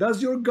 9,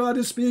 does your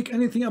God speak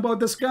anything about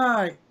the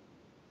sky?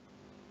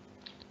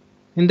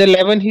 In the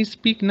 11 he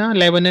speak now,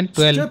 11 and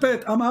 12.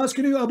 Stupid. I'm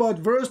asking you about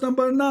verse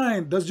number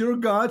 9. Does your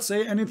God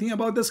say anything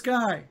about the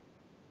sky?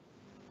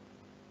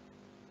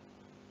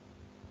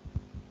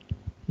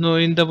 No,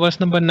 in the verse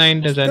number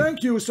 9 doesn't.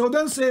 Thank you. So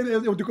don't say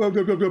blah,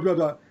 blah,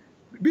 blah.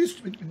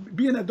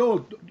 Be an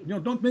adult.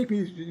 Don't make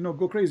me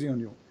go crazy on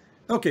you.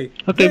 Okay.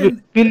 Okay.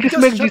 Will this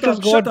make Jesus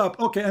God? Shut up.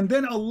 Okay. And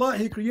then Allah,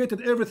 he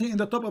created everything in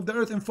the top of the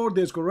earth in 4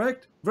 days.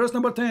 Correct? Verse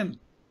number 10.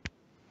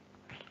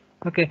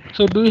 Okay.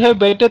 So do you have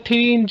better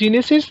theory in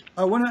Genesis?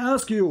 I want to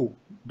ask you.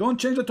 Don't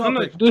change the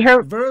topic. No. Do you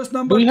have verse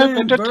number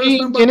 10?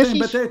 Verse number 10,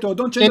 potato.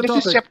 Don't change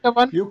Genesis the topic. Chapter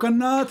 1. You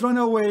cannot run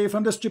away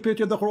from the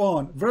stupidity of the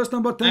Quran. Verse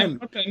number 10. I'm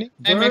not running.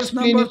 Verse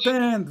number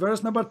 10.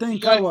 Verse number 10. You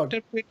are Coward.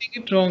 interpreting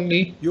it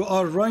wrongly. You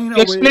are running You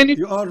away. explain it.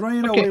 You are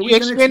running Okay, away. you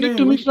explain it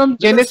to me from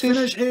Genesis. Let us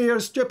finish here,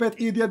 stupid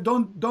idiot.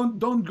 Don't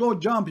go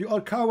jump. You are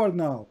coward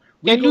now.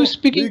 Can you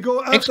speak it? We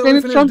go after Explain we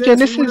it finish from this.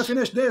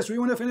 Genesis. We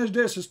want to finish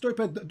this.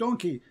 Stupid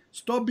donkey.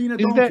 Stop being a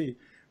Is donkey.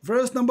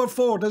 Verse number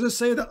 4, does it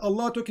say that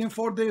Allah took him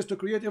 4 days to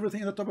create everything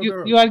in the top of the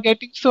earth? You are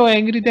getting so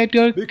angry that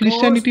your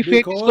Christianity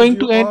faith is going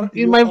to end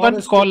in my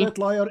one call. You are a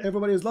liar.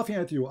 Everybody is laughing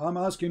at you. I'm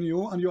asking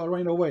you and you are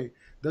running away.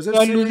 Does it You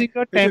are say losing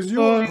your it is you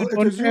temper,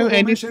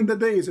 who mentioned the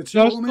days? It's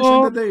you You're who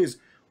mentioned the days.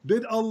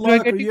 Did You Allah are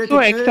create getting so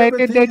excited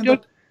everything that in your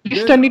the...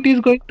 Christianity is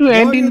going to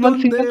end in one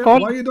single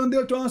call. Why you don't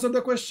dare to answer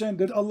the question?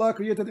 Did Allah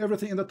created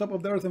everything in the top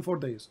of the earth in 4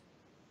 days?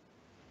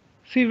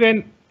 See,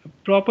 when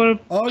proper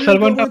Are you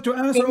servant going of to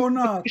answer or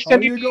not? Are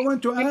Christianity you going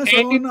to will answer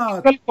end or in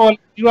not? single call.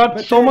 You are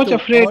so much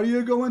Potato, afraid. Are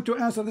you going to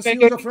answer this? You are He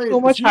was getting afraid. so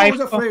much He was hype.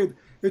 afraid.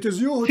 It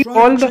is you who See,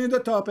 try to change the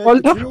topic. all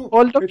It's the you.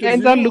 all the It is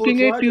fans you are who looking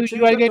try at to you. change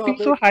You are the getting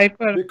so topic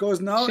hyper. because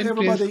now Christian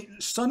Prince. everybody,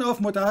 son of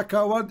Mut'a,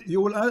 coward,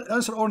 you will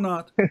answer or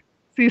not?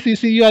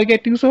 See, you are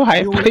getting so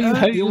hyper. You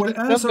are You will using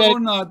some answer bad or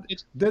not?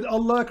 language. Did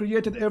Allah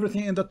created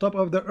everything in the top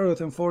of the earth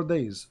in 4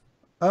 days?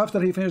 After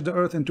He finished the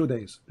earth in 2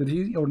 days, did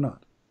He or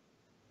not?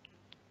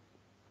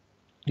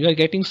 You are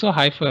getting so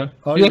hyper.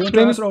 Are You you going to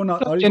explain it answer or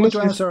not? from Are you going to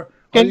Genesis. answer?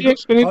 Can you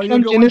explain Are it you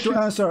from going to Genesis?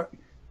 answer?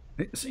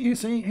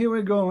 See, here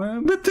we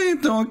go.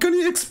 Potato, can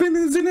you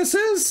explain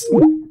Genesis?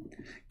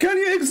 Can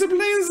you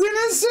explain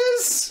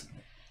Genesis?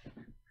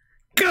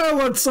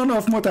 Coward son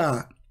of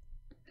Mut'a.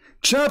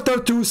 Chapter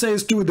 2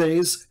 says 2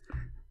 days.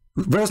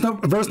 Verse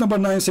number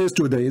 9 says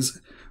 2 days.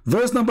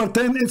 Verse number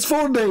 10, it's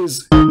 4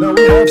 days. Now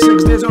we have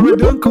 6 days already.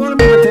 Don't call me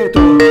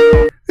potato.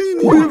 Can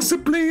you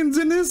explain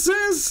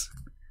Genesis?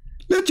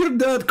 Let your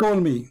dad call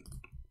me.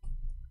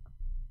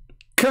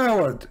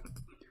 Coward.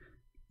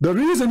 The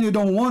reason you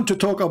don't want to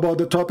talk about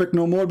the topic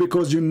no more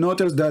because you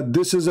notice that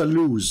this is a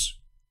lose.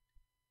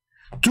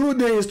 2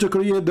 days to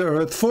create the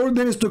earth, 4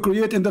 days to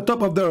create in the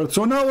top of the earth.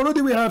 So now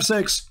already we have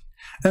 6.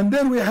 And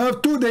then we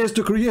have 2 days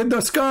to create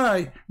the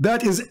sky.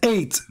 That is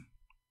 8.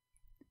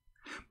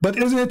 But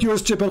isn't it your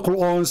stupid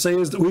Quran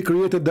says that we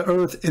created the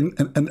earth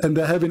and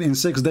the heaven in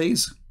 6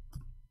 days?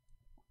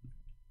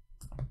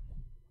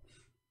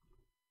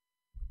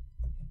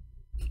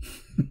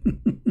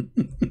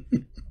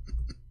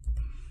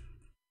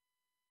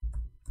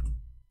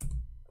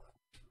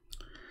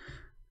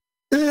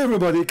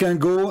 Everybody can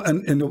go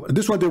and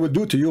this is what they will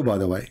do to you, by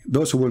the way.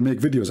 Those who will make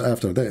videos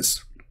after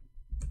this,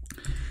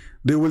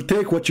 they will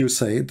take what you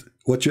said,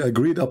 what you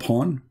agreed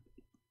upon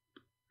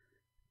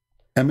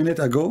a minute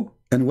ago,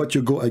 and what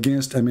you go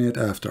against a minute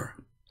after.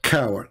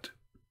 Coward.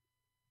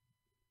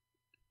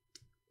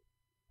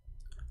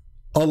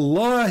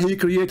 Allah, He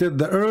created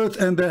the earth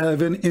and the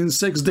heaven in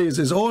 6 days.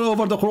 It's all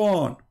over the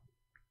Quran.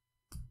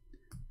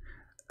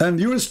 And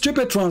your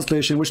stupid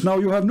translation, which now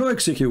you have no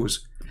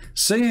excuse,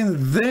 saying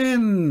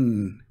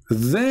then.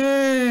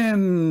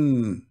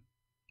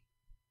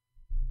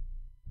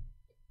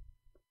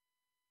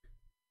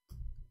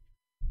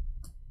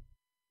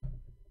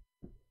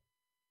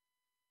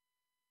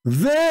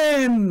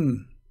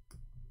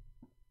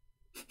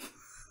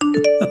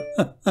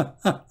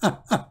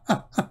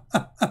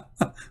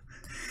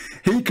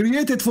 He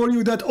created for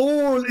you that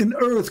all in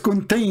earth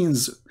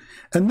contains,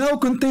 and now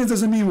contains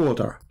doesn't mean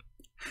water,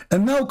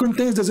 and now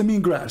contains doesn't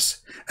mean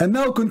grass, and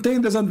now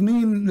contain doesn't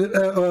mean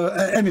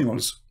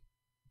animals.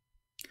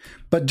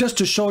 But just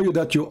to show you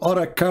that you are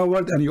a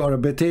coward and you are a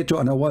potato,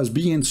 and I was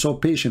being so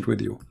patient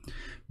with you.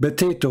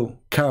 Potato,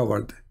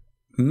 coward,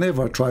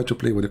 never try to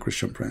play with a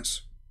Christian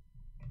Prince.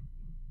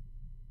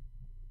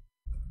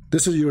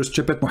 This is your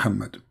stupid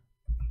Muhammad,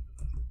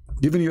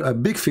 giving you a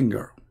big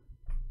finger.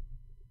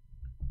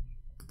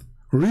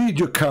 Read,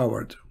 you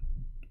coward.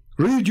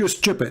 Read, you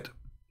stupid.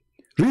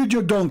 Read,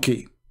 your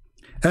donkey.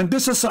 And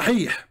this is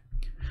Sahih.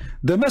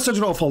 The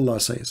Messenger of Allah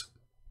says,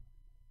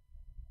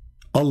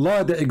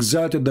 Allah the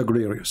Exalted, the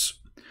Glorious,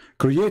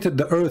 created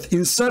the earth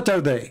in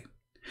Saturday,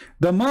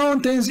 the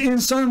mountains in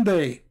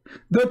Sunday,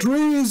 the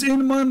trees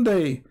in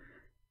Monday,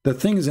 the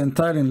things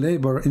entirely in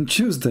labor in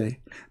Tuesday,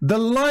 the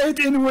light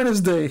in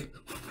Wednesday,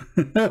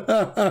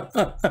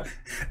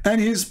 and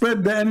He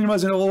spread the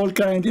animals in all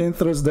kind in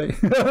Thursday.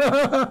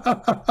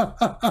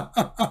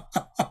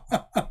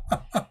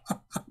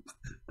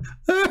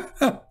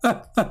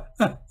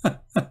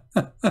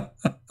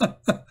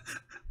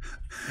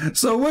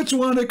 So which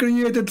one He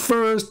created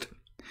first?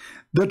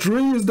 The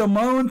trees, the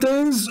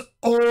mountains,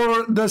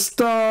 or the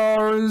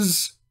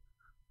stars?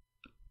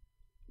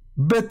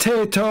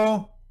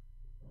 Potato.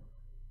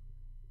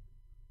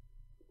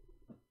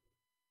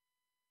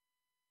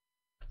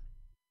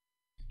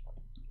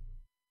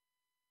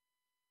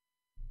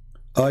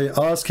 I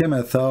ask him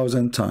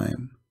 1,000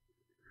 times.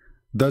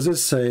 Does it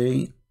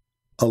say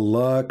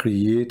Allah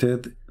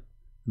created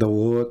the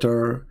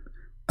water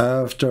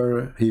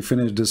after He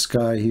finished the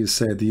sky? He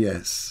said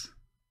yes.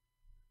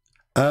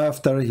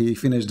 After He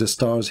finished the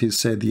stars, He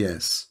said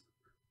yes.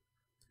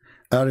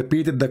 I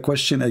repeated the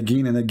question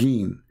again and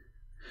again.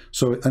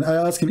 So, and I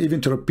asked him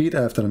even to repeat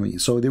after me,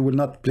 so they will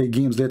not play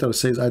games later.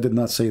 Says I did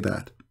not say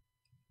that.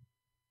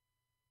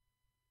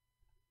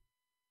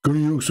 Can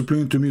you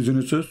explain to me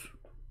Genesis?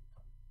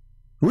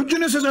 What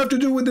Genesis have to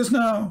do with this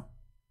now?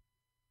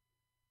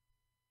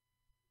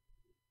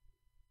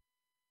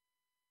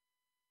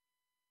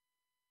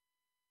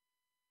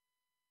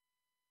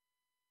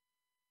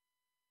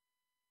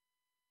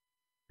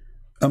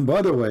 And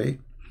by the way,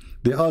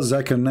 they asked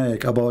Zakir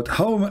Naik about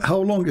how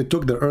long it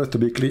took the earth to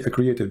be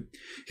created.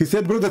 He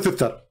said, brother,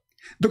 sister,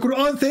 the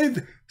Quran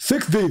said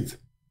 6 days,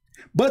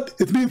 but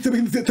it means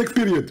 6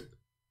 period.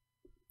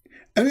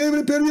 And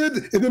every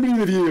period is a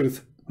million of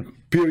years.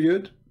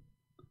 Period.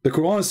 The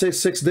Quran says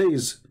 6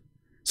 days.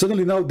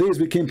 Suddenly now days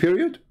became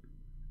period.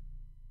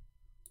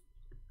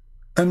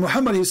 And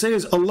Muhammad, he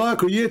says Allah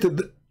created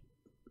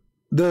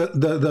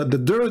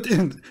the dirt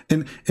in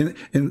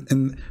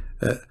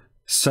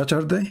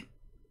Saturday.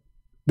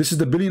 This is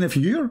the billion of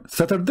year,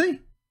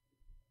 Saturday.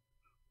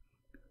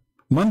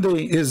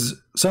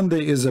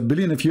 Sunday is a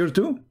billionth year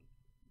too?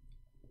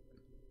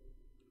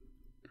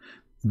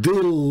 They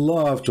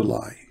love to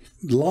lie.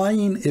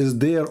 Lying is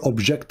their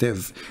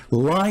objective.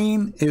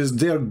 Lying is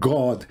their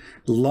God.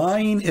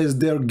 Lying is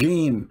their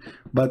game.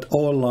 But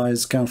all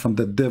lies come from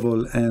the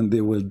devil and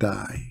they will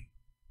die.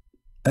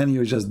 And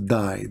you just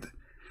died.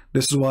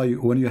 This is why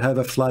when you have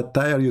a flat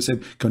tire, you say,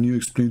 can you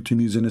explain to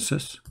me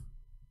Genesis?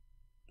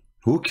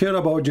 Who cares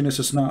about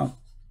Genesis now?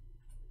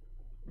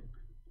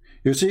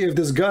 You see, if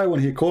this guy,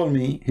 when he called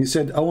me, he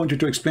said, I want you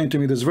to explain to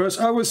me this verse,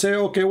 I would say,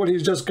 okay, well,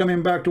 he's just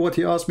coming back to what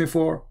he asked me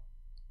for.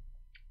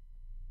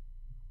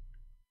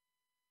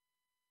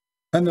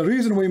 And the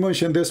reason we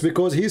mention this,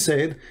 because he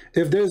said,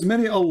 if there's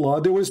many Allah,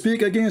 they will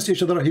speak against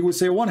each other. He would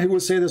say, one, he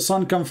would say the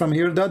sun come from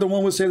here. The other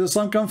one would say the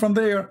sun come from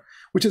there.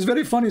 Which is a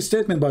very funny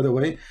statement, by the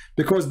way,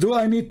 because do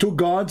I need two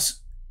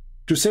gods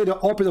to say the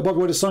opposite about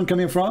where the sun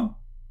coming from?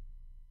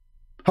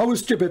 How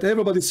stupid.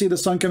 Everybody see the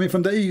sun coming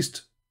from the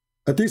east,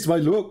 at least by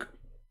look.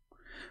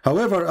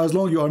 However, as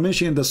long as you are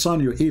mentioning the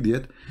sun, you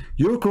idiot,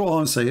 your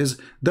Quran says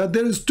that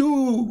there is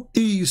two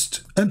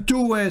east and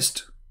two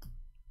west.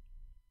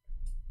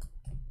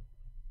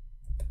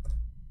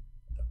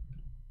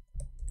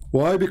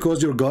 Why?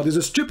 Because your God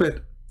is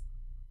stupid.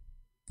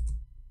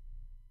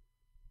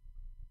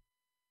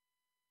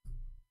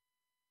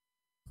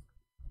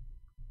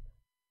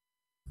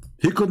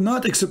 He could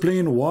not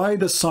explain why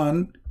the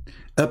sun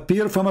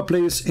appeared from a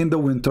place in the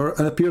winter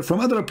and appeared from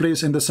other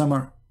place in the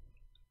summer.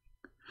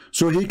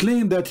 So he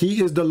claimed that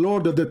he is the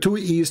Lord of the two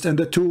east and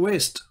the two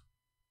west.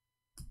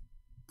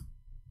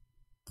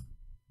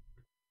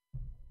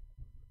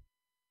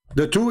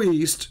 The two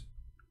east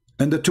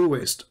and the two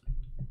west.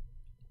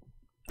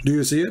 Do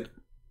you see it?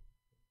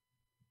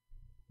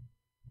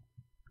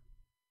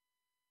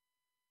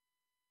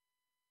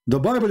 The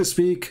Bible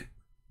speaks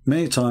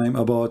many times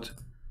about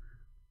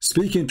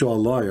speaking to a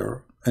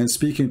liar and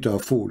speaking to a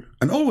fool.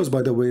 And always,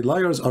 by the way,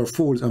 liars are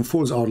fools and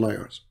fools are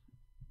liars.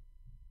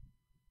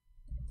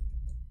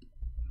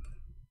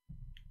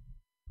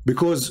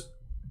 Because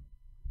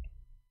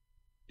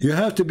you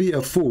have to be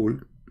a fool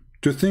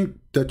to think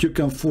that you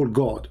can fool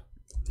God.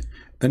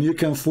 And you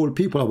can fool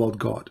people about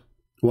God.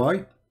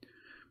 Why?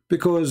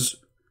 Because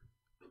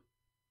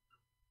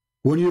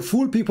when you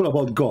fool people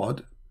about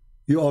God,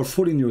 you are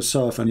fooling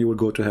yourself and you will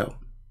go to hell.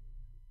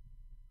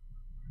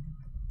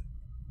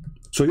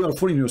 So you are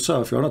fooling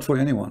yourself, you are not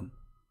fooling anyone.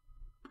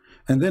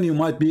 And then you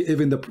might be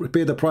even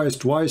pay the price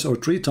twice or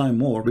 3 times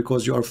more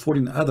because you are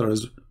fooling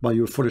others by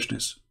your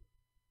foolishness.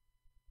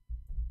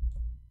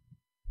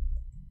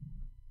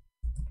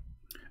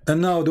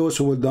 And now those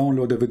who will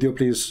download the video,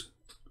 please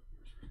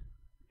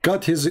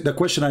cut the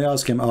question I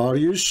asked him. Are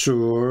you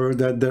sure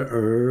that the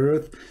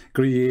earth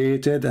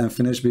created and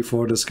finished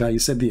before the sky? He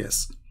said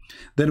yes.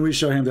 Then we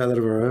show him the other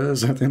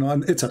verse, you know,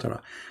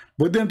 etc.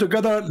 Put them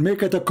together,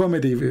 make it a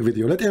comedy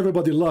video. Let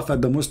everybody laugh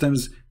at the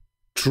Muslims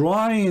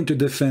trying to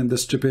defend the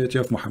stupidity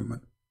of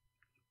Muhammad.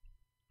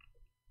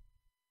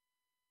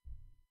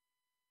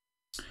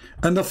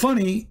 And the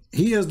funny,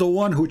 he is the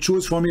one who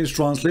chose for me his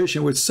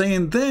translation with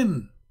saying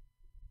then.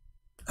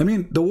 I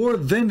mean, the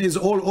word then is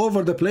all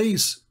over the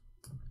place.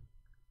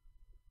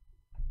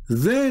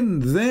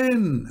 Then.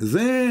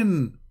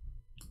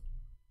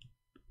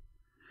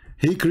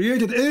 He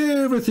created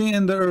everything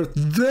in the earth.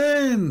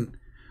 Then.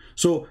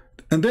 So,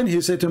 and then he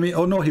said to me,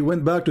 oh no, he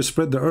went back to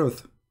spread the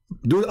earth.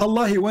 Do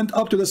Allah, he went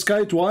up to the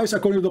sky twice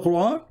according to the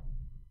Quran?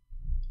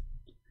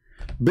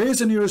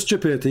 Based on your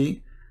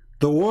stupidity,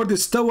 the word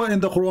istawa in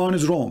the Quran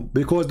is wrong,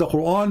 because the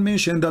Quran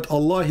mentioned that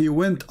Allah, he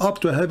went up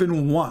to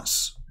heaven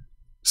once.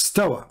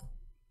 Stawa.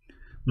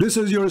 This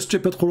is your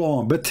stupid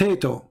Quran.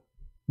 Potato.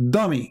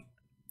 Dummy.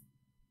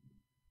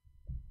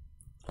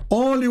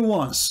 Only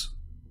once.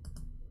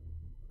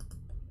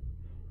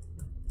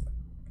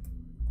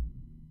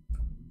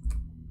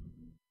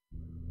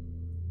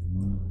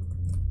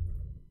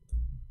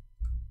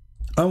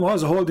 I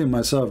was holding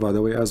myself, by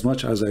the way, as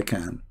much as I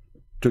can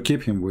to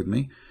keep him with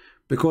me,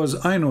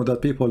 because I know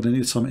that people, they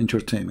need some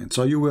entertainment.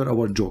 So you were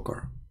our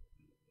joker.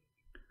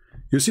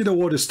 You see the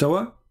word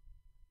istawa?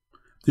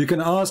 You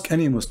can ask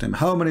any Muslim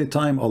how many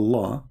times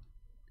Allah,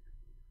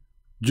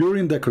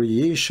 during the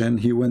creation,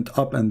 he went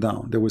up and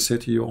down. They will say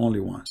to you only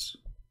once.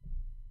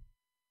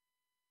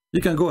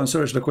 You can go and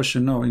search the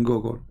question now in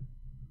Google.